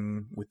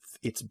coursing with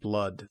its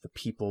blood, the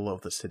people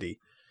of the city.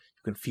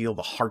 You can feel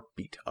the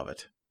heartbeat of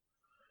it.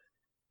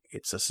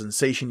 It's a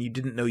sensation you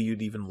didn't know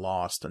you'd even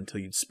lost until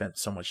you'd spent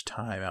so much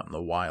time out in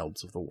the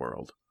wilds of the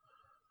world.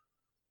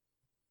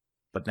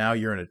 But now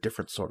you're in a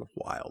different sort of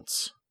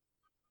wilds.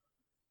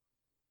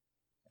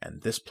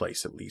 And this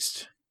place, at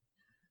least,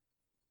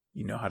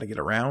 you know how to get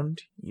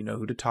around, you know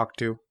who to talk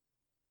to,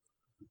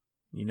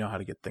 you know how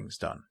to get things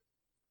done.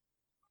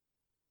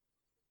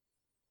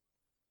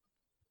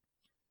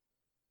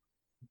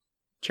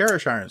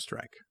 Cherish Iron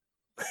Strike.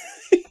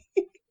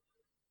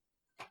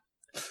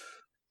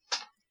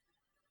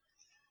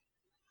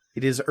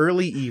 It is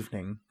early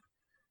evening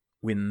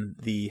when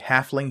the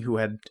halfling who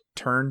had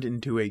turned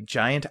into a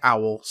giant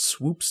owl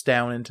swoops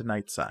down into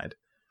Nightside.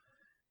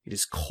 It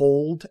is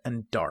cold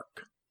and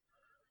dark.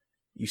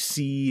 You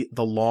see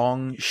the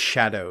long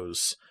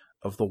shadows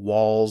of the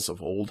walls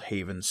of Old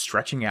Haven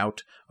stretching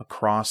out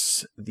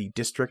across the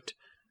district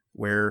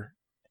where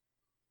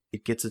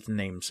it gets its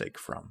namesake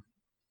from.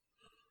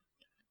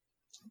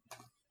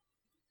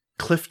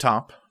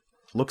 Clifftop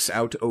looks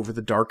out over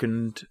the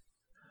darkened,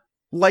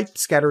 light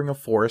scattering of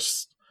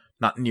forests,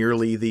 not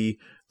nearly the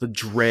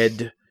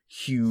dread,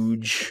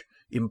 huge,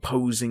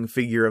 imposing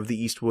figure of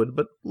the Eastwood,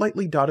 but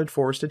lightly dotted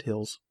forested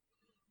hills.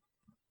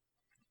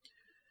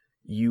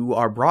 You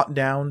are brought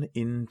down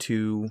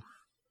into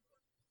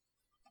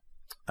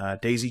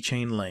Daisy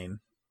Chain Lane,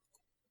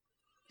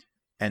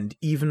 and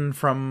even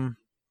from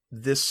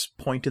this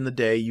point in the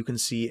day, you can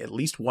see at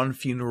least one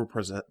funeral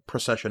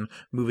procession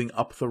moving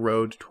up the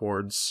road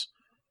towards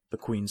the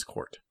Queen's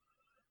Court.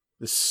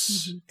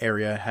 This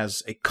area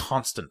has a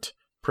constant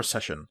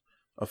procession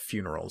of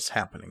funerals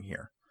happening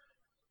here.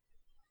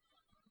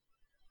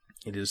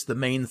 It is the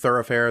main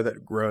thoroughfare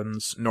that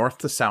runs north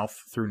to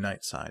south through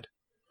Nightside.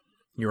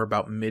 You're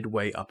about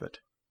midway up it.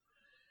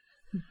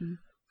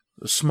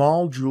 The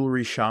small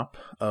jewelry shop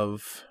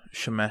of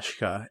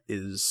Shemeshka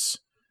is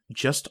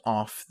just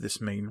off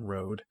this main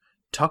road,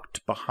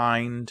 tucked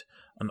behind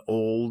an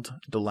old,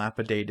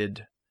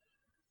 dilapidated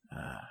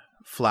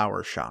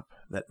flower shop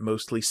that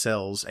mostly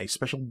sells a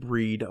special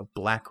breed of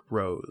black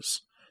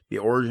rose, the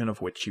origin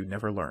of which you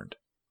never learned.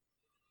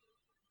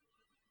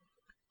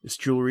 This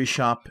jewelry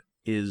shop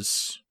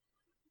is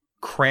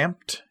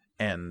cramped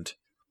and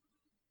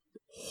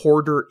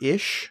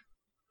hoarder-ish,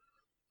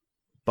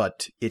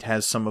 but it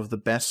has some of the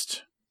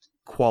best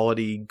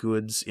quality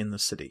goods in the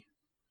city.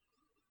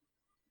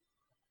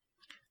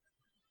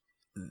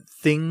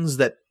 Things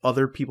that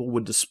other people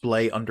would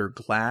display under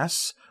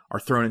glass are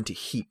thrown into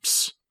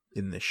heaps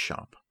in this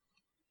shop.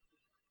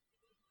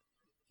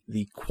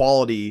 The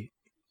quality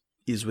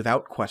is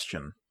without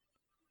question,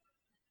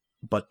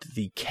 but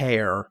the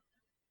care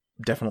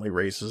definitely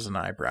raises an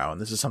eyebrow,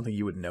 and this is something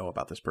you would know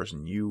about this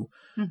person. You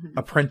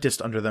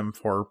apprenticed under them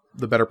for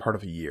the better part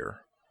of a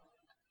year.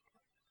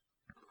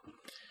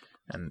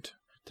 And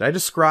did I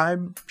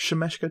describe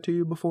Shemeshka to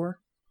you before?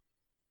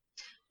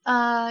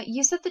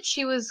 You said that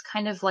she was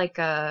kind of like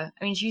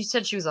you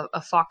said she was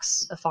a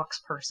fox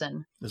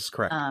person. This is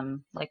correct.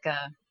 Like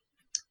a,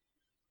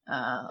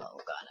 oh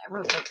god, I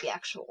wrote like the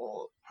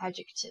actual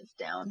adjective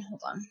down.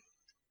 Hold on.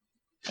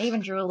 I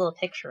even drew a little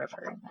picture of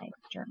her in my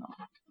journal.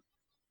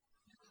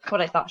 What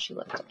I thought she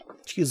looked like.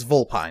 She is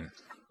Vulpine.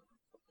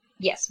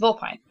 Yes,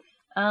 Vulpine.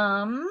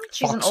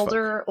 She's an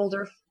older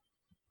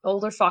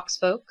fox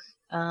folk.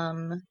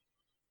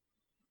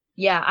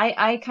 Yeah,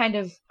 I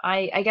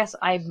guess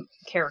I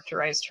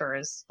characterized her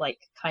as like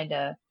kind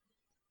of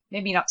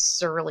maybe not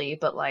surly,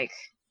 but like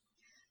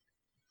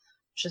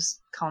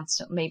just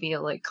constantly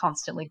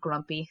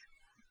grumpy.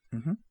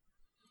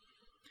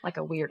 Like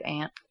a weird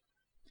ant.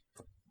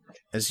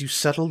 As you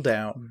settle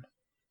down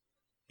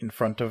in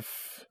front of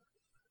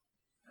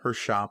her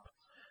shop,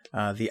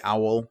 the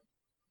owl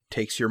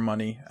takes your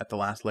money at the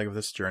last leg of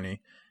this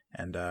journey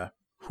and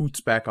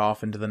hoots back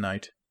off into the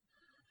night.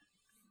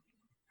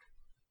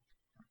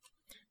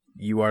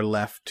 You are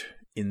left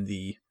in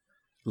the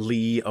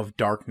lee of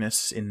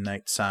darkness in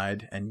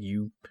Nightside, and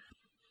you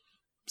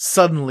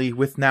suddenly,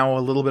 with now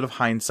a little bit of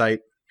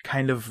hindsight,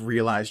 kind of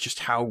realize just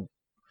how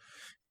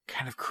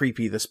kind of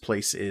creepy this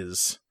place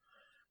is.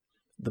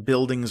 The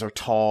buildings are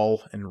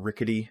tall and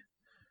rickety.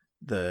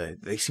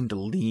 They seem to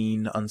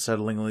lean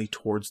unsettlingly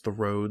towards the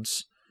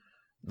roads.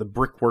 The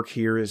brickwork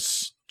here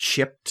is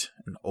chipped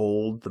and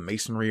old. The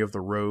masonry of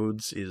the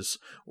roads is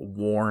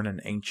worn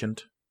and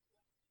ancient.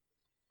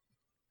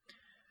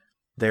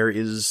 There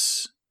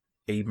is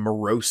a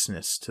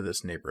moroseness to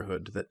this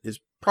neighborhood that is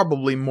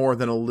probably more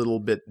than a little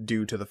bit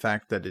due to the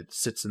fact that it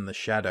sits in the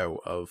shadow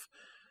of,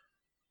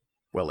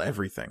 well,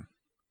 everything.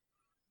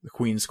 The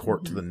Queen's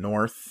Court to the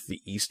north,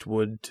 the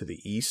Eastwood to the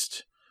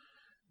east,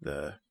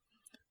 the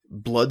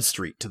Blood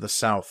Street to the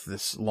south,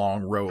 this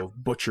long row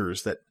of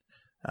butchers that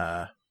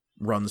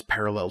runs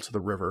parallel to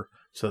the river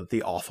so that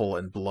the offal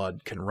and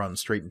blood can run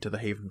straight into the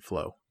Haven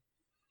flow.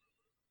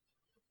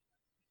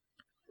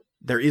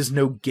 There is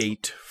no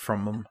gate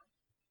from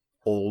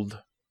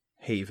Old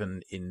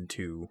Haven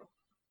into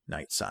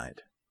Nightside.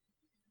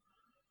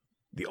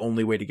 The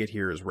only way to get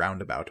here is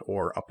roundabout,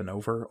 or up and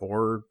over,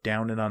 or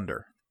down and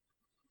under.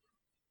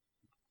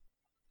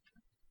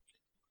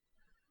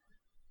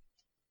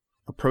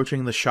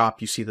 Approaching the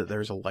shop, you see that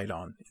there's a light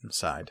on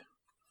inside.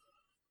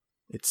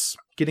 It's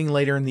getting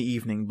later in the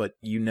evening, but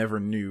you never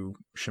knew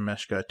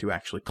Shemeshka to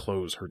actually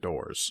close her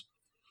doors.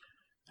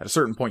 At a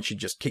certain point, she'd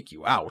just kick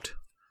you out,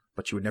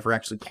 but you would never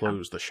actually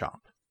close the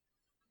shop.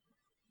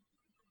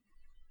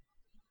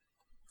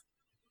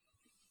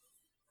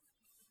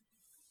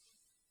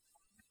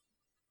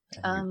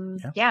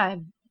 Yeah,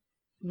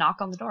 knock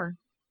on the door.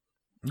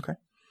 Okay.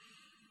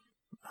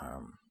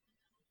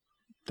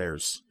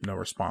 There's no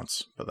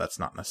response, but that's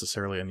not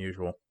necessarily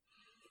unusual.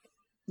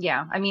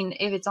 Yeah, I mean,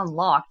 if it's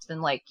unlocked,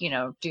 then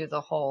do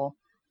the whole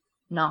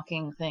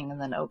knocking thing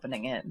and then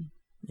opening it.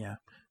 Yeah.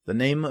 The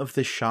name of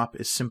this shop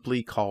is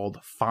simply called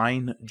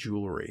Fine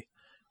Jewelry,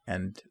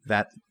 and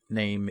that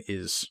name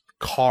is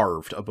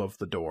carved above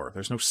the door.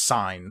 There's no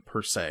sign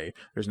per se.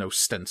 There's no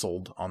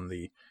stenciled on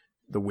the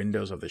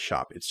windows of the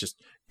shop. It's just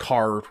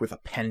carved with a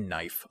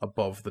penknife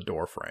above the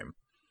door frame.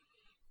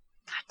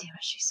 God damn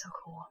it, she's so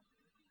cool.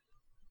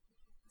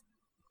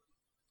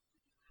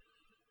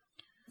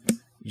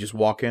 You just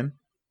walk in?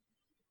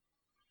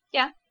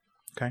 Yeah.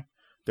 Okay.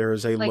 There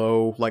is a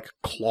low,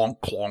 clonk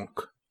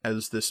clonk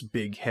as this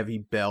big heavy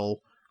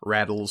bell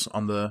rattles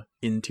on the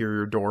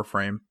interior door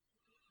frame.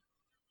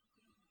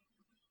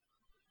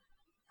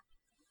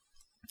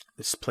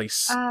 This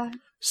place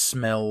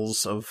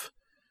smells of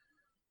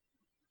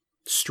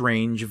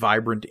strange,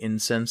 vibrant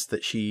incense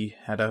that she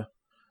had a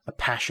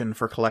passion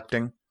for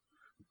collecting.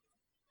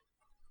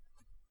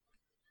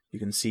 You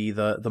can see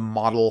the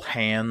model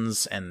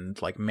hands and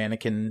like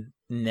mannequin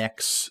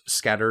necks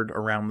scattered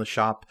around the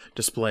shop,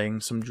 displaying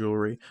some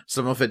jewelry.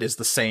 Some of it is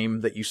the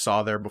same that you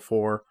saw there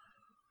before.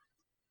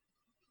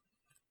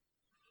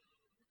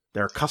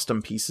 There are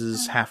custom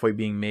pieces halfway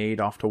being made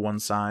off to one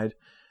side.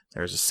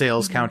 There's a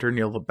sales counter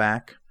near the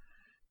back.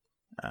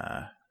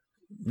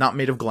 Not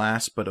made of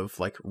glass, but of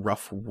like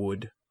rough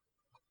wood.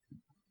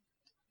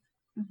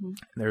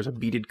 There's a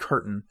beaded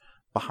curtain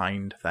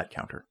behind that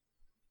counter.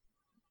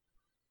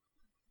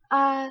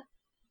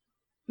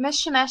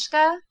 Miss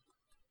Shemeshka?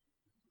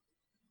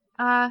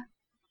 I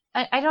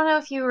don't know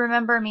if you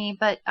remember me,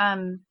 but,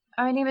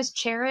 my name is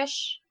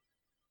Cherish.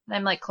 And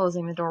I'm, like,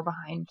 closing the door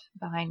behind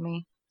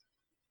me.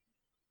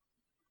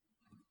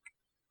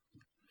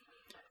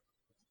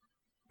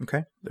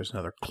 Okay, there's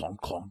another clonk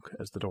clonk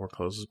as the door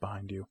closes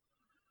behind you.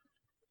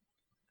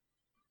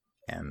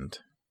 And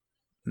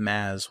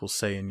Maz will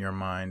say in your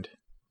mind,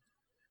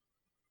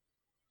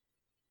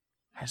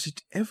 has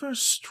it ever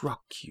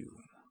struck you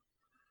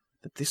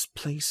that this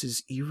place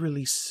is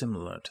eerily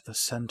similar to the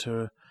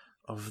center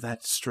of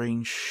that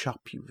strange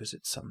shop you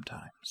visit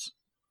sometimes?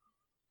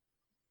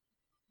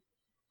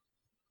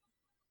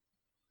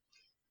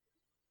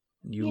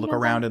 You look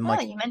around and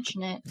like you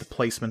mention it. the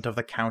placement of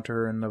the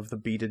counter and of the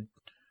beaded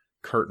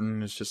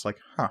curtain is just like,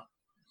 huh.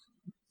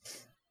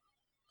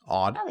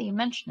 Odd. Now that you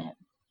mention it.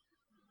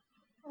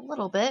 A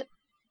little bit.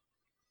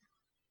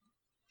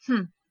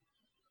 Perhaps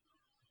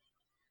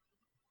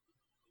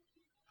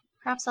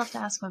I'll have to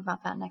ask him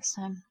about that next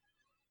time.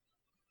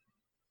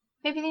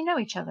 Maybe they know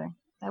each other.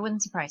 That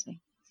wouldn't surprise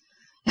me.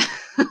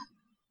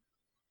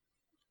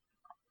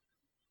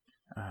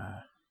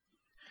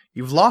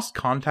 You've lost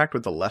contact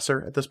with the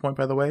Lesser at this point,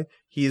 by the way.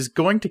 He is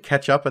going to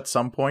catch up at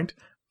some point,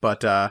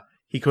 but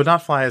he could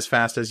not fly as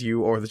fast as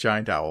you or the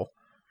giant owl.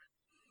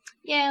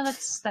 Yeah,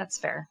 that's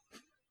fair.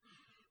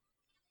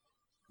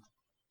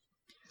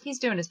 He's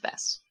doing his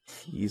best.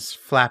 He's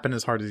flapping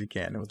as hard as he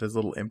can with his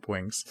little imp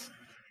wings.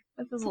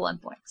 With his little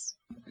imp wings.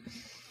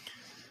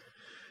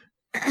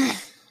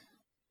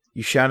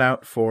 You shout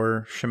out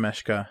for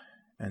Shemeshka,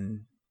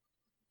 and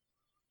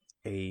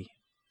a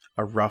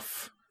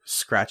rough,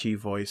 scratchy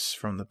voice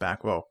from the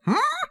back will,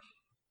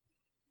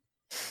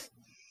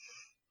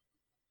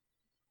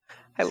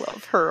 I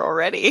love her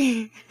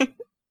already.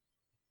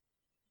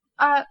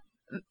 I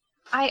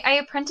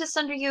apprenticed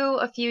under you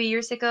a few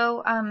years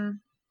ago.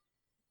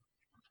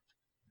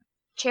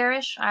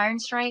 Cherish,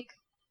 Ironstrike.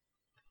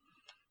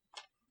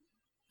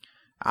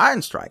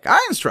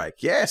 Ironstrike,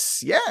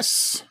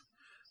 yes.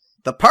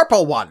 The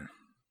purple one.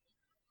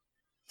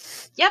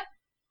 Yep,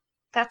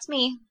 that's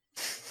me.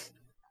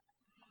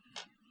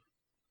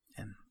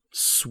 And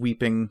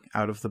sweeping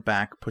out of the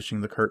back,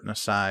 pushing the curtain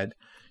aside,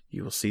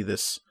 you will see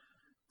this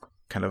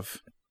kind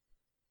of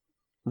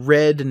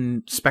red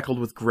and speckled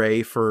with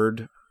gray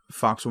furred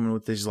foxwoman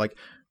with this like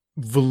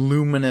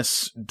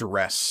voluminous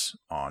dress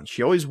on.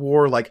 She always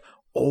wore like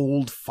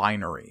old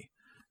finery.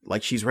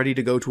 Like she's ready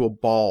to go to a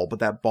ball, but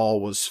that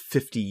ball was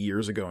 50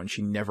 years ago and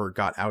she never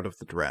got out of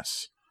the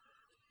dress.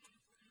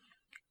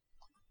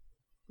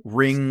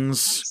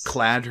 Rings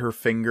clad her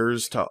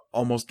fingers to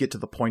almost get to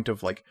the point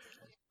of like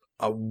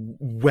a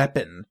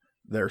weapon.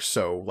 They're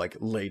so like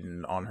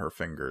laden on her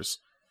fingers.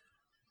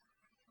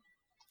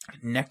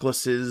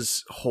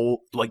 Necklaces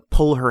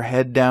pull her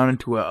head down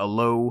into a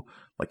low,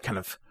 like kind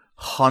of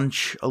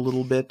hunch a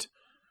little bit.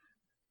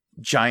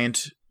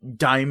 Giant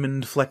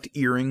diamond-flecked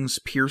earrings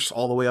pierce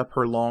all the way up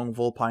her long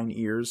vulpine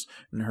ears,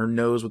 and her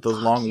nose with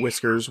those long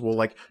whiskers will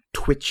like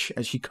twitch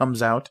as she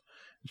comes out.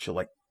 And she'll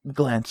like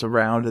glance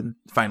around and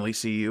finally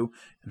see you,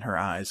 and her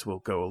eyes will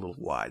go a little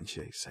wide, and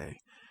she'll say,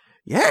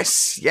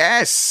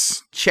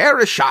 Yes,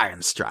 Cherish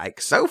Ironstrike,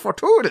 so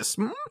fortuitous,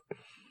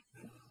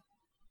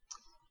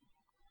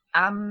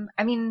 I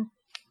mean,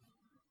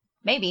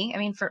 maybe. I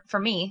mean, for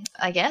me,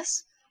 I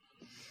guess.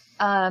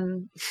 I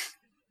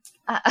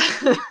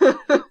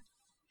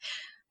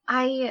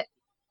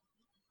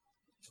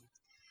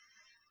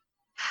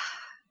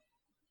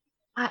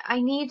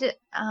need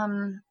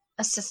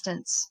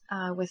assistance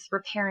with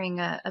repairing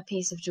a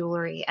piece of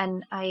jewelry,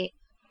 and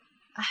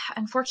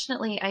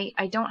unfortunately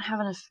I don't have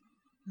enough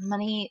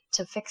money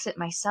to fix it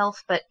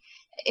myself, but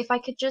if I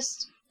could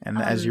just... And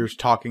as you're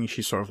talking,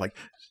 she's sort of like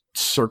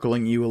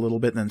circling you a little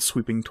bit and then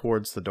sweeping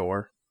towards the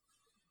door.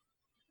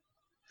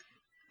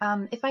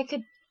 If I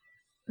could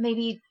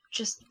maybe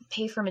just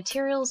pay for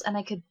materials and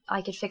I could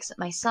fix it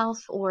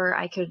myself, or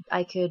I could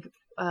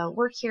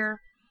work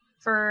here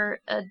for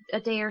a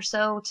day or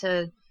so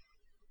to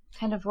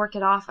kind of work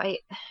it off.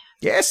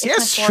 Yes,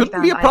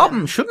 shouldn't be a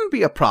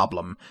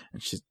problem.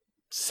 And she's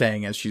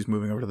saying as she's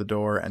moving over to the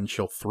door, and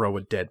she'll throw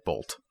a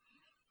deadbolt.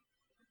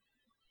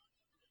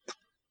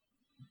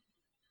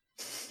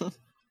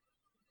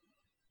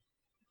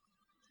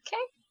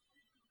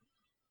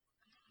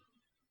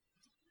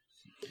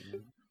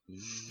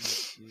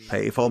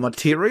 Pay for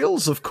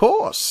materials, of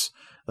course.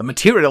 The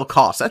material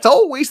cost. That's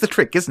always the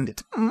trick, isn't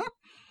it?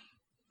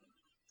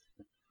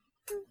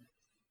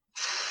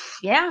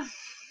 Yeah.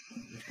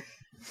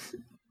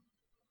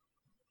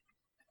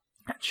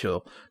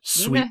 She'll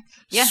sweep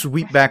Yeah.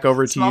 sweep back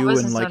over to Small you and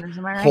business like owners,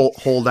 am I right?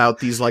 hold out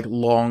these like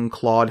long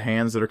clawed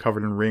hands that are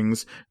covered in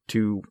rings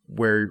to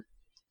where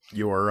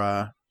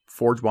your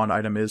forge bond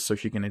item is, so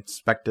she can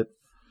inspect it.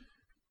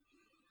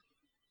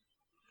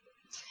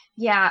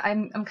 Yeah,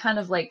 I'm kind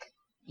of like,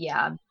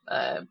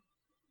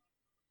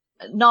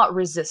 not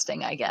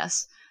resisting, I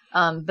guess.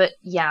 But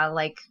yeah,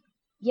 like,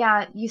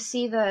 yeah, you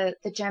see the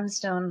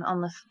gemstone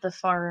on the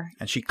far.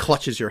 And she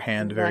clutches your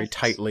hand very Left.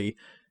 tightly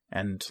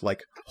and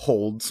like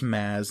holds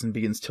Maz and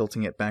begins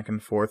tilting it back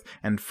and forth.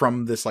 And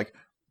from this like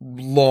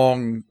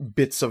long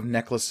bits of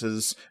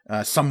necklaces,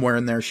 somewhere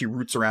in there, she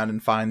roots around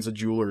and finds a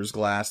jeweler's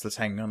glass that's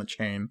hanging on a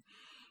chain.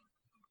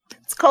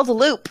 It's called a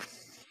loop.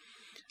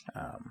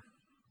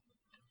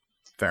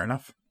 Fair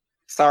enough.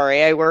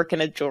 Sorry, I work in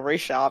a jewelry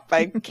shop.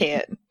 I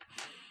can't.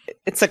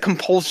 It's a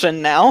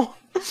compulsion now.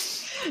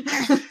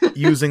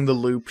 Using the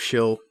loop,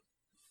 she'll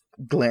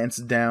glance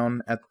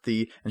down at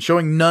and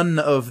showing none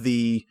of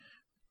the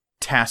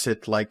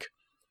tacit, like,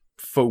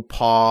 faux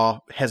pas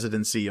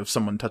hesitancy of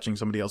someone touching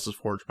somebody else's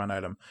forge bond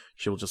item.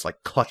 She'll just,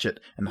 like, clutch it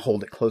and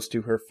hold it close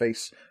to her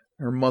face,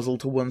 her muzzle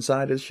to one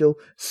side as she'll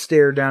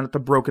stare down at the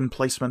broken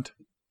placement.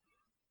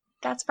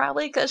 That's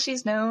probably because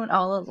she's known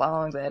all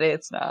along that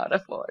it's not a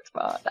forge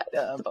bond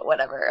item, but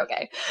whatever,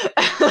 okay.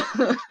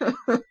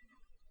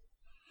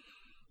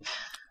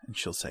 And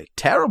she'll say,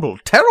 "Terrible,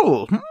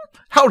 terrible!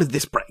 How did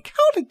this break?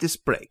 How did this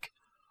break?"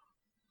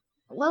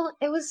 Well,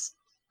 it was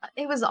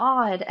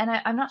odd, and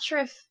I'm not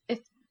sure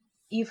if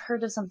you've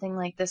heard of something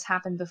like this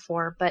happen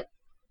before, but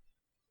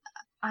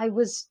I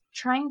was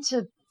trying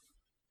to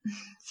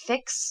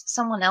fix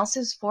someone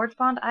else's forge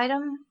bond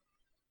item.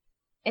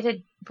 It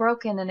had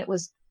broken and it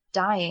was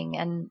dying,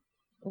 and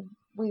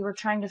we were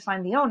trying to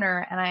find the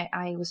owner, and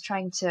I was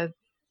trying to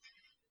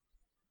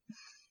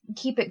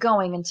keep it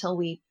going until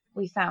we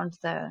found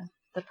the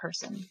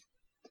person.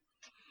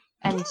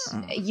 And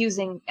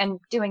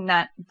doing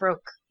that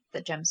broke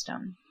the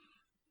gemstone.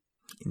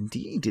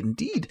 Indeed,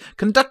 indeed.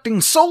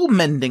 Conducting soul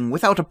mending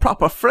without a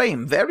proper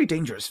frame. Very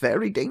dangerous,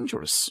 very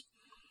dangerous.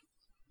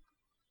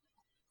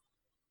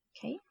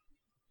 Okay.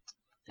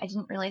 I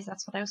didn't realize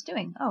that's what I was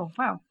doing. Oh,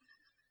 wow.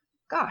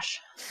 Gosh.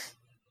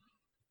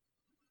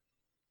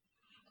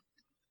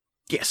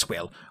 Yes,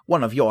 well,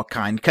 one of your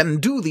kind can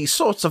do these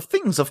sorts of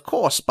things, of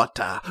course, but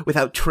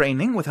without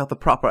training, without the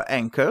proper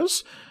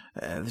anchors,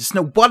 there's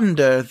no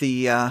wonder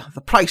the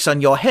price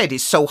on your head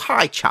is so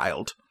high,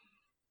 child.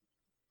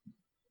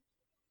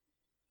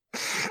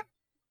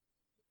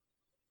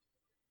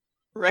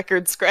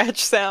 Record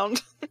scratch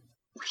sound.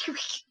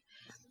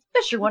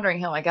 Guess you're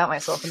wondering how I got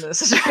myself into this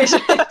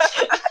situation.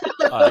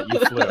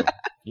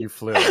 You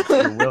flew.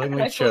 You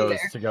willingly I flew chose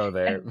there. to go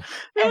there.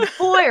 And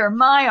boy, are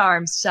my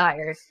arms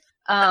tired.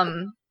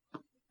 I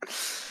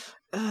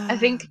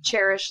think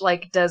Cherish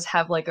like does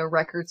have like a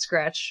record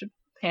scratch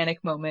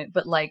panic moment,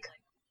 but like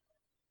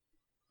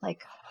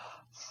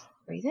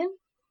breathe in,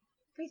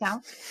 breathe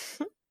out.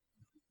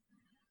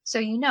 So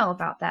you know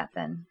about that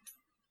then.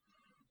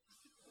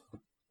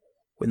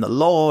 When the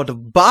Lord of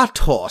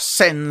Bartor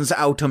sends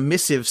out a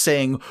missive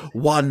saying,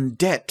 "One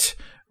debt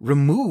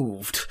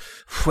removed,"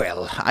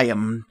 well, I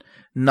am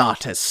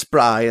not as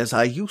spry as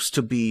I used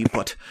to be,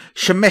 but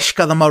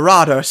Shemeshka the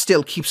Marauder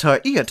still keeps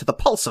her ear to the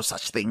pulse of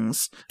such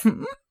things.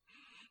 Life's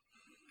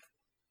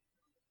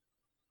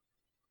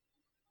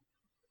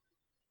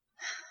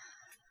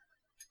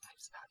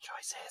about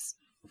choices.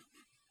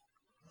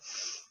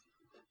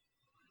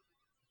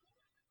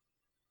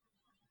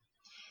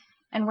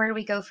 And where do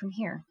we go from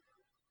here?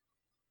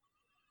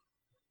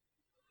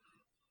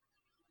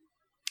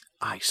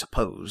 I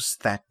suppose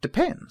that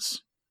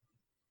depends.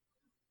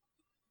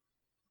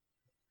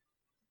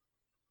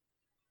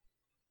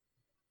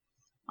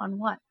 On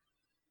what?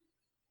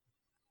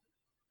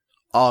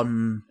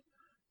 On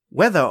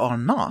whether or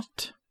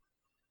not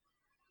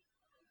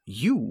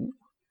you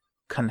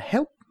can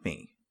help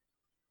me.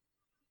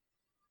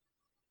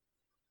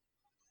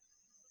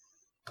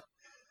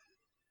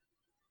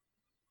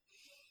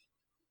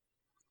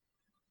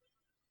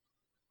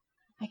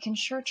 I can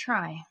sure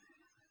try.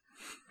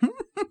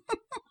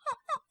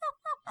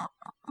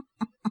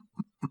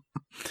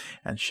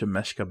 And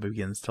Shemeshka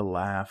begins to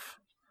laugh.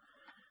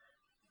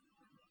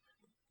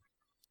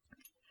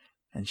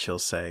 And she'll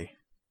say,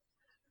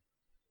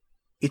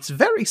 "It's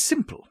very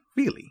simple,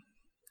 really.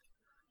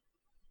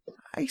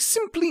 I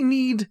simply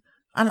need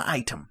an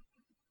item."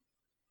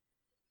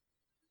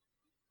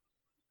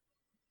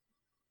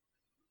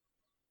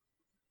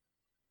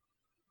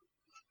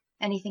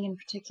 Anything in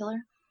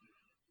particular?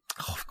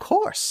 Of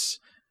course.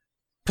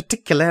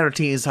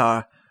 Particularities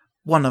are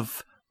one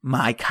of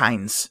my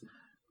kind's.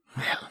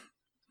 Well,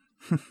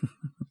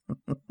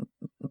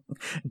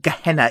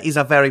 Gehenna is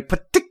a very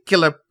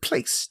particular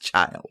place,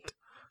 child.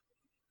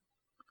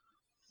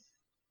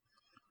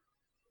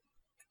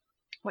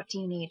 What do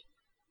you need?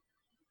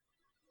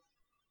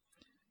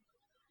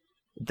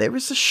 There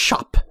is a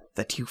shop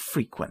that you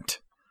frequent.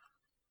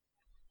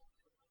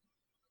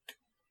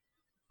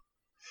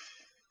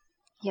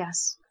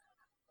 Yes.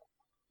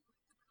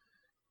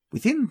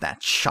 Within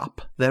that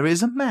shop, there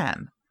is a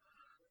man.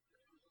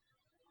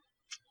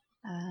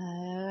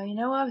 I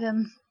know of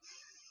him.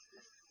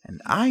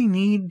 And I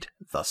need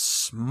the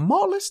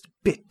smallest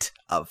bit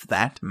of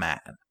that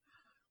man.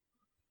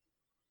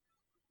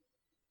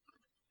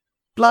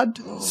 Blood,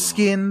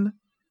 skin,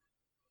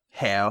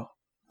 hair,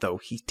 though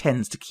he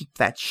tends to keep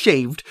that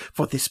shaved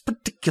for this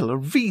particular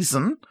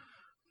reason.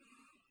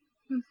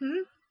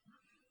 Mm-hmm.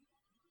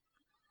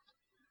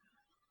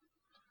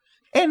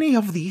 Any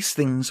of these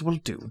things will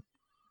do.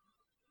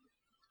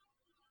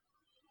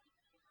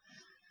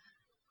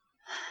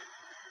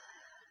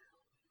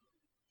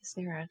 Is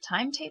there a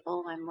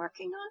timetable I'm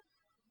working on?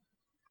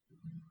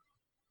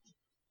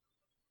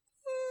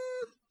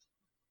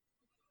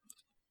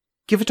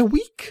 Give it a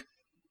week.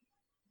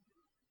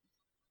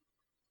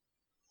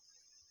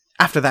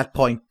 After that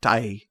point,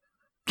 I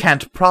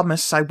can't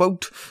promise I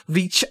won't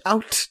reach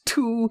out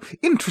to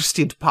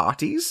interested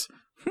parties.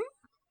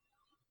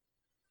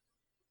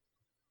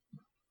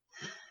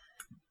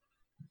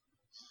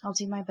 I'll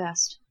do my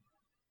best.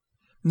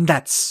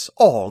 That's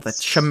all that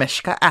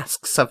Shemeshka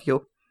asks of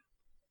you.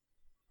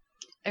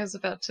 I was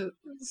about to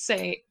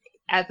say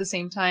at the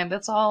same time,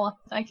 that's all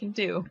I can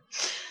do.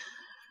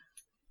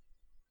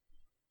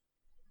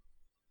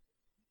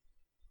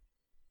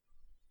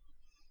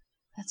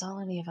 That's all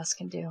any of us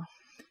can do.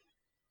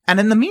 And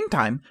in the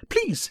meantime,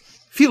 please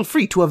feel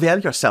free to avail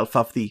yourself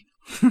of the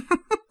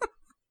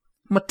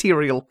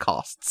material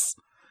costs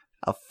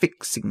of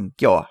fixing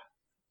your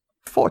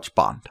forge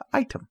bond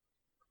item.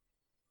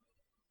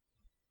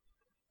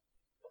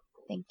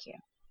 Thank you.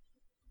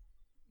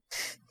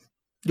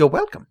 You're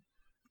welcome.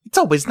 It's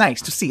always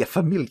nice to see a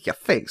familiar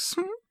face.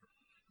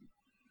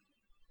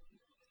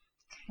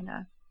 Kind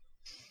of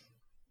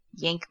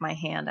yank my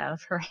hand out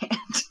of her hand.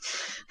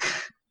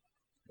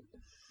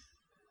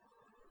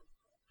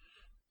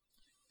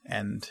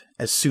 And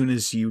as soon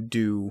as you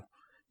do,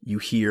 you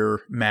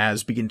hear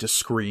Maz begin to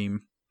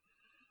scream.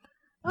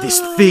 This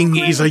thing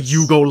is a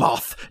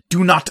Yugoloth.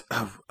 Do not...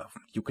 Oh,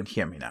 you can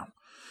hear me now.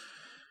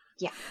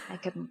 Yeah, I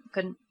couldn't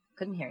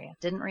hear you.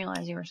 Didn't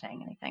realize you were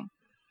saying anything.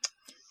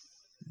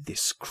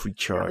 This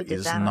creature Probably did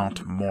is that not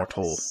on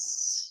mortal.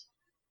 purpose.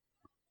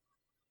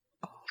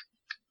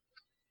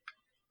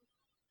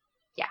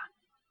 Yeah.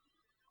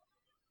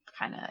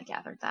 Kind of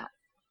gathered that.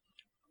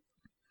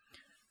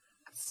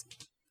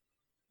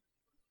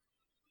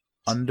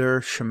 Under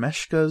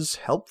Shemeshka's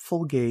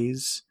helpful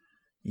gaze,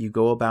 you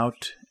go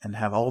about and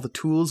have all the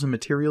tools and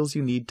materials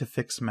you need to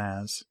fix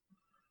Maz.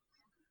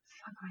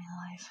 Fuck my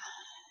life.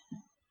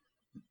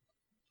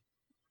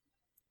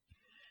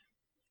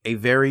 A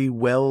very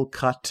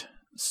well-cut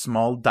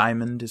small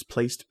diamond is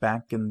placed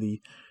back in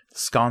the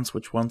sconce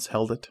which once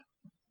held it.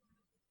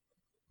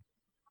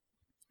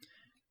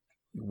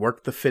 You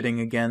work the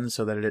fitting again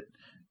so that it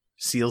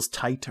seals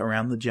tight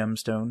around the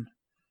gemstone.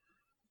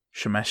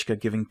 Shemeshka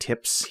giving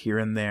tips here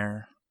and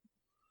there.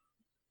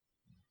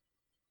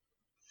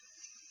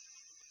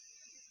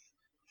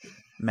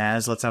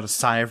 Maz lets out a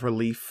sigh of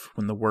relief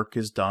when the work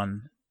is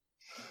done.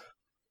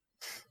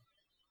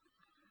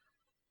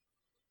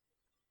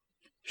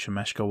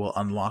 Shemeshka will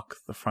unlock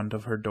the front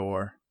of her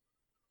door,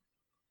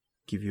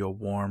 give you a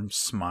warm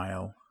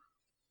smile.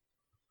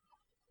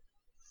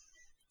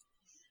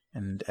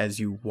 And as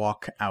you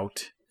walk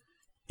out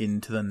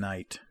into the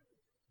night,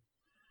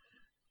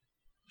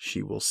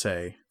 she will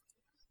say,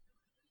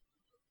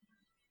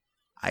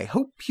 I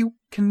hope you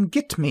can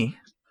get me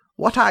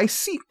what I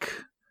seek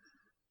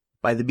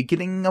by the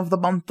beginning of the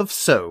month of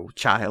So,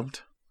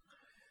 child.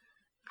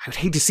 I would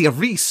hate to see a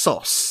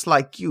resource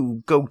like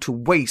you go to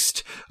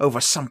waste over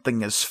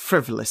something as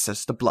frivolous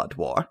as the Blood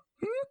War.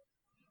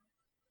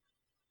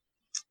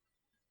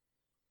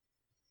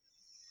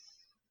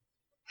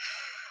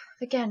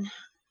 Again,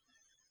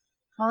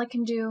 all I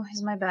can do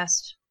is my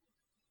best.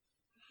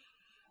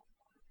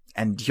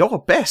 And your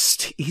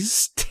best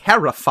is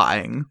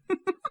terrifying.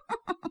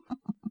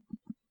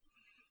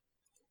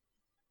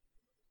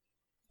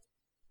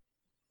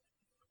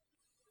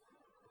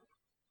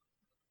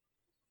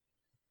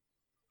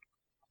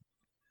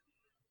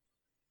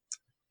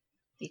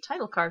 The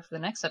title card for the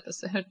next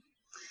episode.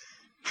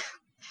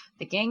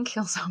 The gang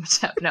kills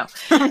Omatep. No.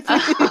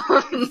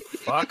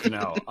 Fuck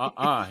no.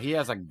 He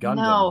has a Gundam.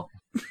 No.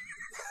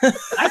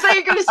 I thought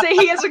you were going to say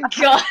he has a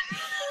gun.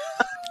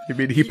 I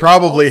mean, he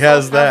probably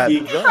has that.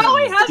 He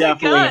probably has a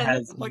definitely gun.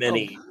 has Like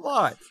many. a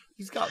lot.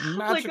 He's got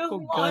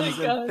magical lot guns of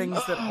and guns.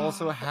 things that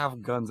also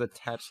have guns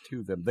attached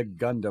to them. The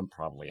Gundam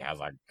probably has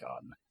a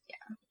gun.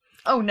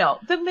 Oh no.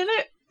 The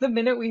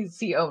minute we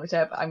see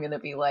Omatep, I'm going to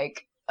be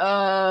like,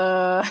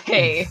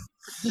 hey,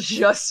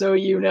 just so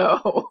you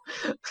know.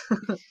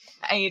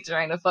 I ain't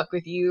trying to fuck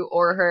with you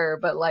or her,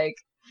 but like...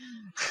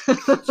 Do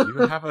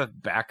you have a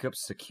backup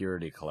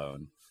security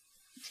clone?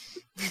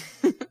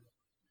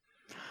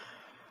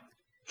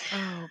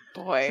 Oh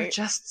For boy.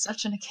 just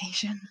such an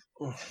occasion.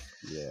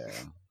 Yeah.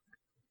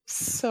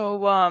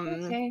 So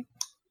Okay.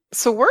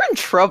 so we're in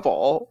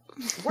trouble.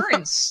 We're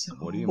in so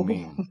What do you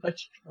mean?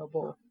 much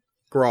trouble.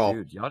 Grawl,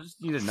 Dude, y'all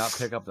just need to not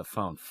pick up the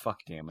phone. Fuck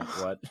damn it.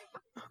 What?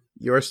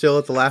 you're still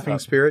at the Laughing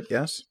Spirit,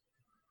 yes?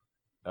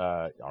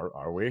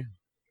 Are we?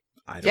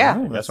 I don't Yeah.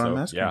 know. I That's guess what I'm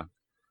so. asking. Yeah.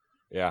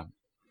 Yeah.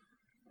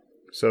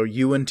 So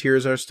you and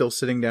Tears are still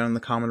sitting down in the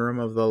common room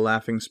of the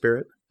Laughing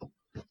Spirit?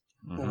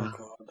 Mhm. Oh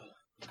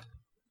god.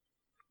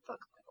 Fuck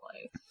my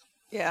life.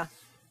 Yeah.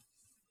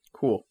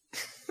 Cool.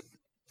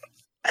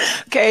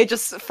 Okay,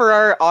 just for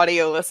our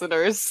audio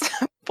listeners,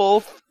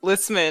 both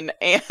Lisman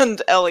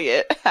and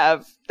Elliot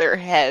have their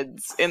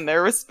heads in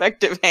their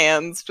respective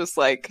hands, just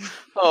like,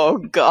 oh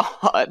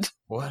god.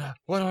 What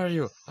are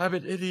you? I'm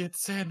an idiot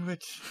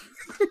sandwich.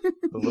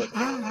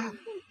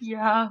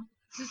 Yeah.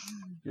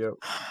 Yep.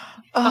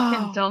 Fucking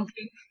Oh,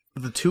 donkey.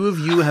 The two of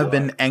you have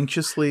been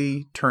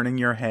anxiously turning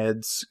your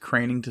heads,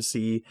 craning to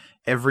see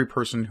every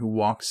person who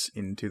walks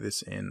into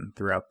this inn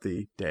throughout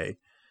the day,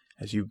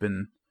 as you've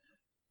been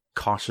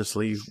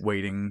cautiously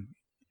waiting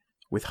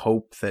with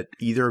hope that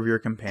either of your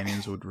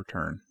companions would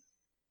return.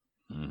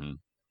 Mm-hmm.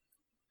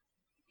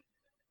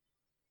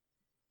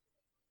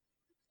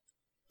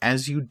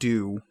 As you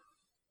do,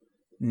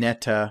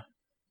 Netta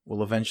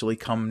will eventually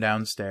come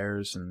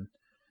downstairs and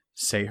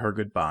say her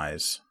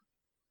goodbyes.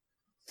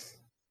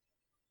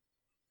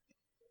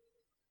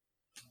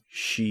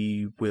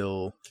 She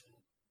will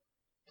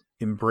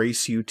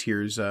embrace you,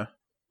 Tirza,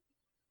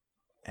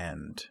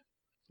 and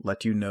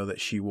let you know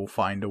that she will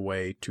find a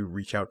way to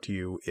reach out to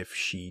you if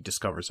she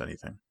discovers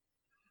anything.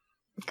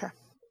 okay.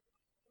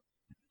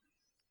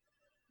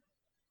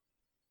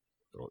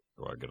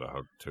 Do I get a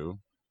hug too?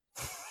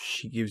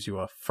 She gives you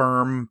a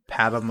firm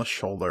pat on the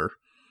shoulder.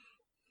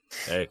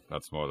 Hey,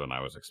 that's more than I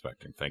was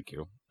expecting. Thank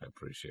you. I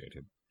appreciate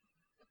it.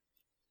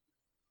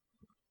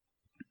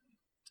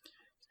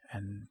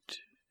 And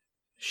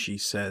she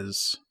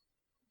says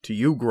to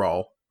you,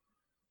 Grawl,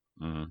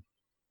 Mm-hmm.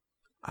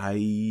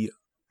 I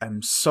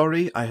am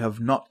sorry I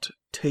have not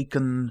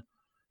taken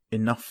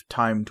enough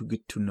time to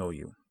get to know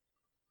you.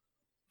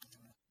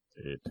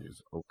 It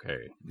is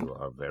okay. You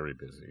are very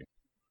busy.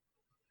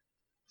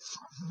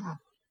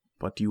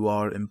 But you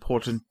are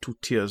important to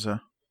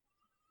Tirza,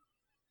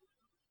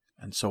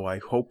 and so I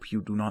hope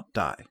you do not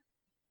die.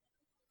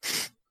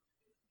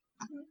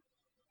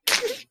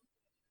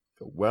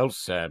 Well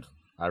said.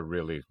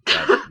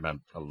 That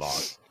meant a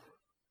lot.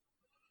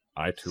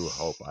 I too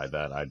hope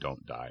that I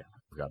don't die.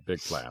 I've got big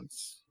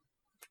plans.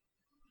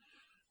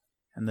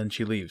 And then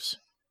she leaves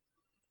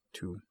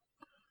to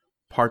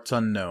parts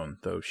unknown,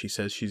 though she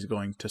says she's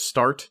going to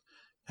start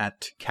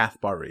at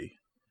Cathbari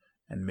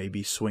and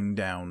maybe swing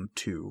down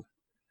to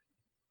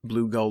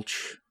Blue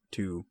Gulch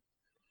to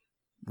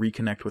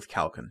reconnect with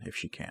Kalkin if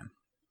she can.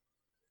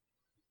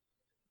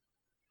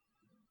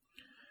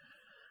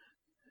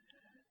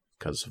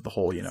 Because of the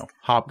whole,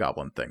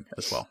 hobgoblin thing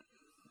as well.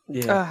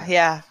 Yeah.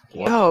 Yeah.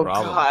 What Oh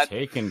problem god.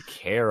 taken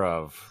care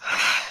of?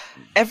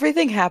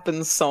 Everything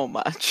happens so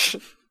much.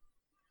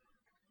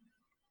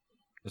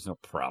 There's no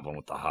problem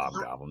with the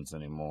hobgoblins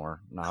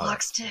anymore. No,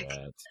 Clock's that's tick.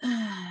 it.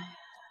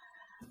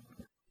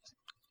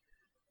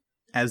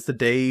 As the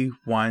day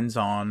winds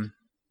on,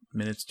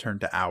 minutes turn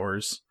to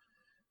hours,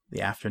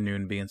 the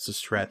afternoon begins to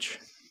stretch.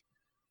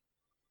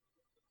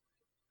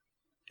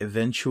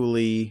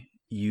 Eventually,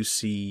 you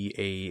see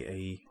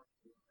a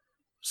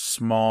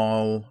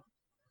small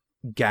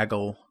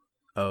gaggle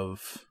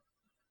of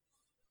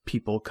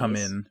people come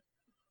in.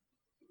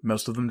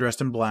 Most of them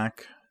dressed in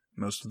black,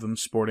 most of them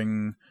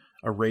sporting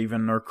a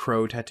raven or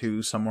crow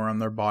tattoo somewhere on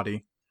their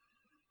body.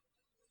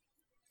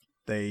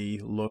 They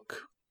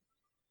look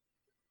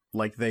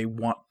like they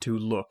want to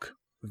look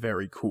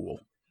very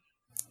cool.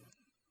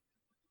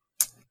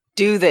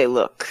 Do they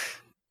look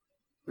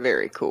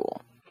very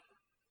cool?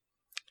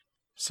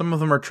 Some of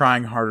them are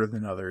trying harder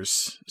than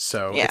others,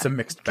 so Yeah. it's a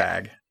mixed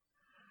bag.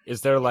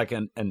 Is there like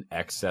an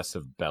excess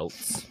of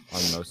belts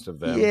on most of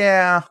them?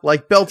 Yeah,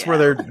 like belts where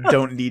there Yeah.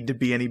 don't need to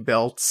be any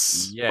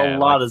belts. Yeah, A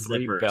lot like of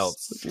 3 zippers.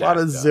 belts. A lot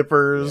of stacked up.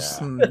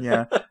 zippers,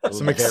 and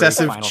some Very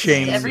excessive Final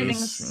chains. Fantasy.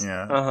 Everything's-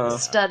 Yeah. Uh-huh.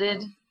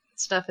 Studded.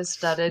 Stuff is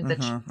studded. That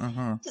Mhm,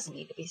 mhm. doesn't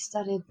need to be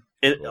studded.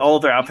 All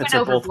their outfits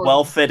went are both overboard.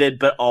 well fitted,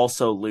 but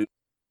also loose.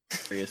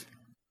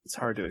 It's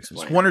hard to There's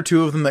explain. one or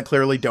two of them that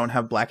clearly don't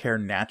have black hair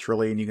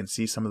naturally, and you can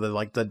see some of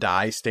the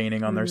dye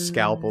staining on their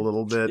scalp a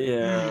little bit.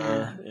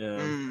 Yeah, yeah.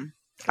 Mm.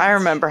 I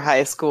remember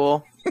high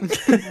school.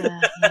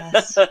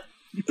 Yes.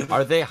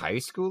 Are they high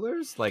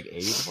schoolers? Like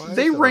age-wise?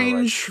 They or, like-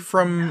 range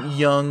from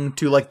young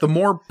to the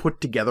more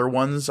put together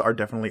ones are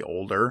definitely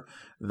older.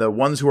 The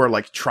ones who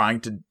are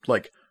trying to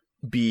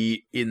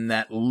be in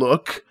that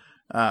look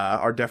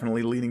are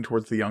definitely leaning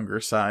towards the younger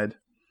side.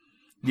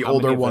 The How many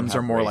older of them ones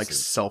are have more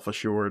braces?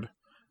 self-assured.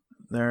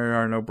 There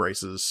are no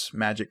braces.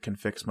 Magic can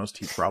fix most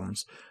teeth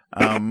problems.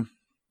 Never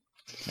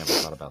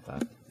thought about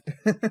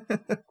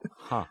that.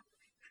 Huh.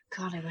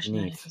 God, I wish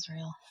Neat. magic was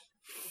real.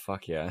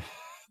 Fuck yeah.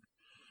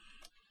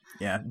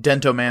 Yeah,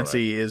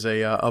 dentomancy is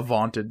a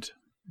vaunted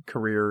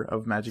career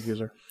of magic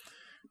user.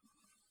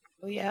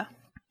 Oh yeah.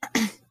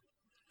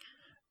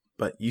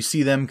 But you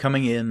see them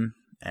coming in,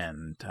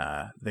 and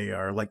they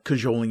are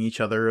cajoling each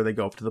other. They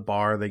go up to the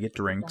bar, they get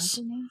drinks.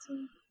 Donkey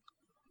Nancy?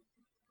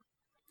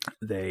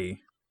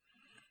 They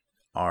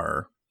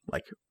are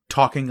like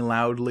talking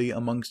loudly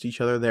amongst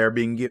each other. They are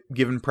being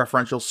given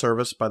preferential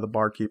service by the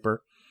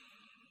barkeeper.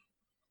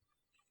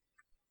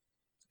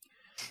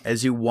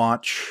 As you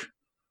watch,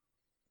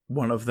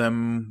 one of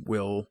them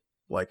will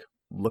like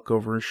look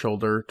over his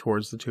shoulder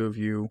towards the two of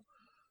you,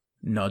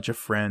 nudge a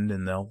friend,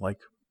 and they'll like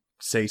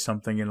say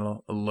something in a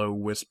low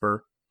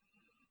whisper.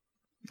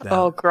 Then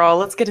Oh, girl,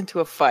 let's get into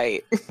a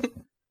fight.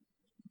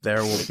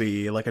 there will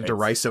be like a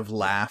derisive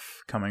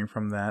laugh coming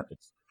from that.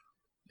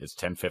 It's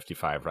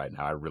 10:55 right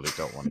now. I really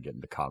don't want to get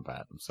into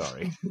combat. I'm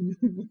sorry.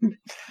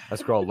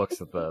 As Grawl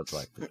looks at the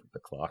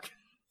clock.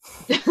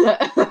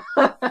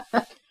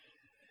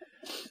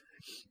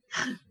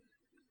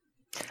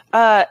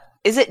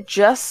 Is it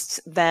just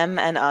them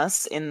and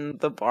us in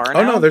the bar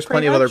Oh now, no, there's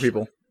pretty plenty of other much?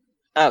 people.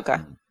 Okay.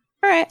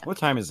 All right. What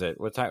time is it?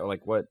 What time?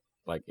 What?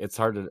 Like, it's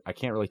hard to. I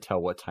can't really tell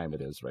what time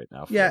it is right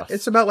now. For Yeah, us.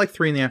 it's about like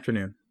 3 in the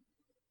afternoon.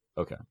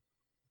 Okay.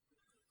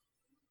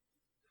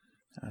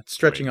 It's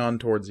stretching on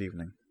towards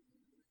evening.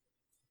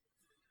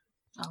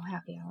 Oh,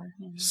 happy hour.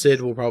 Yeah.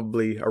 Sid will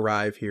probably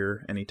arrive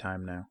here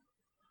anytime now,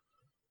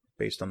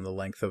 based on the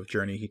length of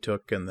journey he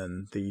took, and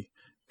then the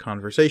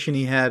conversation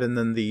he had, and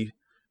then the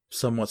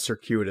somewhat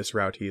circuitous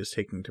route he is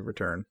taking to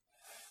return.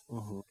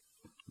 Mhm.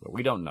 But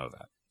we don't know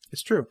that.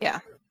 It's true. Yeah.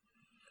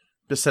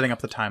 Just setting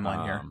up the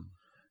timeline here.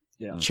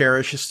 Yeah.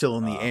 Cherish is still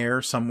in the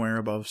air somewhere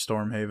above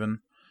Stormhaven.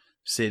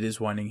 Sid is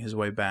winding his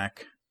way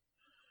back.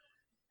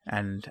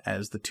 And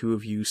as the two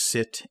of you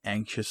sit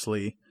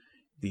anxiously,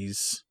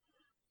 these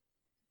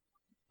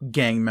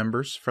gang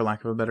members, for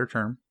lack of a better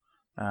term,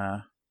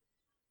 They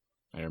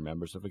are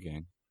members of a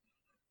gang.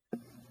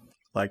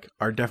 like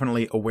are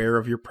definitely aware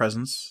of your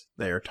presence.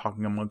 They are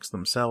talking amongst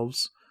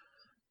themselves.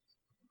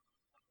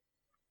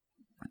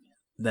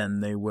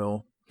 Then they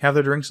will have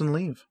their drinks and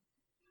leave.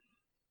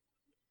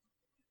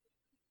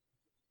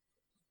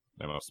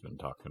 They must have been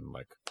talking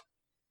like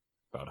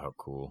about how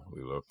cool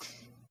we look.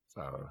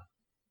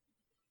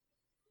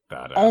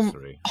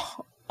 Badassery.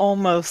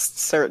 Almost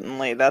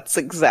certainly. That's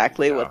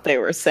exactly Yeah. what they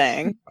were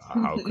saying.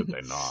 How could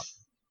they not?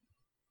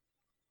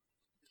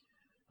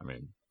 I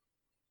mean,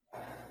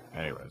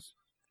 anyways,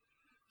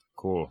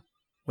 cool.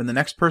 When the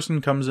next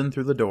person comes in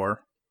through the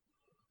door,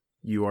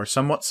 you are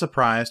somewhat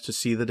surprised to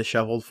see the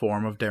disheveled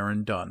form of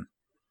Darren Dunn.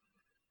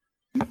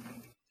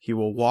 He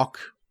will walk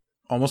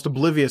almost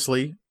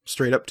obliviously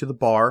straight up to the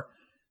bar,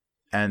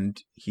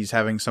 and he's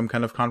having some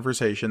kind of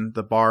conversation.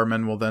 The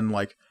barman will then,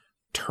 like,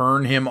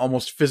 turn him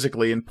almost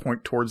physically and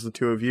point towards the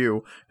two of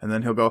you, and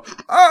then he'll go,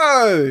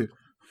 "Oh!"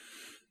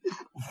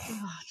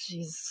 Oh,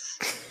 jeez.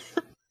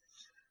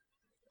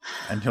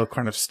 And he'll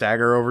kind of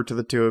stagger over to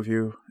the two of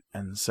you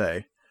and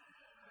say,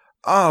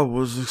 "I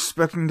was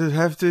expecting to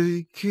have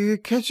to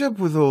catch up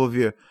with all of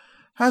you.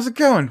 How's it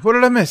going? What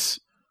did I miss?"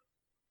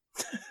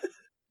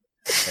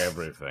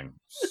 Everything.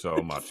 So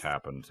much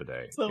happened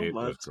today. So It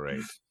was much.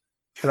 great.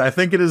 And I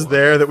think it is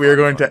there that we are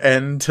going to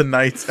end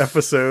tonight's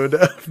episode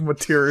of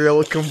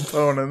Material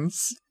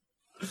Components.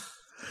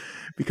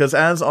 Because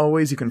as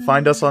always, you can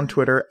find us on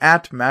Twitter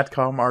at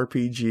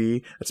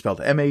MatcomRPG. That's spelled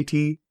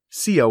MatcomRPG.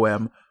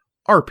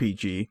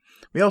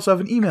 We also have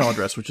an email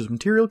address, which is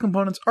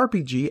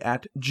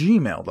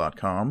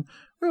materialcomponentsrpg@gmail.com.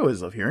 We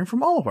always love hearing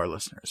from all of our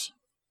listeners.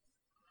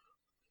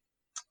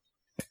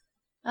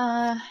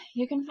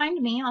 You can find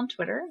me on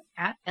Twitter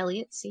at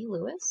Elliot C.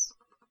 Lewis.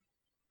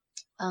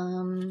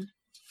 I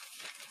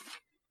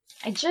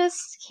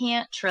just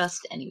can't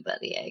trust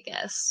anybody, I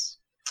guess.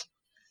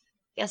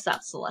 Guess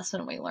that's the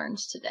lesson we learned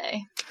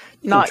today.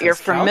 Not your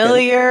trust Falcon.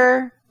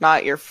 familiar,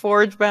 not your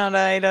forge-bound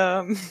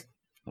item.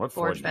 What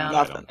Forge bound,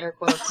 item? air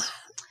quotes.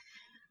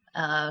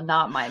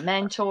 Not my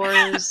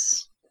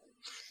mentors.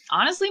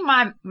 Honestly,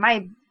 my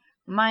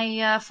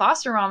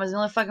foster mom is the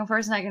only fucking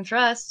person I can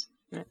trust.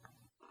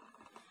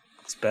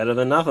 It's better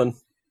than nothing.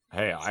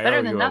 Hey, I better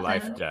owe than you nothing. a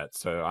life debt,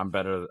 so I'm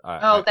better.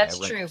 Oh, that's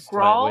I rank true.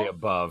 Slightly Grawl-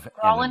 above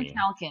Grawl and enemy.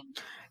 Falcon.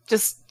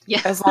 Just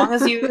Yeah. as long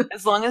as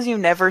you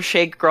never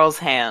shake girl's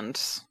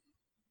hand,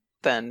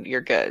 then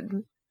you're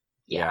good.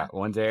 Yeah.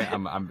 One day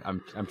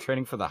I'm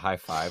training for the high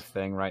five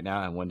thing right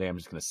now, and one day I'm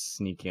just gonna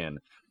sneak in,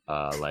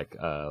 No, oh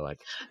and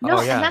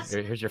yeah, that's-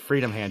 here's your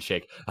freedom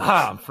handshake.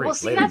 Ah, I'm free. Well,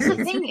 see, Later, that's the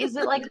dude. thing is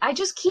that, like, I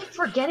just keep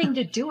forgetting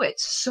to do it.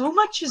 So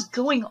much is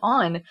going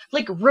on.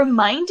 Like,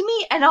 remind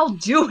me and I'll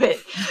do it.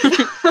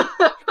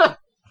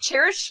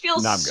 Cherish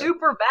feels No, I'm good.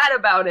 super bad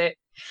about it.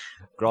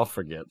 Grawl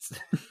forgets.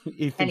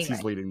 He thinks he's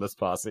Anyway. leading this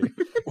posse.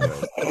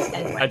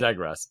 I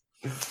digress.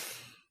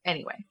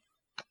 Anyway.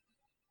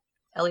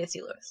 Elliot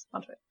C. Lewis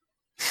on Twitter.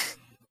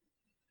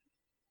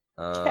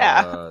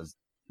 Yeah.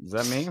 Is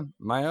that me? Am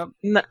I up?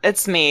 No,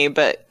 it's me,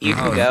 but you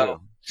can Oh,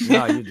 go. you.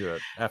 No, you do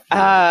it. After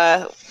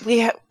you. We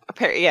have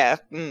yeah.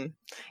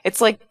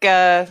 It's like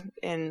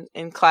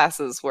in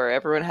classes where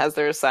everyone has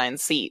their assigned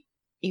seat,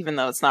 even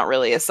though it's not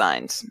really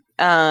assigned.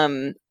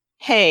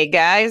 Hey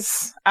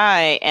guys,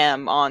 I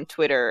am on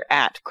Twitter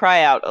at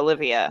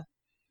CryOutOlivia.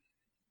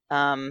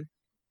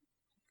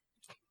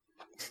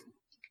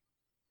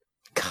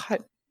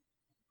 God,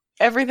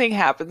 everything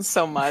happens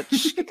so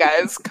much.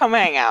 Guys, come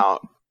hang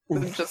out.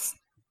 and just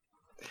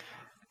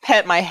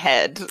pet my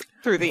head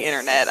through the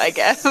internet, I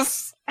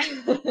guess.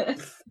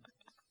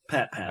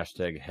 Pat.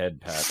 Hashtag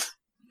head pat.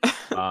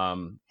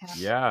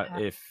 Yeah,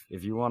 if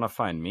you want to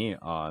find me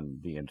on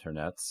the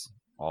internets,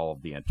 all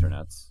of the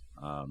internets,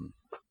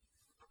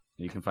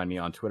 you can find me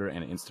on Twitter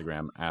and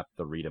Instagram at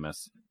the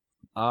Readimus.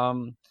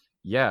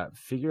 Yeah,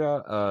 figure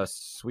out a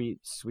sweet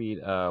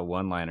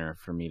one-liner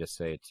for me to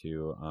say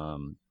to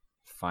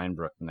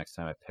Feinbrook the next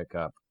time I pick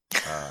up,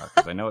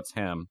 because I know it's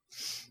him.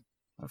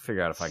 I'll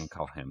figure out if I can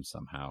call him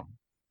somehow.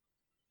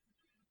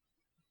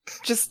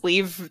 Just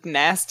leave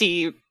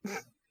nasty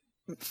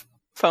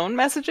phone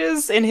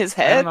messages in his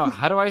I head. don't know.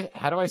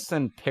 How do I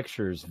send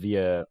pictures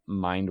via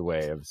mind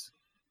waves?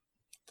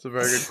 It's a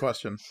very good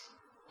question.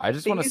 I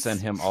just want to These-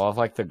 send him all of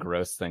like the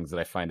gross things that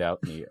I find out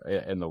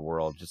in the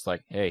world. Just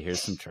like, hey,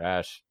 here's some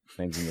trash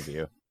things in the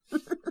view.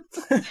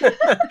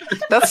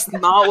 That's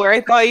not where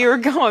I thought you were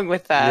going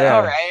with that. Yeah.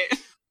 All right.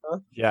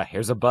 Yeah,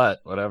 here's a butt.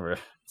 Whatever.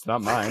 It's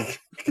not mine.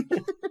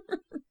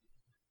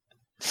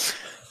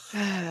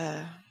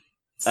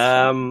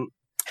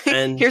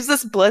 And Here's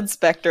this blood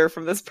specter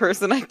from this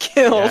person I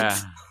killed.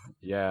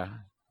 Yeah.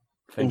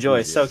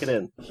 enjoy, soak it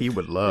in. He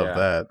would love Yeah.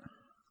 that.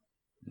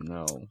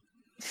 No.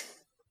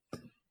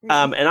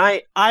 And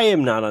I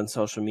am not on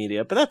social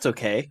media, but that's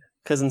okay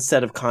because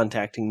instead of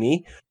contacting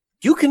me,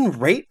 you can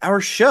rate our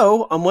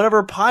show on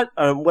whatever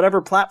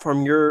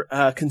platform you're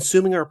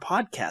consuming our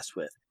podcast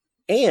with.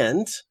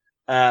 And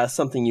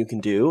something you can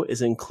do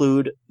is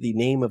include the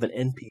name of an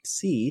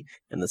NPC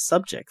in the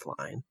subject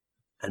line,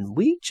 and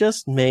we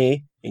just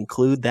may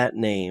include that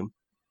name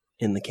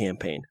in the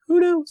campaign. Who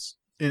knows?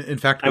 In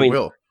fact, I we mean,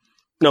 will.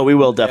 No, we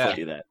will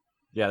definitely do that.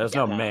 Yeah, there's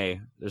no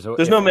May. There's no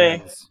There's no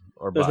May.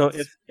 Or There's buts.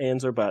 no ifs,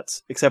 ands, or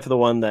buts, except for the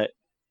one that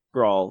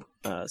Grawl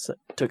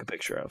took a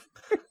picture of.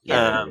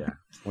 Yeah, yeah.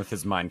 With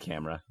his mind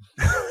camera.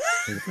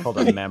 It's called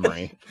a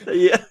memory.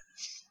 Yeah.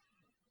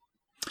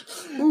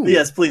 Ooh.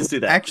 Yes, please do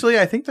that. Actually,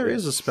 I think there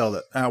is a spell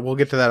that we'll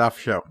get to that off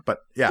show. But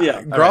yeah,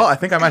 Yeah, Grawl, all right. I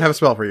think I might have a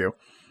spell for you.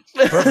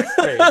 Perfect.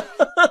 Great.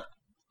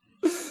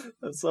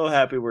 I'm so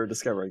happy we're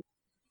discovering.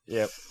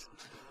 Yep.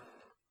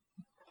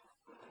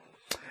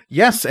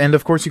 Yes, and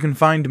of course you can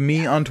find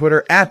me on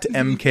Twitter at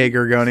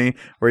MKGorgoni,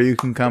 where you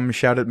can come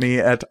shout at me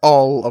at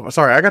all of...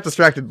 Sorry, I got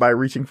distracted by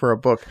reaching for a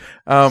book.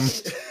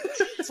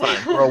 It's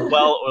fine. We're a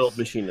well-oiled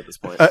machine at this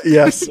point.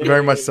 Yes,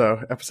 very much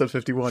so. Episode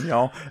 51,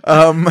 y'all.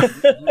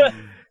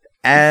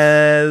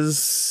 As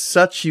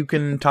such, you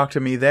can talk to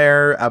me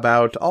there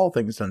about all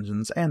things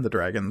Dungeons and the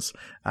Dragons.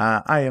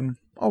 I am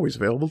always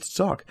available to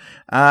talk.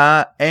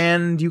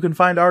 And you can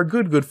find our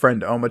good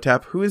friend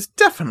Omatep, who is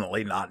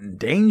definitely not in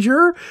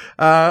danger,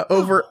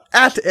 over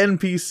at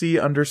NPC_AN.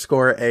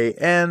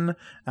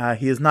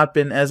 He has not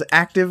been as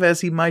active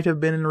as he might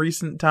have been in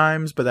recent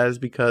times, but that is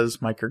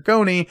because Mike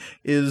Gorgoni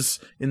is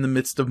in the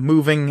midst of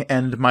moving,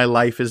 and my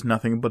life is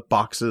nothing but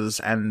boxes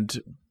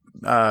and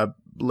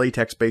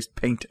latex-based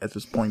paint at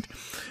this point.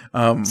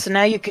 So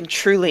now you can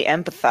truly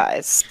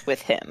empathize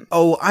with him.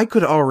 Oh, I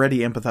could already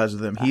empathize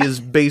with him. He is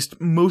based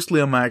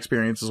mostly on my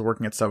experiences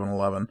working at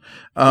 7-Eleven.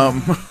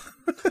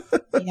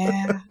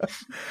 Yeah.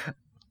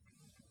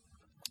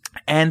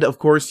 And, of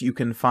course, you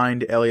can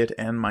find Elliot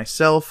and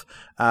myself,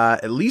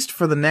 at least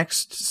for the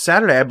next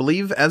Saturday. I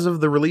believe, as of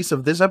the release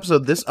of this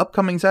episode, this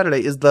upcoming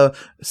Saturday is the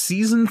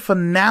season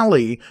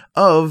finale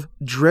of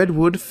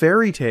Dreadwood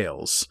Fairy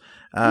Tales.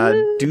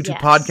 Due to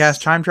yes.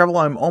 podcast time travel,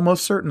 I'm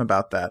almost certain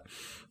about that.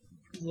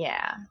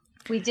 Yeah.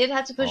 We did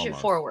have to push it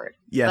Almost. forward.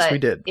 Yes, but we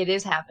did. It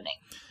is happening.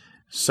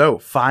 So,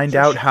 find For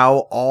out sure. how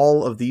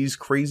all of these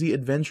crazy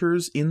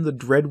adventures in the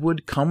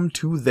Dreadwood come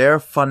to their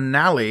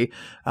finale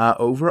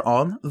over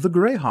on the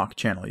Greyhawk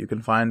channel. You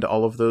can find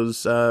all of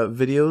those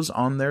videos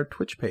on their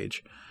Twitch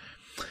page.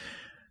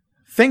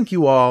 Thank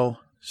you all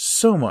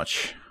so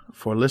much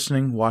for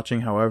listening,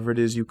 watching, however it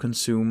is you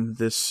consume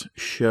this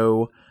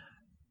show.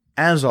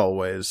 As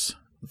always,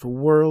 the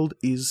world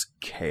is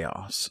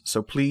chaos,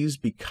 so please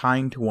be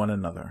kind to one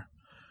another.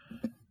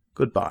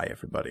 Goodbye,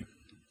 everybody.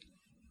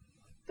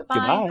 Goodbye.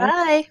 Goodbye.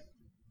 Bye.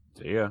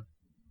 See ya.